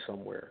woman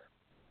somewhere.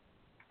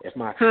 If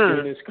my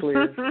skin is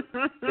clear,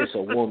 it's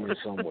a woman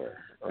somewhere,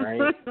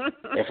 right?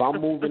 If I'm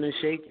moving and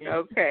shaking,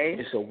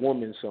 it's a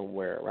woman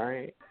somewhere,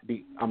 right?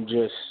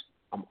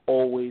 I'm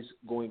always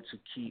going to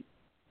keep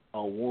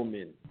a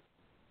woman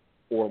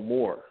or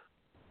more,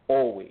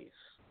 always,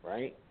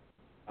 right?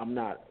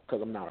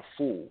 Because I'm not a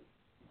fool,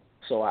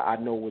 so I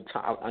know what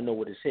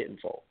it's hitting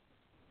for.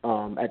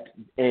 And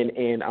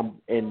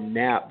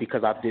now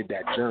because I did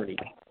that journey,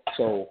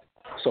 so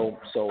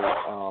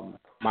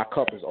my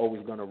cup is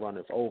always going to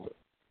run over.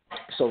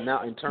 So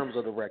now, in terms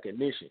of the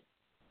recognition,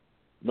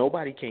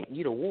 nobody can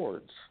eat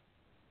awards,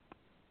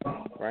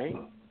 right?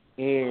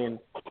 And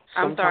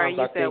sometimes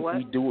I think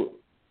we do it.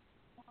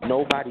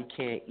 Nobody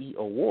can eat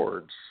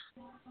awards,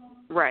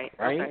 right?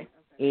 Okay.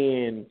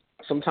 And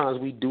sometimes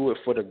we do it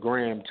for the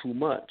gram too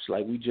much.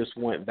 Like we just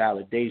want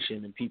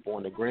validation and people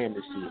on the gram to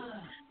see it.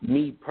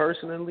 Me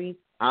personally,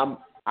 I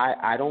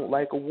don't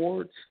like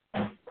awards,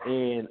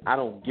 and I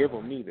don't give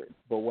them either.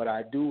 But what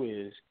I do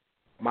is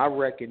my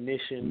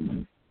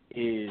recognition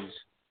is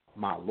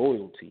my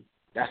loyalty.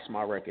 That's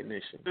my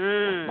recognition.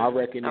 My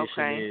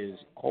recognition is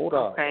hold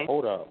up.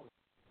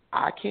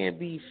 I can't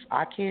be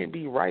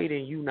right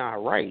and you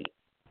not right.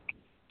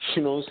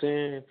 You know what I'm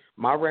saying?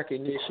 My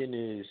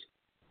recognition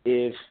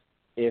is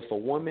if a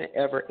woman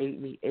ever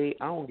ate me,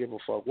 I don't give a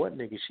fuck what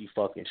nigga she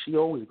fucking. She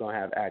always gonna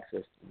have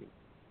access to me.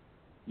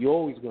 You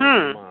always gonna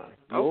be mine.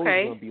 You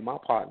always gonna be my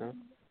partner.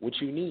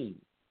 What you need?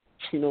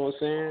 You know what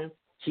I'm saying?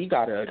 He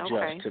gotta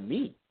adjust to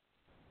me.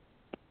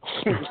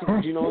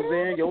 You know what I'm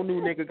saying? Your new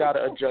nigga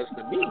gotta adjust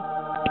to me.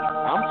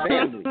 I'm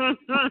family.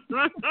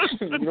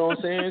 You know what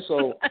I'm saying?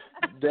 So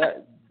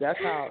that's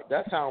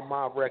how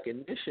my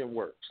recognition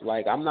works.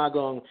 Like and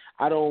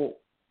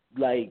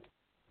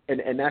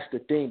that's the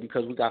thing,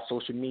 because we got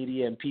social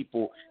media and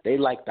people, they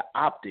like the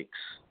optics.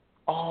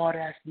 Oh,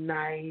 that's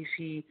nice.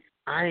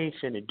 I ain't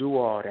finna do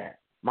all that.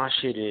 My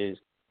shit is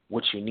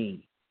what you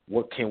need.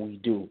 What can we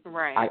do?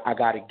 Right. I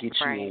gotta get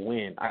you a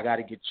win. I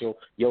gotta get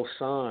your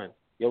son,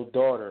 your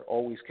daughter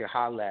always can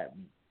holler at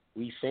me.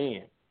 We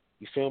fam.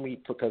 You feel me?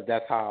 Because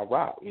that's how I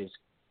rock. Is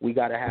we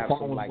gotta have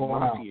some like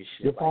mafia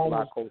shit, like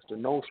La Costa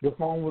Nostra. Your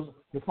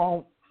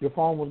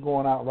phone was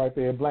going out right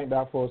there. It blanked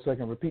out for a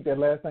second. Repeat that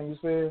last thing you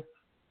said.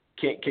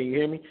 Can you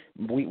hear me?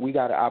 We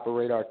got to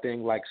operate our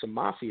thing like some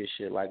mafia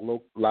shit, like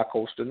La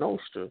Costa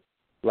Nostra.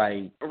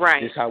 Like,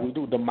 right. This is how we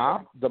do. The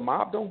mob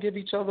don't give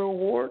each other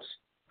awards.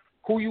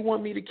 Who you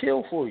want me to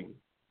kill for you?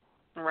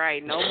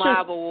 Right, no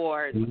mob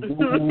awards. We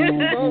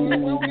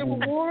don't give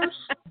awards.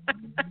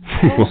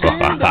 You know what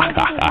I'm saying?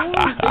 They don't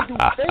give awards. They do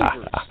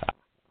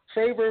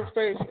favors.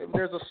 Favor.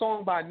 There's a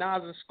song by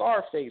Nas and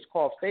Scarface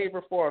called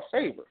 "Favor for a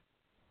Favor."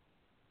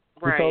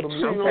 Right. He told him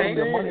your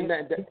money.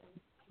 That,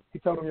 he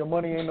told him your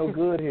money ain't no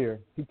good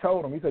here. He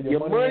told him. He said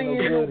your money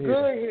ain't no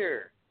good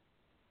here.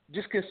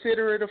 Just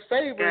consider it a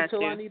favor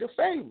until I need a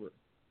favor.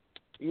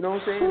 You know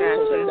what I'm saying?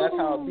 So that's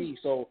how it be.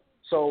 So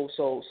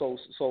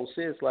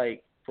sis,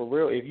 like, for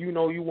real, if you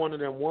know you one of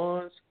them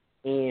ones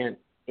and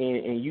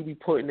you be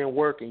putting in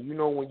work and you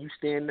know when you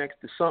stand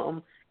next to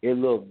something, it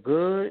look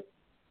good,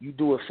 you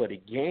do it for the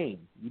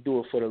game. You do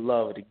it for the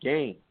love of the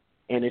game.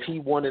 And if he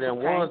one of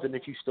them ones and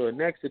if you stood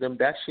next to them,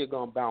 that shit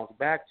gonna bounce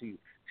back to you.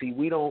 See,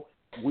 we deal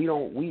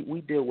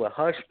with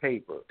hush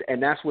paper,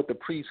 and that's what the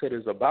priesthood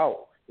is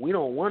about. We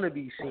don't want to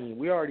be seen.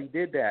 We already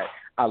did that.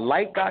 A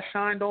light got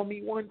shined on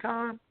me one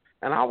time,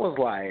 and I was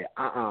like,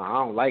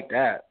 I don't like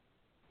that.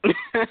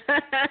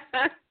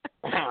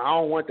 I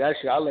don't want that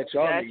shit. I'll let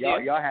y'all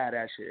y'all have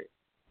that shit.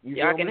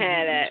 Y'all can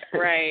have that,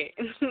 right?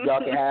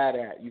 Y'all can have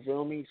that. You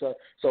feel me? So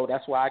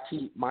that's why I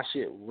keep my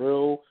shit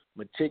real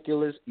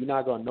meticulous. You're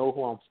not gonna know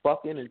who I'm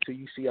fucking until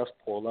you see us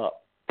pull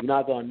up. You're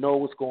not gonna know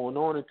what's going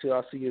on until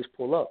I see us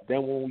pull up.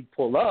 Then when we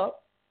pull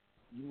up,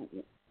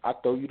 I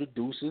throw you the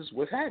deuces.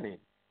 What's happening?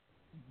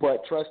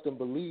 But trust and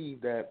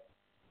believe that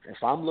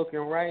if I'm looking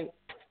right,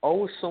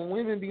 it's some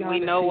women behind the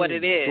scenes. We know what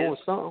it is. Doing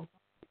something.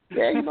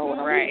 Yeah, you know what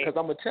I mean? Because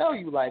I'm gonna tell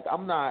you, like,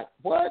 I'm not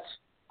what?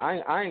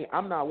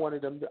 I'm not one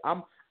of them.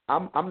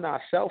 I'm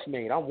not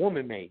self-made. I'm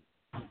woman-made.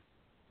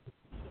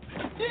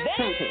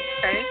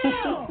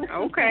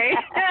 Okay.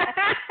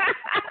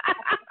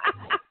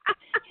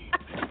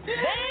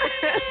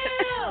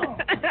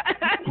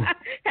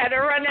 Had to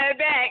run that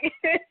back.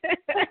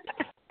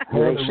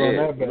 Real shit. You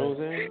know what I'm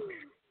saying?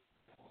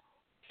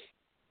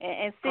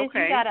 And sis,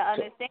 you gotta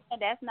understand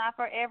that's not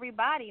for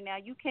everybody. Now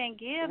you can't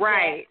give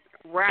that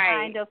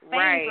kind of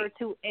favor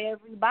to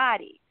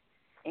everybody.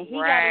 And he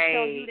gotta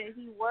show you that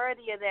he's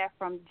worthy of that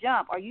from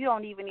jump, or you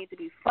don't even need to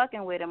be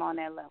fucking with him on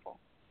that level.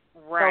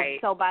 Right.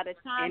 So by the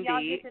time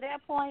y'all get to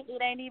that point, it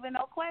ain't even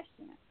no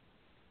question.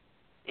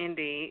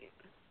 Indeed.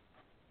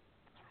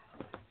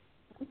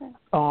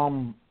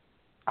 Okay.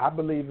 I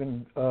believe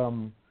in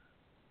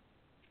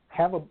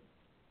have a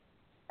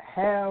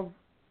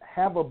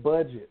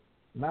budget.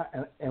 Not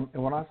and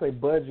when I say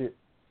budget,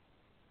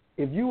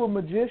 if you a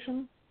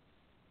magician,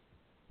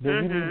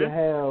 then you need to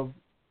have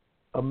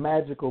a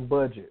magical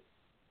budget.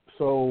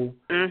 So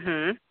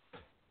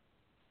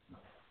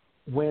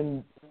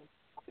when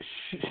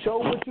show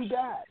what you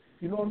got,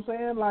 you know what I'm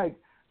saying? Like,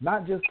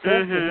 not just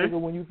test the nigga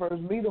when you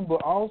first meet him,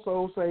 but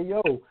also say,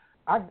 yo,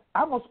 I'm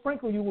gonna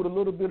sprinkle you with a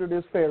little bit of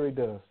this fairy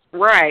dust.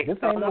 Right. This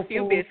ain't no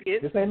few full,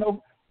 biscuits. This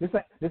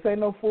ain't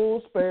no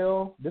full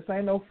spell. This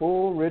ain't no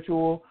full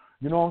ritual.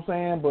 You know what I'm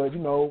saying? But, you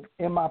know,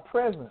 in my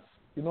presence,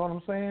 you know what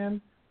I'm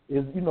saying?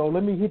 Is, you know,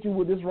 let me hit you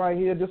with this right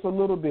here just a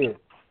little bit.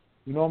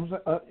 You know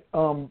what I'm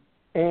saying?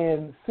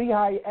 And see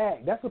how you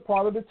act. That's a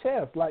part of the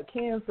test. Like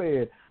Ken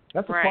said,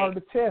 that's a part of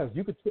the test.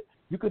 You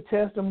could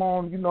test him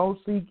on, you know,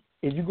 see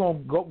if you're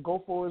going to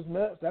go for his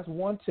nuts. That's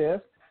one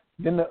test.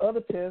 Then the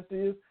other test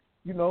is,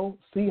 you know,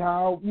 see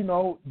how, you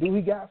know, do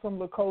he got some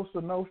La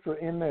Costa Nostra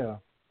in there?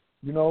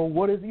 You know,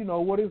 what is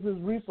his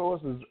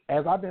resources?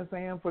 As I've been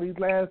saying for these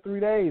last 3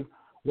 days,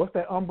 what's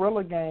that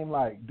umbrella game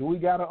like? Do we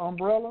got an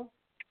umbrella?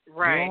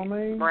 Right. You know what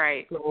I mean?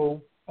 Right.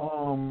 So,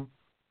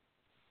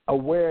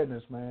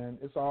 awareness, man.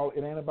 It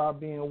ain't about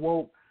being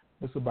woke.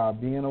 It's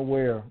about being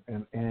aware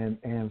and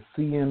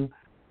seeing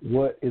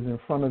what is in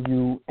front of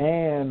you.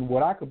 And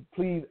what I could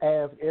please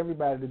ask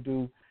everybody to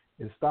do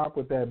is stop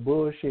with that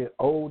bullshit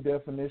old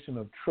definition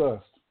of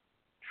trust.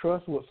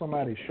 Trust what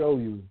somebody show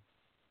you.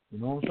 You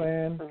know what I'm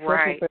saying?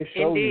 Right. Trust what they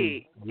show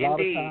you. A lot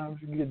of times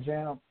you get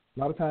jammed. A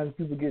lot of times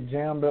people get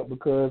jammed up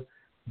because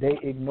they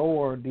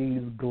ignore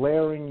these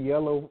glaring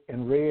yellow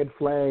and red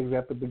flags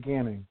at the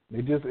beginning.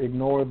 They just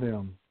ignore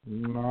them.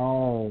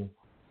 No.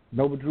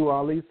 Noble Drew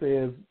Ali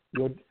says,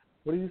 what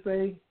did he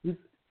say?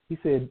 He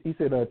said,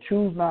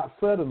 choose not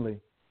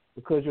suddenly,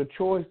 because your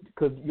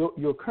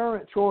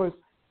current choice,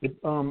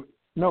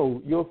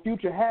 your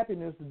future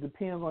happiness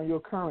depends on your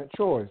current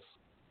choice.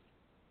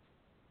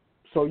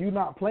 So you're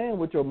not playing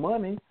with your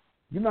money.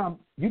 You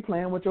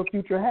playing with your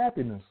future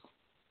happiness.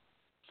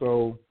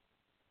 So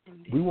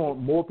we want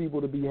more people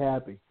to be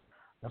happy.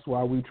 That's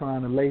why we're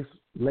trying to lace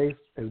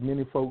as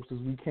many folks as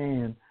we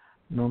can,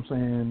 you know what I'm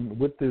saying,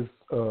 with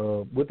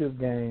this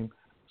game,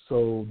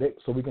 so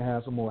we can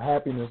have some more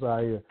happiness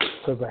out here.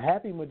 Because a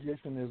happy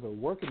magician is a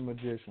working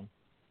magician.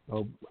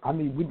 We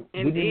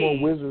need more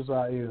wizards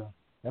out here.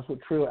 That's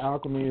what Trill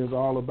Alchemy is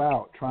all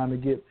about, trying to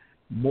get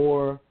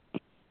more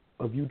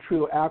of you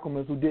Trill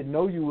alchemists who didn't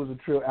know you was a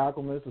Trill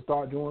alchemist to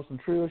start doing some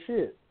Trill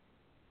shit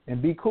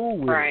and be cool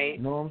with it.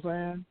 You know what I'm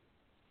saying?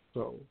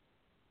 So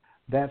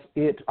That's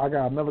it. I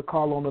got another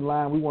call on the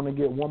line. We want to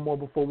get one more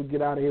before we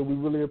get out of here. We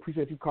really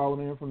appreciate you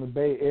calling in from the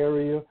Bay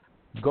Area.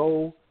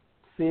 Go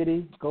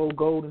City, go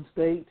Golden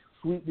State.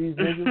 Sweep these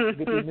niggas.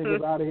 Get these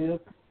niggas out of here.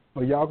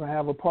 Or y'all can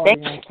have a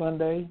party on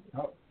Sunday.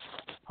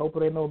 Hope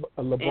it ain't no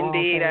LeBron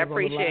Indeed, fans I on the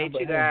appreciate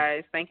line, you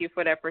guys. Thank you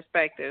for that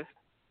perspective.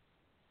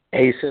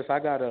 Hey sis, I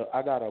got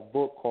a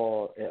book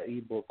called an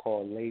ebook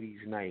called Ladies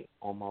Night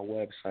on my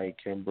website,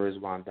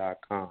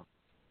 KimBrisbane.com.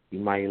 You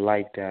might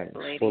like that.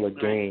 It's full of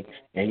game.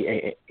 And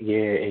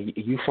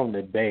you from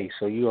the Bay,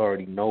 so you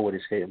already know what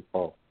it's hitting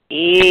for.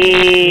 You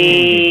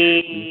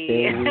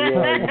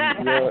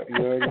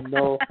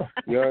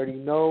already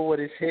know what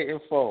it's hitting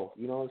for.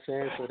 You know what I'm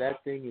saying? So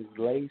that thing is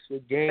laced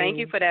with game. Thank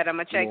you for that. I'm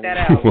gonna check that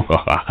out.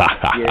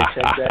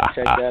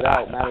 Check that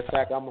out. Matter of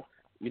fact, I'm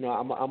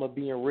gonna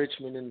be in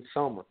Richmond in the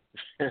summer.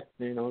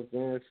 You know what I'm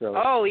saying? So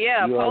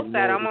post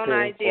that. I'm on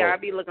IG. I'll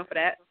be looking for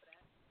that.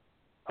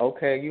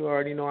 Okay, you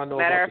already know I know.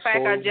 Matter about of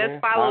fact, the I stories, just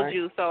man. followed right.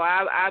 you, so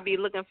I'll be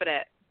looking for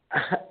that.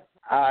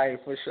 All right,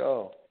 for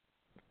sure.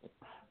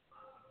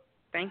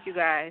 Thank you,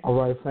 guys. All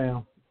right,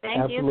 fam.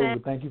 Absolutely. You,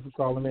 Thank you for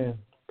calling in.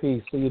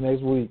 Peace. See you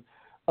next week.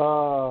 We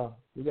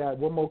got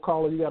one more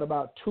caller. You got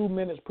about 2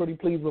 minutes, pretty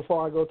please,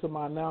 before I go to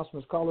my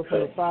announcements. Caller from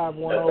the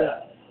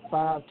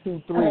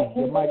 510-523.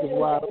 Your mic is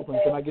wide open.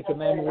 Can I get your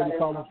name and where you're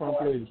calling from,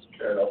 please?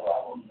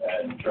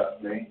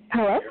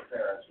 Hello?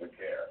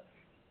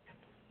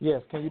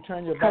 Yes. Can you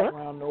turn your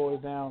background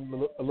noise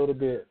down a little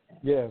bit?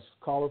 Yes.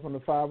 Caller from the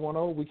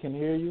 510. We can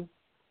hear you.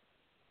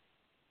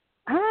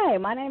 Hi,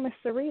 my name is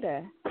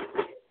Sarita.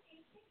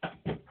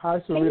 Hi,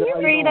 Sarita. How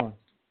you doing?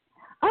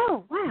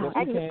 Oh, wow.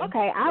 Yes,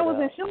 okay, I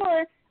wasn't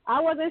sure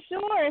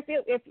if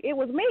it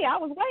was me. I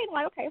was waiting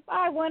like, okay,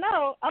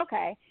 510.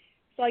 Okay.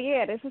 So,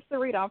 yeah, this is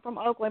Sarita. I'm from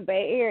Oakland,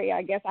 Bay Area.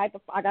 I guess I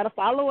got to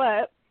follow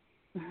up.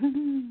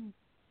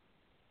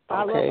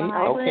 Follow up behind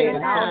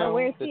her. I don't know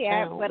where she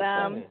at, but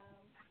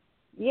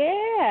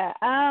yeah.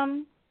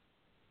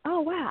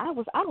 Oh wow,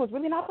 I was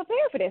really not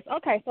prepared for this.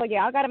 Okay, so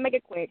yeah, I gotta make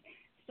it quick.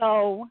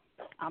 So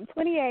I'm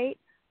 28.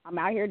 I'm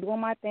out here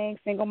doing my thing,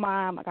 single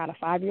mom. I got a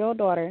 5-year-old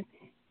daughter,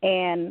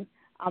 and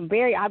I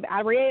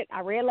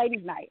read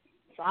Ladies Night,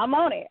 so I'm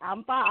on it.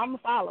 I'm a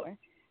follower.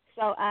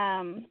 So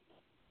I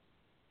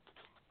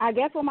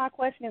guess what my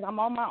question is, I'm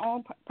on my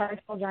own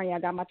personal journey. I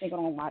got my thing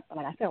on like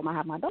I said, I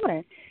have my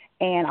daughter,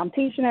 and I'm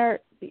teaching her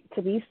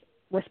to be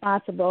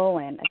responsible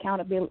and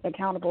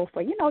accountable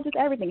for, just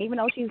everything. Even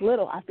though she's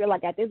little, I feel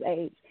like at this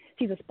age,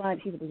 she's a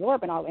sponge. She's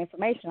absorbing all the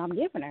information I'm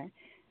giving her.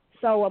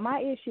 So what my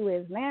issue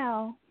is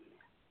now,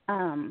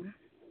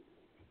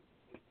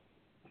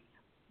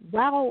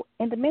 while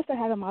in the midst of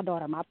having my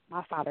daughter, my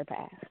father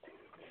passed.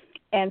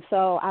 And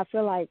so I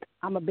feel like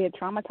I'm a bit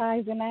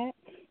traumatized in that.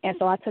 And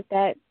so I took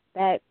that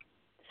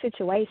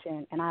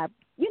situation and I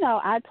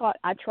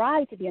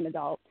tried to be an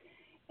adult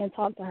and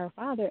talk to her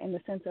father in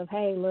the sense of,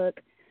 hey, look,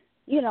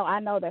 I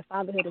know that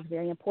fatherhood is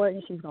very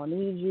important. She's going to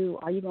need you.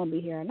 Are you going to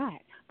be here or not?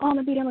 Oh,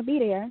 I'm going to be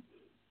there.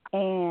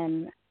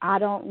 And I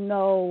don't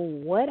know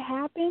what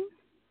happened,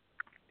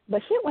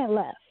 but shit went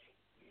left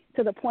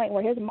to the point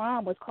where his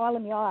mom was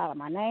calling me all out of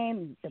my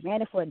name,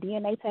 demanding for a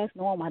DNA test,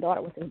 knowing my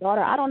daughter was his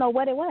daughter. I don't know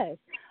what it was.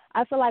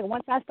 I feel like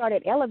once I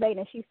started elevating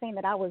and she seen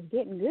that I was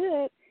getting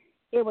good,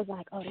 it was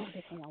like, oh, this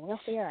bitch on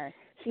welfare, or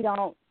she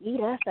don't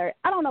eat us, or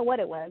I don't know what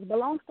it was. But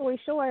long story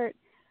short,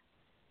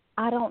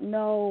 I don't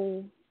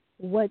know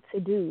what to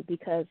do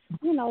because,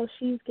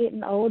 she's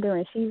getting older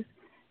and she's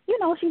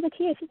a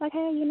kid. She's like,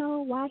 hey,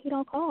 why he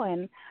don't call?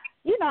 And,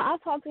 I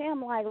talked to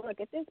him like, look,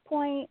 at this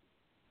point,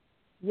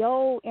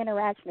 your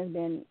interaction has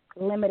been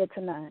limited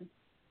to none.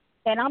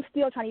 And I'm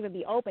still trying to even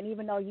be open,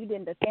 even though you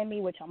didn't defend me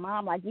with your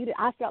mom. Like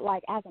I felt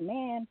like as a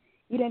man,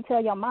 you didn't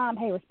tell your mom,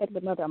 hey, respect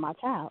the mother of my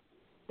child.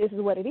 This is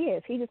what it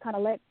is. He just kind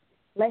of let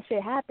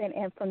shit happen.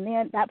 And from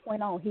that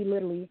point on, he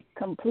literally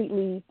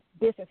completely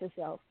distanced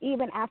himself,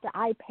 even after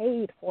I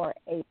paid for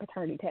a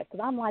paternity test.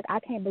 Because I'm like, I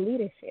can't believe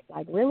this shit.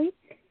 Like, really?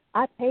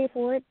 I paid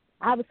for it.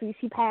 Obviously,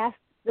 she passed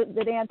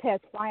the damn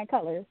test, flying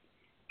colors,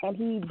 and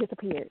he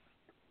disappeared.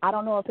 I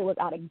don't know if it was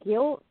out of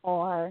guilt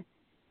or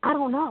I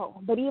don't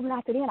know. But even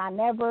after then, I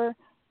never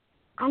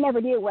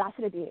did what I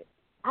should have did.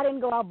 I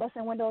didn't go out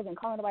busting windows and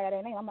calling nobody out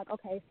their name. I'm like,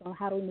 okay, so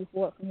how do we move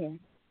forward from here?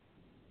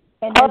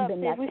 And Hold up,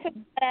 been sis, we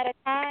finna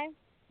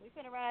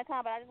run out of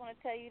time. But I just want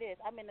to tell you this.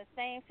 I'm in the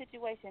same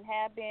situation,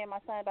 have been. My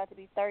son about to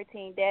be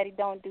 13. Daddy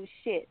don't do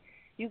shit.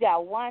 You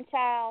got one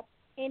child.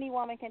 Any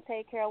woman can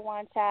take care of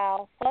one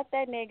child. Fuck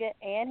that nigga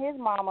and his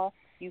mama.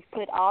 You've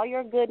put all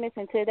your goodness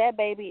into that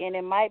baby, and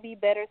it might be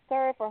better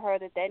served for her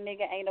that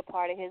nigga ain't a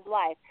part of his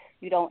life.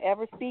 You don't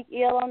ever speak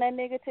ill on that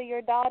nigga to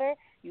your daughter.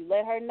 You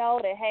let her know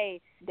that, hey,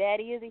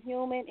 daddy is a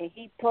human, and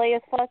he play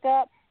as fuck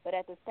up. But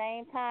at the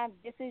same time,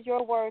 this is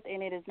your worth,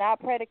 and it is not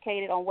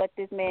predicated on what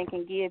this man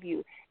can give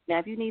you. Now,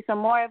 if you need some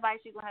more advice,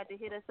 you're going to have to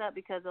hit us up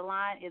because the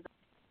line is